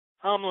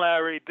I'm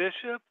Larry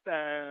Bishop,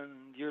 and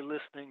you're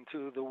listening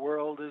to the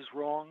World is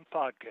Wrong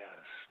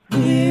podcast.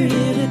 We're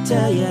here to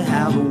tell you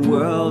how the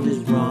world is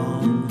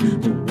wrong.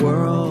 The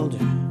world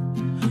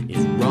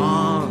is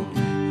wrong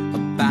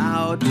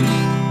about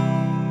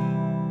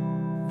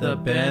The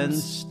Ben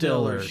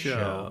Stiller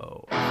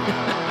Show.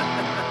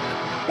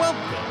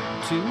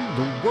 Welcome to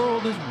The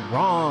World is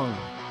Wrong,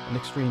 an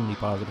extremely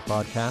positive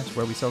podcast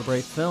where we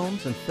celebrate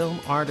films and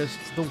film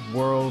artists the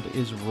world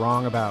is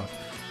wrong about.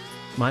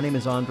 My name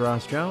is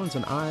Andras Jones,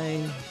 and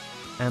I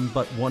am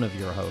but one of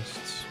your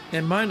hosts.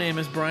 And my name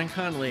is Brian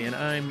Connolly, and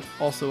I'm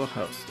also a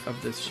host of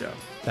this show.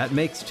 That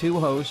makes two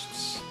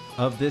hosts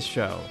of this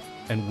show,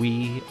 and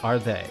we are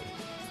they.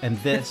 And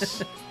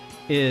this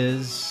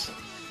is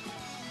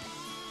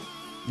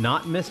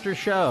not Mr.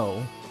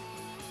 Show.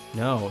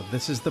 No,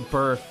 this is the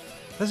birth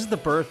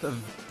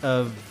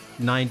of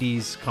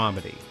 90s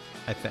comedy,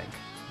 I think.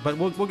 But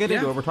we'll get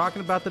into it. We're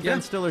talking about the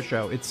Ben Stiller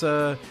Show. It's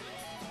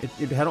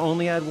It had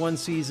only had one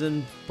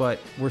season, but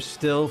we're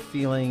still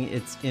feeling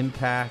its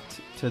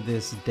impact to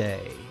this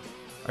day.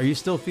 Are you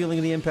still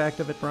feeling the impact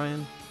of it,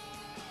 Brian?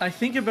 I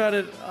think about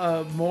it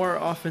more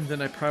often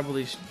than I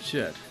probably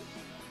should.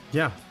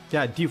 Yeah.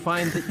 Do you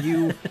find that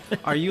you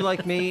are you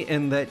like me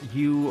in that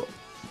you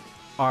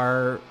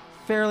are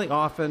fairly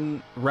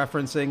often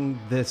referencing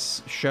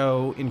this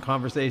show in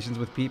conversations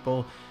with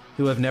people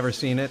who have never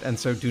seen it and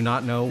so do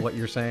not know what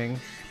you're saying?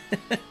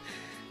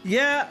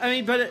 Yeah, I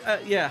mean, but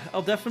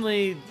I'll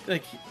definitely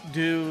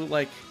do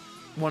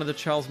one of the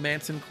Charles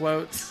Manson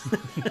quotes,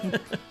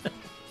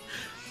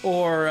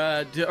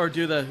 or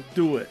do the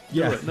do it,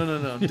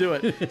 do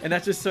it, and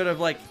that's just sort of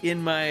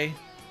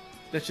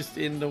that's just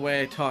in the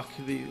way I talk,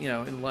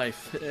 in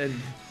life,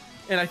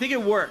 and I think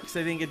it works.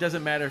 I think it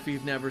doesn't matter if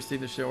you've never seen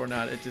the show or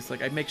not. It's just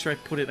I make sure I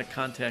put it in a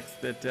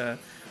context that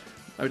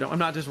I'm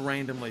not just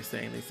randomly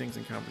saying these things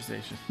in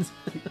conversations.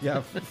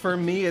 Yeah, for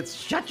me, it's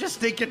shut your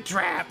stinking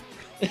trap.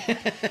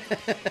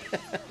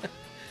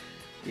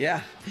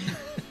 Yeah.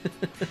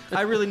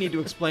 I really need to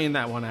explain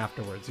that one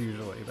afterwards,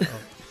 usually,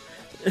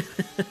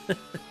 though.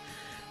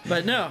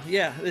 But no,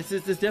 yeah, this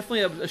is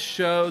definitely a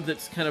show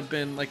that's kind of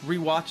been,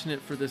 rewatching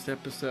it for this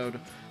episode.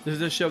 This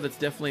is a show that's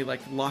definitely,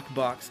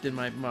 lockboxed in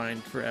my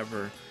mind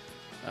forever.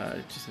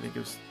 I think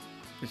it's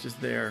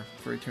just there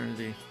for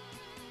eternity.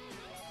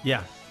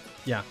 Yeah.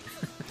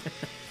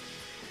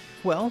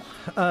 Well,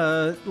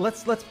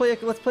 let's play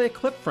a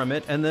clip from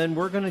it, and then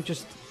we're going to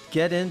just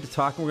get into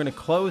talking. We're going to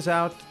close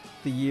out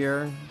the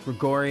year,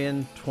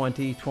 Gregorian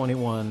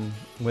 2021,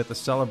 with a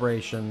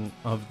celebration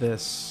of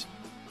this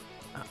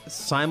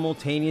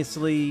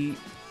simultaneously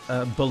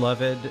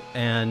beloved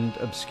and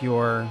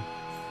obscure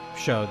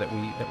show that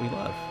we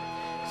love.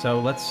 So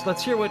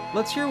let's hear what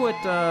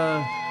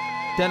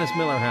Dennis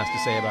Miller has to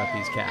say about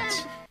these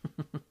cats.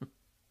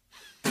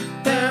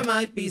 There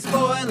might be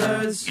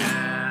spoilers.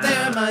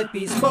 There might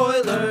be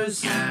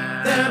spoilers.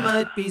 There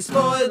might be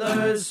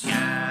spoilers.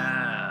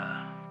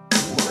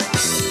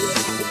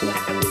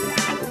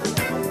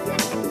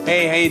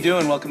 Hey, how you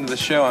doing? Welcome to the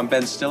show. I'm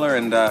Ben Stiller,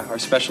 and our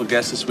special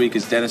guest this week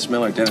is Dennis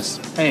Miller. Dennis.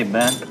 Hey,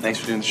 Ben. Thanks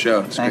for doing the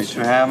show. Thanks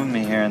for having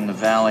me here in the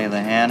Valley of the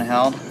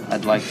Handheld.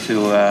 I'd like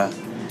to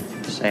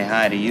say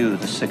hi to you,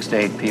 the 6 to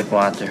 8 people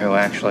out there who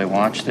actually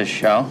watch this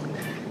show.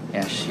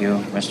 Yes, you,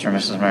 Mr. and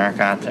Mrs.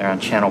 America out there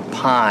on Channel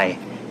Pi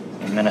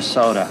in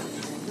Minnesota.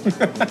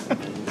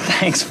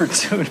 Thanks for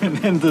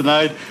tuning in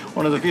tonight.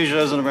 One of the few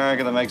shows in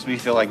America that makes me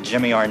feel like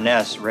Jimmy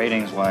Arness,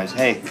 ratings-wise.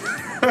 Hey,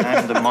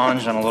 time to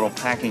munch on a little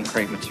packing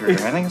crate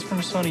material. I think it's from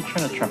Sony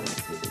Trinitron.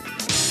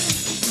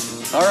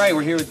 All right,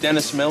 we're here with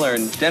Dennis Miller.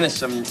 And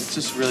Dennis, it's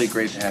just really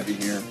great to have you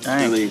here. It's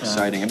really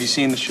exciting. Have you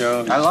seen the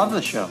show? I love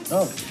the show.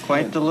 Oh,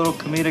 quite the little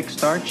comedic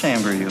star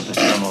chamber you've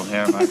assembled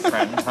here, my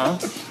friend, huh?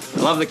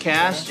 Love the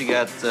cast. You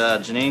got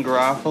Janeane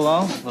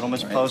Garofalo, Little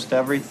Miss Post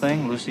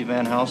Everything, Lucy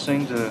Van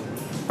Helsing to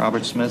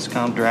Robert Smith's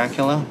Count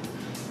Dracula.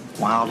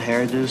 Wild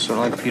hairdo, sort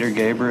of like Peter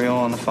Gabriel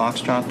on the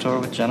Foxtrot tour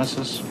with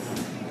Genesis.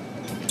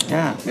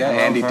 Yeah,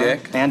 Andy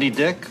Dick. Andy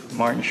Dick,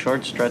 Martin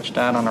Short, stretched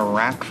out on a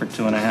rack for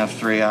 2.5,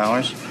 3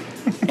 hours.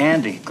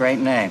 Andy, great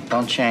name.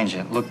 Don't change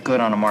it. Look good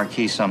on a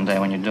marquee someday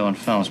when you're doing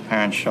films.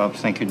 Parents show up,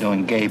 think you're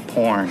doing gay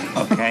porn,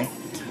 okay?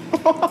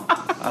 Who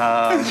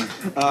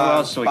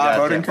else do we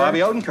got there? Bobby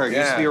Odenkirk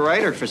used to be a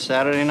writer for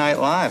Saturday Night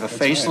Live, a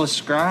faceless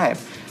scribe.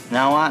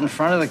 Now out in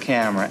front of the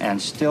camera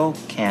and still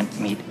can't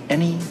meet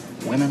any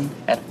women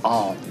at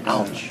all.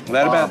 Ouch.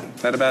 Well,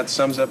 that about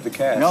sums up the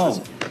cast.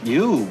 No,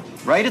 you,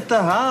 right at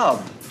the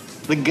hub.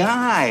 The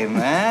guy,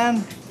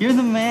 man. You're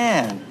the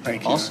man.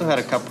 Thank you. Also had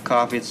a cup of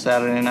coffee at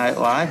Saturday Night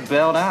Live,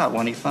 bailed out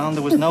when he found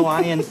there was no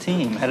I in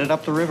team. Headed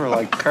up the river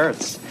like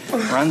Kurtz.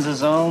 Runs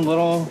his own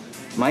little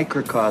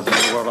microcosm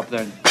of the world up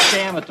there.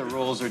 Damn it, the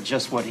rules are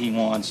just what he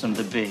wants them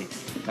to be.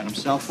 Got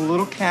himself a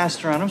little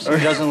caster on him so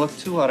he doesn't look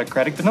too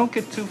autocratic. But don't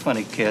get too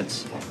funny,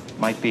 kids.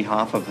 Might be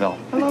Hoffaville.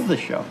 I love the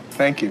show.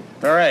 Thank you.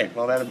 All right.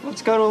 Well,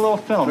 let's go to a little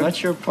film.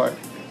 That's your part.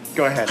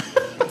 Go ahead.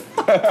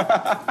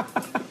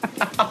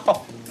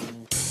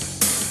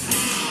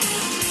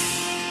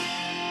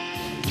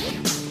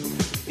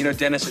 You know,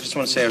 Dennis, I just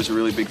want to say I was a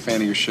really big fan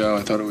of your show.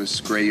 I thought it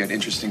was great. You had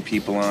interesting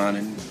people on,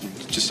 and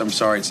I'm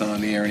sorry it's not on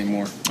the air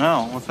anymore.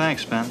 Oh, well,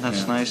 thanks, Ben.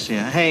 That's nice of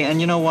you. Hey,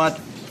 and you know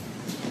what?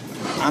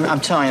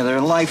 I'm telling you, there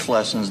are life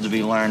lessons to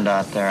be learned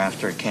out there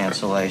after a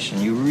cancellation.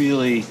 You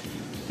really,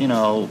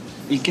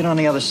 you get on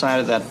the other side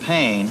of that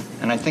pain,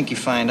 and I think you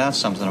find out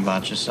something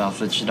about yourself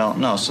that you don't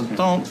know. So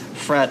don't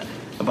fret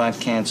about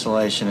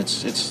cancellation.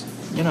 It's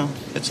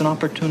an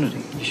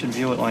opportunity. You should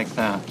view it like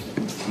that.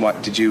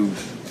 What, did you...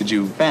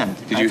 Ben,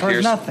 I've heard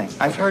hear... nothing.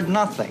 I've heard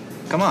nothing.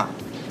 Come on.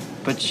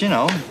 But, you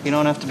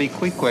don't have to be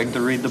Queequeg to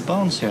read the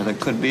bones here. There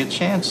could be a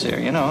chance here.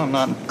 I'm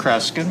not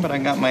Kreskin, but I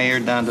got my ear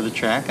down to the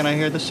track, and I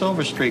hear the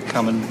Silver Streak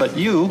coming. But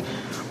you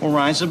will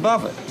rise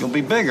above it. You'll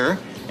be bigger,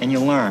 and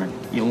you'll learn.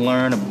 You'll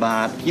learn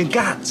about your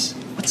guts.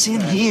 What's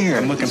in here?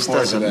 I'm looking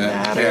forward to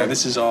that. Matter. Yeah,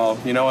 this is all...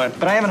 You know what?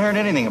 But I haven't heard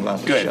anything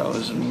about the Good. show.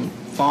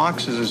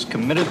 Fox is as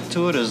committed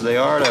to it as they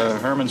are to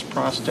Herman's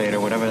prostate or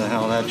whatever the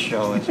hell that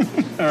show is.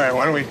 All right,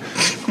 why don't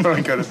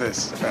we go to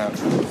this?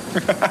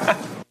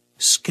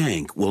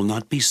 Skank will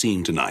not be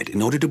seen tonight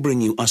in order to bring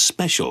you a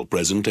special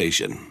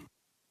presentation.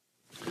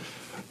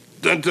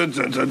 Dun, dun,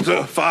 dun, dun,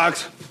 dun.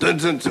 Fox. Dun,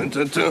 dun, dun,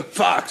 dun, dun.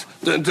 Fox.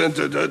 Dun, dun,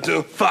 dun, dun,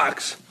 dun.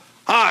 Fox.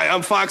 Hi,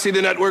 I'm Foxy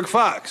the Network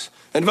Fox,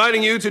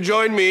 inviting you to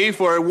join me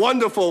for a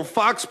wonderful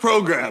Fox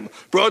program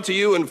brought to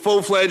you in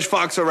full-fledged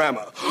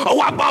Foxorama. A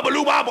wop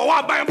babaloo bop, a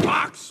wop bam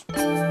Fox.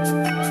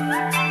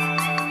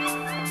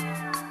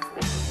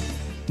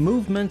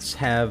 Movements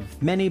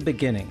have many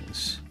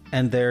beginnings,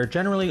 and they're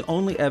generally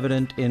only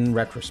evident in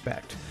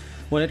retrospect.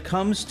 When it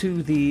comes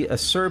to the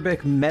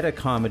acerbic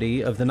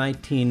meta-comedy of the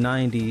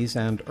 1990s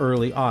and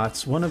early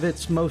aughts, one of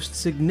its most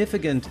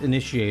significant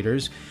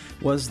initiators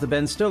was The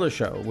Ben Stiller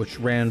Show, which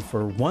ran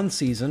for one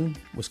season,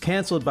 was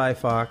canceled by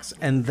Fox,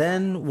 and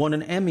then won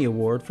an Emmy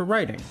Award for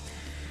writing.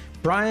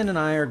 Bryan and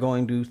I are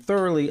going to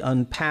thoroughly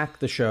unpack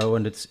the show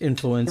and its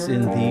influence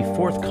in the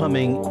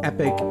forthcoming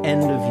epic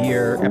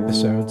end-of-year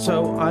episode,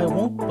 so I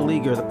won't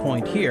beleaguer the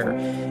point here.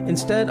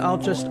 Instead, I'll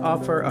just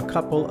offer a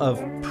couple of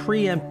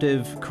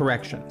preemptive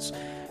corrections.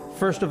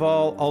 First of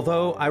all,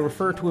 although I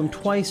refer to him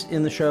twice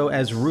in the show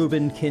as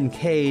Reuben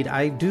Kincaid,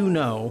 I do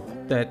know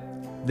that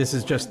this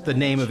is just the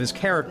name of his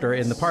character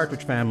in The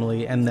Partridge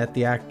Family, and that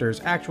the actor's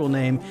actual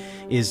name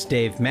is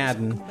Dave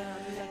Madden.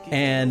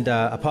 And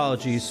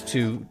apologies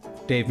to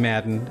Dave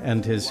Madden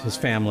and his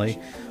family.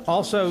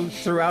 Also,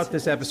 throughout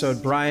this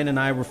episode, Bryan and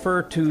I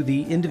refer to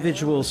the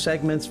individual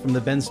segments from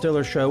The Ben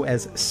Stiller Show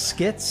as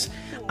skits.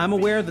 I'm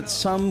aware that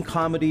some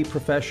comedy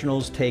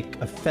professionals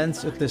take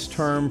offense at this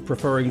term,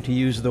 preferring to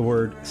use the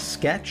word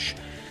sketch.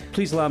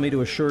 Please allow me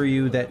to assure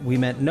you that we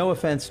meant no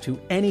offense to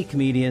any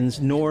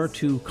comedians, nor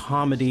to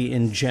comedy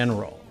in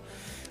general.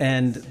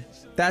 And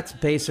that's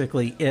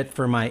basically it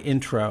for my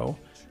intro.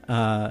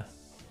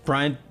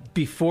 Bryan,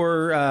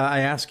 before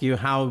I ask you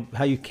how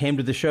you came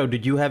to the show,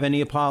 did you have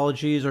any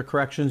apologies or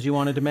corrections you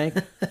wanted to make?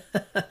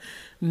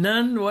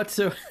 None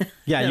whatsoever.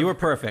 Yeah, you were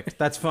perfect.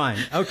 That's fine.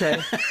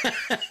 Okay.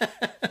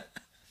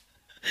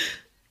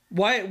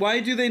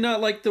 Why do they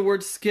not like the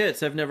word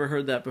skits? I've never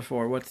heard that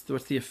before. What's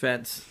the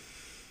offense?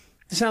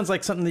 It sounds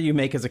like something that you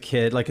make as a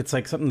kid. Like it's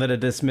like something that a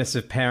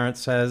dismissive parent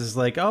says,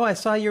 like, "Oh, I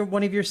saw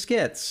one of your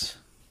skits."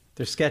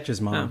 They're sketches,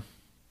 Mom.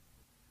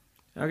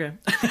 Oh. Okay.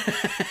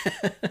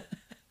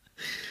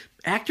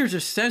 Actors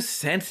are so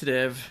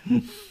sensitive.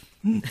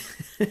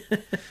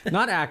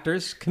 Not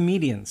actors,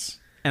 comedians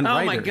and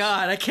writers. Oh my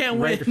God, I can't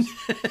wait.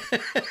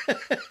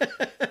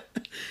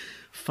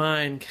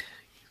 Fine.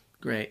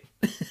 Great.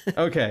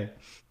 Okay.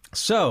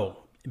 So,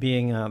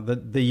 being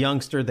the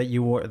youngster that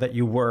you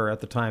were at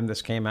the time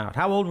this came out,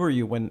 how old were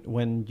you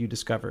when you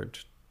discovered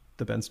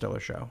the Ben Stiller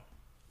Show?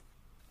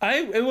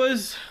 It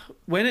was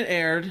when it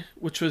aired,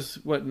 which was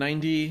what,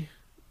 92.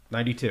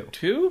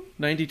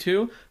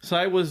 92. So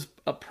I was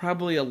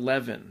probably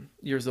 11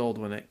 years old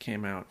when it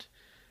came out,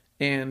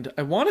 and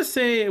I want to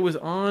say it was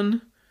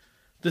on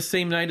the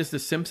same night as The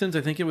Simpsons.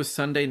 I think it was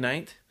Sunday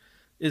night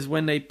is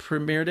when they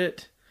premiered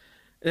it.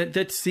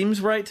 That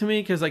seems right to me,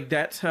 because like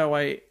that's how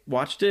I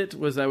watched it.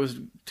 I was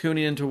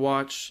tuning in to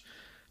watch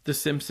The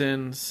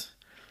Simpsons,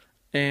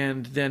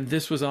 and then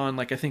this was on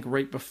like I think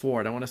right before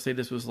it. I want to say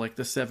this was like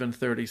the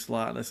 7:30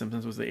 slot, and The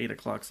Simpsons was the 8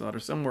 o'clock slot or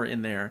somewhere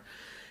in there.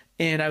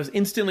 And I was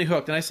instantly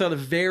hooked, and I saw the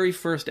very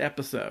first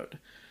episode,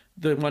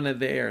 the one that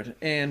they aired,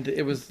 and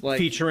it was like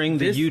featuring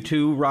the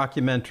U2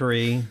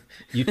 rockumentary,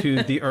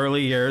 U2 the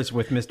early years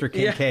with Mr.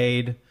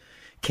 Kincaid,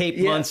 Cape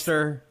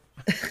Munster.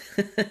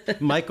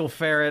 Michael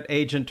Ferret,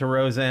 agent to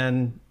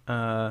Roseanne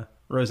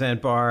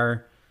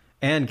Barr,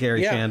 and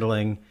Gary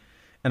Shandling,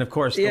 and of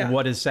course the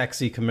What Is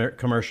Sexy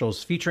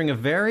commercials featuring a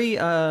very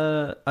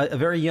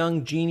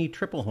young Jeannie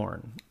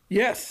Triplehorn.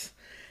 Yes,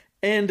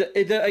 and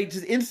I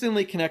just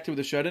instantly connected with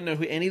the show. I didn't know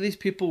who any of these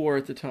people were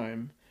at the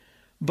time,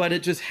 but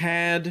it just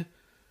had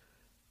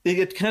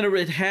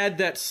it had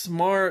that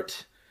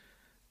smart,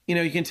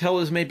 you can tell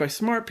it was made by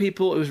smart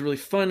people. It was really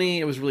funny.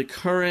 It was really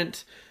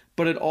current.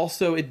 But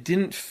it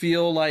didn't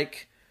feel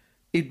like,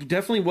 it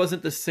definitely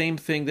wasn't the same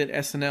thing that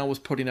SNL was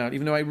putting out,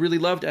 even though I really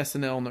loved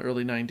SNL in the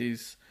early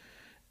 90s.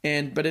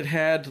 but it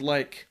had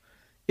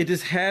it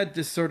just had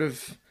this sort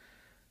of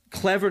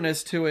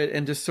cleverness to it,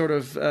 and just sort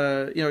of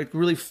it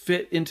really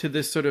fit into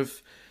this sort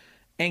of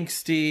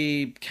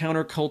angsty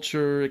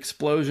counterculture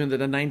explosion that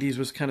the 90s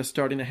was kind of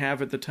starting to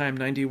have at the time.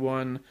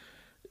 91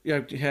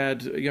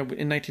 had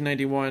in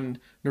 1991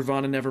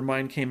 Nirvana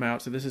Nevermind came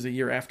out, so this is a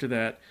year after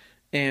that,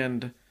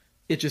 and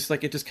it just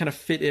kind of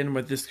fit in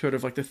with this sort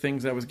of the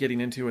things I was getting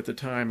into at the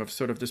time of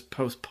sort of this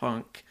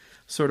post-punk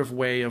sort of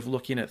way of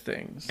looking at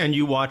things. And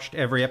you watched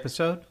every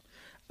episode?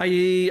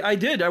 I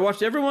did. I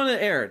watched everyone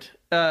that aired.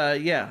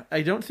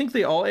 I don't think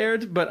they all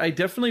aired, but I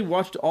definitely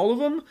watched all of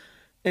them.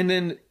 And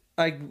then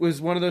I was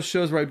one of those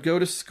shows where I'd go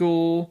to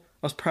school.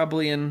 I was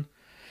probably in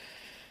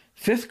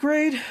 5th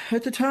grade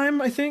at the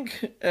time, I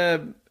think.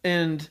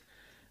 And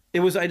it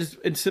was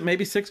it's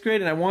maybe 6th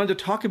grade, and I wanted to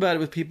talk about it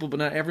with people, but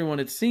not everyone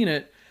had seen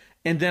it.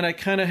 And then I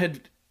kind of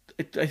had,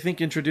 I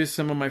think, introduced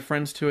some of my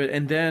friends to it.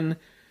 And then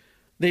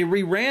they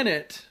reran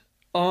it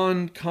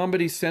on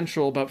Comedy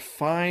Central about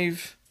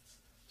 5-6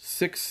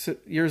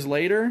 years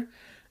later.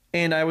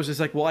 And I was just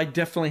like, well, I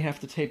definitely have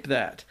to tape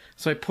that.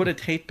 So I put a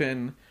tape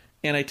in,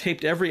 and I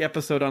taped every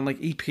episode on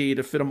EP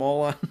to fit them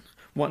all on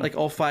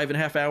all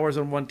 5.5 hours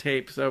on one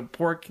tape. So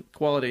poor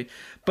quality.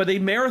 But they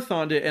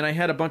marathoned it, and I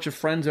had a bunch of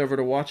friends over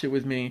to watch it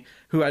with me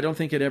who I don't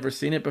think had ever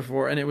seen it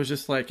before. And it was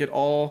just it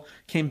all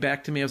came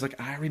back to me. I was like,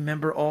 I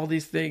remember all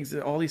these things,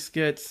 all these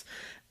skits.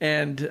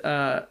 And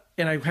I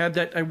had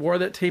that, I wore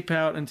that tape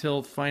out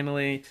until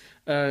finally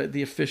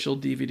the official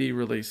DVD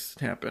release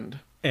happened.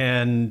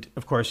 And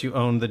of course, you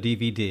owned the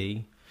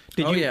DVD.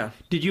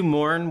 Did you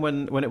mourn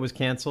when it was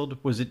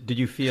canceled? Did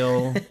you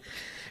feel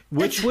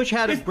which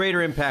had a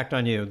greater impact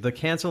on you, the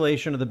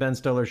cancellation of the Ben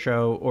Stiller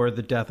show or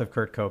the death of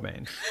Kurt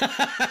Cobain?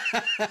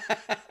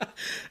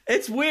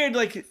 It's weird.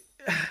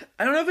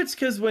 I don't know if it's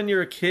because when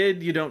you're a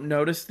kid you don't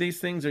notice these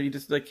things, or you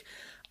just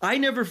I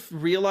never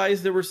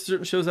realized there were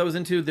certain shows I was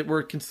into that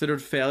were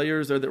considered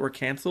failures or that were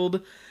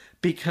canceled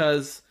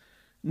because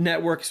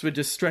networks would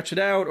just stretch it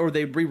out, or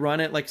they'd rerun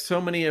it. So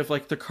many of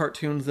the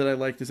cartoons that I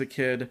liked as a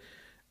kid,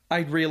 I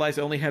realized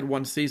I only had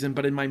one season,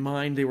 but in my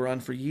mind they were on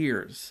for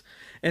years.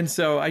 And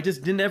so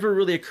it never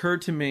really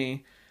occurred to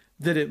me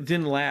that it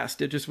didn't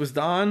last. It just was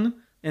on,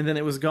 and then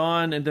it was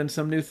gone, and then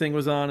some new thing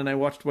was on, and I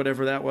watched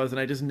whatever that was, and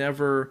I just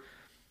never...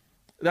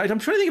 I'm trying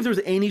to think if there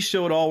was any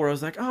show at all where I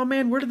was like, oh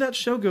man, where did that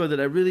show go that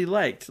I really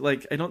liked?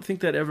 I don't think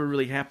that ever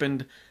really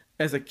happened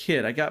as a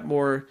kid. I got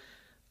more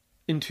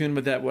in tune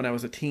with that when I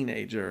was a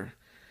teenager.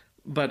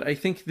 But I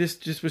think this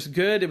just was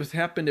good. It was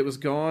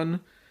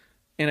gone.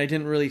 And I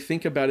didn't really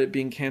think about it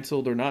being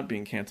canceled or not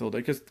being canceled.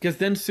 Because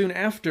then soon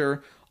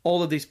after,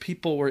 all of these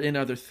people were in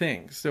other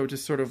things. So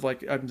just sort of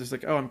I'm just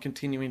I'm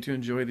continuing to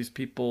enjoy these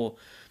people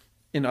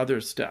in other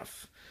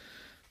stuff.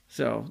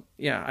 So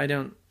yeah, I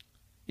don't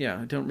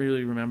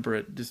really remember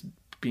it just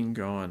being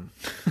gone.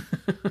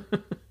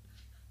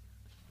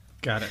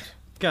 Got it.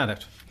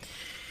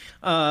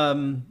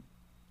 Well,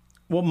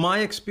 my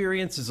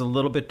experience is a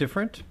little bit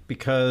different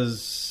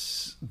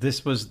because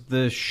this was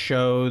the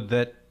show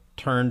that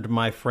turned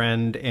my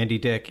friend Andy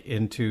Dick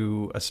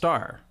into a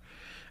star.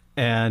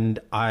 And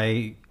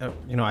I'd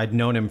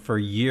known him for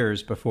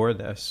years before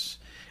this.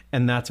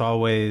 And that's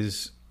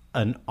always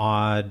an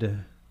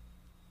odd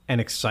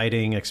and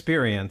exciting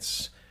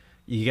experience.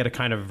 You get a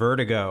kind of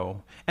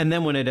vertigo. And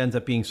then when it ends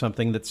up being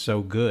something that's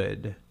so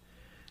good,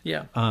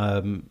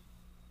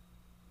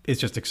 it's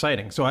just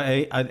exciting. So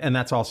I and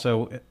that's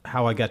also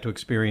how I got to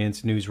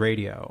experience news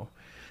radio.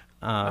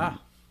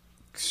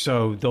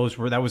 So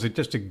that was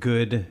just a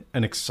good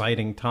and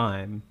exciting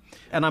time.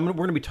 And we're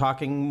going to be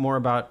talking more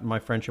about my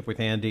friendship with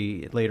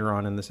Andy later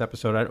on in this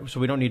episode, so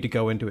we don't need to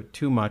go into it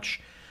too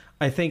much.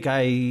 I think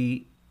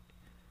I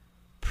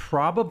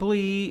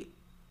probably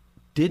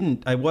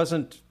didn't. I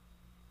wasn't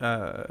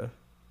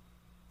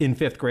in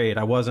 5th grade.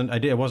 I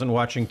wasn't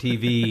watching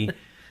TV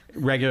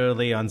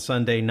regularly on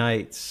Sunday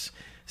nights.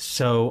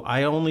 So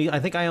I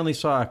think I only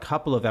saw a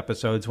couple of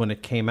episodes when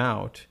it came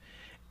out,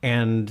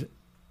 and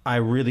I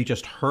really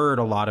just heard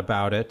a lot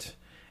about it.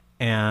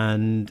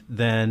 And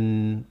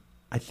then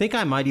I think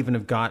I might even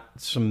have got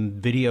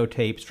some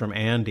videotapes from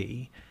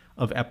Andy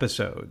of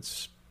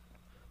episodes.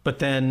 But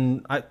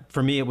then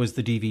for me, it was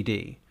the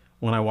DVD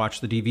when I watched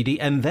the DVD.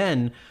 And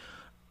then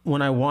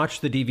when I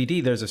watched the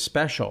DVD, there's a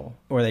special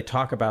where they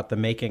talk about the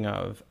making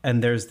of,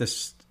 and there's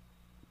this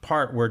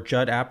part where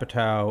Judd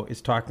Apatow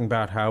is talking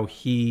about how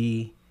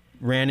he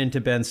ran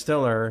into Ben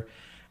Stiller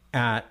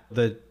at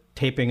the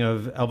taping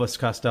of Elvis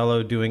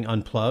Costello doing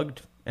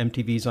Unplugged,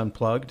 MTV's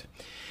Unplugged.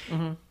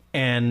 Mm-hmm.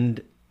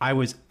 And I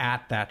was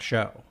at that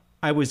show.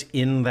 I was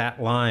in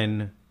that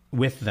line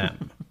with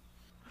them,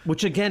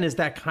 which again is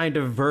that kind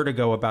of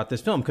vertigo about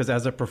this film. Because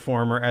as a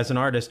performer, as an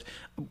artist,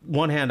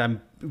 one hand,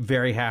 I'm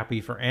very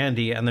happy for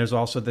Andy. And there's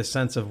also this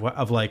sense of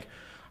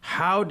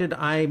how did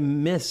I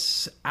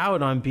miss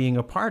out on being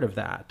a part of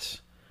that?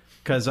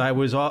 Because I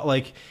was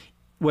all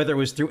whether it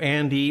was through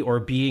Andy or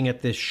being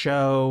at this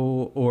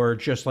show or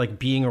just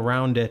being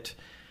around it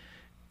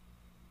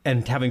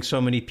and having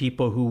so many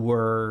people who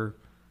were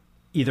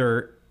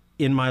either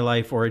in my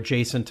life or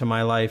adjacent to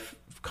my life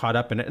caught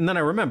up in it. And then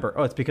I remember,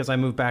 it's because I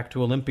moved back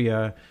to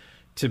Olympia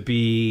to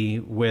be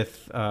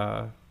with,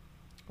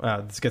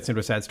 this gets into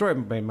a sad story.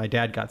 My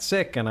dad got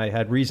sick and I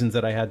had reasons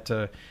that I had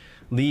to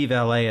leave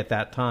LA at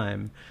that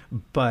time.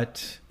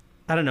 But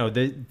I don't know.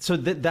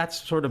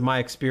 That's sort of my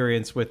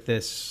experience with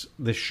this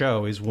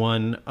show, is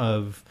one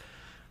of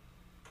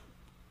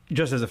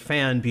just as a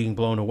fan being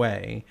blown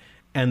away,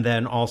 and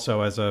then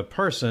also as a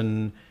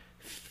person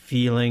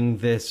feeling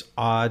this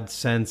odd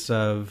sense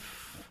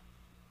of,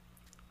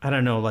 I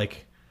don't know,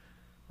 like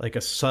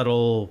a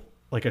subtle,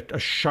 like a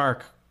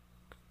shark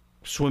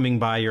swimming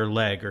by your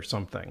leg or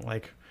something.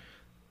 Like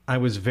I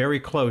was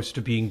very close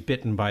to being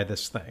bitten by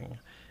this thing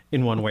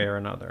in one way or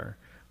another,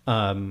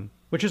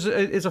 which is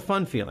a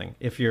fun feeling.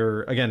 If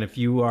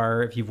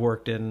you've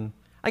worked in,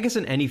 I guess,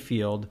 in any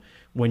field,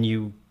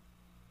 when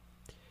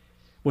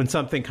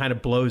something kind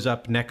of blows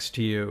up next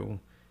to you,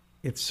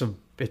 it's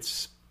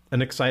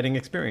an exciting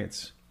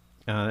experience.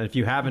 If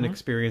you haven't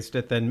experienced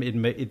it,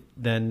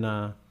 then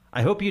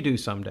I hope you do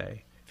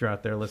someday. If you're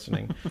out there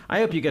listening, I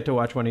hope you get to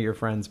watch one of your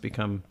friends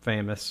become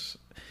famous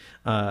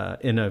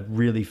in a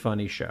really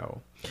funny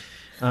show.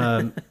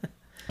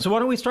 So why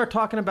don't we start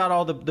talking about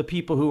all the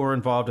people who are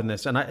involved in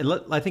this? And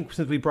I think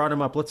since we brought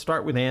him up, let's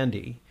start with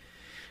Andy,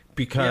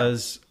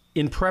 because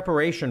in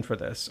preparation for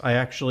this, I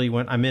actually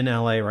I'm in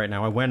LA right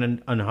now. I went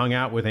and hung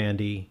out with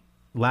Andy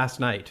last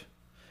night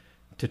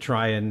to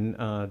try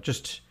and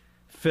just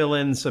fill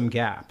in some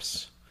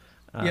gaps.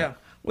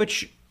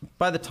 Which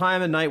by the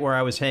time of night where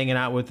I was hanging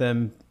out with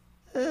him,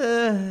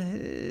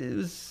 it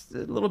was a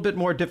little bit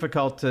more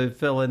difficult to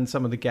fill in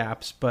some of the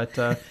gaps,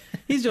 but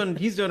he's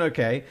doing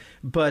okay.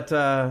 But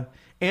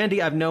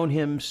Andy, I've known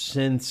him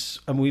since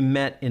we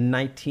met in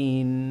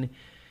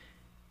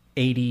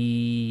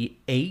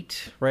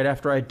 1988, right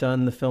after I'd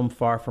done the film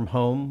Far From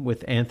Home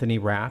with Anthony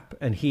Rapp,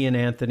 and he and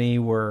Anthony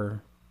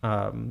were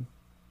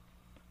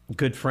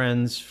good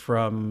friends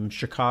from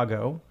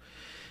Chicago,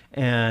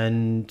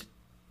 and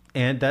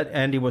that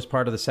Andy was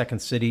part of the Second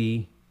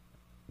City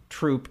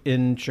troupe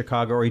in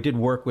Chicago, or he did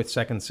work with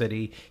Second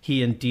City.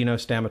 He and Dino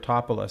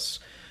Stamatopoulos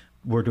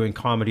were doing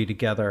comedy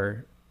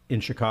together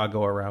in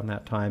Chicago around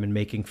that time and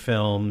making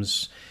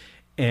films.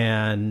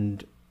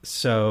 And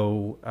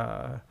so,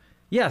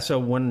 so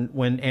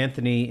when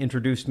Anthony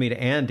introduced me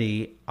to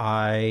Andy,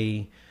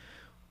 I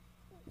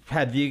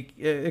had the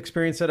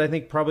experience that I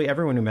think probably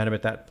everyone who met him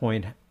at that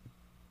point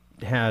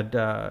had,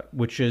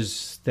 which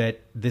is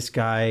that this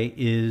guy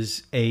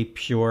is a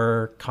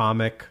pure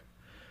comic.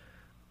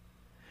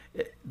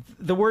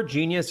 The word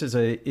genius is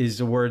a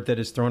word that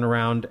is thrown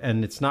around,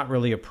 and it's not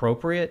really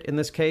appropriate in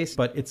this case,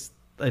 but it's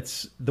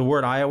the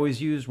word I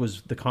always used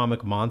was the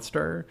comic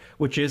monster,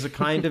 which is a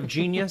kind of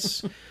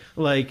genius.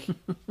 Like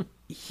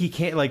he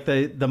can't, like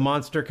the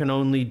monster can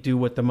only do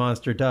what the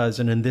monster does,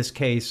 and in this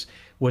case,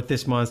 what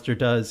this monster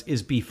does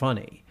is be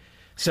funny.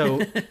 So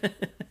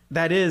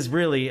that is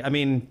really, I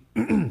mean,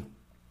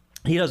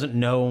 he doesn't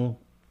know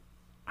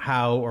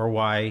how or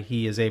why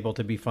he is able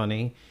to be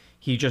funny.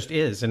 He just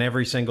is in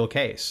every single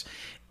case.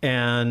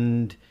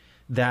 And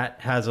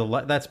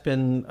that's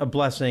been a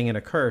blessing and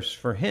a curse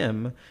for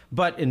him.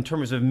 But in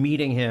terms of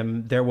meeting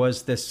him, there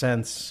was this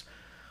sense,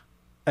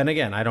 and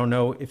again, I don't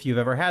know if you've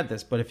ever had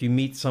this, but if you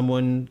meet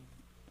someone,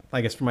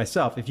 I guess for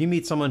myself, if you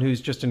meet someone who's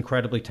just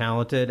incredibly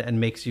talented and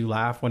makes you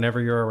laugh whenever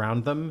you're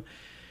around them,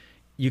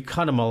 you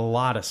cut them a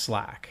lot of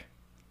slack.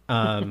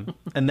 And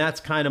that's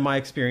kind of my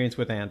experience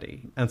with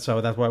Andy. And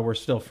so that's why we're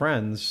still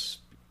friends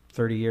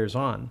 30 years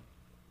on.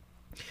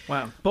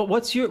 Wow. But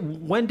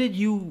when did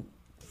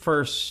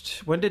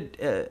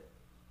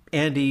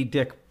Andy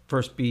Dick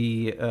first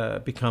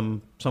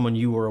become someone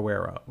you were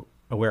aware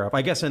of?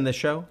 I guess in this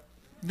show?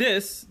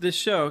 This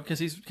show,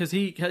 because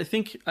I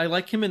think I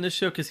like him in this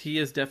show because he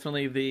is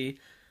definitely the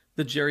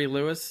Jerry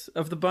Lewis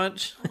of the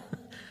bunch.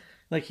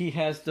 Like he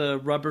has the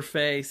rubber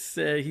face.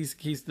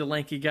 He's the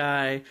lanky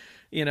guy.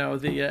 You know,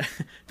 the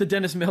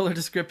Dennis Miller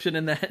description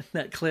in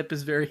that clip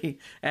is very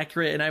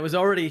accurate. And I was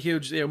already a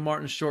huge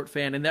Martin Short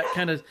fan, and that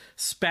kind of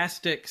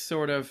spastic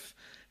sort of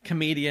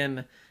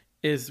comedian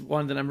is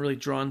one that I'm really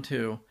drawn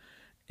to.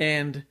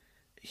 And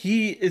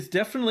he is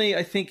definitely,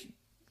 I think,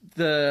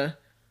 the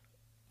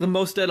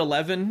most at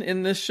 11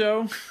 in this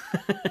show.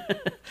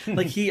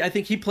 Like I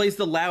think he plays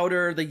the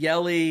louder, the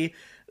yelly,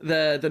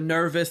 the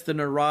nervous, the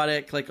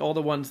neurotic, like all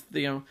the ones,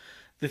 the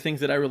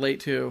things that I relate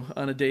to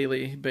on a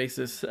daily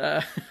basis.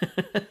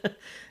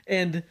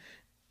 And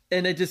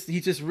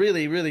he's just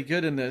really, really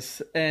good in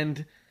this.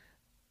 And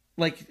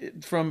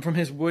like from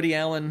his Woody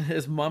Allen,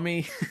 his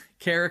mummy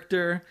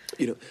character.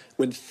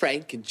 When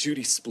Frank and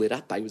Judy split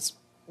up, I was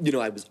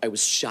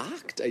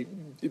shocked.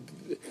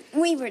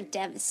 We were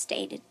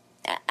devastated.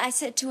 I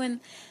said to him,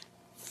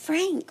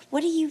 Frank,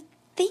 what are you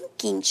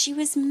thinking? She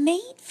was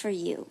made for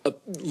you.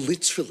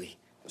 Literally.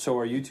 So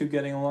are you two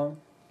getting along?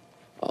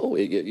 Oh,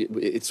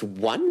 it's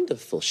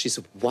wonderful. She's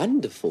a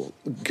wonderful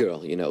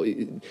girl,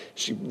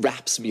 She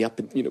wraps me up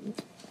and,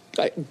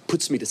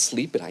 puts me to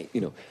sleep, and I,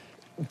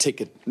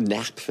 take a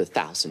nap for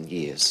 1,000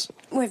 years.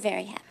 We're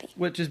very happy.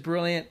 Which is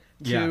brilliant.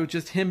 to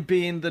just him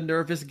being the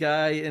nervous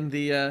guy in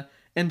the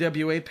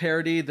NWA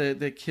parody,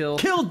 the kill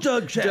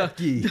Doug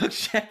Shackey. Doug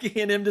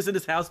Shackey, and him just in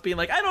his house being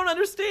like, I don't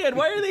understand.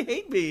 Why do they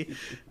hate me?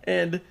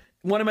 And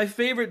one of my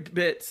favorite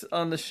bits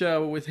on the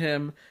show with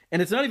him,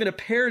 and it's not even a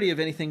parody of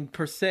anything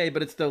per se,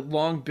 but it's the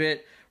long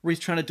bit where he's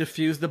trying to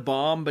defuse the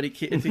bomb, but he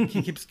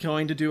keeps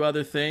going to do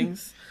other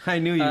things. I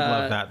knew you'd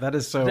love that. That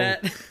is so...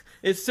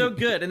 It's so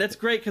good, and that's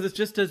great because it's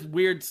just a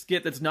weird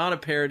skit that's not a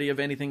parody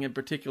of anything in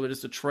particular,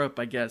 just a trope,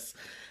 I guess.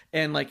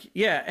 And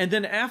and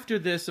then after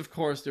this, of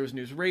course, there was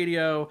News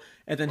Radio,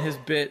 and then his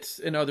bits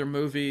in other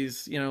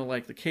movies,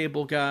 like The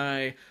Cable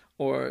Guy,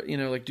 or,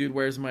 like Dude,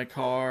 Where's My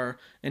Car?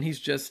 And he's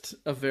just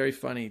a very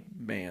funny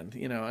man.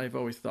 I've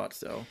always thought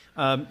so.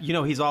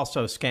 He's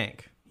also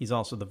Skank. He's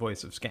also the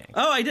voice of Skank.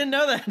 Oh, I didn't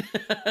know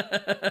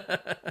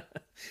that.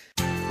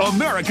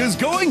 America's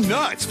going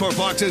nuts for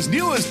Fox's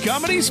newest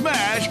comedy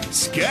smash,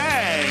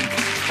 Skank.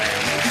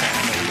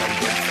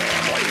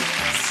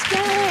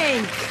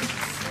 Skank!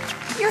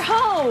 You're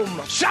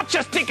home! Shut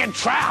your stinking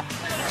trap!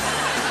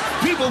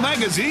 People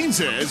magazine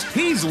says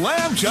he's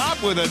lamb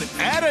chop with an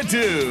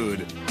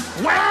attitude.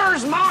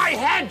 Where's my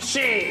head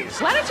cheese?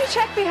 Why don't you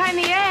check behind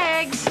the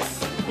eggs?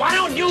 Why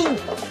don't you...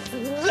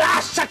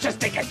 such a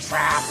stinking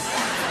trap!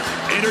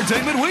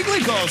 Entertainment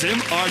Weekly calls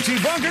him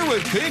Archie Bunker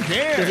with pink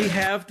hair. Did he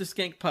have the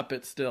Skank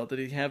puppet still? Did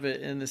he have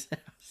it in his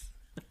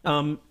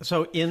house?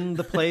 So in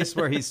the place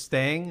where he's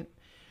staying,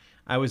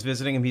 I was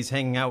visiting him. He's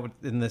hanging out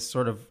in this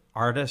sort of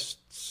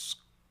artist's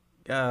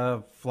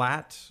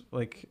flat,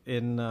 like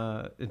in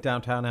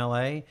downtown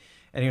LA.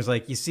 And he was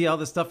like, you see all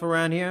this stuff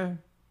around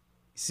here?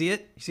 You see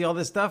it? You see all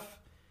this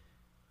stuff?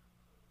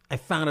 I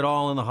found it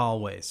all in the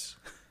hallways.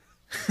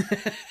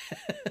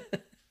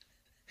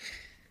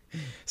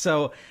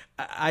 So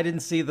I didn't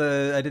see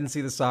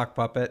the sock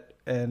puppet,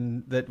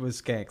 and that was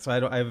Skank. So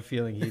I have a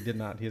feeling he did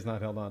not. He has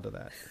not held on to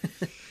that.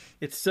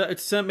 It's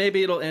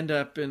maybe it'll end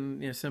up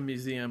in some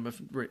museum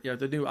of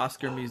the new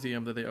Oscar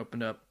museum that they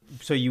opened up.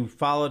 So you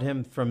followed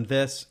him from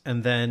this,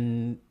 and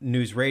then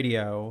News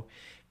Radio,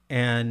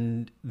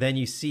 and then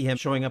you see him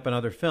showing up in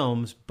other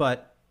films.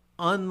 But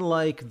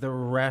unlike the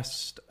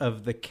rest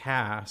of the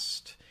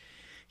cast,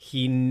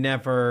 he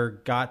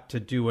never got to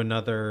do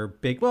another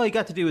big... Well, he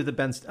got to do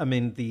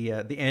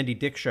the Andy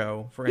Dick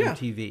show for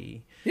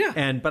MTV.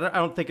 Yeah. But I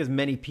don't think as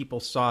many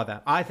people saw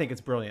that. I think it's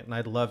brilliant, and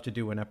I'd love to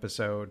do an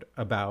episode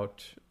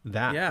about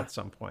that at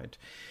some point.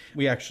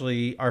 We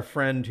actually... Our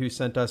friend who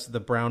sent us the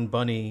Brown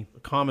Bunny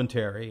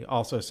commentary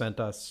also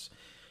sent us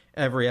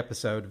every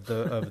episode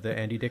of the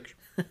Andy Dick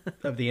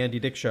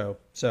show.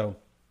 So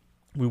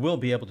we will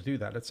be able to do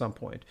that at some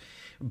point.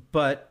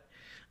 But...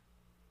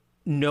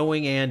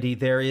 knowing Andy,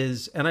 there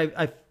is, and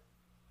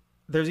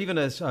there's even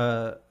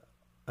a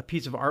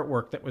piece of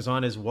artwork that was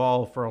on his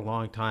wall for a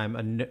long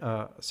time,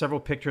 several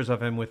pictures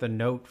of him with a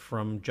note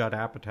from Judd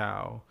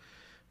Apatow,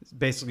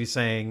 basically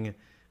saying,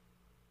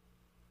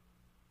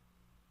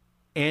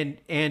 "And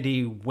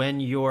Andy, when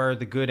you're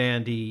the good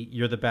Andy,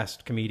 you're the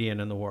best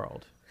comedian in the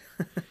world."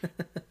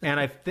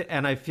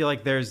 And I feel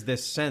like there's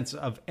this sense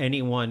of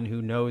anyone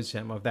who knows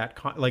him of that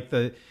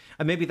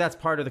maybe that's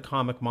part of the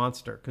comic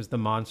monster, because the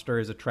monster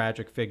is a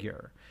tragic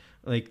figure.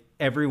 Like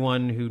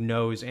everyone who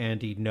knows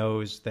Andy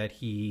knows that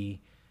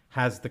he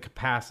has the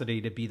capacity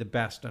to be the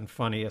best and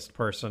funniest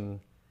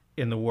person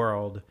in the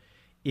world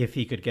if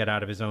he could get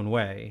out of his own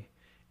way,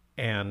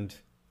 and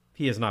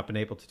he has not been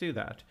able to do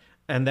that.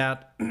 And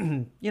that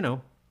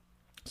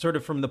sort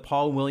of from the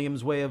Paul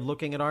Williams way of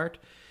looking at art,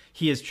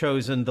 he has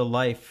chosen the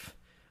life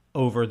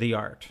over the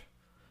art.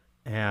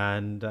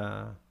 And,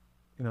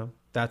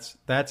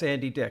 that's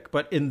Andy Dick.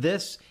 But in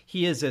this,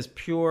 he is as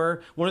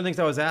pure. One of the things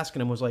I was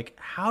asking him was like,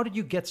 how did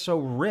you get so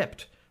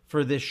ripped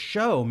for this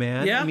show,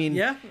 man? Yeah, I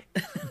mean,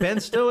 Ben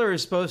Stiller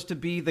is supposed to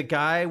be the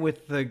guy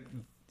with the,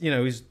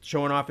 he's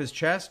showing off his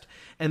chest.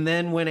 And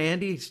then when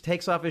Andy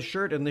takes off his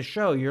shirt in the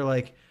show, you're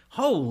like,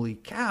 holy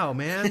cow,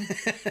 man.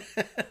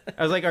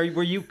 I was like,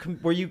 were you,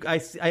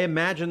 I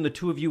imagine the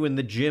two of you in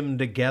the gym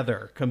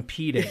together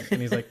competing.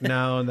 And he's like,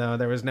 no,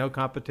 there was no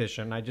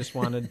competition. I just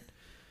wanted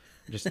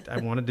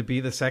to be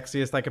the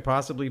sexiest I could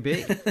possibly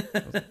be.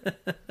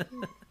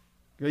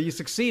 You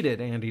succeeded,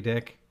 Andy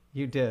Dick.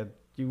 You did.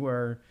 You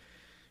were,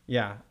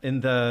 in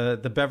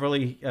the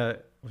Beverly,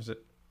 was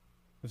it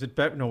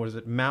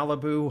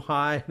Malibu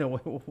High?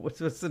 No, what's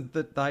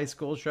the high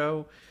school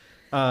show?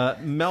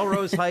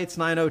 Melrose Heights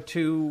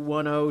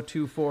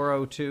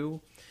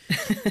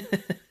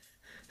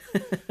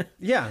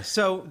 902102402.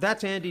 So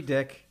that's Andy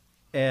Dick.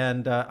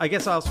 And I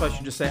guess also I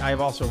should just say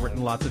I've also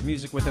written lots of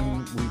music with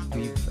him.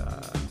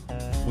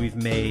 We've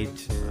made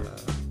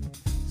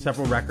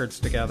several records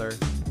together.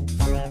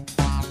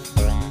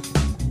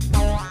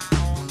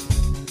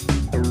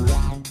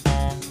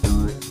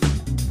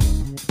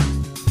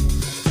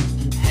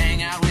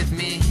 Hang out with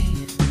me,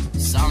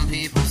 some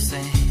people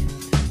say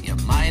you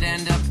might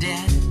end up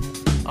dead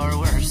or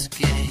worse,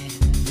 gay.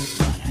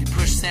 But I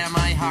push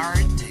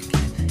semi-hard to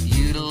get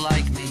you to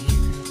like me.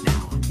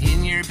 Now I'm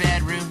in your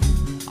bedroom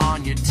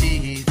on your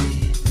TV,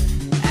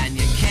 and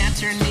you can't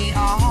turn me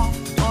off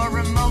or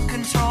remote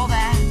control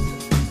that.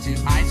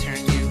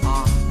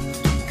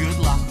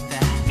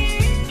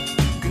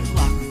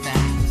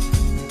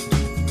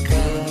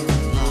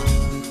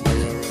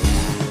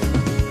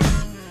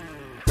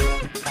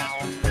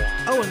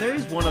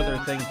 have one other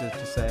thing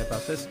to say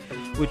about this,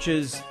 which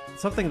is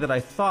something that I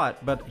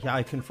thought, but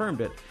I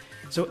confirmed it.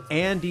 So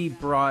Andy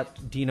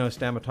brought Dino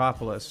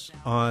Stamatopoulos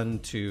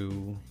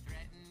onto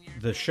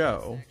the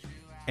show,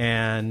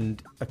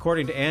 and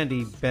according to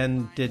Andy,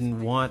 Ben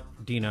didn't want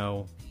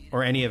Dino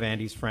or any of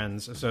Andy's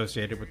friends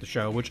associated with the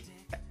show, which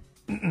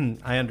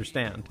I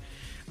understand.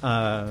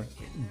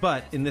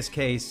 But in this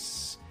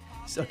case,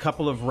 a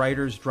couple of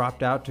writers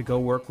dropped out to go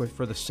work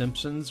for The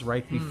Simpsons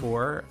right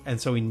before,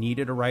 and so he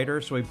needed a writer,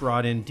 so he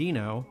brought in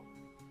Dino.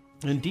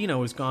 And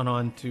Dino has gone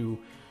on to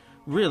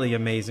really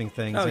amazing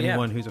things.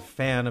 Anyone who's a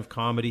fan of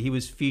comedy. He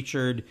was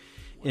featured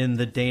in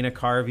the Dana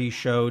Carvey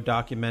Show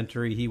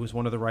documentary. He was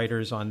one of the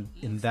writers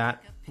in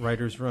that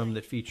writer's room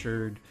that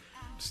featured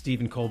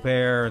Stephen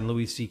Colbert and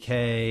Louis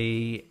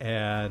C.K.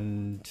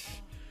 and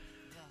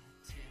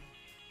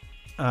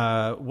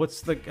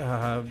what's the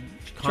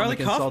Charlie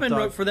Kaufman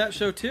wrote for that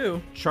show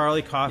too.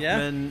 Charlie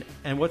Kaufman.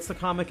 And what's the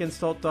comic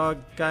insult dog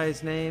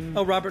guy's name?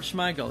 Oh, Robert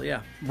Schmeigel.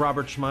 Yeah,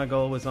 Robert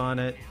Schmeigel was on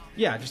it.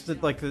 Yeah, just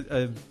like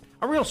a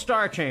real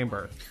star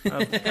chamber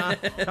of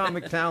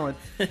comic talent.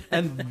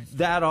 And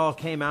that all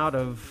came out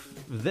of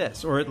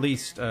this, or at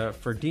least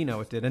for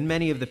Dino it did. And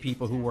many of the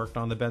people who worked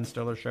on the Ben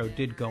Stiller show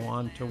did go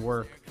on to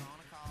work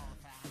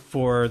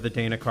for the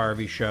Dana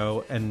Carvey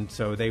show. And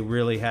so they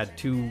really had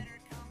two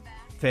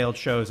failed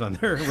shows on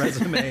their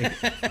resume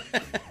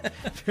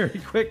very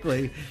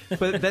quickly,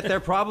 but that they're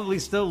probably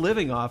still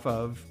living off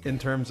of in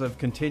terms of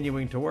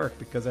continuing to work,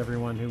 because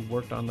everyone who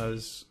worked on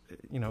those,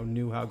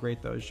 knew how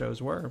great those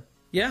shows were.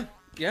 Yeah.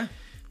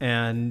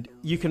 And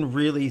you can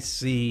really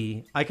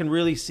see, I can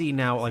really see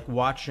now, like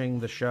watching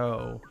the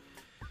show,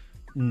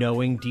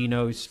 knowing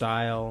Dino's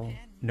style,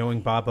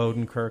 knowing Bob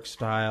Odenkirk's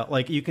style,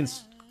 like you can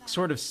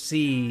sort of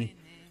see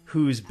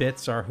whose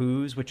bits are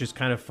whose, which is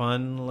kind of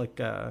fun.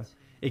 Like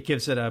it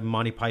gives it a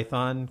Monty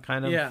Python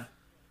kind of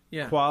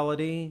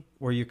quality,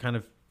 where you're kind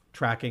of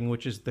tracking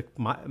which is the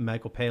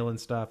Michael Palin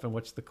stuff and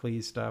what's the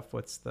Cleese stuff,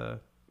 what's the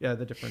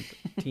different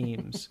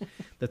teams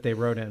that they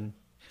wrote in.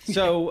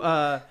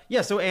 So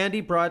so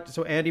Andy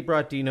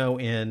brought Dino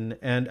in,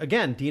 and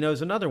again,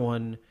 Dino's another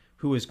one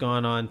who has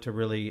gone on to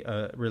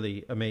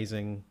really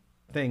amazing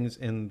things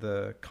in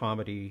the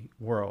comedy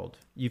world.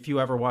 If you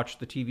ever watched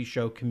the TV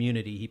show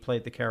Community, he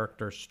played the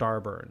character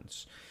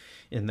Starburns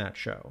in that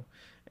show,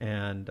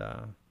 and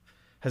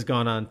has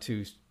gone on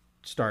to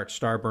start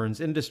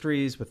Starburns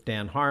Industries with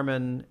Dan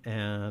Harmon,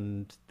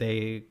 and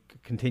they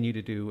continue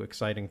to do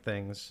exciting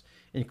things,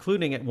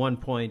 including at one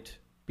point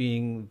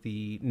being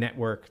the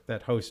network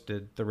that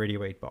hosted the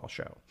Radio 8 Ball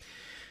show.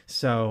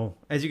 So,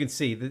 as you can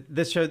see,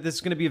 this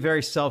is going to be a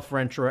very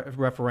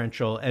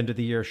self-referential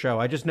end-of-the-year show.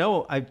 I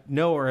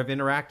know or have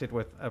interacted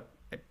with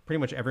pretty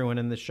much everyone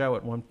in the show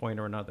at one point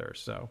or another.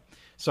 So,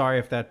 sorry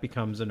if that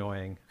becomes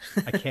annoying.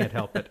 I can't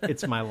help it.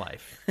 It's my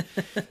life.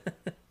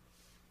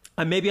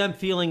 Maybe I'm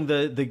feeling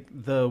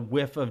the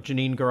whiff of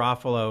Janeane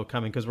Garofalo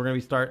coming, because we're going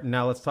to be starting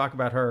now. Let's talk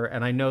about her,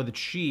 and I know that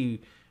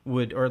she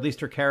would, or at least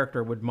her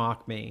character would,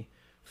 mock me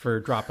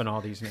for dropping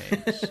all these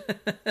names.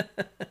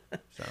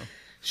 So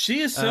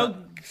she is so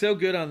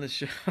good on the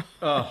show.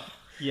 Oh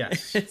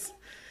yes,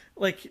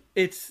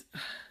 it's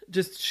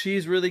just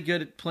she's really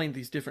good at playing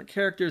these different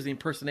characters, the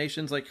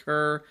impersonations, like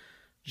her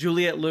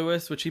Juliette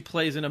Lewis, which she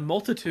plays in a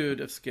multitude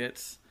of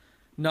skits,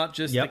 not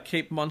just the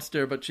Cape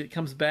Monster, but she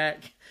comes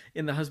back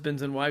in the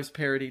Husbands and Wives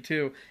parody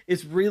too.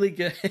 It's really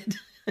good.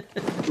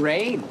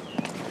 Rain.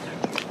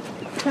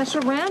 Professor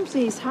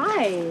Ramses,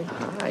 hi.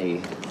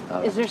 Hi.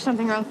 Is there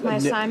something wrong with my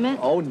assignment?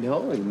 Oh,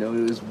 no, it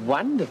was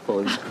wonderful.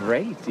 It was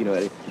great.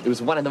 It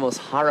was one of the most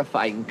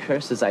horrifying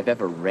curses I've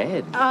ever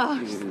read. Oh,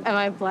 am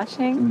I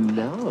blushing?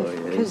 No.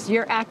 Because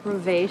your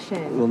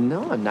aggravation. Well,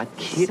 no, I'm not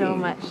kidding. So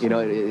much.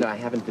 I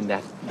haven't been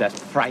that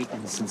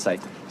frightened since I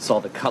saw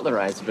the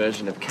colorized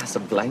version of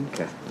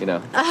Casablanca,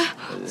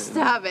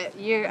 Stop it.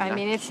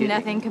 It's kidding.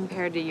 nothing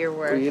compared to your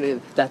work.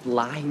 Well, that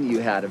line you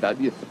had about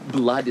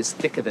blood is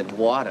thicker than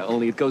water,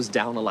 only it goes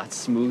down a lot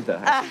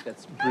smoother. I think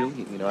that's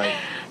brilliant.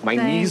 My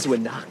knees were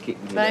knocking.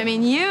 But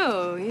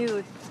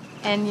you,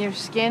 and your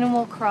skin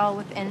will crawl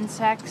with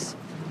insects,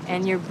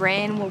 and your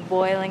brain will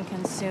boil and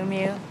consume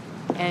you,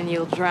 and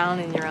you'll drown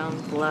in your own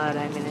blood.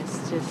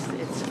 It's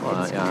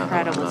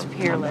incredible. It's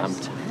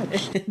peerless. I'm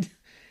touched.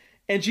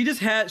 And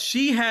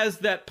she has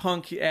that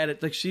punk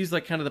added, like she's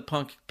like kind of the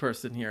punk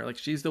person here. Like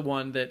she's the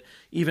one that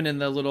even in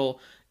the little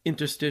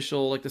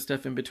interstitial, like the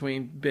stuff in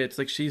between bits,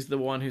 like she's the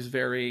one who's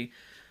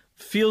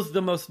feels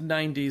the most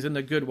 90s in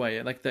the good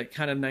way, like that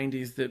kind of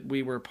 90s that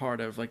we were part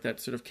of, like that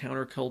sort of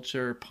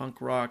counterculture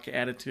punk rock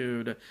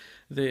attitude,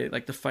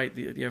 the fight,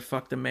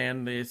 fuck the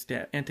man,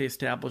 the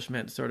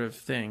anti-establishment sort of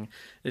thing.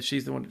 That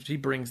she's the one, she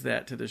brings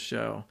that to the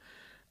show,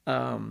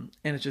 and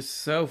it's just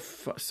so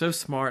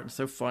smart and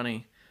so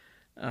funny.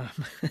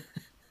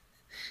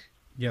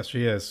 Yes,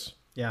 she is.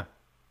 Yeah.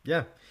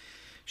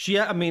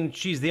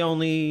 She's the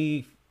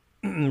only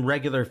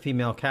regular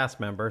female cast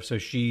member, so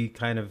she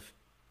kind of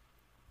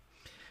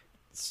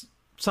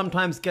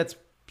sometimes gets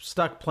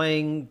stuck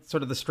playing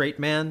sort of the straight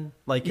man,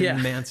 like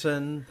in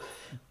Manson,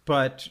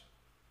 but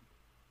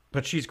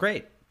she's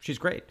great. She's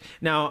great.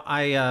 Now,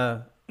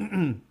 I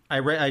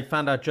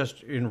found out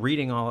just in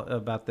reading all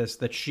about this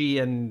that she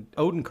and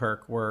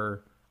Odenkirk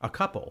were a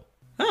couple.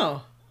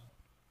 Oh.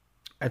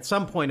 At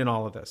some point in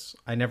all of this.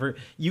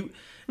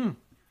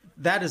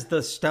 That is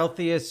the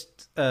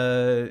stealthiest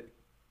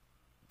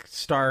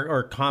star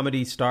or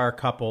comedy star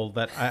couple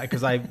that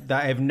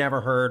I've never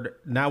heard.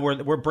 Now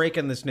we're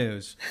breaking this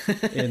news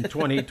in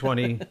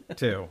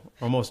 2022,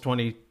 almost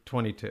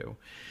 2022.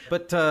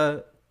 But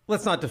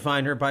let's not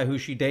define her by who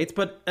she dates.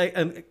 But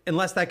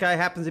unless that guy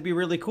happens to be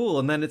really cool,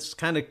 and then it's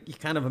you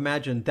kind of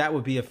imagine that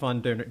would be a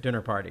fun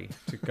dinner party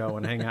to go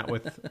and hang out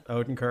with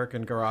Odenkirk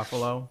and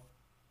Garofalo.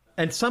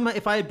 And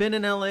if I had been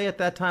in LA at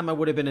that time, I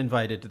would have been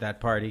invited to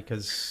that party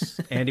because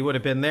Andy would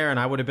have been there, and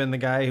I would have been the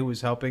guy who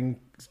was helping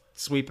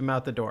sweep him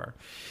out the door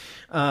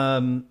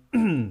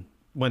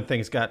when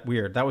things got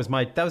weird. That was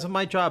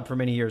my job for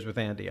many years with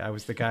Andy. I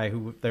was the guy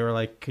who they were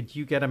like, "Could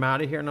you get him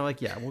out of here?" And I'm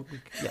like, "Yeah,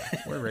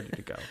 we're ready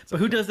to go." So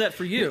who does that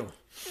for you?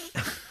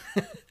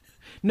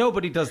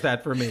 Nobody does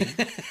that for me.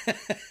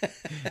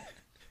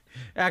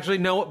 Actually,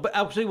 no. But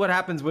actually, what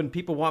happens when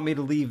people want me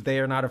to leave? They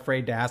are not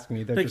afraid to ask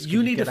me. They're like, just,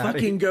 you need to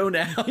fucking go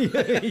now.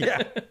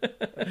 Yeah.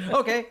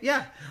 Okay.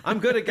 Yeah, I'm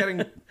good at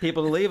getting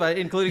people to leave,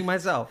 including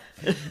myself.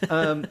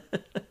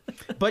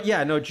 But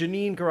yeah, no.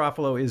 Janeane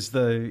Garofalo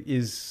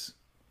is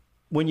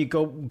when you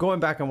going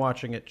back and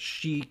watching it,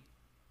 she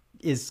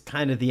is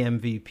kind of the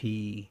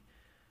MVP.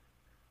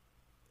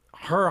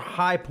 Her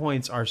high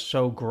points are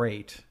so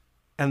great,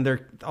 and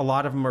a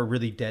lot of them are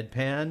really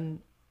deadpan.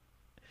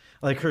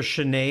 Like her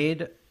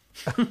Sinead.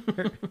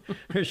 her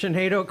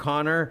Sinead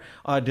O'Connor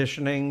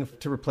auditioning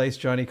to replace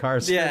Johnny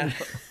Carson. Yeah.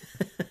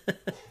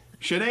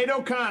 Sinead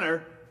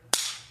O'Connor.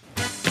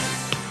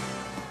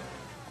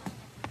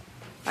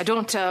 I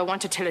don't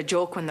want to tell a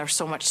joke when there's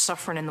so much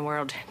suffering in the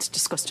world. It's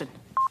disgusting.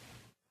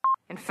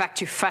 In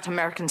fact, you fat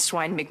American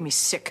swine make me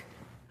sick.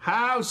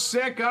 How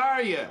sick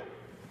are you?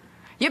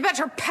 You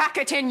better pack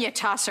it in, you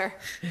tosser.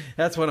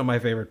 That's one of my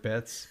favorite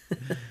bits.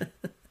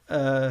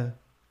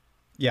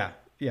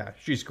 Yeah,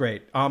 she's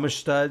great. Amish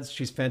Studs,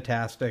 she's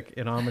fantastic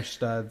in Amish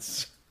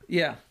Studs.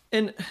 Yeah,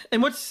 and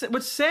what's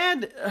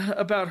sad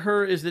about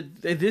her is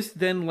that this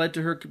then led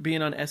to her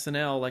being on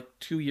SNL like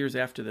 2 years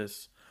after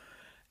this,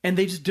 and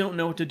they just don't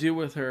know what to do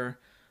with her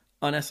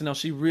on SNL.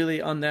 She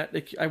really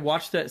I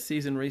watched that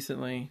season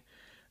recently.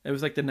 It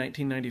was like the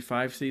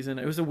 1995 season.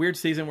 It was a weird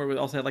season where we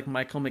also had like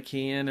Michael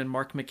McKean and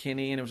Mark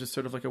McKinney, and it was just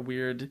sort of like a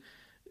weird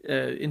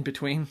in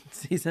between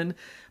season.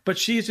 But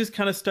she's just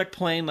kind of stuck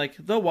playing like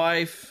the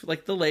wife,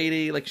 like the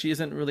lady. Like she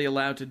isn't really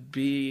allowed to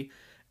be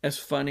as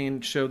funny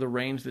and show the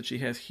range that she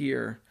has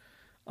here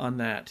on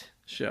that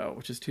show,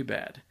 which is too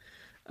bad.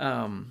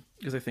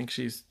 Because I think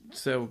she's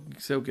so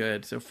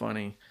good, so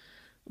funny.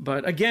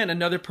 But again,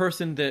 another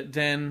person that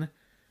then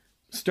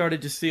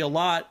started to see a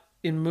lot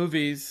in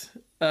movies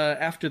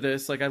after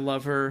this. Like I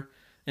love her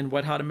in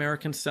Wet Hot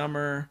American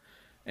Summer,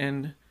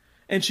 and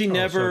she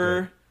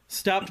never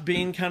stopped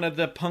being kind of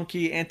the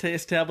punky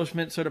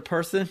anti-establishment sort of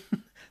person.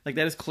 Like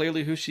that is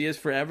clearly who she is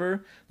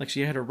forever. Like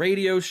she had a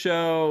radio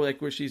show,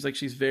 like where she's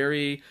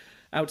very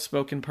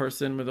outspoken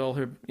person with all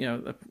her,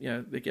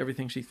 like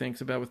everything she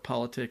thinks about with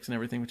politics and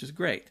everything, which is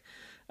great.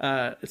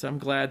 So I'm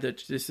glad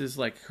that this is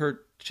like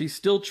her. She's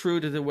still true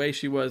to the way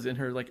she was in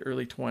her like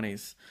early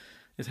 20s,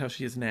 is how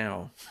she is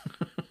now.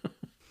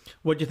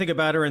 What do you think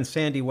about her in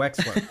Sandy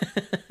Wexler?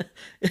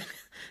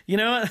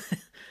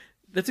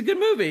 That's a good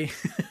movie.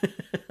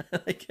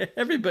 Like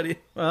everybody.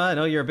 Well, I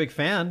know you're a big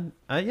fan.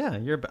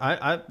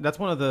 That's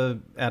one of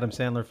the Adam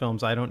Sandler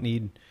films I don't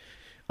need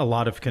a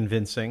lot of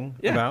convincing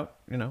about.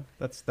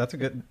 That's a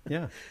good.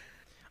 Yeah.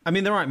 I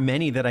mean, there aren't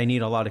many that I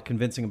need a lot of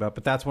convincing about,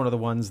 but that's one of the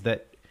ones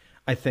that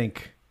I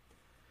think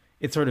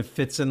it sort of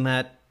fits in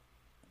that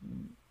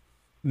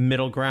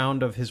middle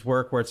ground of his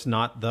work where it's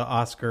not the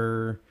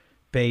Oscar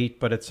bait,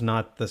 but it's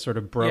not the sort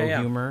of bro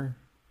humor.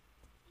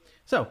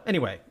 So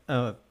anyway,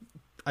 I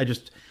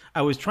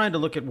was trying to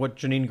look at what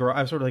Janeane Garofalo.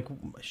 I was sort of like,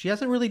 she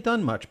hasn't really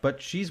done much,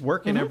 but she's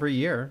working every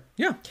year.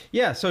 Yeah,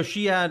 yeah. So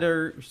she had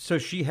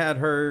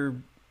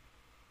her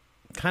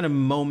kind of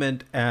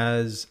moment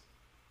as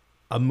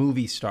a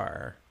movie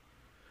star.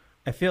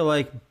 I feel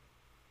like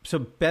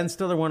Ben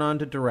Stiller went on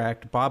to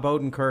direct. Bob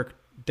Odenkirk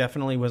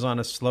definitely was on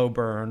a slow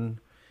burn,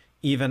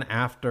 even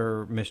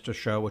after Mr.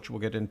 Show, which we'll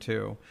get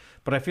into.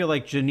 But I feel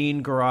like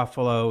Janeane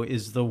Garofalo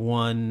is the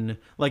one.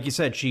 Like you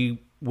said,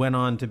 she went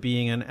on to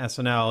being an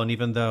SNL, and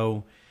even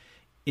though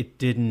it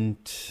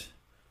didn't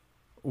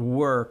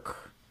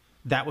work,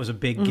 that was a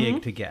big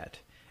gig to get.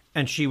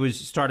 And she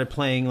started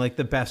playing like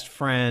the best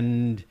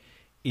friend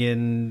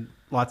in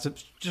lots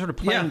of sort of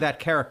playing that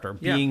character,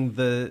 being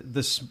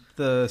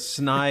the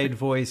snide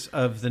voice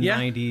of the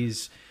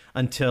 90s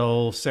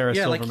until Sarah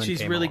Silverman came along.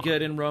 She's really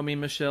good in Romy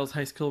Michelle's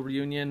High School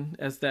Reunion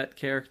as that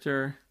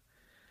character.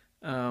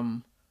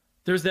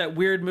 There's that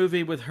weird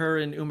movie with her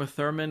and Uma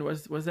Thurman.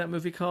 Was that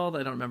movie called?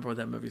 I don't remember what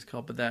that movie's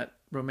called, but that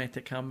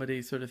romantic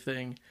comedy sort of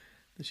thing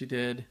that she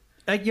did.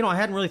 I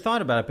hadn't really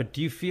thought about it, but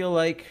do you feel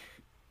like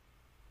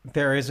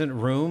there isn't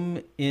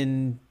room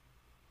in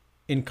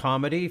in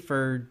comedy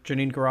for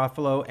Janeane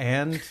Garofalo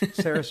and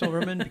Sarah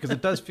Silverman? Because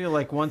it does feel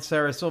like once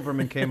Sarah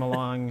Silverman came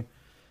along,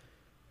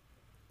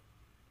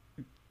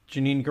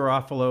 Janeane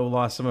Garofalo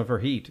lost some of her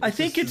heat. I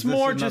think it's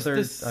more just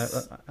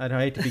this. I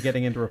hate to be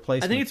getting into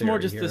replacement. I think it's more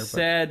just here, the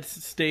sad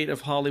state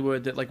of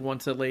Hollywood that, like,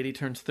 once a lady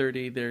turns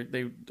 30,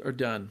 they are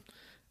done,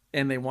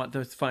 and they want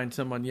to find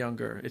someone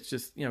younger. It's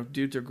just,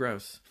 dudes are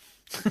gross.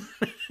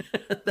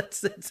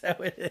 That's how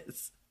it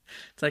is.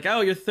 It's like,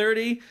 oh, you're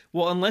 30?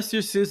 Well, unless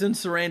you're Susan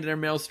Sarandon or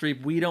Meryl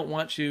Streep, we don't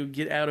want you.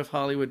 Get out of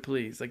Hollywood,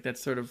 please. Like,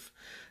 that's sort of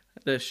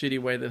the shitty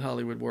way that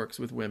Hollywood works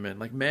with women.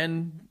 Like,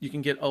 men, you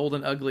can get old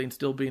and ugly and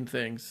still be in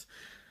things.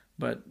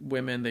 But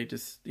women, they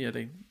just,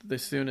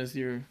 as soon as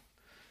you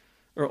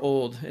are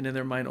old, and in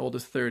their mind, old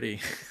is 30,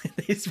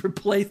 they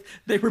replace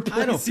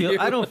you.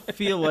 I don't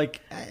feel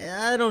like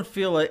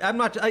I'm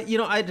not.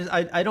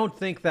 I don't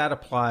think that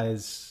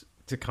applies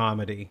to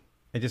comedy.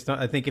 I just don't.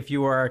 I think if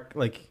you are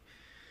like,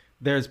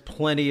 there's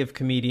plenty of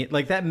comedian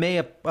like that may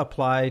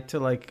apply to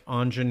like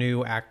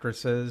ingenue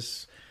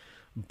actresses,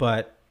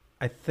 but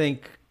I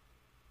think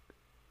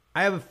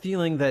I have a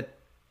feeling that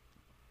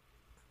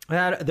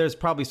there's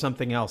probably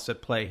something else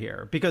at play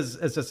here because,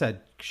 as I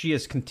said, she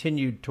has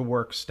continued to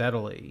work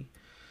steadily.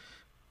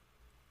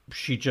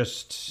 She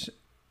just,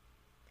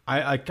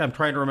 I'm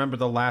trying to remember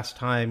the last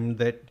time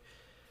that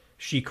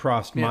she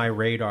crossed my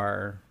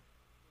radar.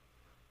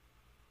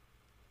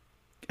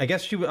 I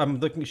guess she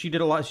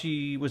did a lot.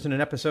 She was in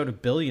an episode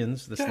of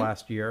Billions this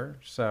last year.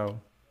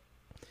 So,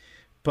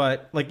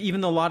 but like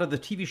even a lot of the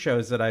TV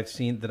shows that I've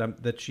seen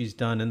that she's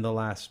done in the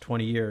last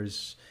 20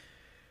 years,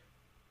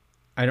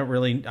 I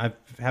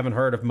haven't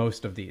heard of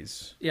most of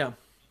these. Yeah.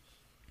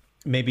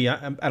 Maybe,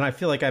 and I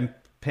feel like I'm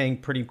paying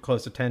pretty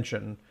close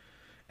attention.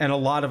 And a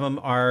lot of them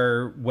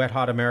are Wet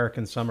Hot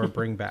American Summer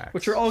bringbacks.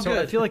 Which are all good.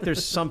 I feel like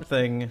there's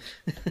something.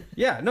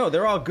 Yeah, no,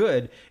 they're all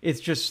good. It's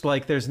just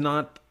like there's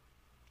not.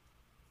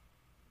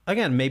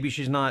 Again, maybe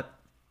she's not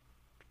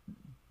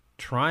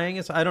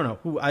trying. I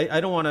don't know. I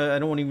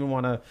don't even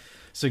want to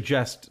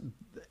suggest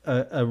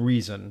a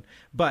reason.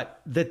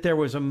 But that there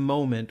was a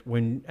moment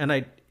when,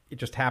 it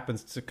just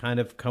happens to kind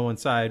of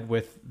coincide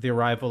with the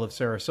arrival of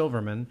Sarah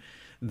Silverman,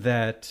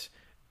 that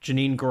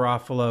Janeane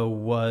Garofalo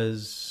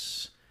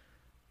was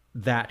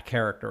that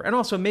character. And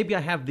also maybe I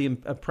have the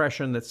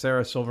impression that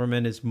Sarah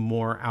Silverman is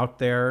more out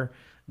there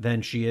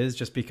than she is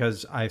just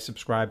because I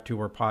subscribe to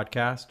her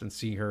podcast and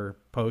see her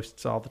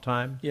posts all the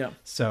time. Yeah.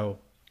 So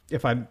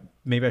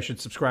maybe I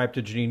should subscribe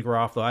to Janeane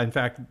Garofalo. In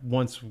fact,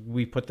 once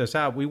we put this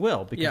out, we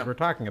will because we're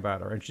talking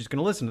about her and she's going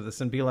to listen to this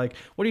and be like,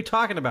 what are you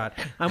talking about?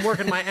 I'm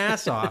working my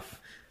ass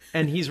off.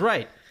 And he's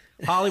right.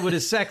 Hollywood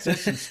is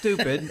sexist and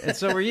stupid, and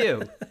so are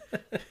you.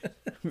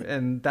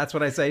 And that's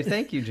what I say.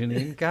 Thank you,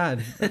 Janeane.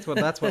 God, that's what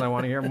I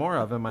want to hear more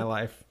of in my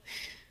life.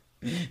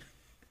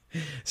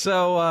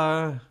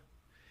 So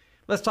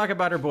let's talk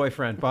about her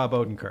boyfriend, Bob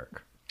Odenkirk.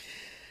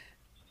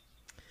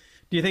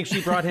 Do you think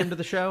she brought him to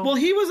the show? Well,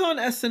 he was on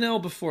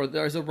SNL before.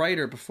 There's a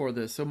writer before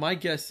this, so my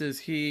guess is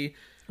he.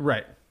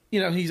 Right.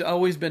 He's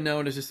always been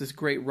known as just this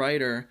great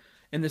writer,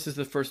 and this is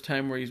the first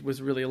time where he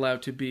was really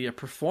allowed to be a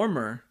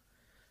performer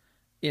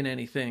in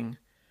anything.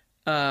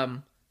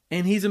 And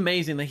he's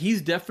amazing. Like,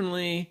 he's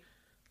definitely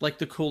like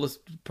the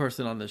coolest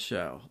person on this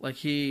show. Like,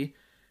 he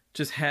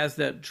just has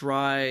that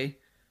dry,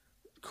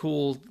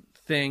 cool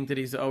thing that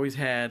he's always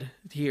had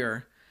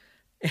here.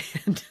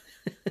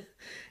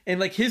 And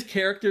like his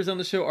characters on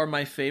the show are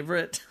my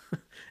favorite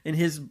and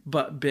his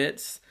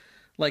bits.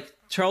 Like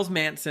Charles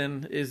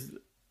Manson is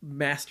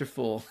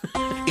masterful.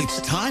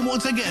 It's time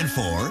once again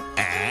for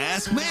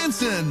Ask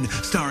Manson,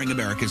 starring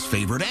America's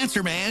favorite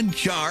answer man,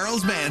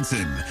 Charles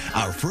Manson.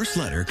 Our first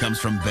letter comes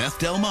from Beth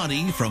Del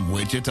Monte from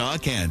Wichita,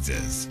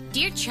 Kansas.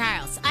 Dear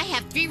Charles, I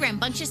have 3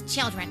 rambunctious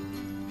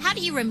children. How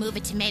do you remove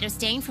a tomato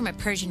stain from a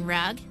Persian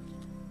rug?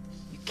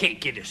 You can't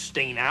get a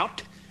stain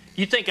out.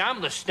 You think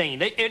I'm the stain.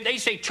 They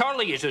say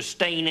Charlie is a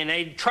stain, and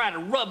they try to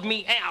rub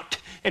me out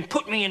and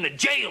put me in a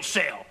jail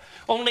cell.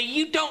 Only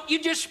you don't,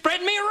 you just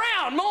spread me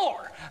around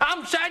more.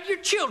 I'm beside your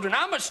children.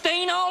 I'm a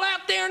stain all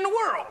out there in the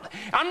world.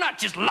 I'm not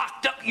just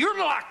locked up. You're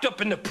locked up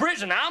in the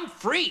prison. I'm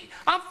free.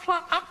 I'm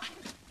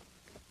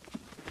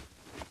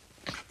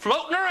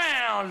floating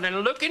around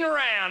and looking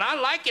around.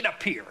 I like it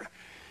up here.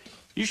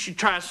 You should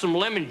try some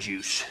lemon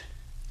juice.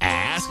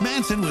 Ask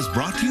Manson was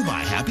brought to you by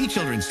Happy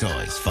Children's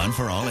Toys. Fun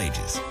for all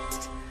ages.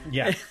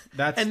 Yeah,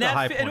 that's and the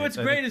high point. And what's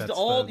great is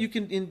you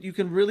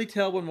can really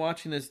tell when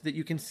watching this that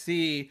you can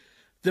see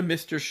the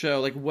Mr.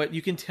 Show, like what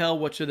you can tell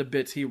which are the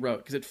bits he wrote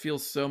because it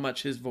feels so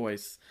much his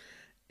voice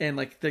and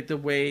like the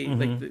way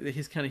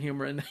his kind of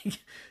humor and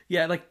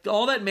like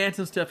all that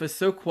Manson stuff is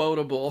so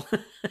quotable.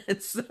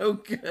 It's so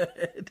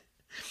good.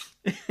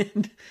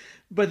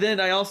 But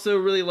then I also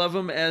really love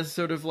him as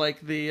sort of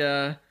like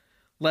the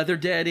Leather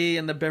Daddy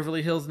and the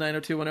Beverly Hills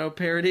 90210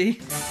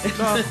 parody.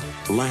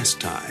 Last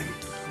time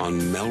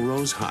on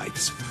Melrose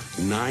Heights,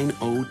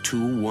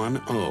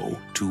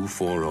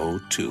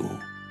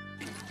 90210-2402.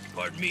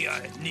 Pardon me,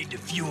 I need to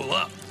fuel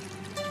up.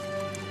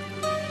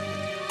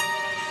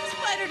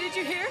 Spider, did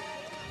you hear?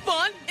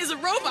 Vaughn is a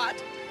robot.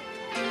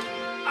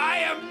 I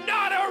am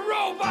not a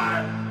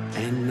robot!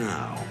 And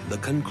now, the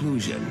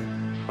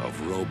conclusion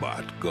of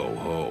Robot Go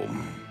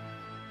Home.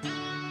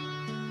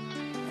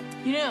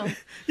 You know,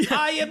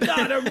 I am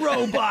not a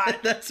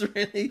robot. That's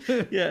really,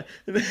 yeah.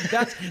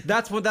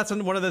 That's one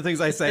of the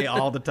things I say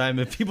all the time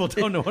if people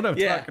don't know what I'm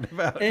talking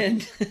about.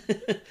 And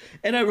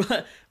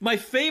my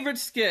favorite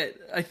skit,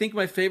 I think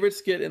my favorite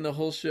skit in the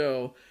whole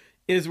show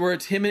is where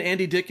it's him and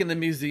Andy Dick in the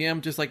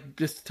museum,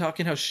 just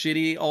talking how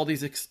shitty all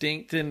these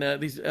extinct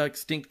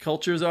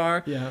cultures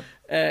are. Yeah.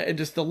 And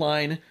just the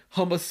line,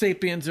 Homo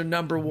sapiens are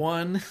number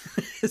one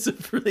is a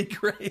really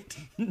great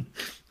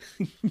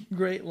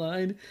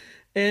line.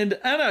 And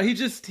I don't know, he's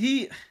just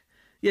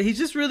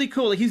really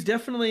cool. Like, he's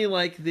definitely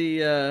like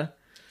the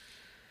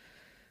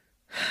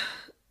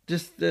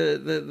he's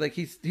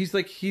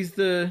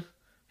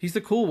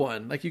the cool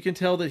one. Like, you can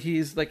tell that he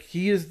is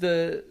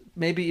the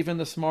maybe even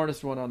the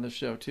smartest one on the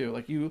show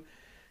too.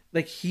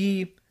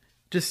 He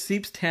just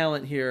seeps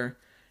talent here,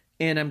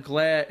 and I'm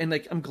glad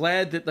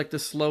that like the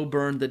slow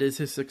burn that is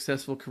his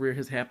successful career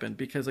has happened,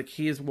 because like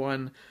he is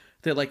one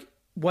that like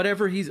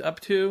whatever he's up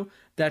to,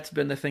 that's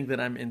been the thing that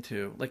I'm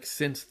into, like,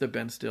 since the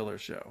Ben Stiller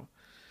show.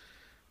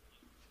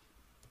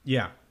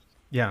 Yeah.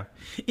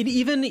 And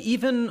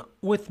even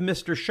with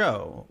Mr.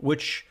 Show,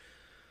 which,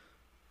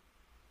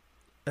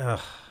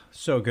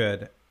 so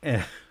good.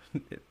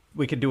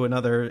 We could do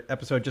another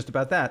episode just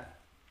about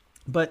that.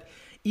 But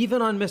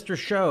even on Mr.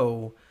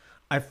 Show,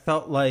 I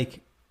felt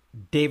like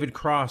David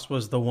Cross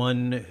was the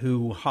one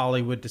who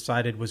Hollywood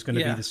decided was going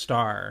to be the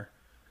star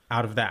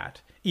out of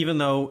that. Even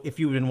though if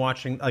you've been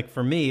watching, like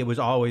for me, I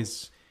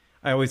always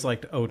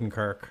liked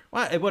Odenkirk.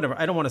 Well, whatever.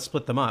 I don't want to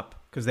split them up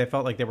because they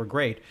felt like they were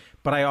great.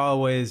 But I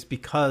always,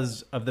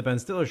 because of the Ben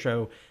Stiller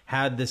show,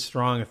 had this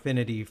strong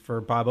affinity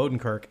for Bob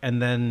Odenkirk.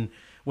 And then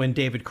when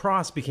David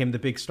Cross became the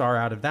big star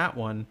out of that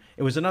one,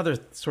 it was another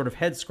sort of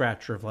head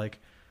scratcher of like,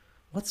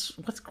 what's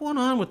going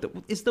on with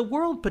is the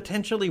world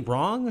potentially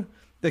wrong?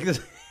 Because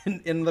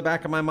in the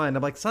back of my mind,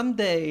 I'm like,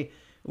 someday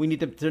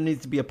there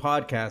needs to be a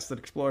podcast that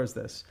explores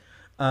this.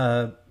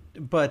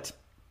 But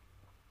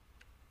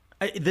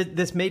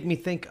this made me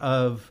think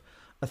of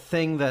a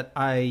thing that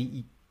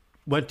I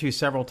went to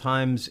several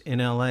times in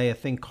LA, a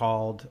thing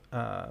called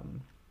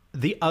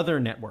The Other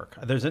Network.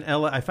 There's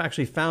I've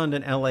actually found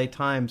an LA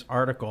Times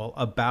article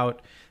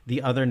about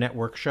the Other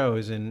Network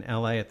shows in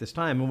LA at this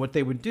time. And what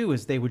they would do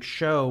is they would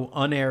show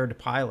unaired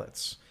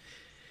pilots.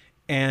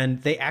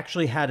 And they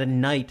actually had a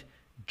night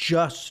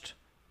just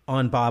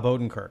on Bob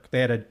Odenkirk.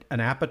 They had an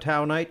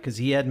Apatow night because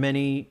he had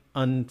many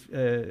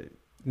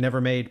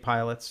never made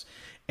pilots,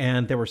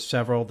 and there were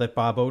several that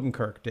Bob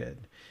Odenkirk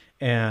did.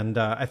 And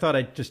I thought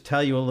I'd just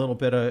tell you a little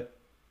bit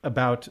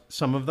about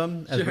some of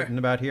them as written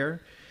about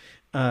here.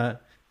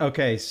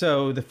 Okay,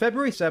 so the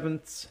February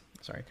 7th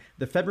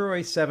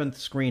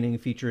screening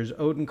features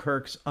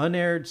Odenkirk's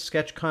unaired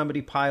sketch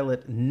comedy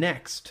pilot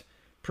Next,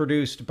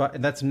 produced by,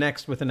 that's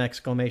next with an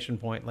exclamation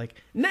point, like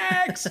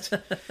next,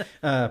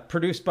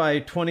 produced by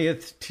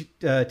 20th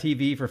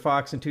TV for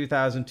Fox in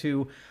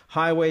 2002,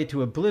 Highway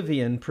to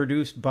Oblivion,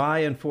 produced by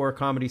and for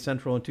Comedy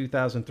Central in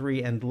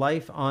 2003, and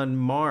Life on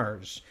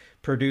Mars,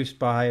 produced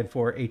by and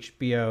for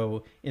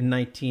HBO in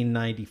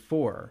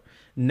 1994.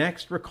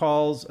 Next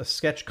recalls a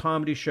sketch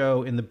comedy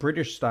show in the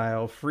British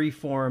style,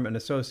 free-form and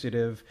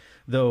associative,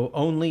 though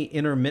only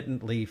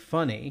intermittently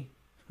funny.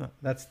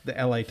 That's the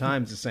LA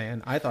Times is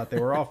saying. I thought they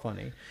were all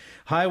funny.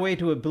 Highway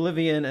to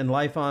Oblivion and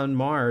Life on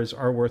Mars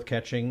are worth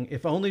catching,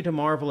 if only to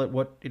marvel at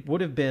what it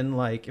would have been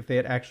like if they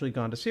had actually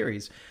gone to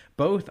series.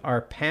 Both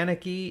are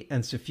panicky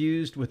and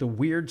suffused with a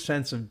weird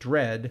sense of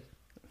dread.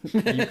 Are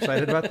you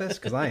excited about this?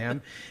 Because I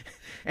am.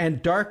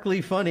 And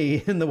darkly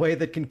funny in the way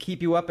that can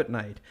keep you up at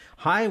night.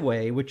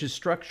 Highway, which is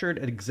structured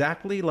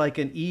exactly like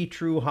an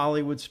true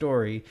Hollywood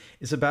story,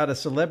 is about a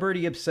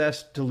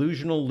celebrity-obsessed,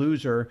 delusional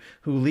loser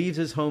who leaves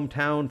his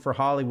hometown for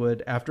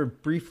Hollywood after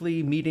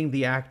briefly meeting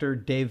the actor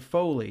Dave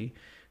Foley,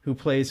 who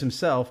plays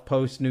himself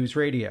post-news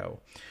radio.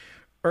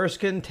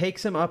 Erskine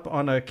takes him up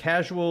on a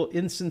casual,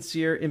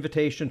 insincere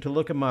invitation to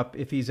look him up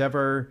if he's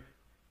ever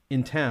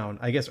in town.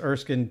 I guess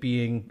Erskine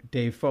being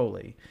Dave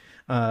Foley.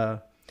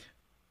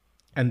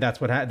 And that's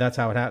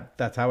how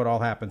it all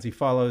happens. He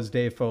follows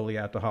Dave Foley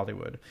out to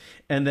Hollywood.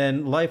 And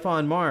then Life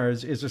on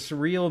Mars is a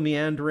surreal,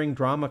 meandering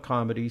drama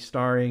comedy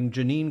starring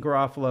Janeane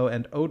Garofalo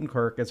and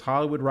Odenkirk as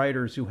Hollywood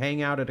writers who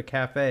hang out at a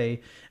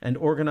cafe and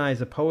organize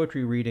a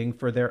poetry reading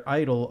for their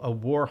idol, a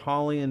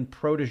Warholian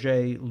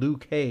protege,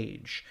 Luke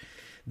Cage.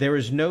 There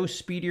is no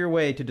speedier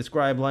way to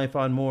describe Life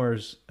on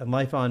Mars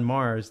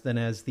than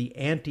as the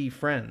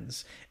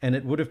anti-Friends, and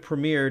it would have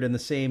premiered in the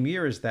same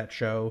year as that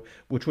show,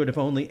 which would have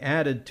only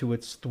added to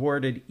its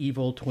thwarted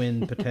evil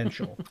twin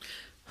potential.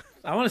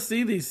 I want to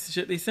see these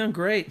shit. These sound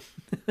great.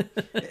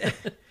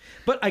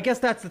 But I guess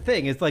that's the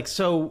thing. It's like,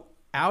 so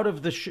out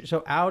of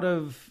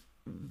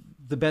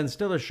the Ben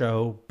Stiller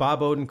show,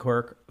 Bob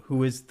Odenkirk,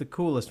 who is the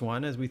coolest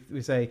one, as we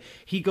say,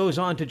 he goes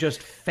on to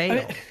just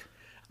fail.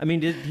 I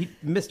mean,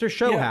 Mr.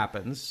 Show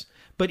happens,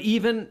 but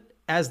even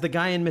as the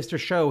guy in Mr.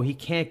 Show, he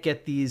can't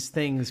get these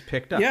things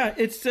picked up. Yeah,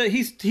 it's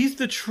he's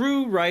the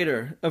true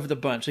writer of the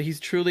bunch. He's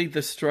truly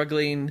the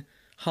struggling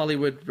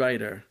Hollywood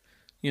writer,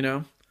 you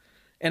know?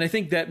 And I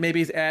think that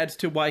maybe adds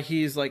to why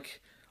he's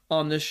like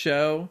on this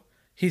show.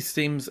 He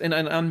seems, and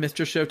on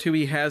Mr. Show too,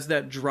 he has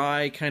that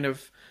dry kind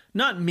of,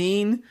 not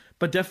mean,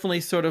 but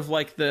definitely sort of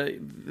like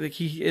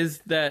he is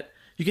that,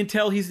 you can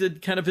tell he's the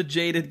kind of a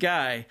jaded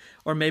guy,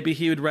 or maybe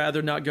he would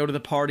rather not go to the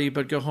party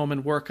but go home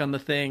and work on the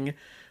thing.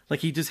 Like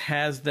he just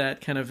has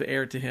that kind of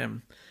air to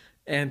him.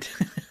 And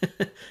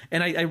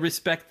and I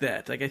respect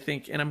that. Like I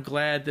think, and I'm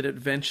glad that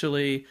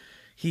eventually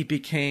he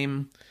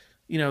became,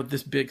 you know,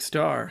 this big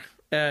star.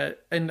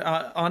 And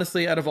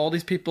honestly, out of all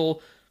these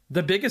people,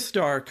 the biggest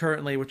star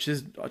currently, which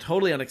is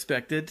totally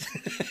unexpected.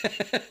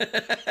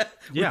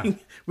 Yeah,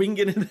 we can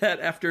get into that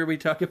after we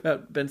talk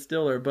about Ben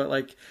Stiller, but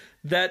like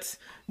that's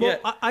well,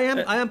 yeah.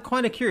 I am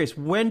kind of curious.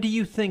 Where do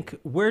you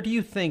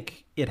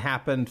think it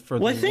happened for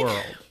the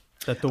world?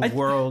 That the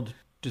world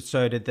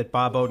decided that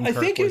Bob Odenkirk was I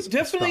think it's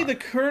definitely a star. the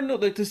kernel,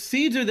 like the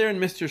seeds are there in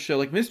Mr. Show.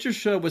 Like Mr.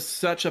 Show was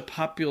such a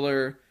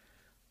popular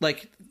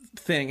like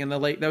thing in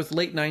that was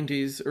late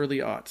 90s, early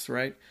aughts,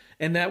 right?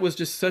 And that was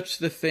just such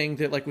the thing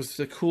that like was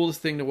the coolest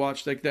thing to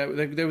watch. Like that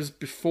was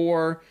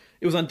before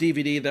it was on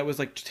DVD. That was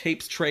like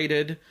tapes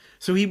traded.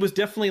 So he was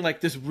definitely like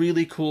this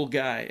really cool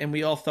guy, and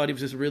we all thought he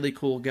was this really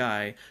cool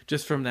guy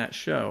just from that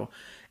show.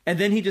 And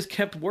then he just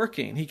kept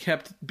working. He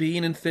kept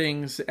being in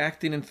things,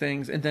 acting in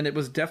things, and then it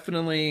was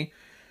definitely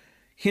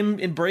him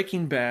in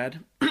Breaking Bad,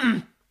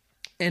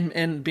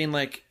 and being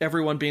like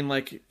everyone being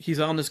like he's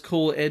on this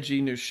cool,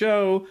 edgy new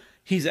show.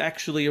 He's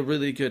actually a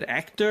really good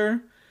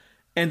actor.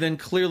 And then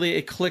clearly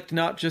it clicked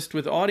not just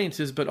with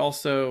audiences, but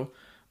also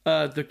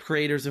the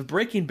creators of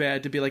Breaking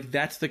Bad to be like,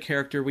 that's the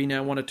character we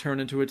now want to turn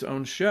into its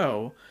own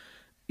show,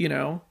 you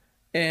know?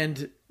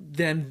 And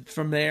then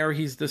from there,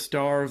 he's the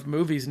star of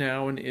movies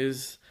now and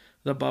is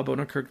the Bob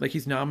Odenkirk. Like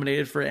he's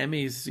nominated for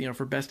Emmys, you know,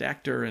 for Best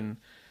Actor. And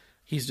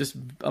he's just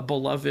a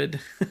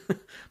beloved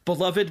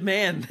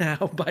man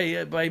now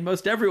by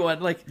most everyone.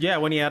 Like, yeah,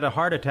 when he had a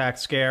heart attack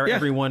scare,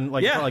 everyone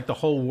like the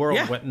whole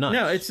world went nuts.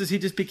 No, it's just he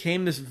just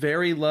became this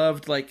very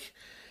loved like,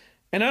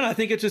 and I don't know, I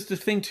think it's just a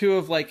thing too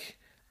of like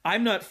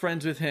I'm not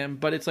friends with him,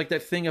 but it's like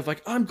that thing of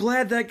like I'm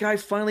glad that guy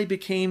finally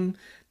became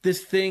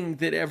this thing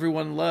that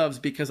everyone loves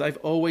because I've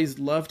always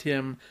loved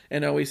him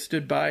and always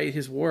stood by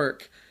his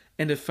work.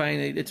 And to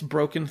find it's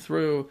broken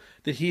through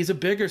that he's a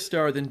bigger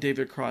star than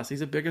David Cross.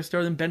 He's a bigger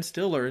star than Ben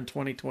Stiller in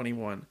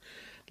 2021.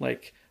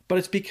 Like, but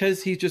it's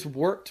because he just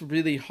worked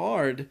really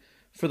hard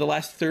for the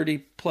last 30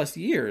 plus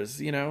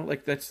years, you know,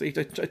 like that's,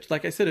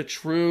 like I said, a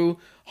true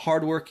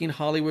hardworking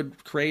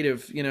Hollywood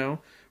creative, you know,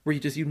 where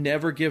you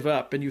never give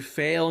up and you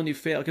fail.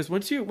 Because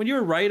when you're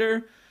a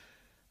writer,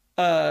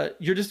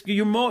 you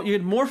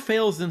had more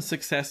fails than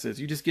successes.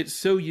 You just get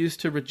so used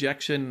to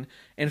rejection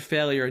and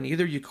failure, and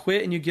either you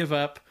quit and you give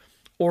up,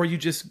 or you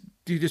just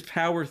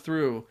power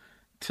through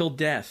till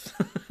death.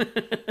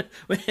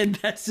 And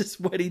that's just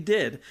what he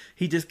did.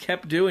 He just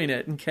kept doing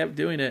it.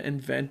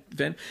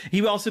 And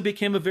he also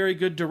became a very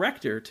good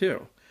director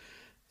too.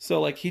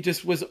 So like he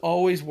just was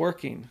always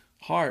working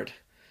hard.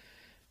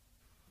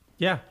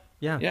 Yeah.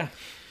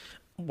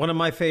 One of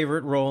my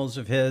favorite roles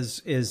of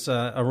his is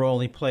a role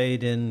he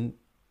played in,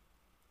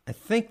 I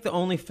think, the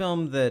only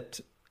film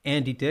that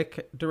Andy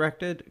Dick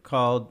directed,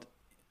 called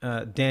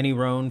Danny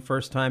Roan,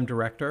 First Time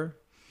Director,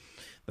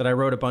 that I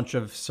wrote a bunch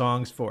of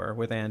songs for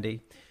with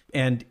Andy.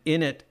 And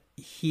in it,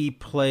 he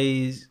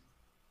plays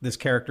this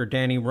character,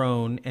 Danny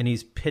Roan, and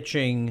he's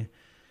pitching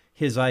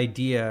his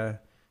idea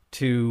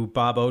to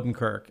Bob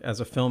Odenkirk as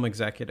a film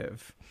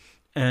executive.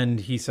 And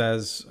he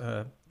says,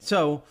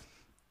 so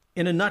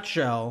in a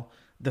nutshell,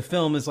 the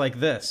film is like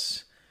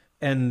this.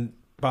 And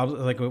Bob's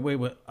like, wait,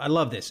 I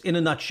love this. In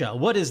a nutshell,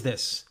 what is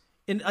this?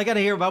 I got to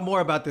hear more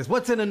about this.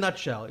 What's in a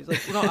nutshell? He's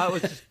like, I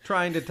was just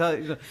trying to tell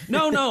you.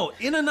 No,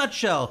 in a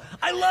nutshell.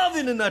 I love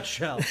in a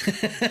nutshell.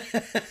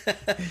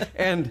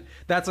 And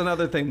that's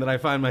another thing that I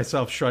find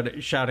myself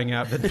shouting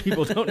out that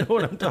people don't know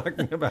what I'm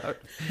talking about.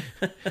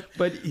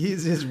 But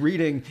his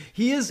reading,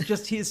 he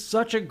is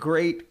such a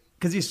great,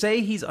 because you say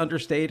he's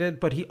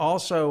understated, but he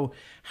also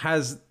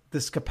has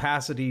this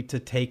capacity to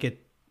take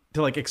it,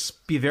 to like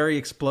be very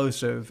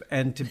explosive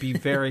and to be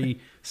very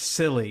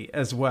silly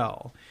as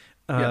well.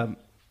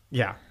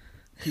 Yeah,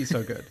 he's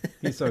so good.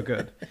 He's so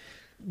good.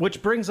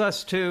 Which brings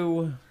us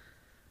to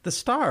the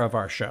star of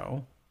our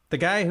show, the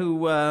guy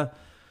who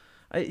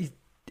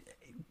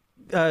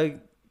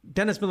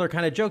Dennis Miller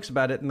kind of jokes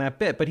about it in that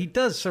bit, but he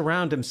does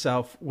surround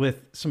himself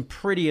with some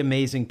pretty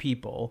amazing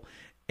people.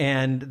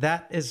 And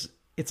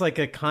it's like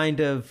a kind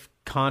of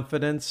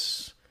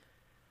confidence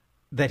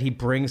that he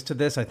brings to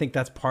this. I think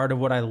that's part of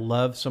what I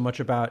love so much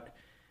about,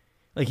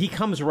 like, he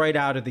comes right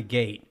out of the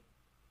gate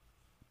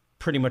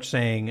pretty much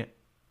saying,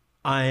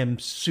 I am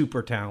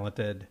super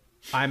talented.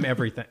 I'm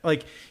everything.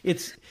 Like,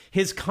 it's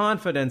his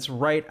confidence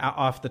right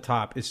off the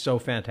top is so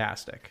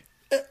fantastic.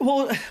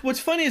 Well, what's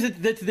funny is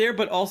that that's there,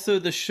 but also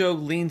the show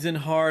leans in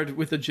hard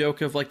with the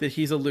joke of like that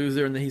he's a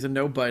loser and that he's a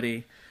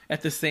nobody.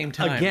 at the same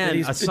time.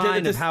 Again, a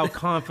sign of how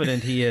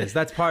confident he is.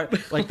 That's part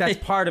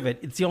of it.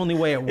 It's the only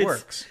way it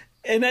works.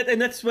 And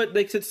that's what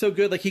makes it so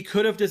good. Like, he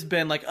could have just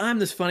been like, I'm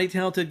this funny,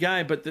 talented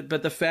guy, but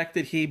the fact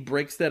that he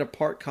breaks that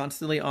apart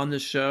constantly on the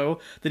show,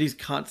 that he's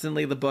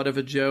constantly the butt of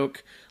a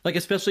joke, like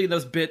especially in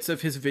those bits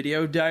of his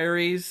video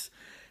diaries,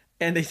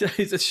 and he's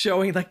just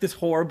showing like this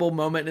horrible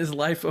moment in his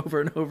life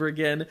over and over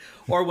again,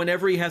 or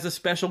whenever he has a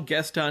special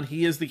guest on,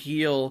 he is the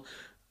heel.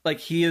 Like,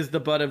 he is the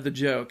butt of the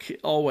joke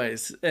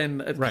always,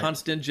 and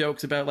constant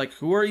jokes about like,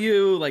 who are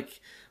you?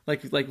 Like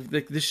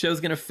this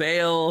show's gonna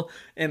fail,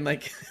 and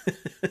like,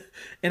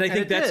 and I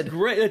think that's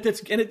great.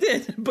 And it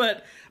did,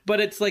 but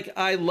it's like,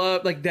 I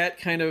love like that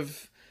kind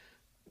of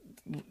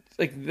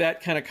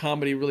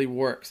comedy really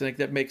works. Like,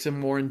 that makes him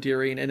more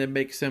endearing, and it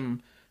makes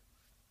him.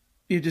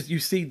 You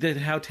see that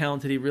how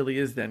talented he really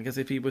is then, because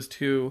if he was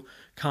too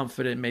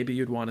confident, maybe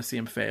you'd want to see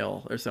him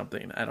fail or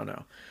something. I don't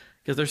know.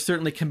 Because there's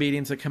certainly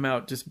comedians that come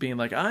out just being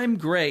like, I'm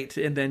great.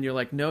 And then you're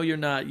like, no, you're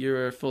not.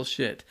 You're full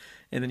shit.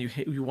 And then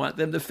you want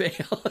them to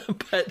fail.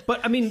 But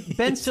I mean,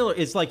 Ben Stiller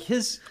is like,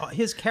 his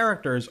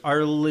characters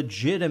are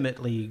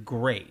legitimately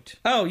great.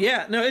 Oh,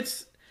 yeah. No,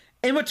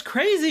 and what's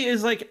crazy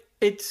is like,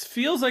 it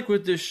feels like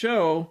with this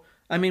show,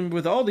 I mean,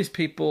 with all these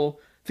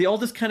people, they all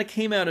just kind of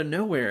came out of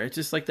nowhere. It's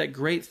just like that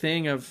great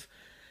thing of,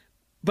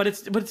 but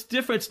it's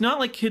different. It's not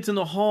like Kids in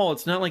the Hall.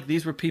 It's not like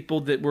these were people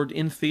that were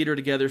in theater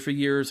together for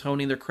years,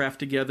 honing their craft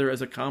together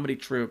as a comedy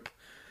troupe.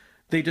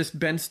 They just,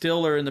 Ben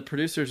Stiller and the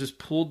producers just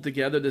pulled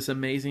together this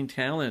amazing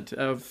talent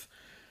of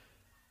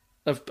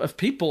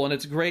people, and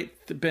it's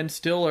great that Ben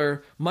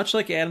Stiller, much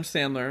like Adam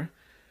Sandler,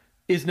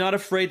 is not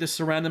afraid to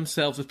surround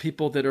themselves with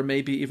people that are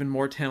maybe even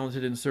more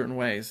talented in certain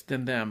ways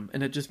than them,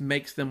 and it just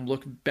makes them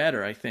look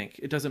better. I think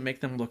it doesn't make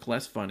them look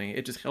less funny.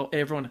 It just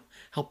everyone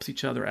helps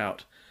each other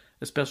out,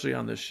 especially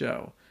on this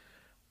show.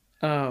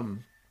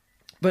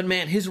 But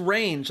man, his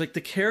range, like the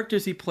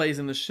characters he plays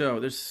in the show,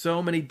 there's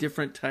so many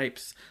different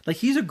types. Like,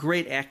 he's a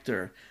great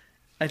actor.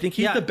 I think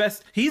he's the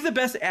best. He's the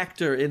best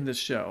actor in this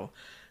show.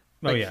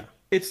 Like,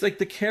 it's like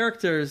the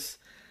characters,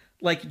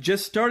 like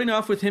just starting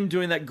off with him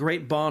doing that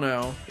great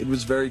Bono. It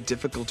was very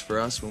difficult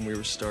for us when we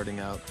were starting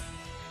out.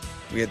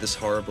 We had this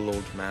horrible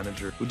old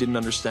manager who didn't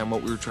understand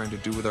what we were trying to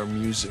do with our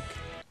music.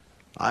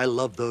 I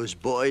loved those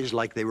boys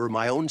like they were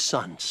my own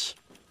sons.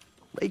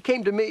 They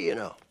came to me, you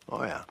know.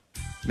 Oh, yeah.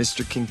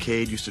 Mr.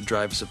 Kincaid used to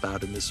drive us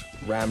about in this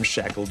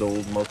ramshackled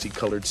old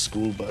multicolored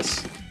school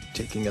bus,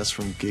 taking us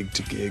from gig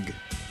to gig,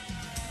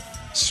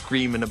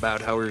 screaming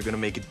about how we were going to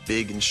make it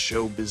big in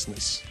show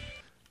business.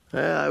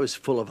 I was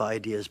full of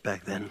ideas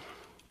back then.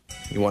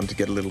 He wanted to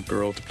get a little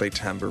girl to play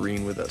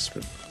tambourine with us,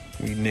 but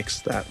we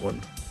nixed that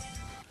one.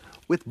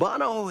 With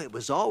Bono, it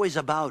was always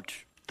about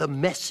the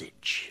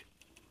message.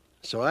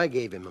 So I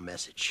gave him a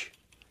message.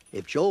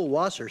 If Joel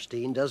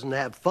Wasserstein doesn't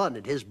have fun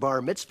at his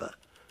bar mitzvah,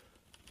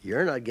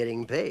 you're not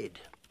getting paid.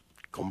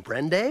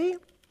 Comprende?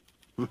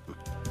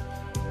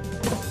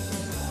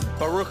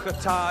 Baruch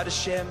atah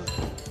Hashem,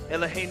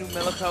 Eloheinu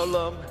melech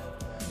haolam,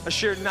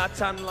 asher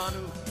natan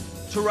lanu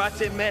Torah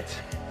emet.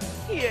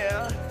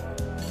 Yeah.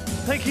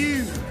 Thank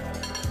you.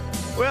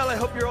 Well, I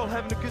hope you're all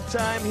having a good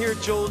time here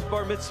at Joel's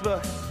bar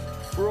mitzvah.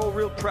 We're all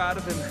real proud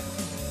of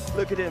him.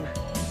 Look at him,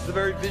 the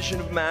very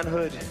vision of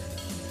manhood.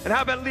 And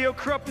how about Leo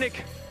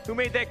Krupnik, who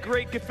made that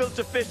great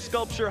gefilte fish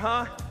sculpture,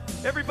 huh?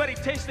 Everybody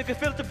taste the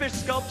gefilte fish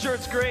sculpture,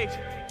 it's great.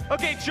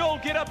 Okay, Joel,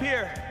 get up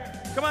here.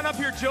 Come on up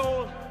here,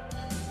 Joel.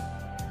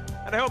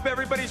 And I hope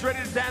everybody's ready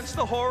to dance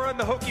the horror and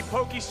the hokey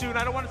pokey soon.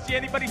 I don't want to see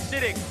anybody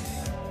sitting.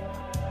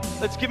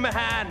 Let's give him a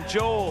hand,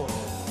 Joel.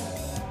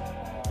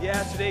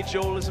 Yeah, today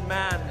Joel is a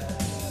man.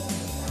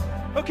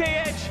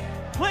 Okay, Edge,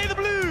 play the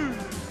blues.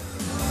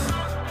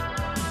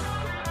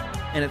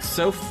 And it's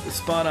so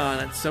spot on,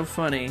 it's so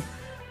funny.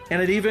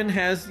 And it even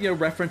has,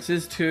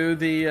 references to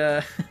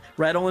the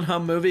Rattle and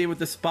Hum movie with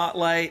the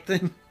spotlight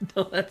and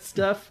all that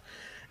stuff.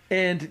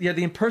 And yeah,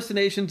 the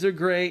impersonations are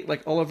great,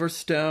 like Oliver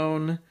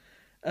Stone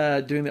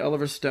doing the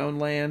Oliver Stone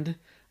land,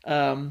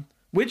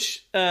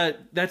 which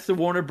that's the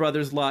Warner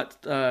Brothers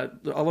lot.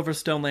 The Oliver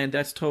Stone land,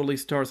 that's totally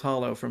Stars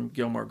Hollow from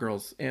Gilmore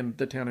Girls and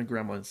The Town of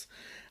Gremlins.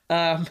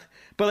 But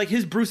like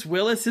his Bruce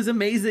Willis is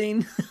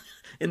amazing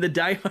in the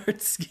Die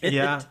Hard skit.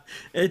 Yeah,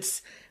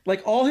 it's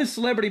like all his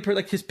celebrity,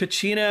 like his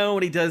Pacino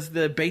when he does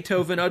the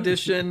Beethoven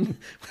audition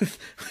with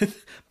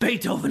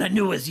Beethoven, I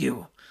knew it was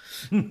you,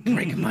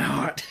 breaking my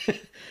heart.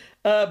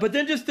 But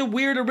then just the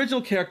weird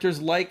original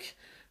characters like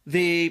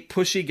the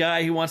pushy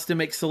guy who wants to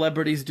make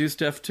celebrities do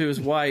stuff to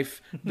his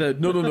wife. The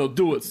no,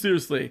 do it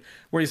seriously.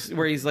 Where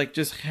he's like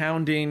just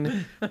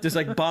hounding, just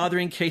like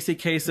bothering Casey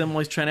Kasem while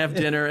he's trying to have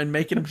dinner and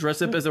making him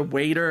dress up as a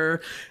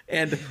waiter.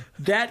 And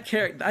that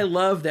character, I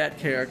love that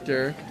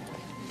character.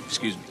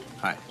 Excuse me.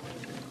 Hi.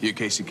 You're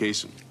Casey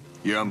Kasem.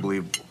 You're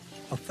unbelievable.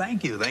 Oh,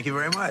 thank you. Thank you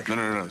very much.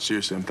 No.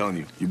 Seriously, I'm telling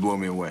you. You blow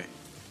me away.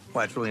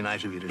 Well, it's really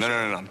nice of you to say.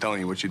 No. I'm telling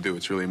you what you do.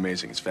 It's really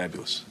amazing. It's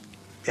fabulous.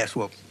 Yes,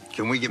 well,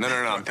 can we get No.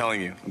 I'm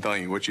telling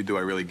you. What you do,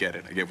 I really get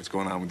it. I get what's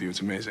going on with you.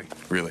 It's amazing.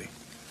 Really.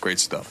 Great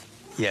stuff.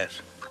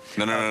 Yes.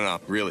 No.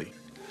 Really.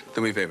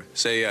 Do me a favor.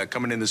 Say,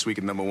 coming in this week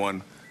at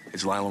 #1,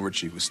 It's Lionel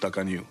Richie who's stuck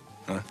on you,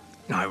 huh?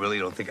 No, I really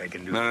don't think I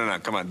can do that. No.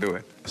 Come on, do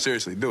it.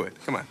 Seriously, do it.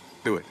 Come on,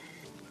 do it.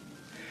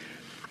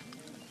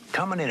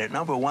 Coming in at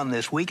 #1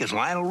 this week is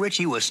Lionel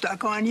Richie was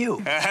stuck on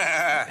you.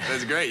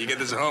 That's great. You get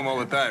this at home all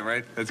the time,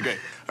 right? That's great.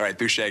 All right,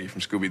 do Shaggy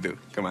from Scooby-Doo.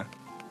 Come on.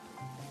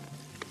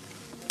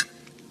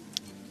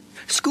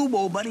 Scoob,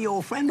 old buddy,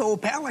 old friend,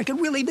 old pal, I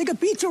could really dig a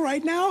pizza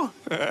right now.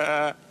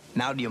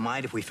 Now, do you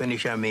mind if we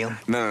finish our meal?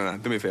 No.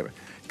 Do me a favor.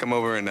 Come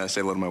over and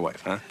say hello to my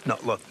wife, huh? No,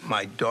 look,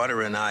 my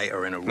daughter and I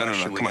are in a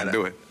rush. No. Come on,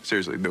 do it.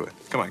 Seriously, do it.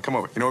 Come on, come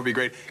over. You know what would be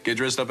great? Get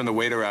dressed up in the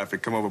waiter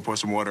outfit, come over, pour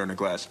some water in a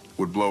glass.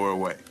 Would blow her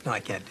away. No, I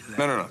can't do that.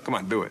 No. Come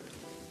on, do it.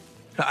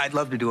 No, I'd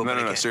love to do it, but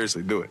I No. can't.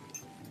 Seriously, do it.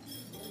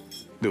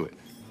 Do it.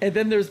 And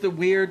then there's the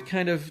weird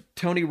kind of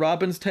Tony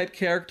Robbins type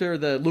character,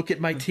 the look at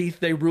my teeth,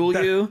 they rule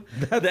you.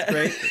 That's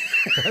great.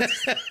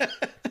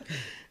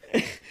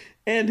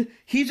 And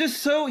he's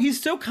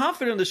so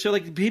confident on the show.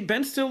 Like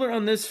Ben Stiller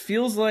on this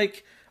feels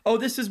like, oh,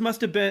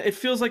 it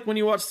feels like when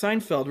you watch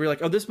Seinfeld, where you're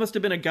like, oh, this must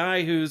have been a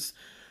guy who's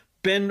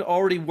been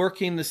already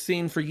working the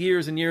scene for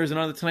years and years and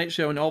on the Tonight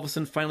Show, and all of a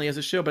sudden finally has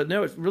a show. But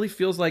no, it really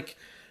feels like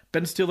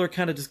Ben Stiller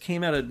kind of just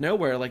came out of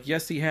nowhere. Like,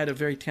 yes, he had a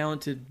very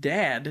talented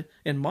dad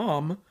and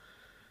mom,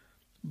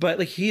 but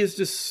like he is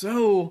just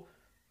so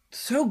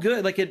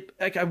good.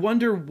 I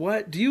wonder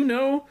do you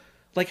know,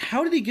 like,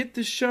 how did he get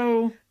this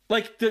show?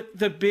 Like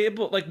the be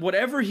able, like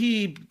whatever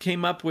he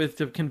came up with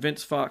to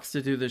convince Fox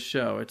to do this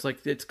show,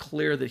 it's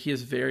clear that he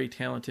is very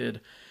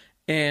talented,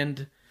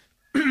 and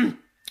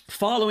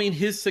following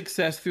his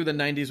success through the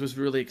 90s was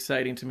really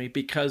exciting to me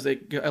because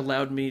it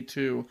allowed me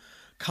to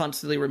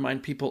constantly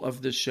remind people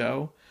of this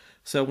show.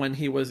 So when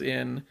he was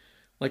in,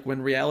 like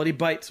when Reality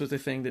Bites was a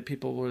thing that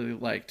people really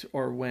liked,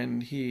 or when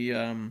he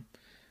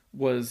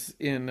was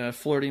in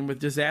Flirting with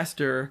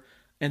Disaster,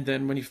 and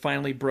then when he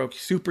finally broke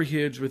super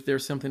huge with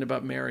There's Something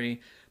About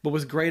Mary. What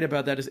was great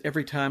about that is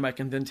every time I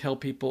can then tell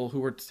people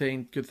who were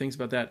saying good things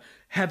about that,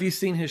 have you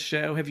seen his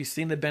show? Have you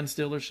seen the Ben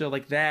Stiller show?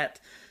 Like, that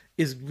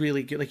is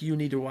really good. Like, you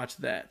need to watch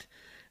that.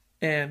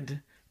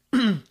 And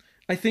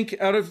I think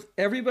out of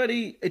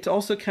everybody, it's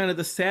also kind of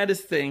the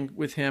saddest thing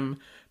with him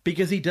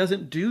because he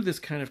doesn't do this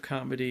kind of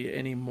comedy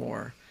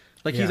anymore.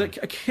 Like, he's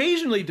like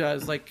occasionally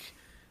does, like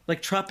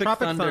Tropic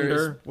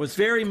Thunder was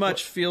very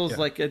much feels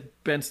like a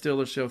Ben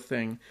Stiller show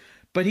thing.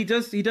 But he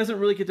doesn't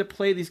really get to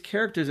play these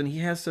characters, and he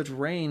has such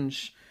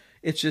range.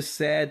 It's just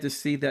sad to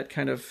see that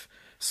kind of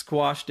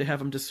squash, to have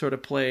him just sort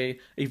of play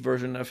a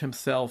version of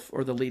himself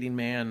or the leading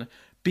man.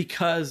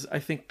 Because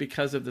of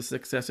the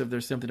success of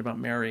There's Something About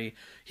Mary,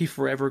 he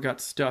forever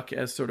got stuck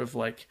as sort of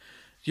like,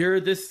 you're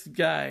this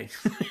guy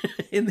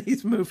in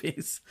these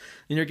movies,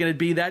 and you're going to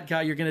be that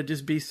guy. You're going to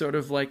just be sort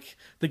of like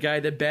the guy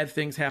that bad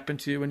things happen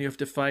to, and you have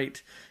to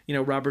fight,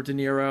 Robert De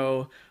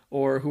Niro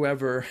or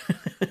whoever.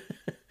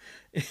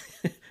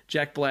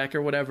 Jack Black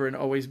or whatever, and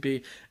always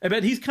be. I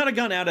bet he's kind of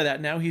gone out of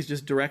that. Now he's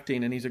just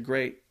directing, and he's a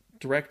great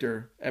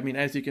director. I mean,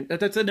 as you can,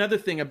 that's another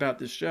thing about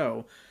this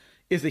show,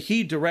 is that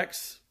he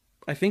directs,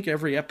 I think,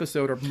 every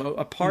episode or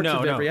parts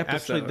of every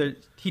episode. Actually,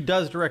 he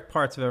does direct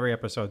parts of every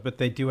episode, but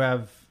they do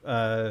have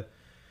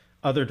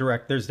other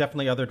there's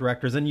definitely other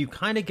directors, and you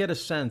kind of get a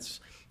sense.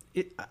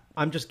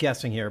 I'm just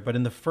guessing here, but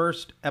in the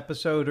first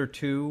episode or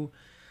two,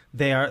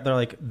 they're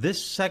like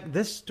this one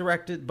was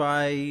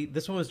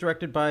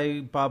directed by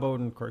Bob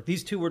Odenkirk.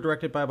 These two were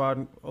directed by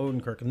Bob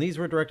Odenkirk, and these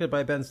were directed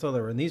by Ben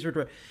Stiller, and these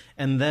were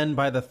and then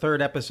by the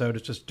third episode,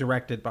 it's just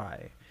directed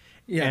by.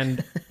 Yeah.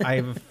 And I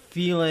have a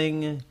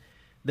feeling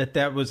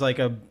that was like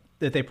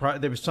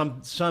there was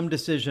some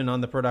decision on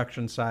the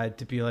production side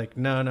to be like,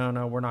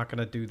 no, we're not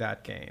going to do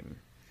that game.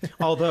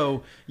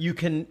 Although you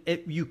can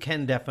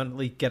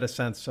definitely get a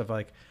sense of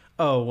like,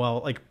 oh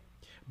well, like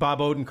Bob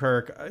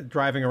Odenkirk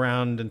driving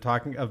around and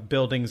talking of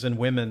buildings and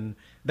women,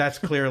 that's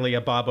clearly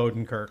a Bob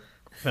Odenkirk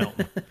film.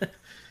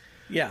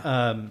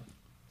 Yeah.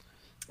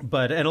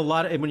 But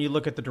when you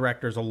look at the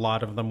directors, a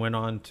lot of them went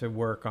on to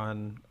work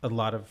on a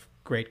lot of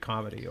great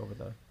comedy over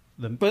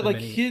the But the like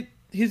many...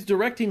 his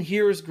directing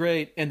here is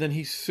great, and then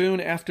he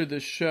soon after the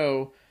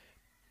show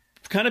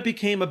kind of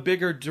became a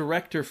bigger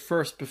director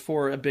first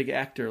before a big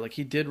actor. Like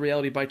he did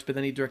Reality Bites, but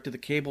then he directed The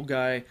Cable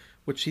Guy,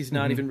 which he's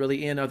not even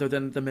really in other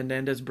than the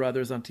Menendez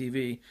brothers on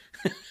TV.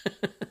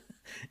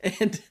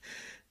 And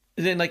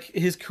then like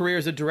his career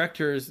as a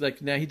director is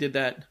like, now he did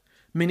that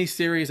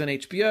miniseries on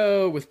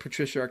HBO with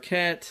Patricia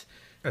Arquette.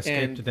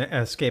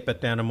 Escape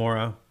at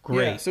Dannemora.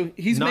 Great. Yeah, so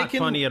he's not making,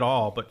 funny at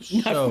all, but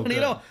not so funny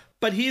good. at all.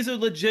 But he's a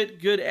legit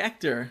good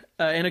actor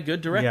and a good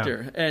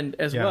director, and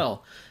as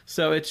well.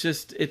 So it's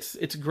just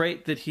it's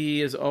great that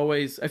he is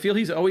always. I feel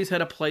he's always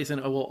had a place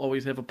and will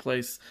always have a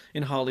place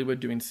in Hollywood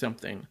doing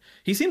something.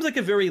 He seems like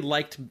a very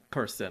liked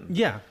person.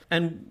 Yeah,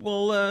 and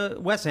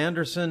Wes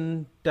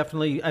Anderson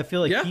definitely. I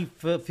feel like he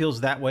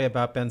feels that way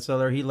about Ben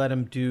Stiller. He let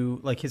him do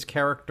like his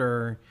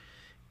character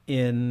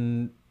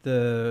in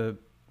the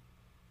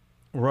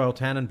Royal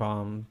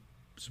Tenenbaums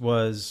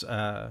was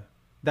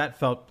that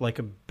felt like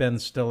a Ben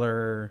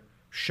Stiller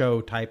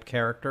show type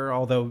character,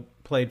 although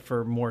played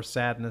for more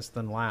sadness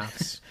than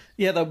laughs.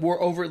 Yeah, the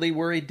more overtly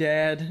worried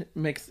dad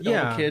makes all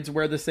the kids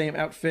wear the same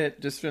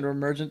outfit just for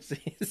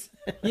emergencies.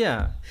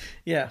 Yeah.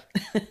 Yeah.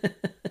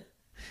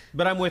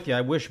 But I'm with you.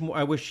 I wish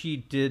he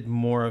did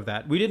more of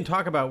that. We didn't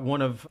talk about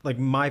one of like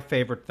my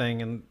favorite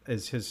thing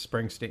is his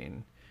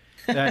Springsteen.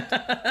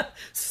 That,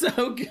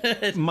 so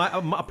good.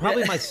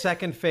 Probably my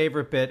second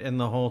favorite bit in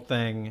the whole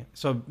thing.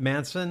 So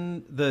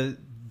Manson, the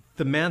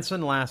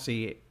Manson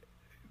Lassie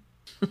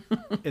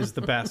is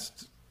the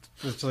best.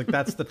 It's like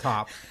that's the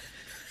top.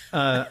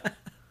 But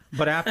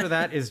after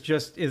that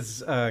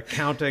is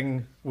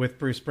counting with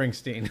Bruce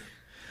Springsteen.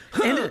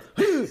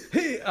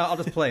 I'll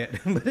just play it.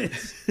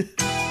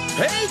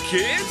 Hey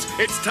kids,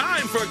 it's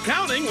time for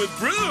counting with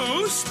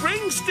Bruce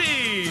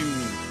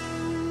Springsteen.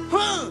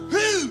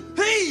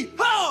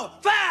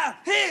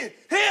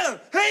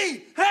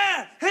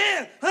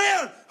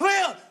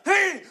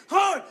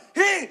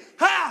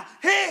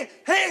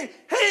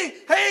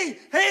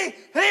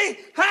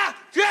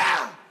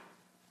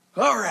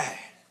 All right.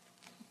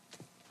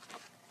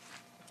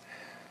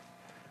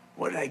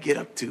 What did I get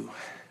up to?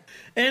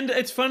 And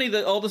it's funny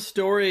that all the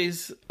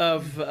stories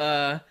of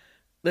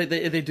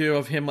they do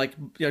of him, like,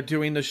 you know,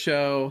 doing the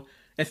show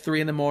at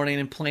 3 a.m.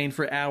 and playing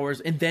for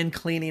hours, and then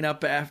cleaning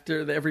up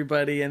after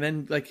everybody, and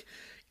then like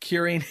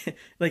curing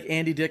like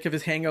Andy Dick of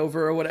his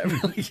hangover or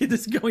whatever. Like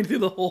just going through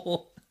the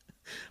whole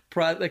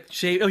like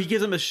shave. Oh, he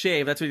gives him a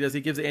shave. That's what he does. He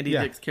gives Andy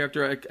Dick's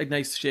character a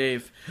nice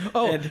shave.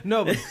 Oh,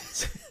 no,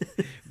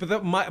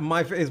 but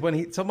my is when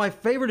he. So my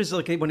favorite is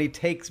like when he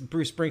takes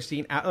Bruce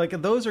Springsteen out. Like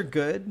those are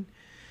good,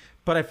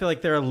 but I feel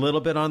like they're a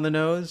little bit on the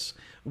nose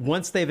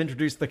once they've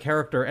introduced the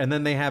character, and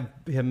then they have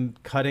him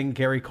cutting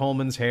Gary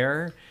Coleman's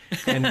hair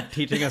and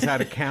teaching us how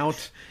to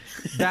count.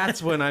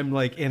 That's when I'm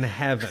like in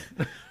heaven.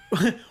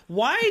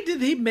 Why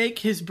did he make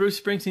his Bruce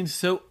Springsteen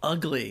so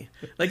ugly?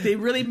 Like they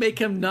really make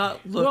him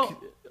not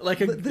look like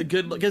a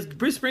good look. Because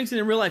Bruce Springsteen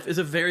in real life is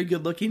a very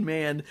good looking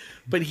man,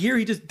 but here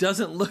he just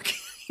doesn't look.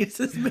 He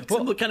just makes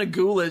him look kind of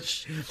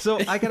ghoulish. So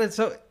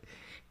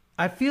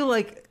I feel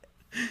like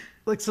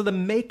so the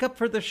makeup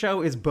for the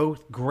show is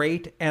both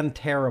great and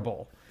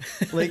terrible.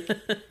 Like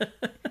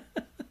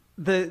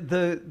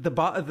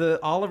the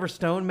Oliver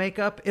Stone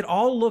makeup, it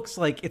all looks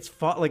like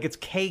it's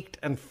caked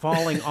and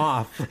falling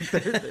off.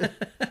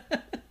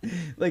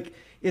 Like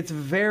it's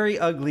very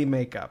ugly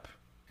makeup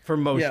for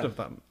most of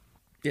them.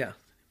 Yeah.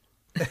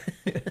 And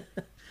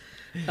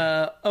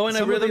some I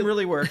of them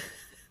really work.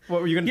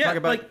 What were you going to talk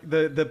about?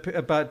 Like,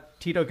 about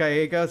Tito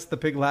Gallegos, the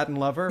Pig Latin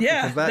lover?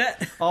 Yeah, because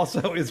that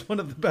also is one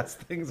of the best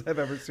things I've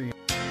ever seen.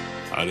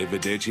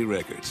 Arrivederci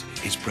Records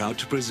is proud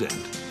to present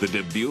the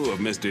debut of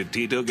Mr.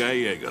 Tito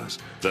Gallegos,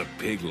 the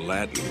Pig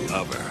Latin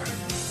lover.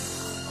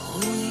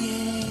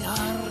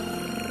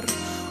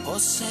 Oh,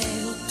 say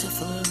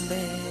beautiful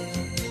babe.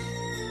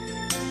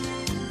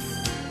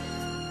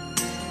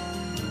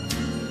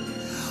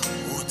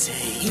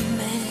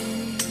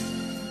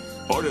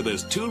 Order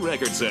this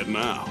 2-record set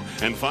now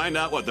and find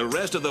out what the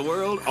rest of the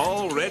world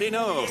already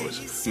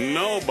knows.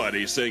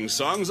 Nobody sings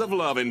songs of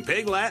love in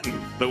Pig Latin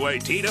the way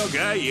Tito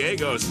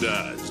Gallegos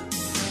does.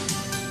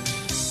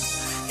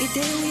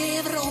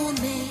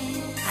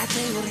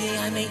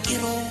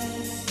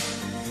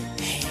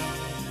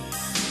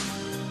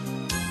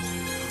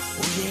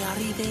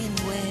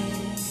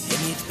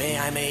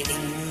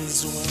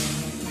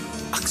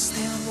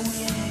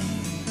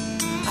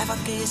 I va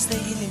che stay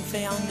in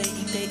fe on the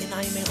ide and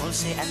I may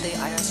also at the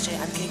ISJ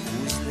and ke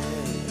usle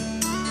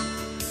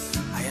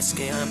ISK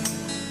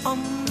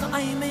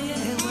I may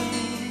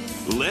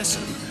away.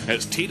 Listen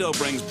as Tito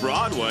brings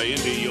Broadway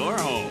into your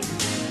home.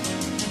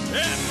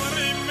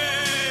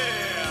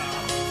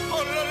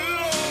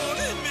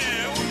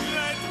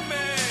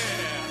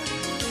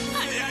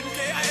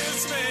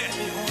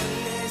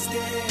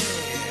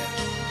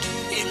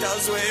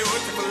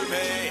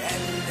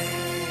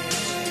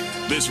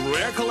 This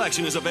rare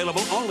collection is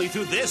available only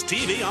through this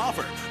TV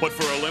offer. But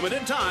for a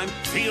limited time,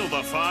 feel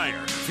the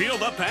fire, feel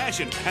the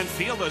passion, and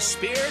feel the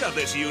spirit of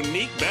this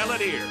unique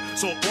balladeer.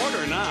 So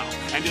order now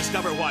and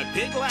discover why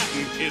Pig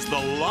Latin is the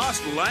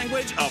lost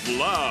language of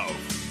love.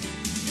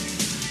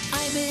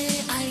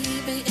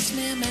 It's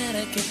me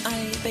American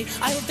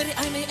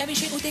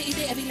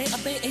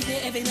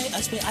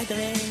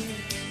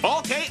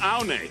Okay,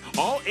 Aune.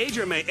 All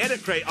Ager may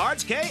edit Cray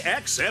Arts K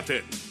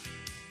accepted.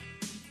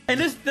 And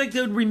this, like,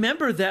 to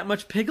remember that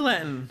much Pig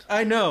Latin.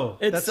 I know.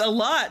 It's a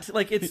lot.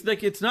 Like,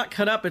 it's not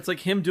cut up. It's like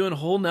him doing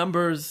whole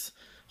numbers,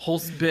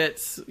 whole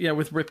bits,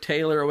 with Rip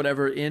Taylor or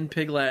whatever in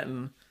Pig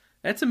Latin.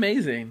 That's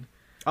amazing.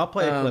 I'll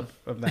play a clip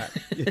of that.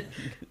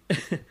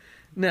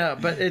 No,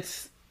 but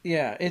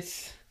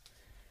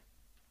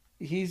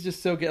he's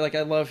just so good. Like,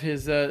 I love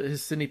his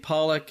Sidney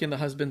Pollack and the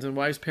Husbands and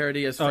Wives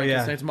parody as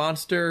Frankenstein's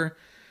monster.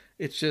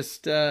 It's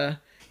just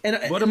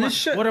what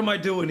am I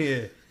doing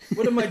here?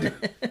 What am I doing?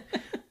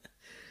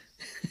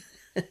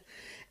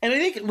 And I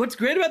think what's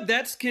great about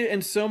that skit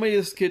and so many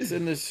of the skits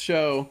in this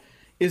show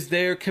is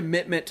their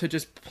commitment to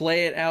just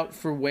play it out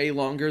for way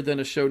longer than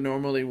a show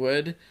normally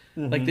would.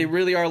 Mm-hmm. Like, they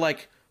really are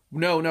like,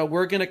 no,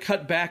 we're going to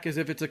cut back as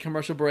if it's a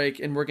commercial break,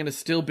 and we're going to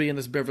still be in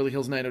this Beverly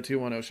Hills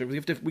 90210 show.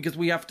 Because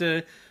we have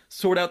to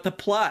sort out the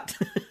plot.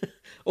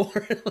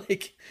 Or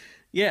like,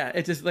 yeah,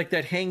 it's just like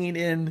that hanging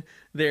in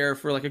there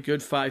for like a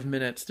good 5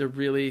 minutes to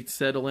really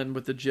settle in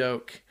with the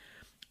joke.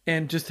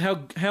 And just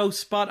how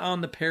spot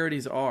on the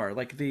parodies are.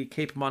 Like the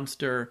Cape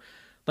Monster,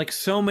 like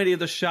so many of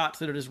the shots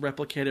that are just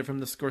replicated from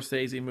the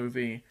Scorsese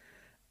movie,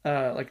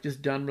 like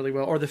just done really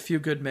well. Or the Few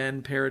Good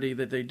Men parody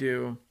that they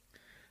do.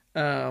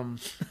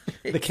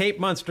 The Cape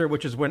Monster,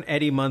 which is when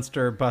Eddie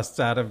Munster busts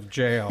out of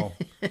jail.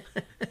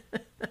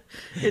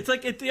 It's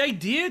like the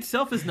idea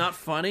itself is not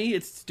funny.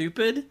 It's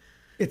stupid.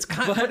 It's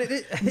kind of,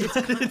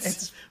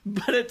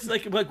 but it's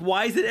like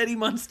why is it Eddie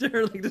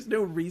Munster? Like there's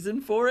no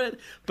reason for it,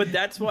 but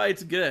that's why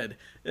it's good.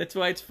 That's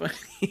why it's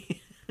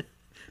funny.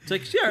 It's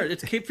like, sure,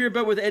 it's Cape Fear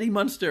but with Eddie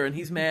Munster, and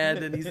he's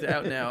mad and he's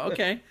out now.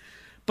 Okay.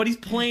 But he's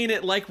playing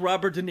it like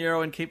Robert De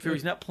Niro in Cape Fear.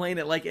 He's not playing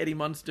it like Eddie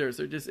Munster.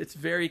 So it's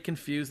very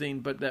confusing,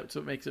 but that's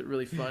what makes it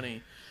really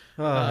funny.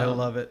 Oh, I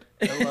love it.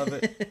 I love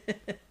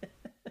it.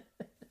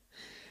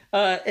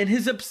 And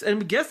I'm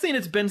guessing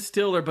it's Ben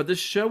Stiller, but this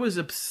show is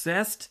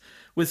obsessed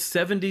with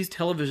 70s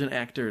television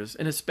actors,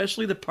 and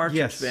especially the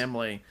Partridge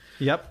Family.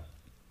 Yep.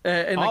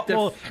 And like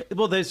well,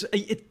 there's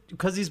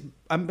because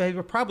they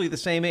were probably the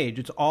same age.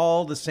 It's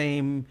all the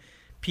same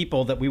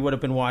people that we would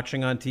have been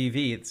watching on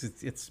TV.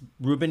 It's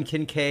Reuben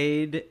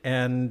Kincaid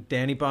and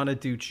Danny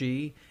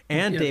Bonaducci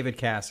and David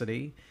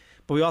Cassidy,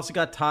 but we also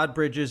got Todd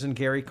Bridges and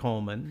Gary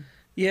Coleman.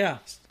 Yeah.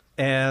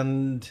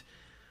 And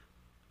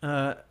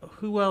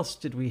who else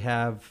did we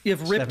have? You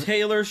have Rip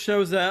Taylor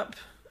shows up.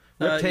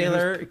 Rip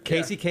Taylor,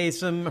 Casey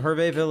Kasem,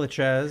 Hervé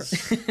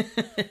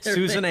Villachez,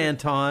 Susan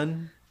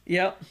Anton.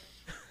 Yep.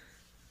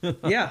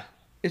 Yeah.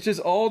 It's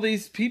just all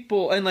these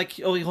people, and like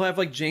you'll have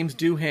like James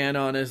Doohan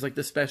on as like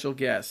the special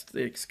guest,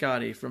 like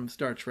Scotty from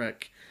Star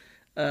Trek.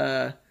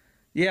 Yeah,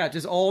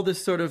 just all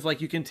this sort of like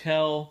you can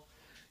tell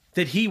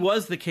that he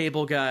was the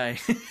cable guy.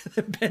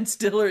 Ben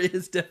Stiller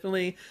is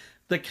definitely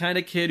the kind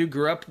of kid who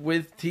grew up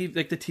with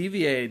like the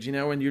TV age, you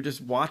know, and you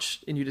just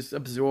watch and you just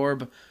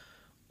absorb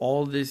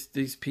all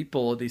these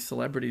people, these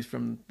celebrities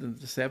from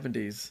the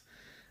 70s.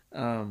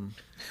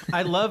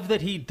 I love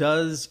that he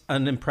does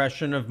an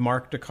impression of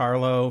Mark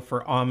DiCarlo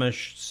for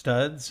Amish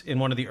Studs in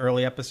one of the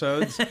early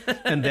episodes,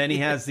 and then he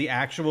has the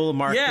actual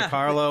Mark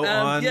DiCarlo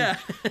on. Yeah,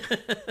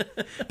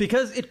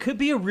 because it could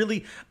be a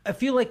really. I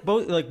feel like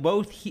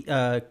both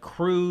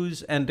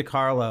Cruise and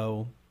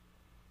DiCarlo.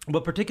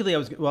 Well,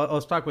 particularly,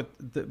 let's talk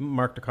with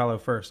Mark DiCarlo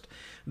first.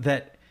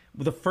 That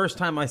the first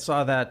time I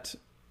saw that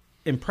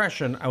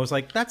impression, I was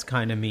like, "That's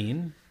kind of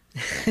mean."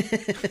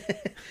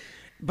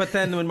 But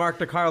then when Mark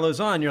DiCarlo's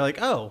on, you're like,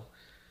 oh,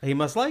 he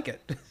must like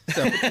it.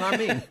 So it's not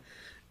mean.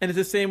 And it's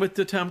the same with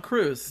the Tom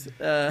Cruise.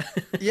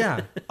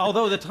 Yeah.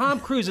 Although the Tom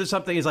Cruise is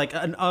something is like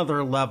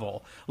another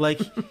level. Like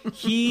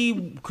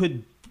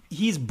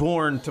he's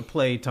born to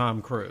play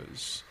Tom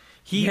Cruise.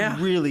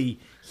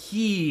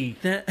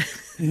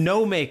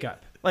 No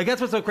makeup. Like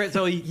that's what's so crazy.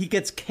 So he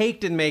gets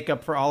caked in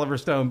makeup for Oliver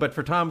Stone, but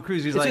for Tom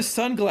Cruise, he's it's like, just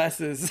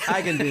sunglasses.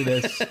 I can do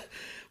this.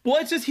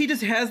 Well, it's just he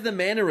just has the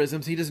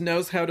mannerisms. He just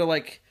knows how to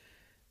like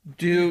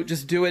do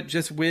it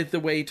just with the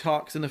way he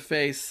talks in the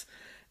face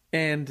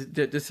and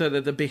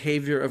the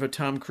behavior of a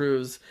Tom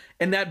Cruise.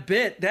 And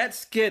that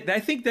skit, I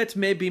think that's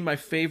maybe my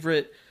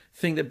favorite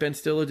thing that Ben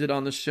Stiller did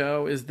on the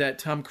show is that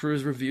Tom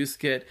Cruise review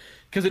skit,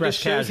 because it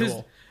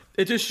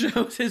just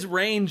shows his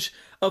range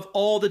of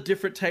all the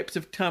different types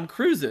of Tom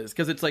Cruises,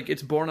 because it's like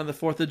it's Born on the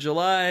 4th of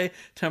July,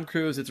 Tom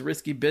Cruise, it's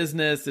Risky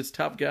Business, it's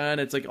Top Gun,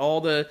 it's like all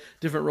the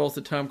different roles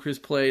that Tom Cruise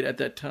played at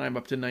that time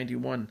up to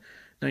 91,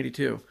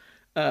 92.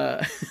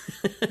 And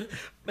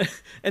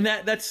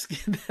that's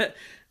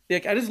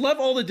like I just love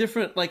all the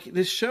different, like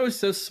this show is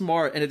so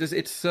smart, and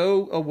it's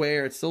so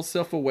aware, it's so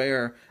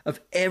self-aware of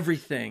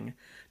everything,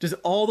 just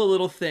all the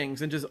little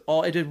things, and just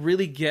all it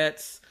really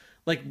gets,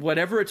 like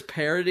whatever it's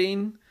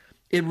parodying,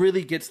 it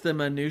really gets the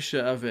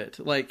minutia of it.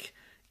 Like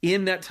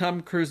in that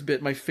Tom Cruise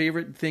bit, my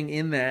favorite thing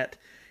in that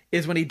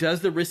is when he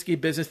does the Risky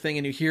Business thing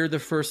and you hear the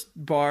first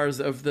bars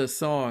of the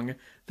song,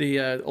 the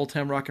old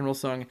time rock and roll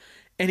song,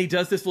 and he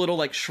does this little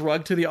like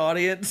shrug to the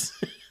audience.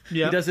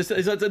 Yeah, he does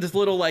this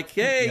little like,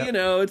 hey, you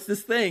know, it's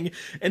this thing,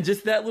 and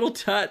just that little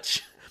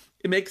touch,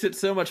 it makes it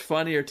so much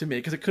funnier to me,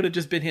 because it could have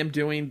just been him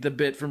doing the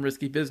bit from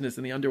Risky Business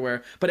in the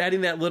underwear, but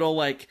adding that little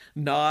like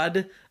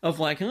nod of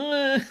like,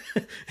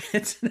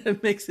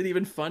 it makes it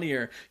even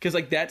funnier, because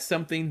like that's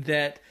something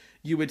that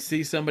you would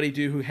see somebody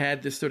do who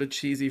had this sort of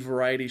cheesy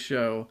variety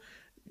show.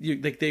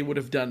 Like they would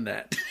have done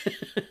that.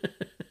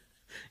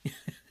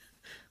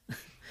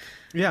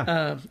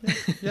 Yeah.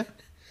 Yeah.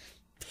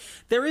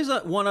 There is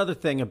one other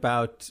thing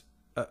about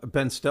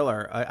Ben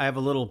Stiller. I have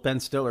a little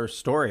Ben Stiller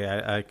story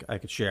I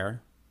could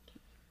share.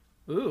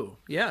 Ooh,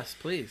 yes,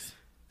 please.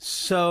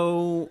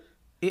 So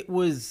it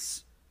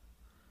was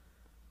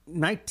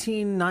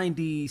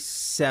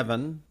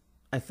 1997,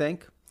 I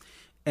think,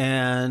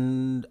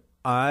 and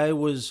I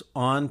was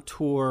on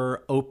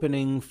tour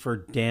opening for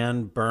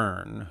Dan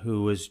Byrne,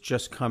 who was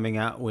just coming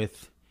out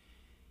with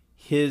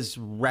his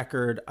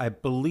record, I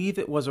believe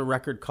it was a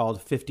record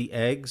called 50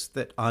 Eggs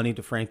that Ani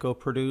DeFranco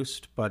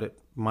produced, but it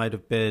might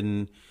have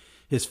been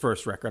his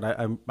first record.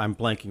 I'm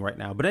blanking right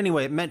now. But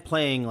anyway, it meant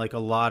playing like a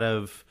lot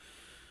of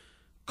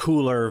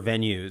cooler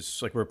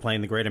venues. Like we were playing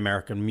the Great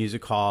American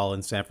Music Hall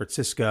in San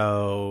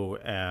Francisco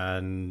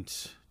and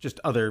just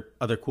other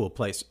cool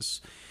places.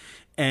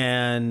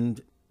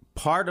 And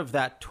part of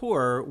that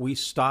tour, we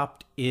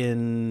stopped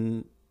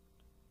in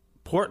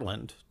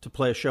Portland to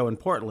play a show in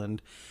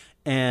Portland.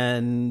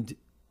 And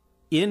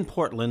in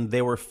Portland,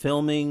 they were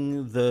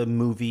filming the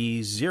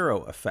movie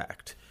Zero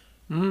Effect,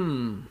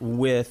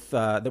 with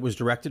that was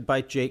directed by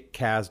Jake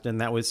Kasdan.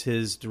 That was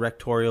his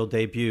directorial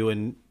debut,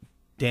 and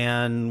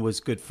Dan was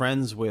good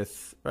friends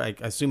with, I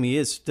assume he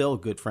is still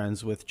good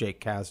friends with Jake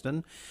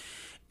Kasdan.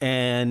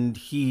 And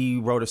he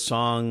wrote a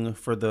song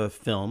for the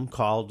film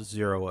called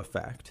Zero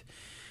Effect.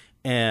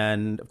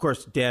 And, of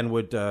course, Dan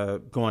would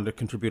go on to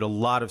contribute a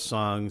lot of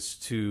songs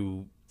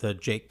to the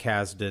Jake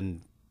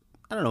Kasdan,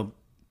 I don't know,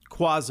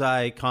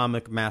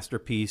 quasi-comic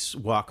masterpiece,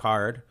 Walk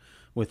Hard,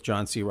 with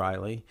John C.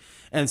 Reilly.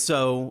 And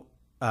so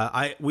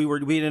we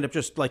ended up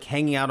just like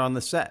hanging out on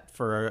the set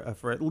for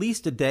at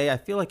least a day. I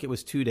feel like it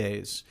was 2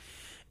 days.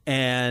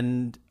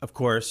 And, of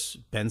course,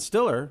 Ben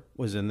Stiller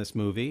was in this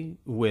movie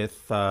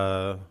with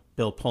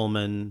Bill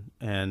Pullman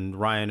and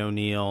Ryan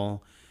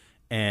O'Neal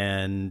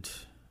and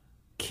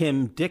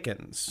Kim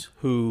Dickens,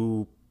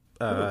 who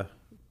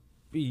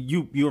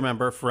you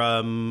remember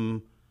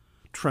from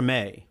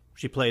Treme.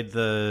 She played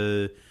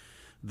the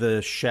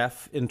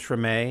chef in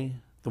Treme,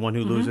 the one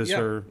who loses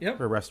her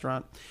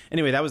restaurant.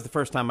 Anyway, that was the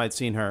first time I'd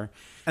seen her.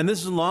 And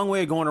this is a long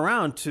way of going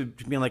around to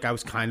being like, I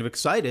was kind of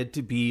excited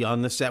to be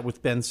on the set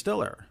with Ben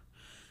Stiller.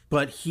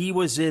 But he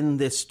was in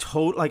this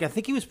I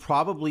think he was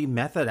probably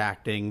method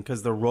acting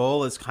because the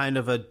role is kind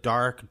of a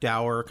dark,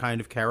 dour kind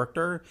of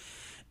character.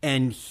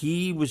 And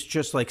he was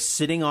just like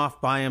sitting off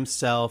by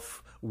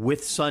himself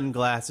with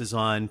sunglasses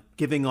on,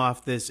 giving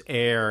off this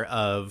air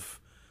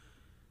of,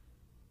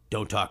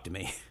 don't talk to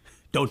me.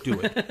 Don't do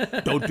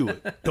it. Don't do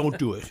it. Don't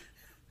do it.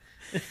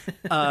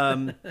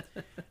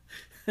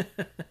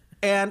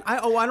 And I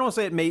don't want to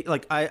say it made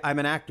like I'm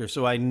an actor,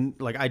 so I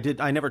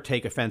never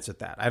take offense at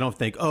that. I don't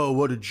think, oh,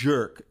 what a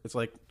jerk. It's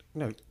like,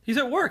 no, he's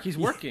at work. He's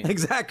working.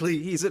 Exactly,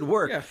 he's at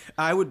work.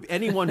 Yeah.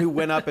 Anyone who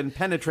went up and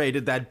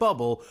penetrated that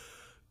bubble,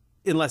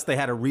 unless they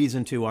had a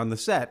reason to on the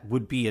set,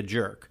 would be a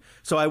jerk.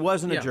 So I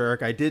wasn't a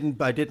jerk. I didn't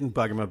bug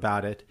him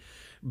about it,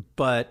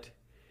 but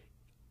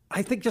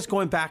I think just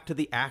going back to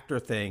the actor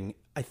thing,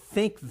 I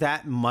think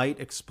that might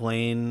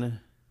explain.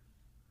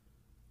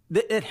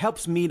 It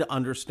helps me to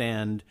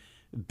understand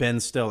Ben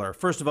Stiller.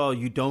 First of all,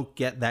 you don't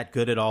get that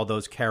good at all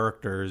those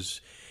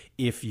characters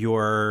if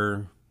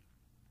you're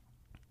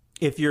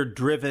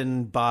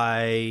driven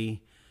by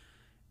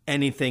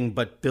anything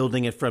but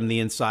building it from the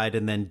inside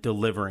and then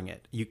delivering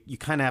it. You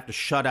kind of have to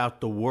shut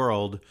out the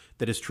world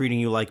that is treating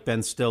you like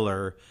Ben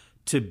Stiller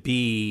to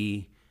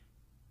become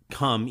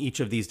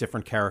each of these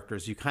different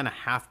characters. You kind of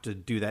have to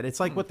do that. It's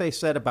like what they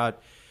said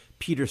about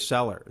Peter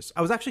Sellers.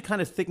 I was actually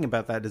kind of thinking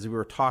about that as we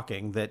were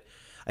talking, that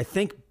I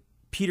think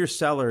Peter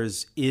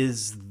Sellers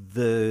is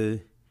the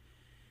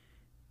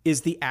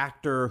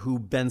actor who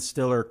Ben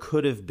Stiller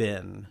could have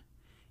been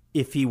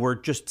if he were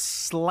just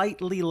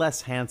slightly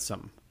less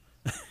handsome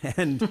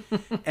and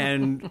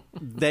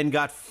then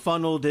got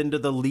funneled into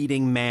the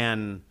leading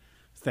man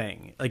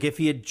thing. Like if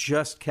he had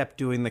just kept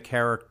doing the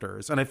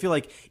characters. And I feel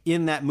like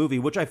in that movie,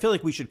 which I feel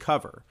like we should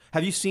cover.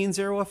 Have you seen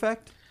Zero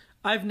Effect?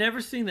 I've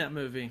never seen that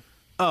movie.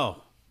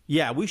 Oh,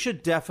 yeah, we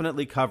should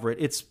definitely cover it.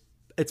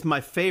 It's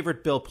my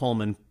favorite Bill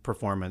Pullman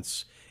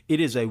performance. It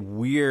is a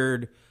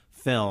weird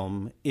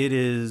film. It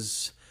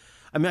is,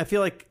 I mean, I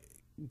feel like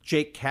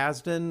Jake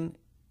Kasdan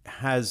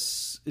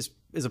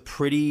is a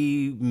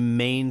pretty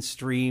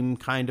mainstream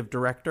kind of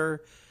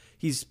director.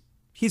 He's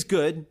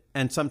good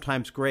and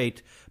sometimes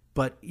great,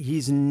 but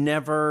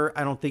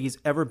I don't think he's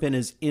ever been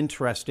as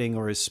interesting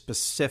or as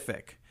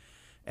specific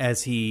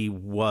as he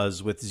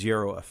was with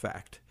Zero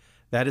Effect.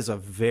 That is a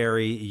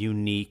very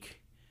unique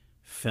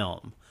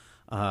film.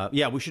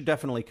 Yeah, we should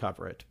definitely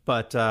cover it.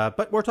 But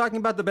we're talking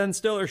about the Ben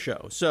Stiller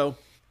show. So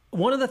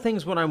one of the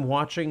things when I'm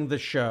watching the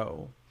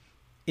show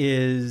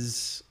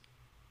is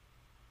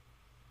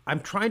I'm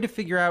trying to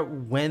figure out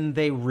when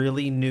they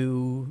really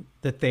knew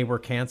that they were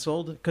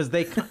canceled. Because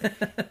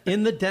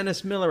in the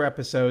Dennis Miller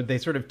episode, they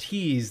sort of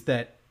tease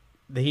that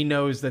he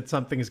knows that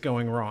something is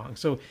going wrong.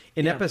 So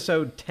in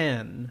episode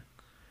 10...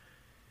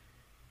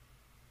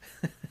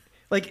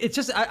 Like, it's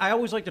just, I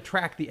always like to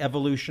track the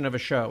evolution of a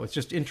show. It's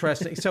just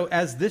interesting. So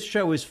as this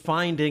show is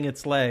finding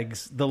its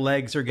legs, the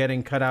legs are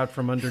getting cut out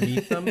from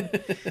underneath them.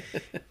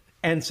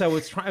 And so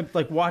it's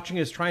watching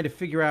is trying to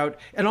figure out,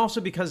 and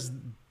also because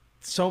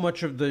so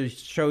much of the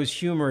show's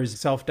humor is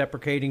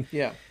self-deprecating,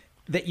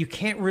 that you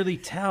can't really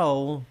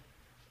tell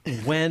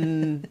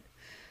when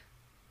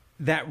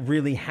that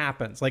really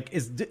happens. Like,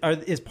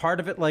 is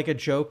part of it like a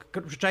joke,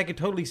 which I could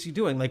totally see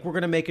doing. Like, we're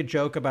going to make a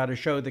joke about a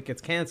show that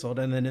gets canceled,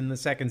 and then in the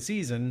second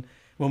season,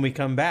 when we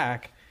come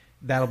back,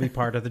 that'll be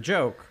part of the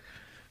joke.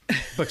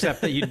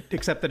 except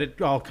that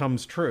it all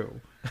comes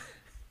true.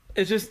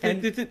 It's just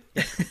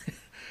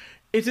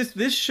it's just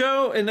this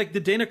show, and like the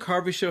Dana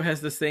Carvey show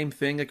has the same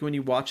thing. Like when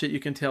you watch it, you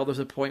can tell there's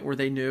a point where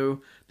they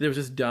knew that it was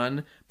just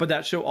done. But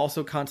that show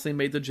also constantly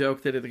made the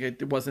joke that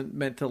it wasn't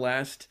meant to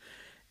last.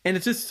 And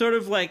it's just sort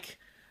of like,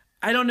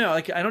 I don't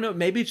know.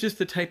 Maybe it's just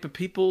the type of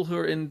people who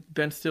are in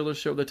Ben Stiller's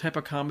show, the type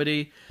of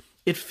comedy.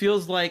 It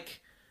feels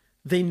like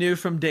they knew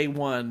from day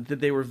one that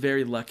they were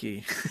very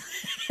lucky,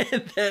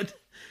 and that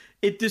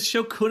this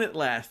show couldn't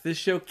last. This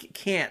show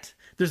can't.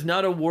 There's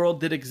not a world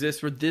that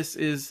exists where this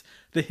is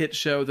the hit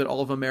show that all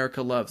of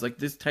America loves. Like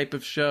this type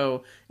of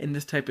show and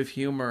this type of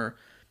humor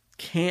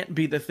can't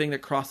be the thing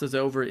that crosses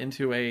over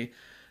into a,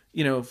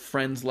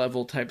 Friends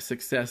level type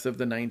success of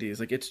the 90s.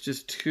 Like it's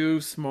just too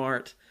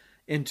smart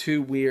and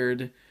too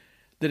weird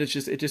that it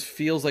just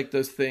feels like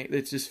those things.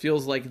 It just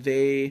feels like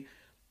they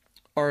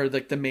are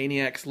like the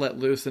maniacs let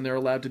loose and they're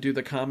allowed to do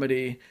the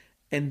comedy,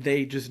 and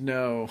they just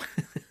know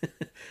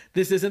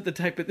this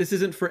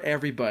isn't for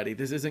everybody.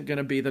 This isn't going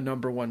to be the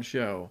number one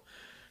show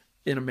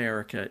in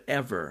America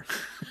ever.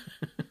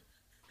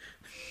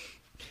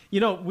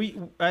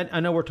 I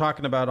know we're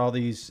talking about all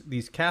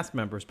these cast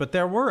members, but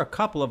there were a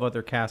couple of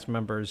other cast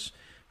members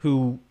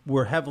who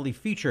were heavily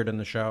featured in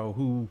the show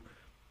who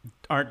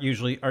aren't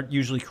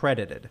usually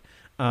credited.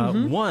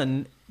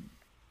 One,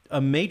 a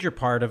major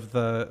part of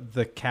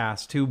the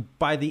cast, who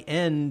by the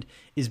end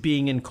is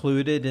being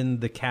included in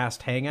the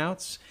cast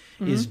hangouts,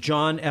 is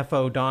John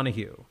F.O.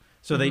 Donoghue.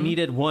 So they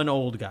needed one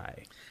old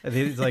guy.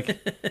 He's like,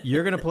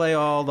 you're going to play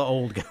all the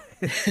old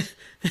guys.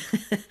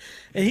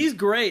 And he's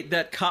great.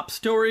 That Cop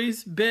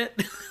Stories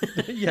bit.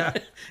 Yeah.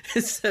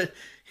 It's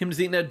him just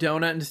eating a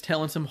donut and just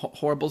telling some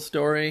horrible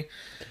story.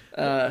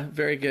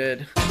 Very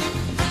good.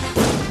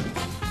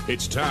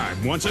 It's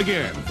time once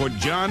again for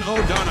John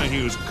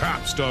O'Donoghue's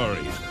Cop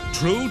Stories.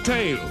 True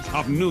tales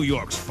of New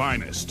York's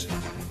finest.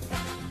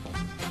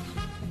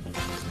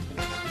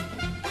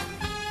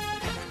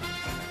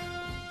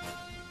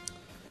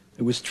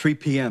 It was 3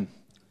 p.m.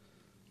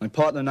 My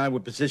partner and I were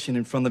positioned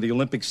in front of the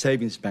Olympic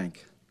Savings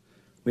Bank.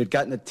 We had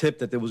gotten a tip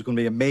that there was going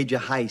to be a major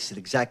heist at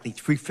exactly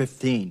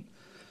 3:15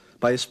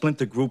 by a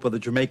splinter group of the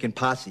Jamaican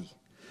Posse.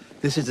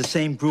 This is the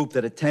same group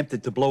that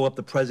attempted to blow up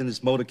the president's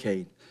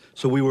motorcade,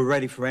 so we were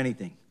ready for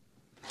anything.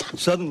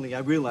 Suddenly, I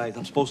realized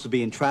I'm supposed to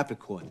be in traffic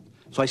court,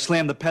 so I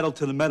slammed the pedal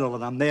to the metal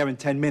and I'm there in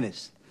 10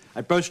 minutes.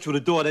 I burst through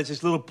the door. There's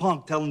this little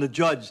punk telling the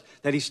judge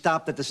that he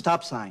stopped at the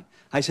stop sign.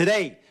 I said,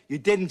 hey, you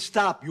didn't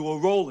stop. You were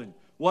rolling.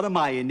 What am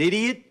I, an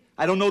idiot?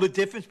 I don't know the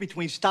difference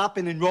between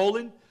stopping and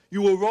rolling?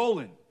 You were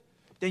rolling.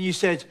 Then you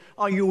said,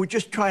 oh, you were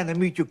just trying to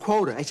meet your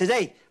quota. I said,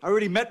 hey, I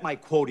already met my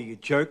quota, you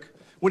jerk.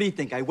 What do you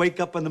think? I wake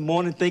up in the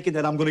morning thinking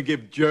that I'm going to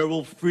give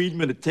Gerald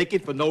Friedman a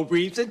ticket for no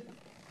reason?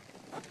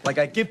 Like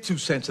I give 2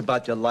 cents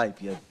about your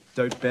life, you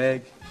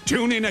dirtbag.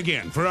 Tune in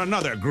again for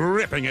another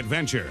gripping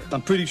adventure.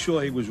 I'm pretty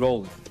sure he was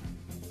rolling.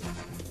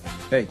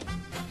 Hey,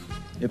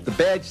 if the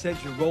badge says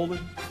you're rolling,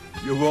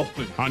 you're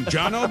rolling. On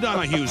John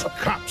O'Donoghue's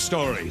Cop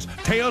Stories,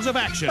 tales of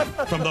action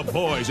from the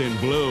boys in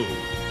blue.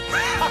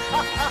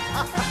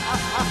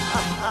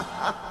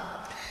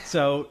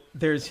 So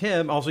there's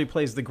him. Also, he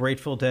plays the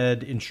Grateful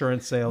Dead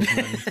insurance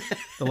salesman,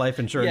 the life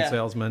insurance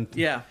salesman.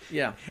 Yeah.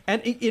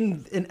 And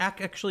in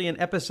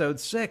episode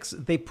 6,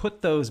 they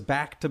put those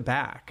back to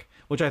back,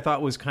 which I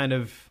thought was kind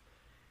of.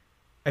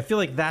 I feel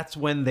like that's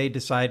when they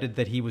decided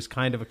that he was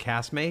kind of a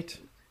castmate.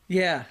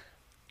 Yeah.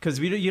 Because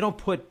you don't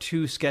put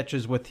 2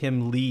 sketches with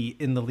him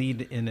in the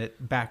lead in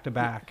it back to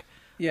back.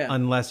 Yeah.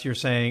 Unless you're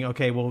saying,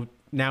 okay, well,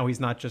 now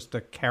he's not just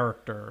a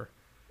character.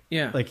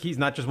 Yeah. Like he's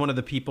not just one of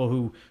the people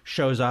who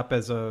shows up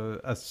as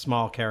a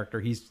small character.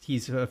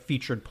 He's a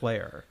featured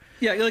player.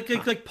 Yeah,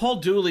 like Paul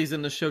Dooley's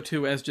in the show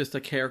too as just a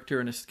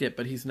character in a skit,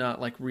 but he's not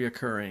like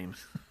reoccurring.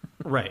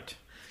 Right.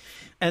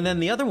 And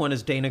then the other one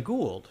is Dana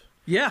Gould.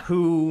 Yeah.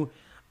 Who,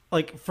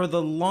 like, for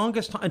the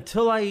longest time,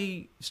 until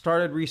I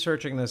started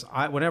researching this,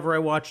 whenever I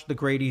watched the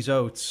Grady's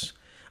Oats,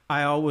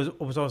 I was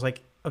always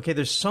like, okay,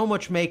 there's so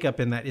much makeup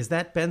in that. Is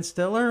that Ben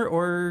Stiller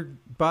or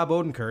Bob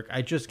Odenkirk?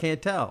 I just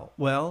can't tell.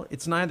 Well,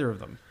 it's neither of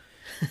them.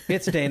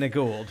 It's Dana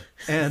Gould.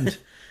 And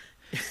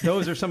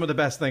those are some of the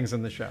best things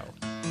in the show.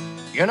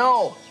 You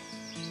know,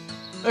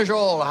 this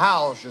old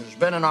house has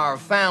been in our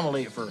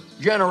family for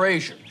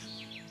generations.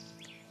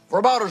 For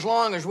about as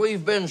long as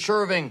we've been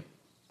serving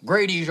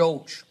Grady's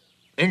Oats,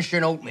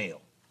 instant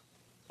oatmeal,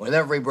 with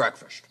every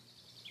breakfast.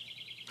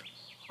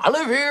 I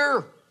live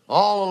here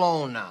all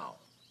alone now,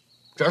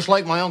 just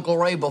like my Uncle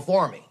Ray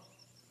before me.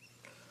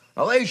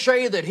 Now, they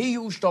say that he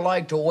used to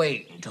like to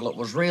wait until it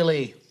was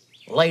really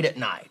late at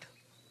night.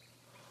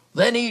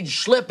 Then he'd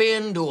slip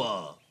into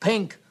a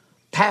pink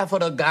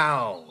taffeta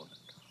gown,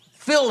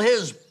 fill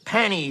his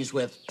panties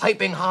with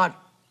piping hot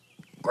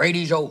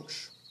Grady's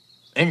Oats,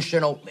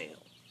 instant oatmeal.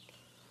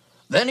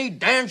 Then he'd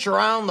dance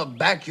around the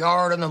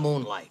backyard in the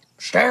moonlight,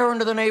 stare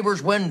into the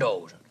neighbors'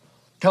 windows, and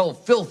tell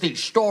filthy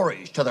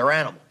stories to their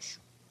animals.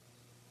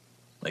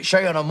 They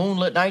say on a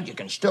moonlit night you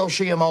can still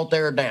see him out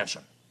there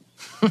dancing.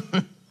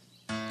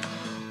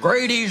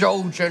 Grady's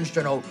Oats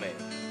instant oatmeal.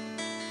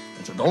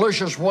 It's a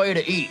delicious way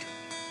to eat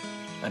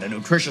and a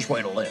nutritious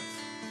way to live.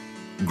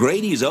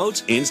 Grady's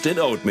Oats Instant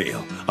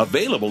Oatmeal.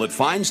 Available at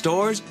fine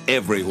stores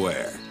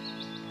everywhere.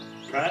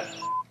 Right.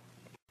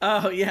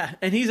 Oh, yeah.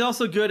 And he's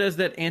also good as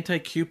that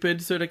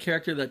anti-Cupid sort of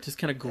character, that just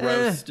kind of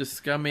gross, just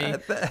scummy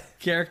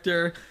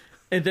character.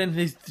 And then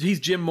he's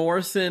Jim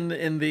Morrison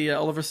in the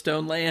Oliver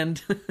Stone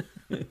land.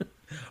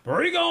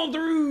 Bring on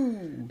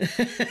through!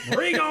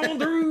 Bring on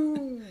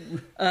through!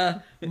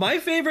 My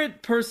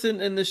favorite person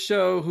in the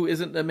show who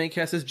isn't the main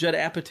cast is Judd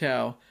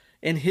Apatow.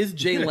 And his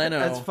Jay Leno.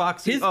 That's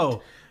Foxy.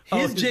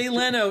 His Jay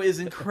Leno is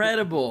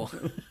incredible.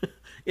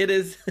 It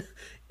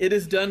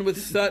is done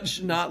with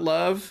such not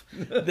love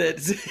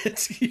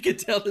that you can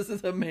tell this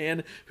is a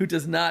man who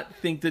does not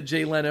think that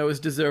Jay Leno is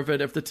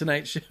deserving of the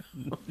Tonight Show.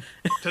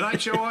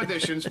 Tonight Show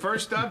auditions.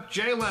 First up,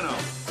 Jay Leno.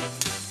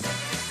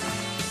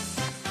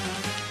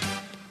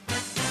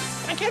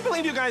 I can't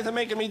believe you guys are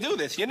making me do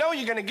this. You know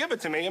you're going to give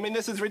it to me. I mean,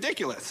 this is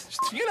ridiculous.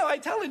 You know, I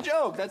tell a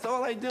joke. That's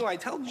all I do. I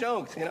tell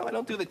jokes. You know, I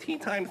don't do the tea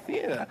time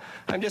theater.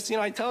 I'm just,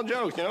 I tell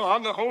jokes.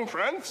 On the home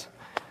friends.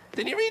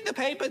 Did you read the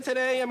paper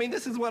today? I mean,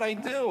 this is what I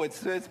do.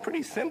 It's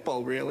pretty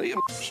simple, really.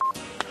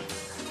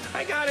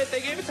 I got it. They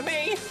gave it to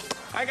me.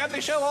 I got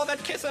the show. All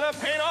that kissing up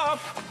paid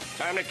off.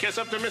 Time to kiss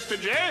up to Mr.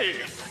 J.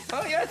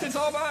 Oh, yes, it's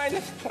all mine.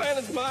 This plan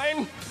is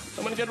mine.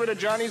 I'm going to get rid of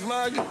Johnny's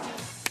mug.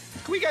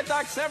 Can we get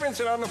Doc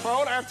Severinsen on the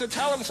phone? I have to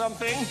tell him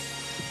something.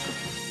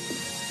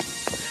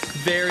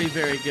 Very,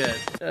 very good.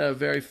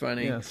 Very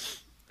funny.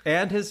 Yes.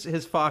 And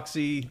his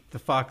Foxy, the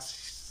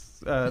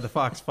Fox.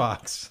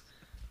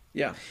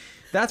 Yeah.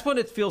 That's when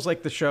it feels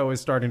like the show is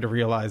starting to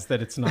realize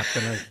that it's not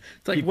going to.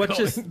 It's like, what,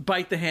 just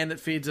bite the hand that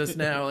feeds us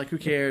now? Like, who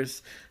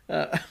cares?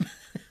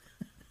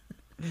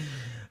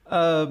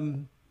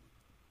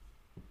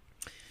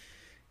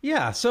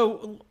 Yeah.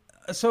 So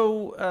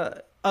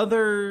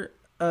other,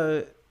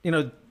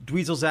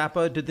 Dweezil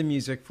Zappa did the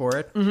music for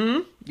it.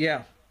 Mm-hmm.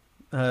 Yeah.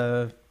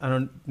 I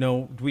don't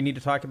know. Do we need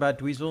to talk about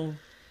Dweezil?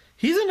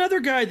 He's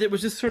another guy that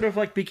was just sort of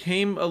like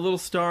became a little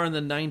star in the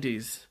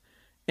 90s.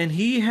 And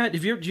he had,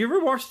 did you ever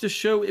watch the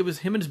show? It was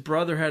him and his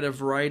brother had a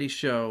variety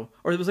show,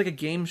 or it was like a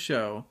game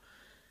show.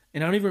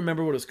 And I don't even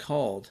remember what it was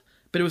called.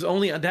 But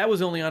that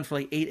was only on for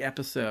like 8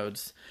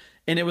 episodes.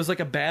 And it was like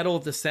a battle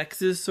of the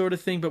sexes sort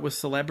of thing, but with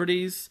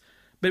celebrities.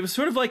 But it was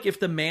sort of like if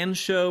the Man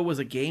Show was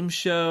a game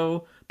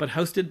show, but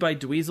hosted by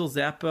Dweezil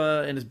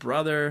Zappa and his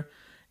brother.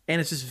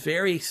 And it's just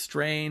very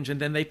strange. And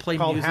then they play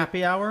called music.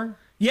 Happy Hour?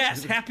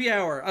 Yes, Happy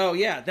Hour. Oh,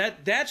 yeah,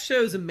 that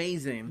show's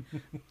amazing.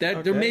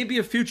 Okay. There may be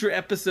a future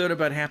episode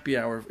about Happy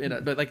Hour in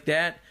it, but like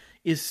that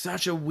is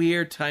such a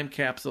weird time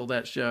capsule,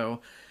 that show.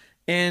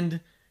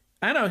 And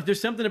I don't know, there's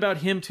something about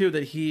him too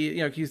that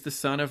he's the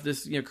son of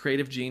this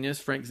creative genius,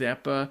 Frank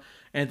Zappa,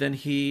 and then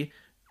he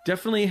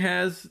definitely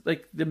has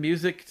like the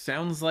music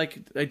sounds like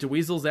a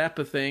Dweezil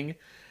Zappa thing,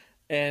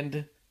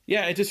 and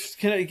yeah, it just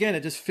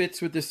it just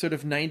fits with this sort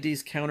of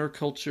 90s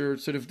counterculture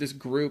sort of this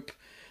group.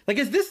 Like,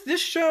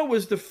 this show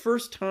was the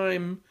first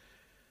time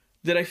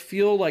that I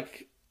feel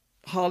like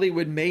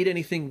Hollywood made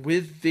anything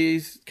with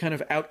these kind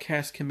of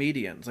outcast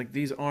comedians. Like,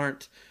 these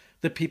aren't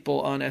the people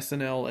on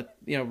SNL,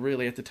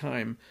 really at the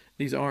time.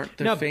 These aren't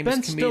the famous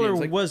Ben comedians.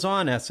 Stiller was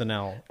on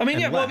SNL. I mean,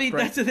 yeah, right?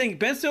 That's the thing.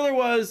 Ben Stiller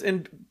was,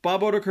 and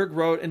Bob Odenkirk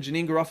wrote, and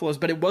Janeane Garofalo was,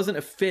 but it wasn't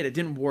a fit. It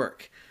didn't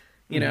work,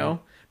 you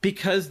know?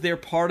 Because they're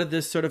part of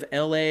this sort of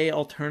LA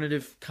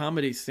alternative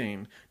comedy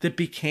scene that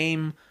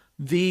became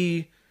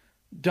the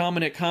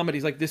dominant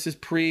comedies. Like, this is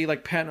pre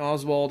like Patton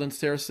Oswalt and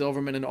Sarah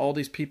Silverman and all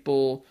these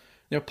people,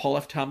 Paul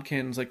F.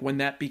 Tompkins, like when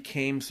that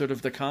became sort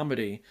of the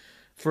comedy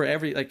for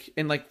every like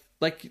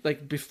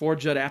before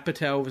Judd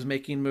Apatow was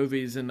making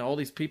movies and all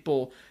these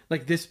people,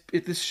 like this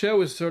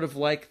show is sort of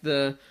like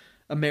the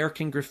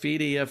American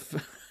Graffiti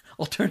of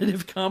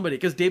alternative comedy,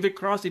 because David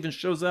Cross even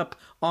shows up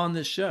on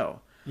this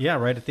show. Yeah,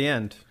 right at the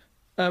end.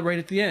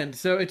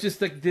 So it's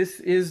just like, this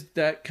is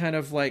that kind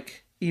of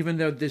like, even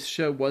though this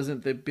show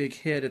wasn't the big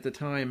hit at the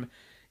time,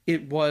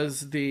 it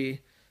was the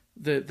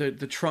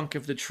trunk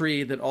of the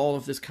tree that all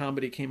of this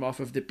comedy came off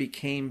of, that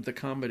became the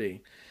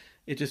comedy.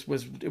 It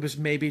was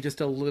maybe just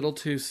a little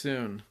too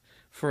soon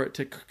for it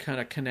to kind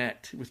of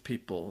connect with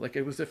people. Like,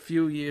 it was a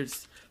few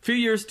years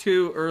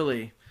too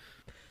early.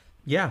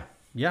 Yeah.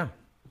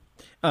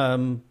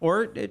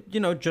 Or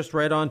just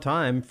right on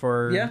time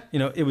for,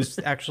 it was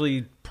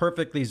actually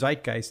perfectly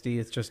zeitgeisty.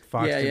 It's just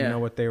Fox didn't know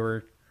what they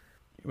were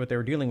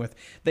dealing with.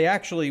 They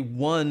actually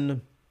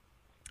won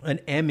an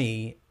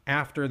Emmy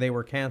after they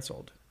were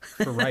canceled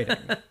for writing.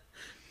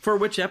 For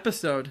which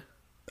episode?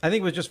 I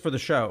think it was just for the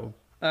show.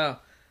 Oh,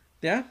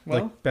 yeah.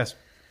 Well, like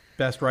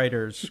best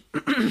writers,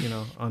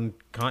 on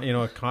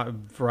a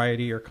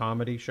variety or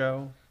comedy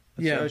show.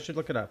 I should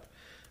look it up.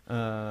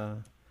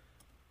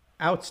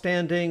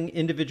 Outstanding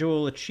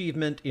individual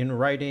achievement in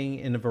writing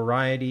in a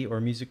variety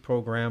or music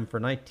program for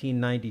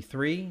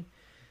 1993.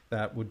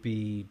 That would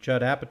be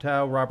Judd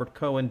Apatow, Robert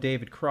Cohen,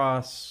 David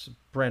Cross,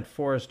 Brent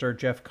Forrester,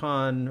 Jeff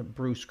Kahn,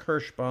 Bruce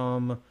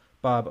Kirschbaum,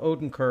 Bob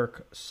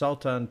Odenkirk,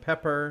 Sultan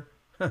Pepper,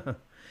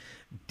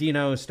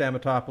 Dino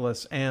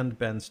Stamatopoulos, and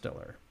Ben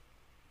Stiller.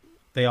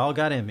 They all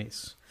got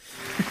Emmys.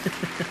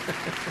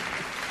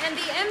 And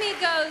the Emmy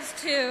goes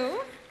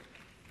to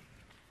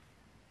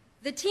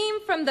the team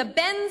from The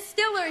Ben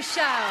Stiller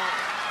Show.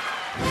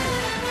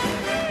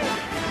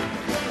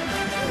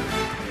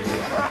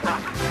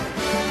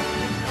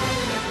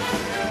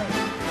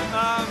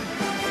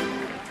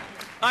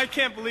 I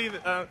can't believe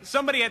it.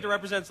 Somebody had to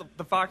represent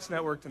the Fox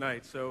network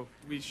tonight, so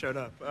we showed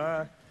up.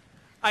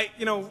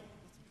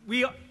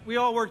 We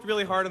all worked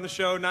really hard on the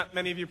show. Not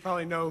many of you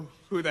probably know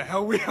who the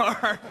hell we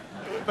are,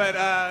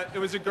 but it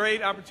was a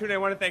great opportunity. I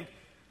want to thank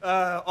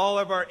all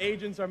of our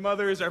agents, our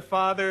mothers, our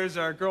fathers,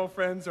 our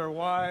girlfriends, our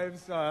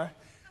wives. I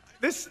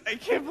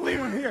can't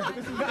believe I'm here.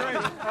 This is great.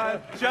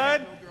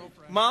 Judd,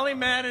 Molly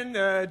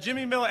Madden,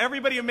 Jimmy Miller,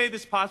 everybody who made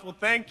this possible,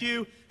 thank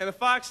you. And the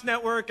Fox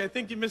network, I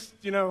think you missed,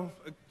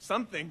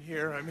 something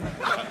here. I mean,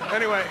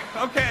 anyway,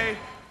 okay,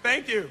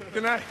 thank you.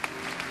 Good night.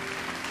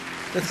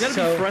 That's got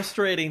to be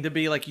frustrating to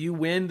be like, you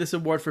win this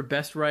award for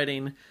best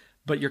writing,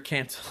 but you're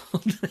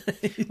canceled.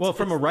 Well,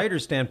 from a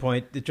writer's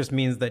standpoint, it just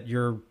means that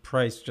your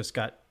price just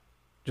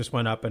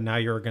went up, and now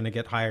you're going to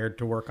get hired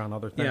to work on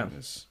other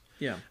things.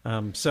 Yeah.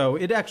 So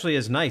it actually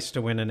is nice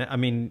to win I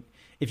mean,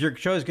 if your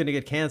show is going to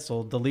get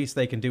canceled, the least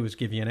they can do is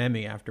give you an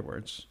Emmy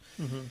afterwards.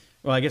 Mm-hmm.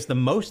 Well, I guess the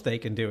most they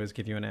can do is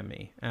give you an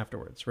Emmy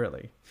afterwards,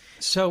 really.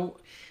 So,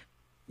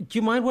 do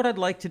you mind what I'd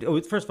like to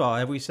do? First of all,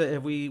 have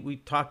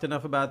we talked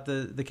enough about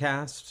the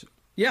cast?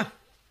 Yeah.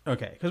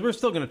 Okay, because we're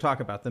still going to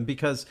talk about them,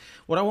 because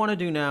what I want to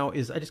do now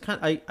is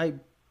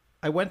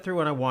I went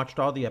through and I watched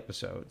all the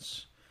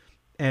episodes,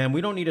 and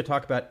we don't need to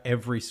talk about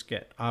every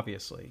skit,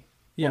 obviously.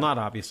 Yeah. Well, not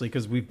obviously,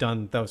 because we've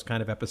done those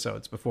kind of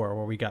episodes before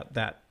where we got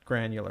that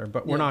granular,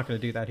 but we're not going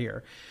to do that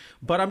here.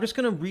 But I'm just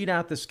going to read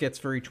out the skits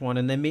for each one,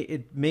 and then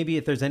maybe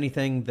if there's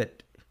anything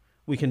that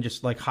we can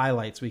just like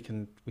highlights we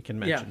can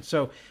mention. Yeah.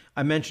 So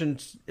I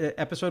mentioned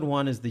episode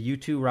 1 is the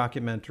U2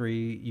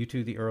 rockumentary,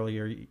 U2 the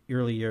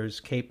early years,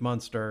 Cape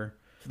Munster,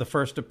 the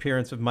first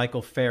appearance of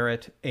Michael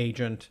Ferret,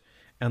 agent,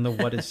 and the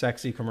What Is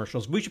Sexy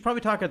commercials. We should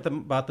probably talk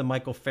about the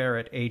Michael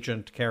Ferret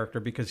agent character,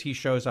 because he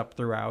shows up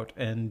throughout,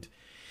 and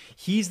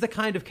he's the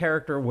kind of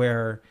character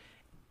where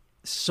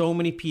so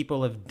many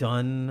people have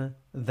done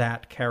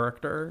that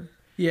character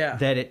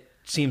that it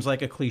seems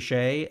like a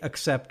cliche,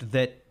 except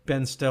that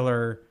Ben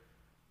Stiller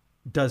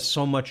does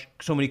so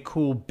many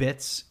cool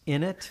bits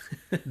in it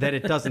that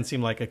it doesn't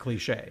seem like a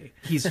cliche.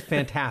 He's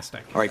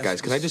fantastic. All right,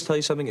 guys, can I just tell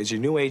you something? As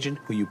your new agent,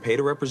 who you pay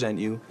to represent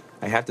you,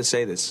 I have to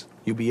say this.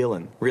 You be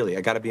illin'. Really,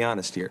 I got to be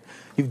honest here.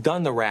 You've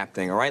done the rap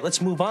thing, all right?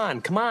 Let's move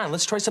on. Come on,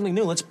 let's try something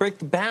new. Let's break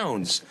the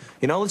bounds.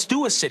 Let's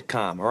do a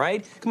sitcom, all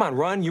right? Come on,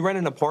 run. You rent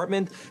an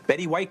apartment.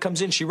 Betty White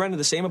comes in. She rented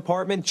the same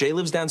apartment. Jay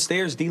lives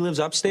downstairs. Dee lives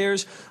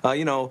upstairs. All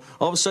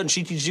of a sudden,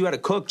 she teaches you how to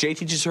cook. Jay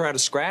teaches her how to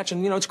scratch.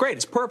 And, it's great.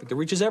 It's perfect. It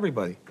reaches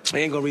everybody. I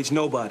ain't gonna reach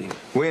nobody.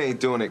 We ain't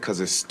doing it because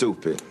it's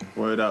stupid.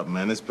 Word up,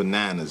 man. It's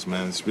bananas,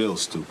 man. It's real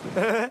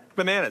stupid.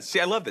 Bananas.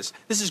 See, I love this.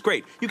 This is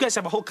great. You guys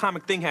have a whole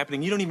comic thing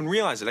happening. You don't even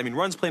realize it. I mean,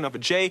 Run's playing off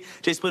of Jay.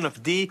 Jay's playing off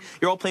of Dee.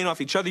 You're all playing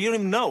off each other. You don't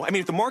even know. I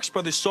mean, if the Marx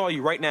Brothers saw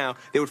you right now,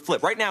 they would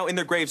flip. Right now, in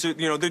their graves,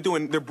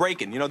 they're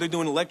breaking. They're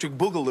doing electric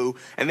boogaloo,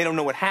 and they don't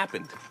know what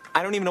happened.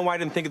 I don't even know why I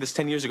didn't think of this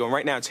 10 years ago. And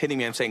right now, it's hitting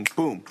me. I'm saying,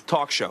 boom,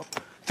 talk show.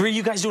 3 of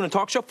you guys doing a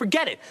talk show?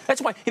 Forget it. That's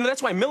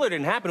why Miller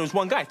didn't happen. It was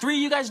one guy. 3 of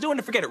you guys doing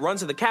it? Forget it. Runs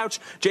to the couch.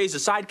 Jay's the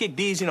sidekick.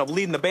 Dee's,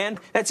 leading the band.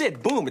 That's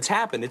it. Boom. It's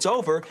happened. It's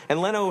over.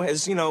 And Leno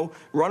has,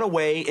 run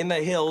away in the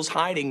hills,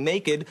 hiding,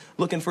 naked,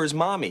 looking for his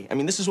mommy. I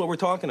mean, this is what we're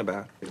talking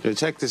about. Yo,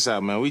 check this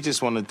out, man. We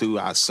just want to do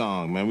our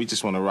song, man. We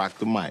just want to rock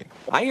the mic.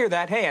 I hear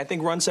that. Hey, I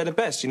think Run said it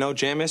best.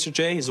 Jam Master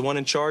Jay, he's the one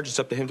in charge. It's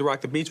up to him to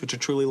rock the beats, which are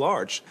truly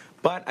large.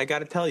 But I got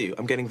to tell you,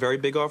 I'm getting very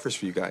big offers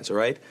for you guys, all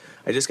right?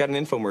 I just got an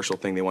infomercial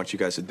thing they want you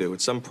guys to do.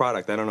 It's some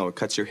product, I don't know, it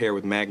cuts your hair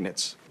with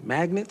magnets.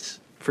 Magnets?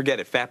 Forget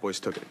it, Fat Boys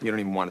took it. You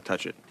don't even want to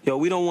touch it. Yo,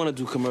 we don't want to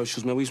do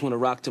commercials, man. We just want to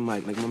rock the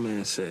mic, like my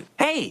man said.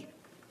 Hey!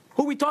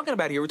 Who are we talking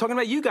about here? We're talking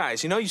about you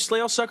guys. You slay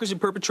all suckers you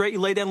perpetrate, you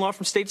lay down law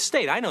from state to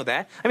state. I know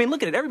that. I mean,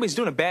 look at it. Everybody's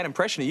doing a bad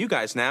impression of you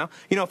guys now.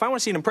 If I want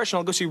to see an impression,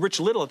 I'll go see Rich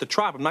Little at the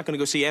Trop. I'm not going to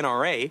go see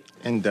NRA.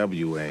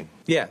 NWA.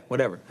 Yeah,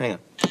 whatever. Hang on.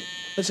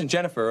 Listen,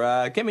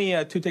 Jennifer, get me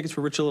 2 tickets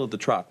for Rich Little at the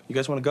Trop. You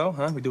guys want to go,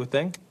 huh? We do a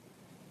thing?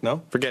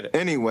 No? Forget it.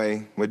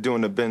 Anyway, we're doing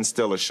the Ben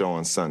Stiller show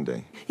on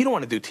Sunday. You don't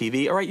want to do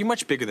TV, all right? You're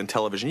much bigger than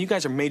television. You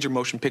guys are major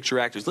motion picture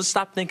actors. Let's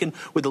stop thinking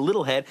with the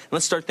little head, and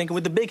let's start thinking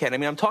with the big head. I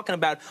mean, I'm talking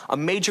about a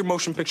major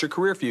motion picture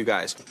career for you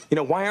guys.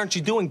 Why aren't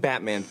you doing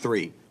Batman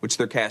 3, which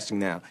they're casting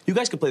now? You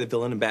guys could play the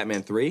villain in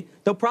Batman 3.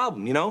 No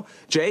problem,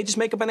 Jay, just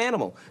make up an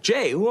animal.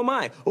 Jay, who am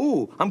I?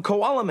 Ooh, I'm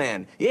Koala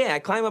Man. Yeah, I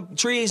climb up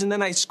trees, and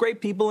then I scrape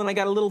people, and I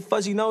got a little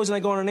fuzzy nose, and I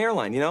go on an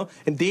airline,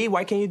 And Dee,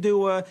 why can't you do,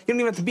 you don't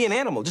even have to be an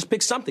animal. Just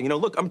pick something.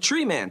 Look, I'm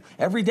Tree Man.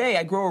 Every day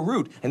I grow a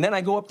root, and then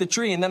I go up the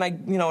tree, and then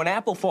an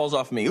apple falls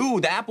off of me.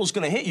 Ooh, the apple's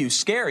gonna hit you.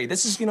 Scary.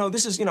 This is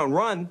Run.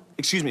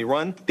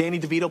 Run. Danny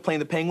DeVito playing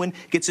the penguin,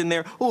 gets in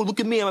there. Oh,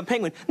 look at me, I'm a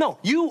penguin. No,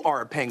 you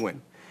are a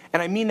penguin.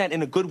 And I mean that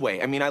in a good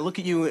way. I mean, I look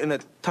at you in a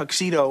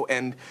tuxedo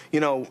and,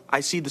 I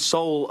see the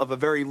soul of a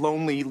very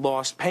lonely,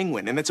 lost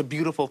penguin, and it's a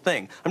beautiful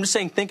thing. I'm just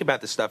saying, think about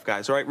this stuff,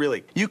 guys, all right?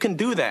 Really. You can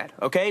do that,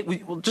 okay?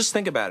 Well, just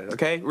think about it,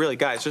 okay? Really,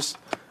 guys, just...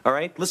 All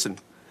right? Listen,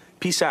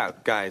 peace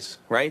out, guys,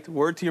 right?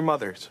 Word to your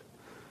mothers.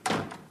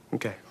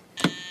 Okay.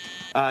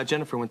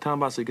 Jennifer, when Tom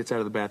Bosley gets out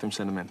of the bathroom,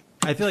 send him in.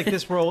 I feel like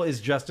this role is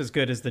just as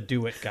good as the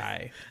Do It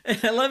guy. And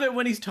I love it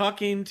when he's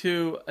talking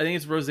to, I think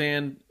it's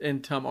Roseanne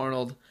and Tom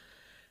Arnold,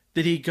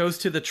 that he goes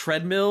to the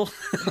treadmill.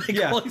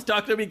 While he's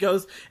talking to him, he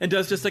goes and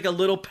does just like a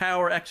little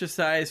power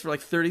exercise for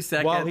like 30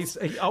 seconds.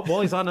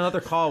 While he's on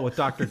another call with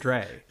Dr.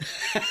 Dre.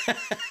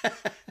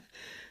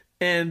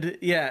 And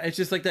yeah, it's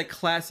just like that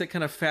classic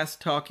kind of fast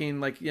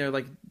talking, like,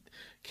 like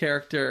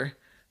character.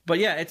 But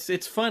yeah,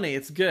 it's funny.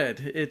 It's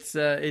good. It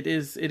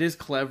is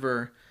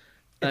clever.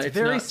 It's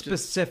very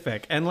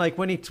specific, and like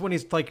when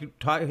he's like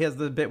he has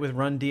the bit with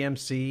Run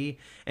DMC,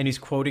 and he's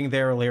quoting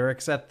their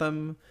lyrics at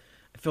them.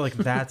 I feel like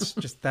that's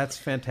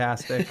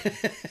fantastic.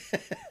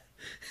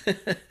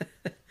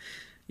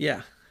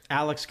 Yeah,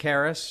 Alex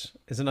Karras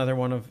is another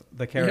one of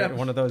the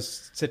one of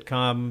those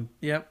sitcom.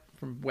 Yep,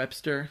 from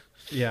Webster.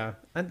 Yeah,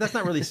 and that's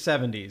not really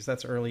 70s.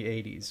 That's early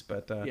 80s,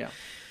 but yeah.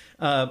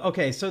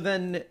 Okay, so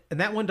then,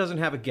 and that one doesn't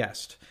have a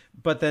guest,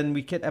 but then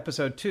we get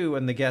episode 2,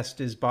 and the guest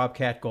is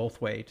Bobcat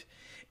Goldthwait.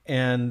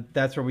 And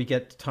that's where we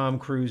get Tom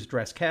Cruise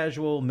dressed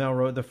casual,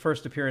 Melrose, the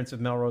first appearance of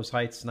Melrose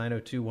Heights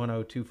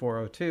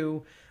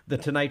 902102402, the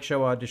Tonight Show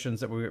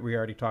auditions that we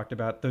already talked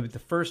about, the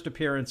first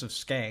appearance of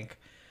Skank.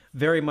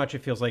 Very much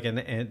it feels like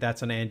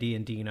that's an Andy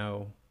and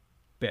Dino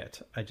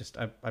bit.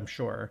 I'm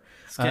sure.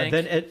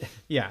 Skank.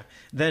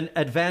 Then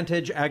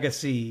Advantage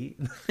Agassi,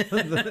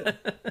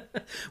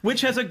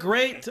 which has a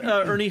great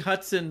Ernie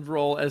Hudson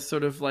role as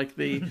sort of like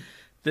the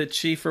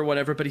chief or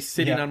whatever, but he's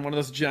sitting on one of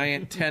those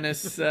giant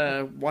tennis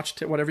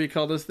whatever you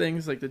call those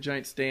things, like the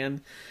giant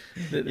stand.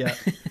 Yeah.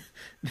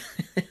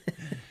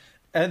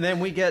 And then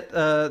we get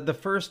the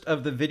first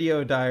of the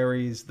video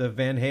diaries, the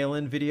Van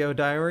Halen video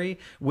diary,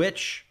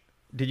 which,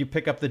 did you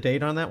pick up the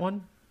date on that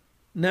one?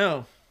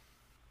 No.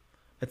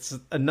 It's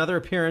another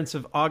appearance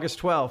of August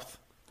 12th.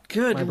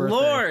 Good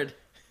Lord.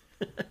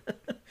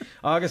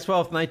 August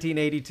 12th,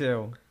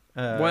 1982.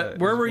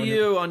 Where were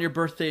you on your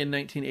birthday in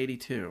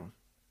 1982?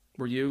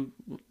 Were you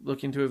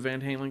looking to a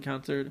Van Halen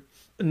concert?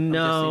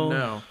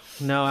 No,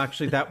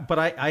 actually but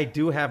I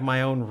do have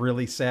my own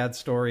really sad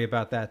story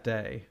about that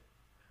day.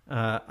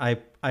 My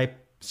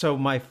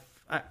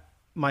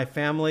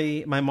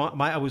family, my mom,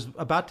 I was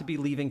about to be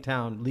leaving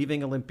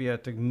Olympia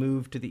to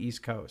move to the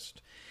East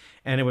Coast.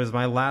 And it was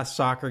my last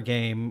soccer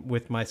game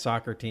with my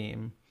soccer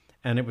team.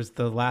 And it was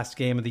the last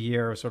game of the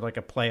year. It was sort of like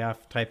a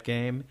playoff type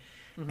game.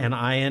 Mm-hmm. And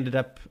I ended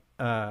up,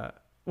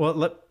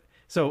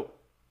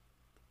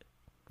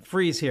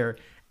 freeze here.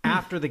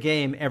 After the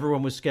game,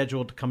 everyone was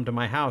scheduled to come to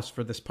my house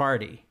for this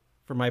party,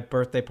 for my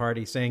birthday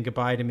party, saying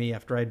goodbye to me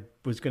after I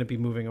was going to be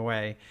moving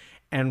away.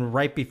 And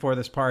right before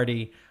this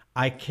party,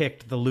 I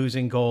kicked the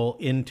losing goal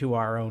into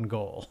our own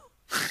goal.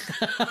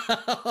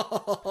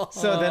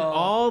 So then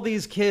all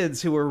these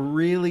kids who were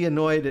really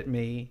annoyed at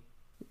me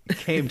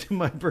came to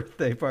my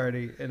birthday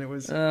party, and it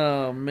was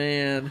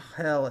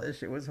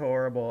hellish. It was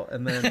horrible.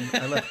 And then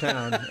I left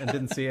town and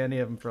didn't see any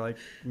of them for like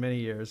many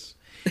years.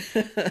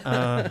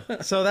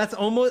 So that's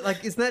almost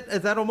like, is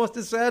that almost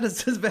as sad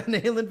as his Van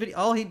Halen video?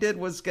 All he did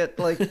was get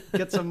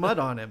some mud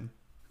on him.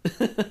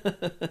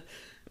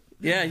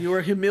 Yeah, you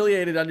were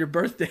humiliated on your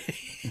birthday.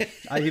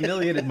 I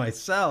humiliated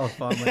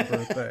myself on my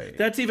birthday.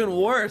 That's even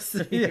worse.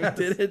 You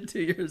did it to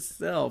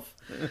yourself.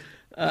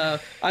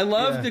 I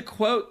love the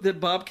quote that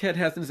Bobcat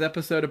has in his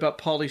episode about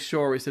Pauly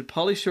Shore, where he said,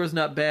 "Pauly Shore's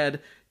not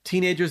bad.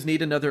 Teenagers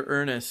need another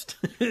Ernest."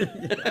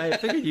 I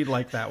figured you'd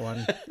like that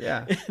one.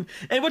 Yeah.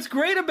 And what's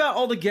great about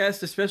all the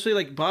guests, especially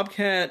like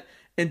Bobcat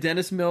and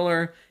Dennis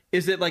Miller,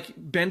 is that like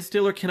Ben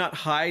Stiller cannot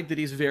hide that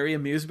he's very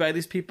amused by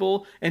these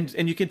people, and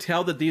you can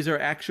tell that these are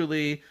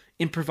actually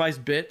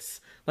improvised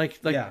bits.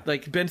 Like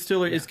Ben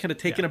Stiller is kind of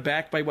taken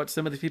aback by what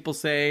some of the people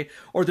say,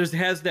 or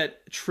has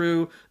that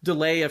true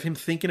delay of him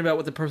thinking about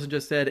what the person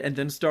just said and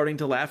then starting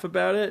to laugh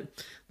about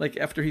it, like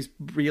after he's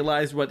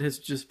realized what has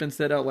just been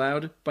said out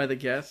loud by the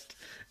guest.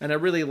 And I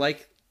really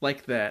like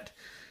that.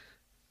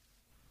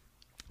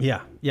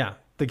 Yeah.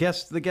 The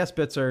guest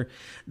bits are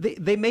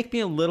they make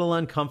me a little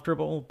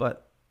uncomfortable,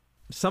 but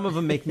some of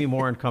them make me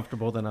more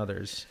uncomfortable than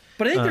others.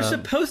 But I think they're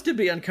supposed to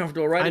be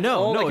uncomfortable, right? I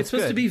know. It's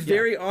supposed to be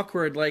very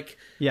awkward. Like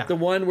the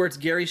one where it's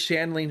Gary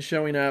Shandling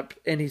showing up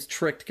and he's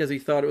tricked because he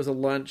thought it was a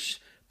lunch,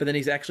 but then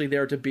he's actually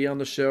there to be on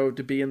the show,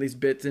 to be in these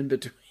bits in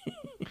between.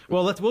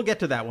 Well, we'll get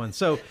to that one.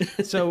 So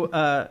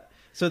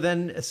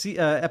then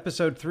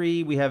episode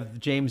 3, we have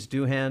James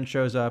Doohan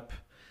shows up.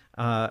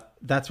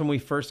 That's when we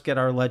first get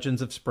our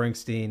Legends of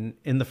Springsteen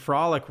in the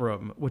Frolic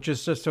Room, which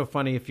is just so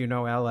funny if you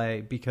know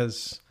LA,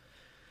 because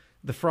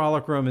the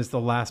Frolic Room is the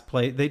last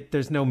place.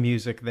 There's no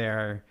music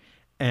there,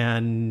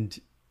 and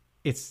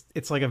it's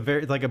like a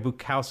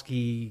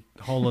Bukowski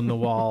hole in the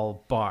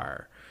wall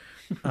bar.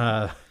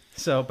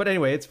 But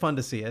anyway, it's fun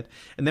to see it.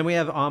 And then we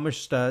have Amish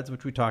Studs,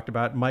 which we talked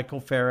about. Michael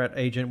Farrett,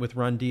 agent with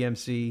Run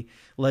DMC.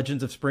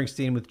 Legends of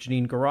Springsteen with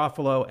Janeane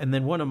Garofalo, and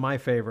then one of my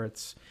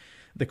favorites,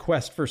 The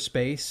Quest for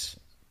Space.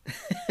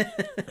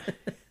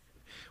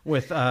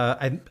 With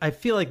I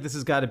feel like this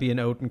has got to be an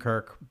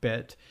Odenkirk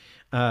bit.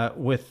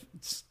 with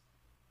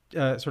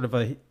sort of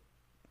a,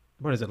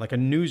 what is it, like a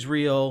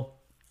newsreel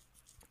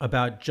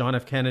about John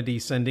F. Kennedy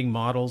sending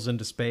models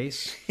into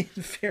space.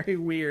 Very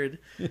weird.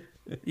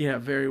 Yeah,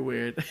 very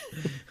weird.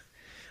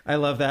 I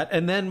love that.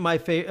 And then my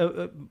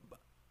favorite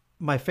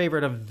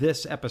of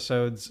this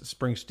episode's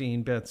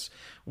Springsteen bits,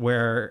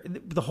 where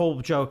the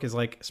whole joke is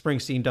like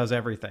Springsteen does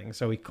everything.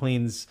 So he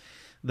cleans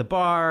the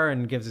bar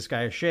and gives this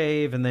guy a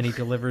shave, and then he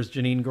delivers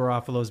Janeane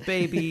Garofalo's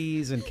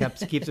babies and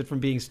keeps it from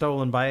being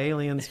stolen by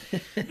aliens.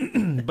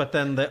 But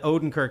then the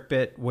Odenkirk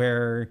bit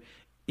where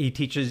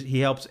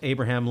he helps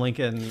Abraham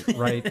Lincoln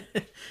write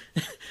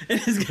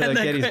the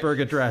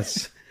Gettysburg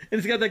Address. And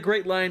it's got that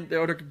great line the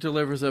Odenkirk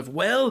delivers of,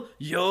 "Well,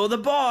 you're the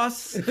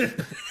boss."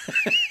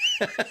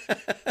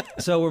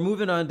 So we're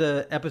moving on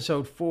to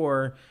episode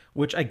 4,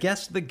 which I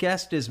guess the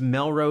guest is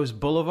Melrose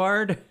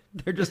Boulevard.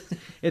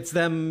 It's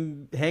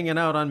them hanging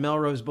out on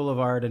Melrose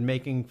Boulevard and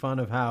making fun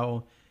of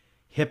how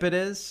hip it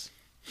is.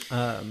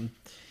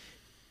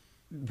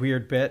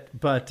 Weird bit,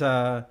 but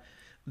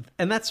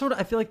and that's sort of,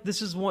 I feel like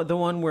this is the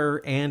one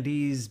where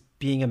Andy's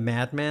being a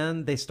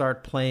madman. They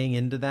start playing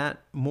into that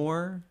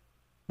more,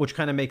 which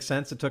kind of makes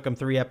sense. It took him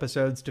 3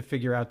 episodes to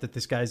figure out that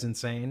this guy's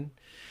insane,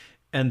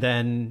 and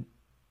then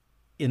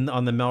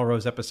on the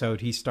Melrose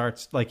episode, he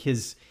starts like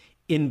his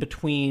in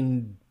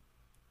between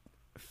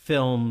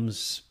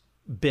films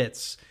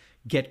bits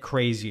get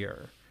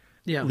crazier.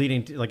 Yeah.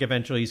 Leading to, like,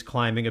 eventually he's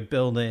climbing a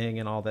building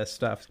and all this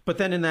stuff. But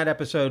then in that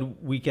episode,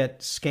 we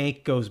get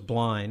Skank Goes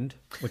Blind,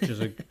 which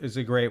is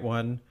a great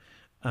one.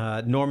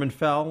 Norman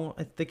Fell,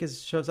 I think,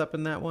 shows up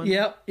in that one.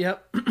 Yep.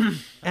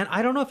 And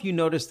I don't know if you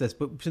noticed this,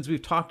 but since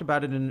we've talked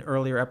about it in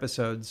earlier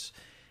episodes,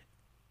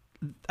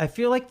 I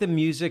feel like the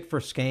music for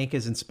Skank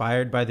is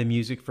inspired by the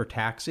music for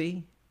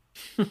Taxi.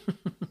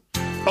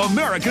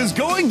 America's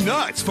going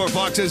nuts for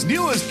Fox's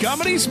newest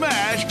comedy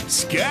smash,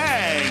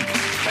 Skank.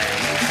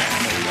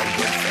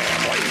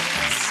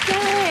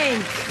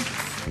 Skank!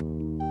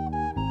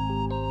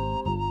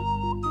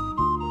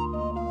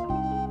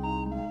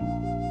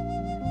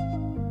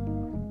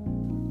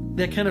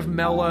 That kind of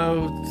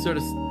mellow, sort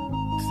of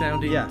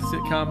soundy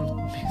sitcom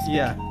music.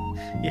 Yeah.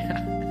 Yeah.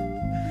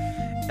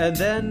 And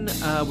then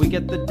we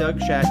get the Doug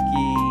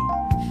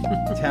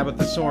Shatkey,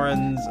 Tabitha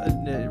Soren's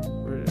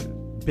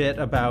bit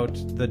about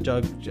the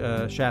Doug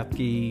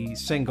Shatkey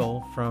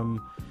single from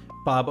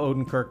Bob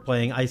Odenkirk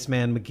playing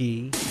Iceman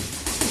McGee.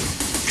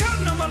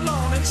 Cutting on my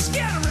lawn and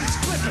scattering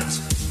clippings.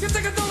 You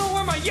think I don't know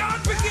where my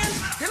yard begins?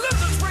 He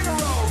lives in Springer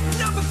Road,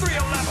 number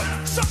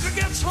 311. Sucker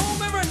gets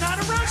home every night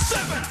around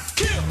 7.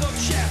 Kill Doug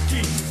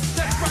Shatkey.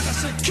 That's right, I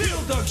said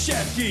kill Doug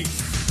Shatkey.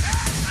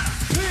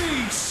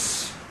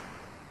 Peace.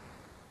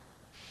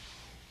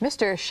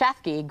 Mr.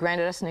 Shatkey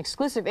granted us an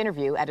exclusive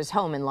interview at his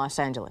home in Los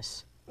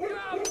Angeles.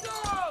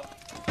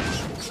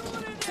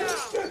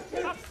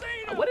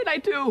 What did I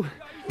do?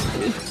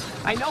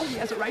 I know he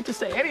has a right to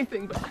say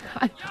anything, but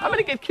I'm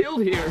gonna get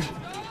killed here.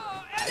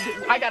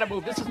 I gotta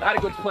move. This is not a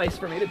good place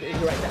for me to be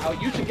right now.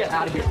 You should get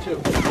out of here, too.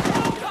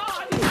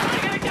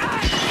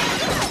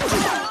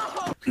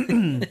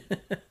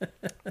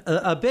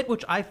 A bit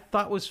which I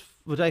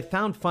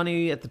found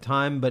funny at the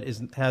time, but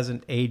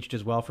hasn't aged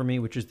as well for me,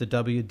 which is the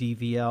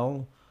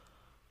WDVL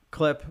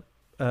clip,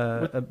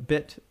 a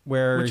bit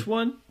where... Which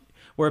one?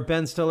 Where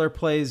Ben Stiller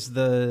plays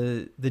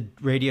the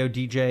radio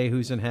DJ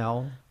who's in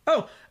hell.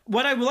 Oh,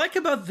 what I like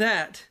about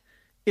that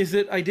is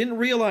that I didn't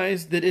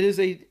realize that it is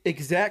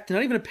not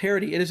even a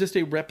parody, it is just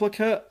a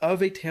replica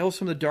of a Tales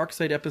from the Dark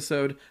Side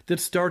episode that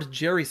starred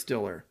Jerry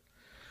Stiller.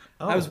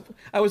 Oh.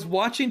 I was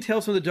watching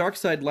Tales from the Dark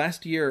Side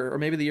last year, or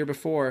maybe the year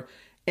before,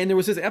 and there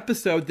was this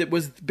episode that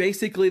was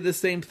basically the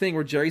same thing,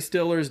 where Jerry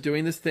Stiller is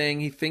doing this thing,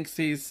 he thinks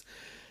he's,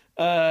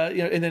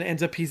 and then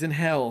ends up he's in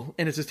hell,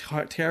 and it's just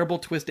a terrible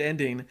twist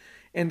ending.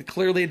 And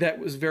clearly that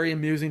was very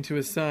amusing to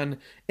his son,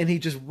 and he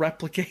just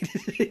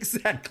replicated it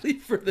exactly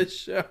for the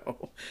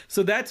show.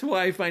 So that's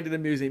why I find it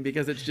amusing,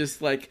 because it's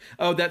just like,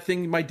 oh, that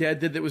thing my dad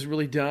did that was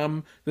really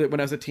dumb, that when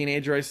I was a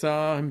teenager I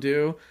saw him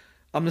do,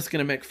 I'm just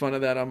going to make fun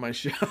of that on my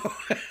show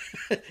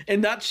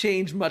and not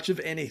change much of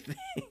anything.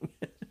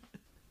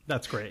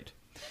 That's great.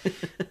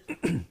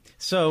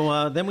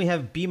 So then we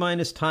have B-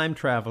 Time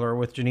Traveler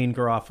with Janeane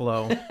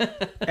Garofalo.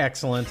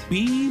 Excellent.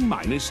 B-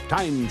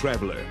 Time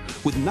Traveler.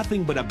 With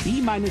nothing but a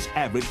B-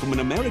 average from an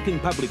American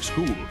public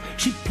school,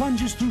 she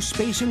plunges through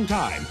space and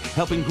time,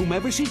 helping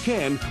whomever she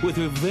can with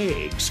her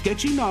vague,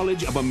 sketchy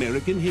knowledge of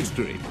American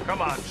history.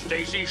 Come on,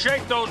 Stacy,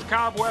 shake those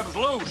cobwebs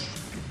loose.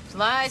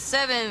 July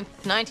 7th,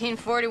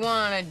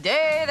 1941, a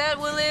day that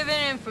will live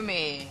in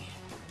infamy.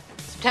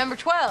 September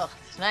 12th,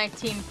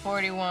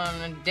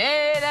 1941, a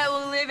day that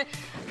will live in...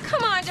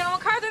 Come on, General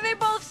MacArthur, they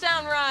both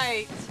sound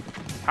right.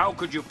 How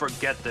could you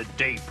forget the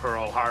day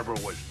Pearl Harbor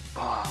was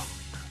bombed?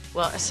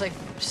 Well, it's like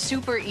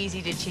super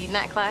easy to cheat in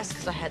that class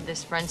because I had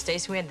this friend,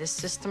 Stacy. We had this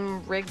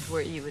system rigged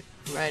where you would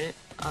write it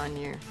on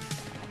your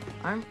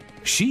arm.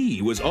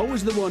 She was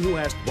always the one who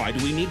asked, why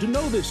do we need to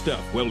know this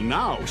stuff? Well,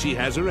 now she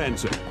has her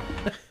answer.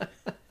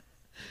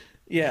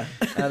 Yeah.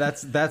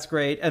 That's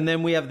great. And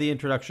then we have the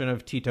introduction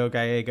of Tito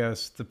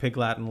Gallegos, the Pig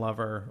Latin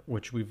lover,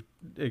 which we've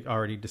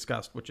already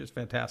discussed, which is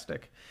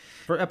fantastic.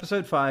 For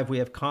episode 5, we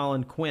have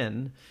Colin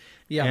Quinn.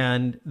 Yeah.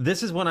 And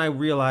this is when I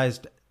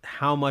realized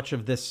how much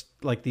of this,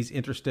 like these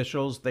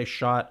interstitials, they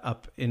shot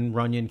up in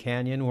Runyon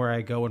Canyon, where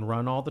I go and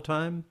run all the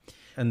time.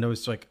 And it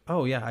was like,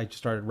 oh yeah, I just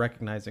started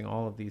recognizing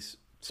all of these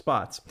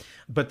spots.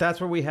 But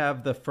that's where we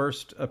have the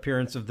first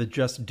appearance of the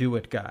Just Do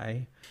It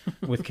guy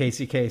with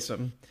Casey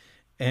Kasem.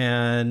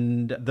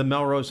 And the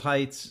Melrose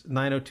Heights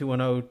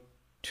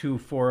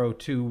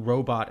 90210-2402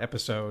 robot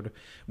episode,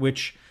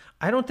 which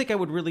I don't think I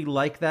would really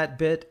like that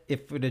bit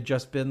if it had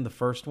just been the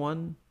first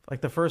one.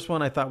 Like the first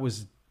one I thought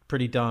was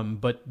pretty dumb,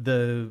 but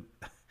the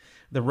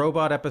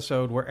robot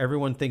episode where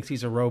everyone thinks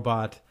he's a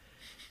robot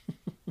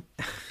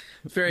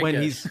Very when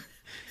good.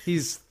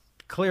 he's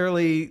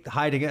clearly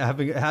hiding,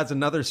 has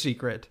another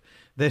secret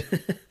that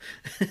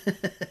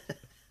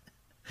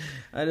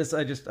I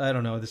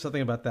don't know. There's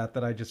something about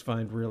that I just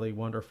find really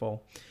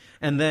wonderful.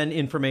 And then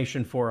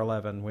Information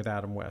 411 with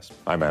Adam West.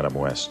 I'm Adam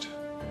West.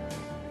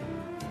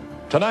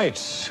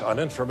 Tonight on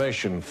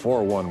Information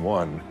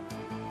 411,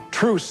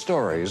 true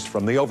stories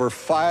from the over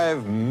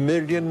 5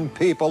 million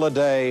people a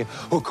day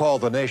who call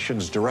the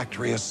nation's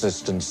directory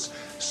assistance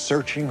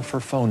searching for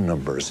phone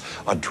numbers,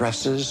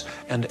 addresses,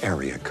 and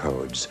area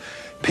codes.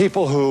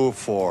 People who,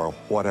 for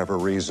whatever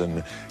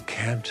reason,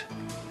 can't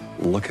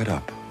look it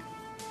up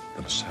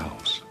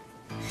themselves.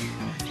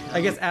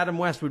 I guess Adam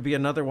West would be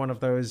another one of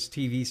those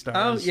TV stars.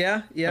 Oh,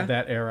 yeah. Of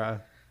that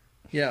era.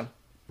 Yeah.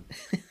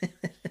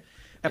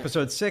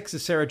 Episode 6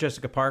 is Sarah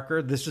Jessica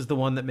Parker. This is the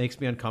one that makes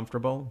me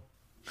uncomfortable.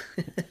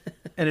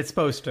 And it's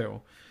supposed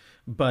to.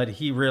 But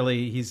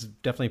he's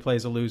definitely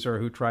plays a loser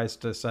who tries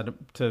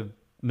to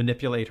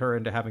manipulate her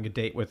into having a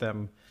date with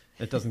him.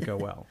 It doesn't go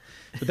well.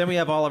 But then we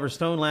have Oliver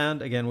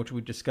Stoneland, again, which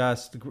we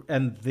discussed,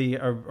 and the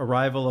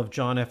arrival of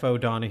John F.O.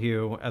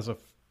 Donoghue as a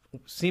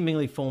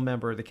seemingly full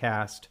member of the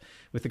cast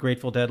with the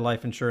Grateful Dead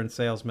life insurance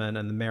salesman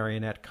and the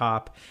marionette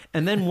cop.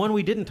 And then one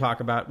we didn't talk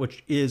about,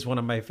 which is one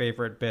of my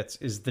favorite bits,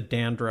 is the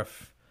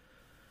dandruff.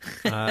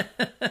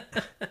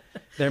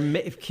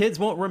 If kids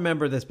won't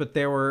remember this, but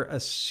there were a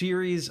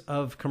series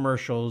of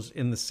commercials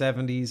in the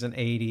 70s and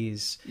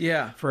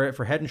 80s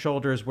for Head and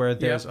Shoulders where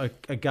there's a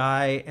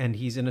guy and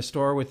he's in a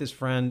store with his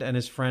friend and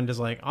his friend is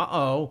like,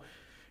 uh-oh,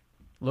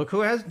 look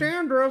who has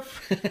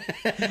dandruff.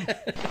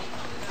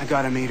 I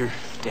gotta meet her.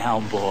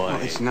 Down, boy.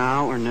 Well, it's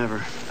now or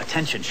never.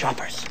 Attention,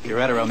 shoppers. You're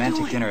at a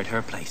romantic dinner at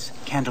her place.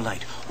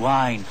 Candlelight,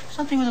 wine,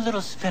 something with a little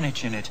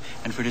spinach in it.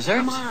 And for dessert,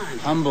 Come on.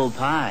 humble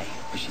pie,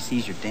 where she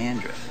sees your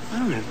dandruff. I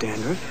don't have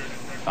dandruff.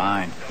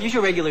 Fine. Use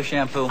your regular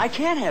shampoo. I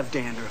can't have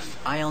dandruff.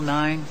 Aisle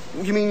 9.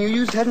 You mean you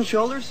used Head and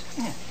Shoulders?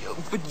 Yeah.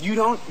 But you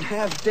don't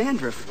have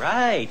dandruff.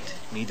 Right.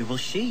 Neither will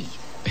she.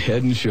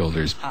 Head and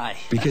Shoulders. Hi.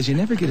 Because you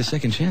never get a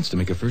second chance to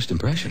make a first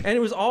impression. And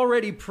it was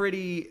already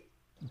pretty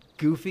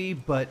goofy,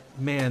 but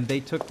man, they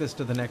took this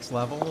to the next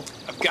level.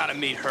 I've got to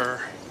meet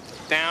her.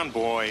 Down,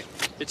 boy.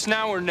 It's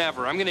now or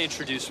never. I'm going to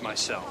introduce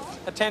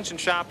myself. Attention,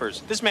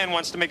 shoppers. This man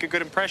wants to make a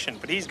good impression,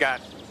 but he's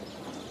got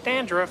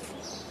dandruff.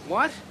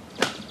 What?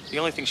 The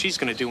only thing she's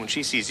going to do when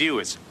she sees you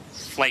is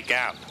flake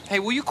out. Hey,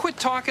 will you quit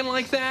talking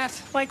like that?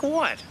 Like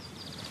what?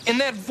 In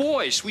that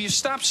voice. Will you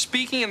stop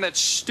speaking in that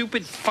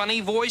stupid,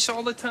 funny voice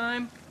all the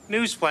time?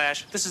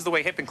 Newsflash, this is the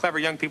way hip and clever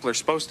young people are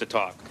supposed to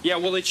talk. Yeah,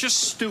 well, it's just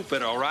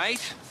stupid, all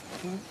right?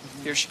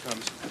 Here she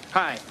comes.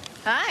 Hi.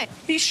 Hi.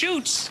 He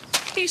shoots.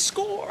 He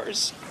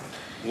scores.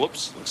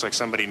 Whoops, looks like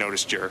somebody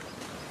noticed your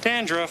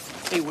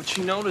dandruff. Hey, what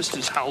she noticed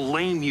is how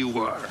lame you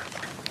are.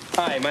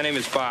 Hi, my name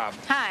is Bob.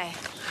 Hi.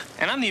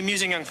 And I'm the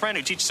amusing young friend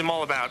who teaches them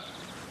all about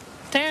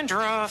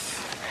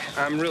dandruff.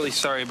 I'm really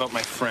sorry about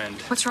my friend.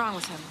 What's wrong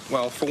with him?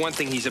 Well, for one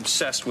thing, he's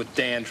obsessed with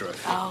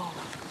dandruff. Oh.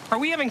 Are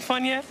we having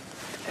fun yet?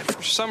 And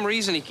for some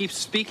reason, he keeps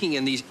speaking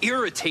in these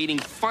irritating,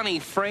 funny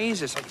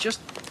phrases. I just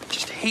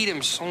hate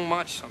him so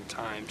much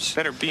sometimes.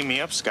 Better beam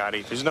me up,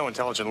 Scotty. There's no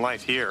intelligent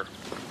life here.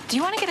 Do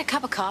you want to get a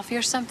cup of coffee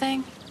or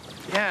something?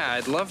 Yeah,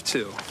 I'd love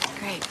to.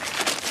 Great.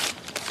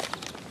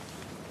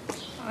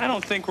 I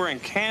don't think we're in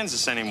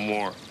Kansas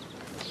anymore.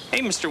 Hey,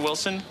 Mr.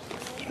 Wilson,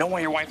 you know why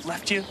your wife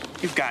left you?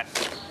 You've got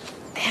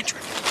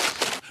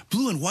dandruff.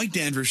 Blue and white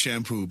dandruff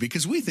shampoo,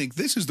 because we think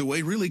this is the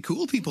way really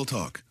cool people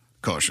talk.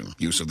 Caution,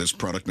 use of this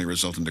product may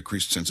result in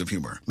decreased sense of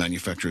humor.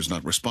 Manufacturer is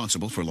not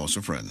responsible for loss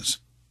of friends.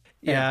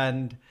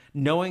 And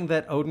knowing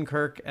that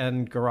Odenkirk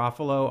and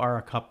Garofalo are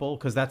a couple,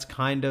 because that's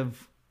kind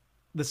of,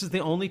 this is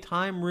the only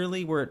time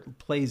really where it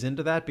plays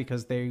into that,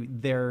 because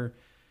they're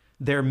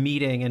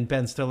meeting and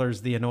Ben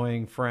Stiller's the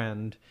annoying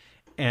friend,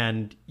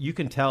 and you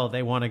can tell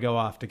they want to go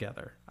off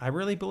together. I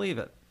really believe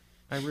it.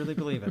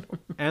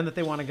 And that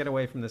they want to get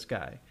away from this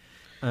guy.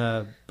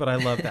 But I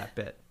love that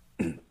bit.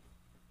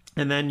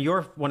 And then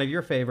one of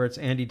your favorites,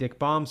 Andy Dick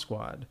Bomb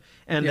Squad.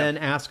 And then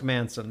Ask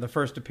Manson, the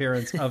first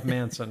appearance of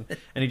Manson.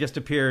 And he just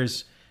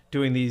appears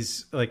doing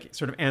these, like,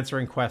 sort of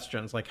answering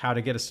questions, like how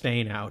to get a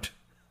stain out.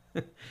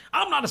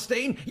 I'm not a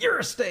stain, you're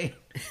a stain.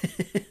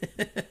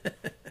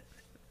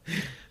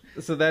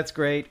 So that's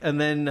great. And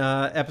then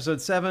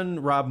episode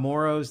 7, Rob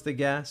Morrow's the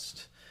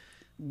guest.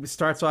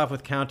 Starts off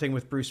with Counting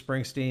with Bruce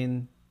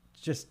Springsteen.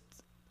 Just,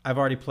 I've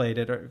already played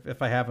it. Or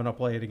if I haven't, I'll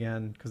play it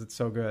again because it's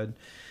so good.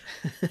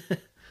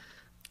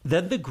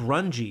 Then the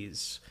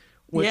Grungies,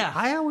 which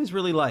I always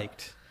really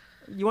liked.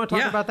 You want to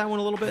talk about that one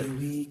a little bit? Here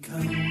we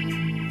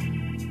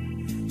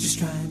come, just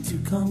trying to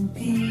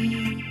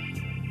compete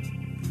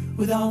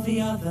with all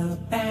the other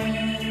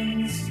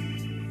bands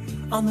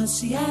on the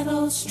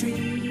Seattle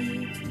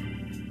street.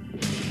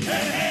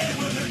 Hey,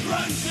 we're the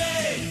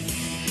Grungies.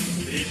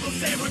 People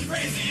say we're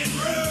crazy and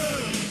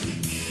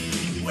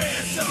rude.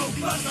 We're so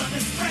buzzed on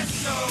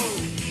espresso.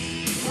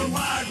 We're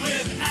wired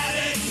with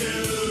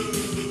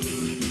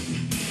attitude.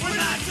 We're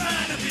not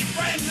trying to be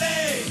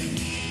friendly.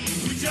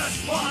 We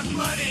just want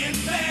money and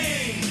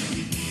fame.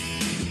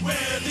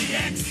 We're the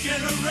X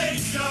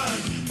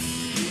generation.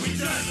 We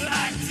just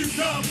like to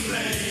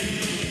complain.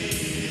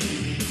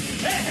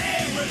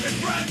 Hey, we're the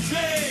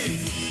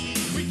Grungies.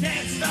 We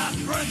can't stop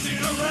grunting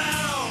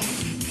around.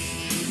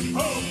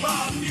 Hope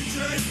our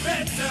future is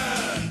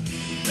better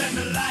than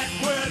the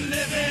life we're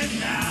living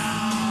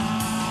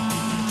now.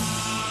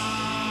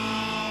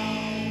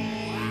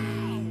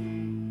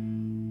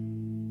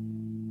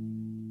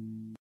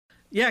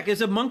 Yeah,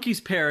 it's a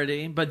Monkees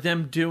parody, but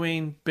them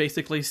doing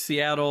basically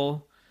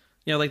Seattle,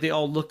 like they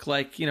all look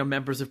like,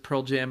 members of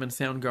Pearl Jam and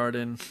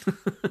Soundgarden.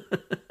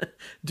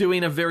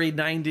 Doing a very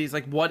 90s,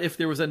 like what if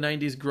there was a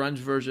 90s grunge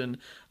version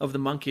of the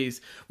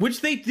Monkees,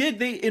 which they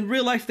did. In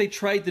real life, they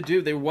tried to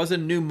do. There was a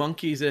new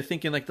Monkees, I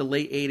think in like the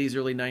late 80s,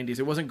 early 90s.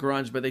 It wasn't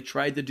grunge, but they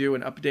tried to do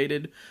an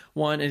updated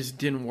one. It just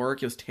didn't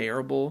work. It was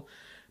terrible.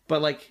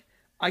 But like,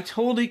 I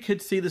totally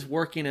could see this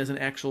working as an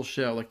actual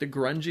show. Like the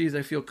Grungies,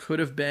 I feel could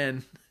have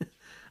been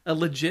a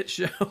legit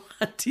show.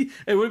 It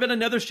would have been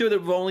another show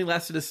that only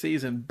lasted a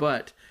season,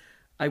 but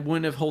I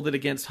wouldn't have held it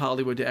against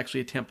Hollywood to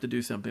actually attempt to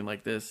do something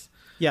like this.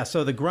 Yeah,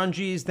 so the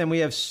Grungies, then we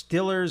have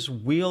Stiller's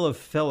Wheel of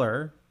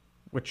Filler,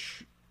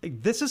 which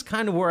this is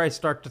kind of where I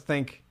start to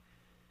think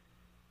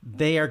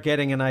they are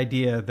getting an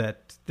idea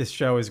that this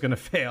show is going to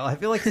fail. I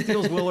feel like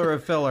Stiller's Wheel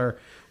of Filler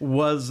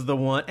was the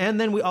one. And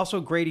then we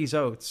also Grady's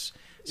Oats.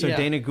 So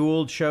Dana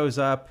Gould shows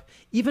up.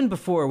 Even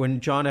before,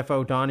 when John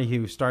F.O.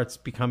 Donoghue starts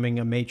becoming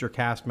a major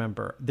cast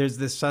member, there's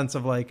this sense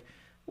of like,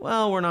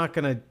 well, we're not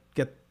going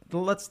to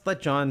let's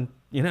let John,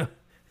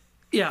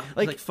 Yeah,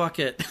 like fuck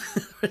it.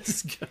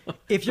 Let's go.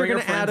 If you're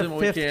going to add a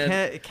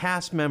fifth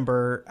cast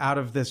member out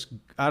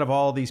of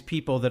all these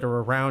people that are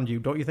around you,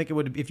 don't you think it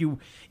would?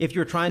 If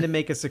you're trying to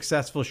make a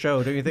successful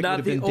show, don't you think it would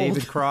have been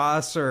David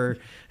Cross or?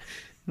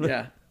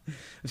 Yeah.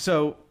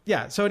 So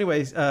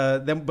anyways,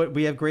 but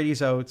we have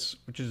Grady's Oats,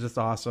 which is just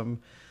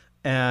awesome,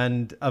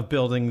 and Of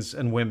Buildings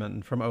and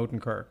Women from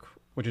Odenkirk,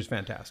 which is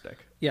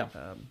fantastic. Yeah.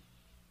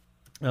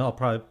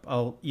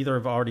 I'll either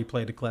have already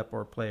played a clip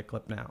or play a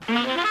clip now.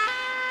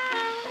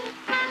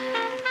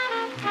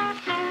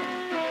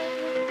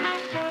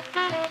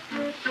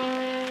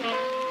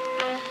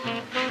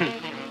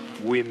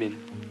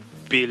 Women,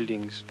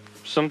 buildings,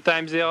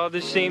 sometimes they are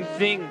the same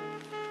thing.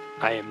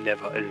 I am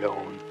never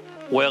alone.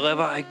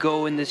 Wherever I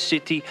go in the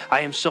city,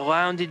 I am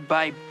surrounded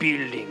by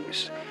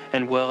buildings.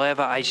 And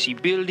wherever I see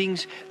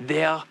buildings,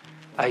 there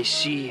I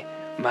see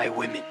my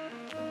women.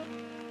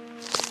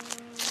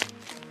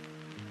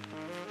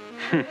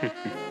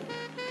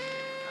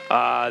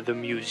 The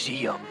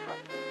museum.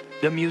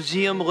 The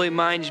museum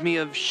reminds me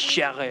of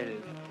Cheryl.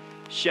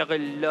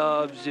 Cheryl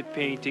loves the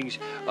paintings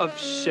of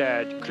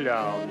sad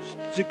clowns,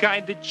 the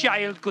kind the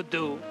child could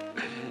do.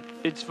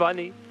 It's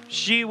funny,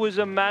 she was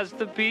a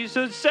masterpiece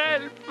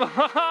herself.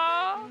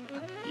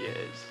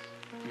 Yes.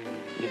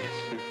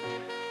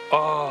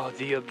 Oh,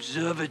 the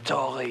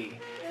observatory.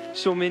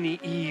 So many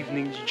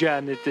evenings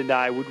Janet and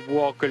I would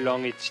walk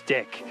along its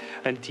deck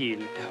until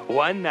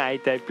one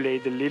night I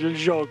played a little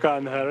joke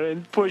on her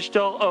and pushed her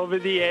over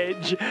the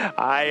edge.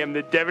 I am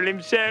the devil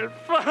himself.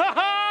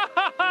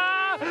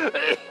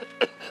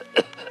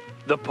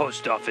 The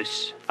post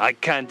office. I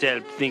can't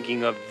help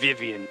thinking of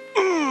Vivian.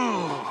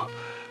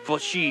 For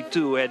she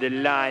too had a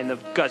line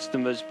of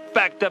customers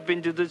backed up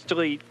into the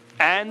street.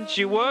 And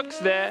she works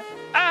there.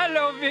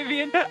 Hello,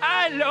 Vivian.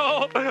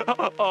 Hello.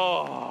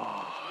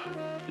 Oh,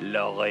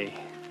 Laurie.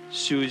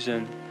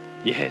 Susan.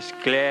 Yes,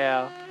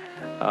 Claire.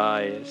 Ah,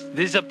 yes.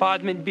 This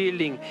apartment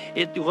building,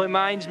 it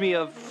reminds me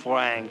of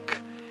Frank.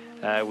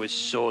 I was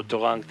so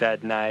drunk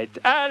that night.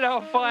 Hello,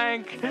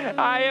 Frank.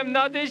 I am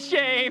not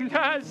ashamed.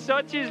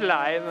 Such is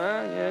life,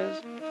 huh?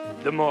 Yes.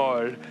 The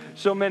mall.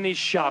 So many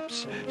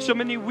shops. So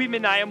many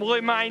women I am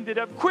reminded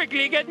of.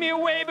 Quickly, get me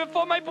away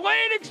before my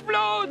brain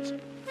explodes.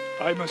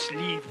 I must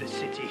leave the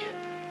city.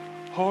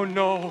 Oh,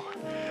 no.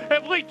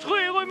 Every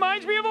tree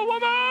reminds me of a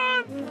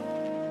woman.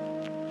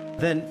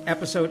 Then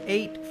episode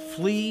 8,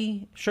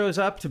 Flea shows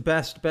up to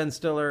best Ben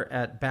Stiller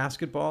at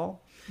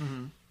basketball.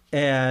 Mm-hmm.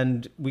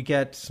 And we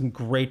get some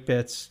great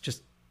bits.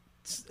 Just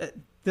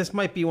this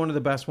might be one of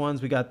the best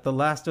ones. We got The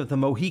Last of the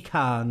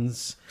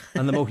Mohicans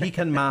on the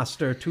Mohican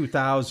Master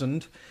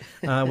 2000.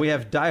 We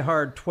have Die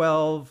Hard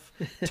 12,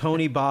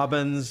 Tony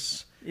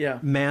Bobbins,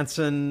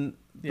 Manson,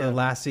 the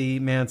Lassie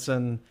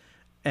Manson,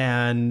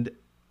 and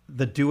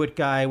the Do It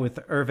guy with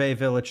Hervé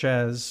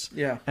Villachez,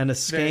 and a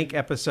Skank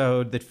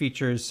episode that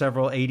features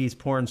several 80s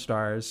porn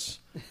stars,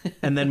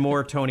 and then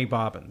more Tony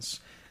Bobbins.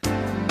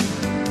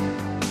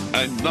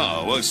 And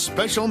now a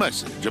special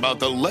message about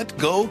the Let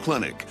Go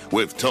Clinic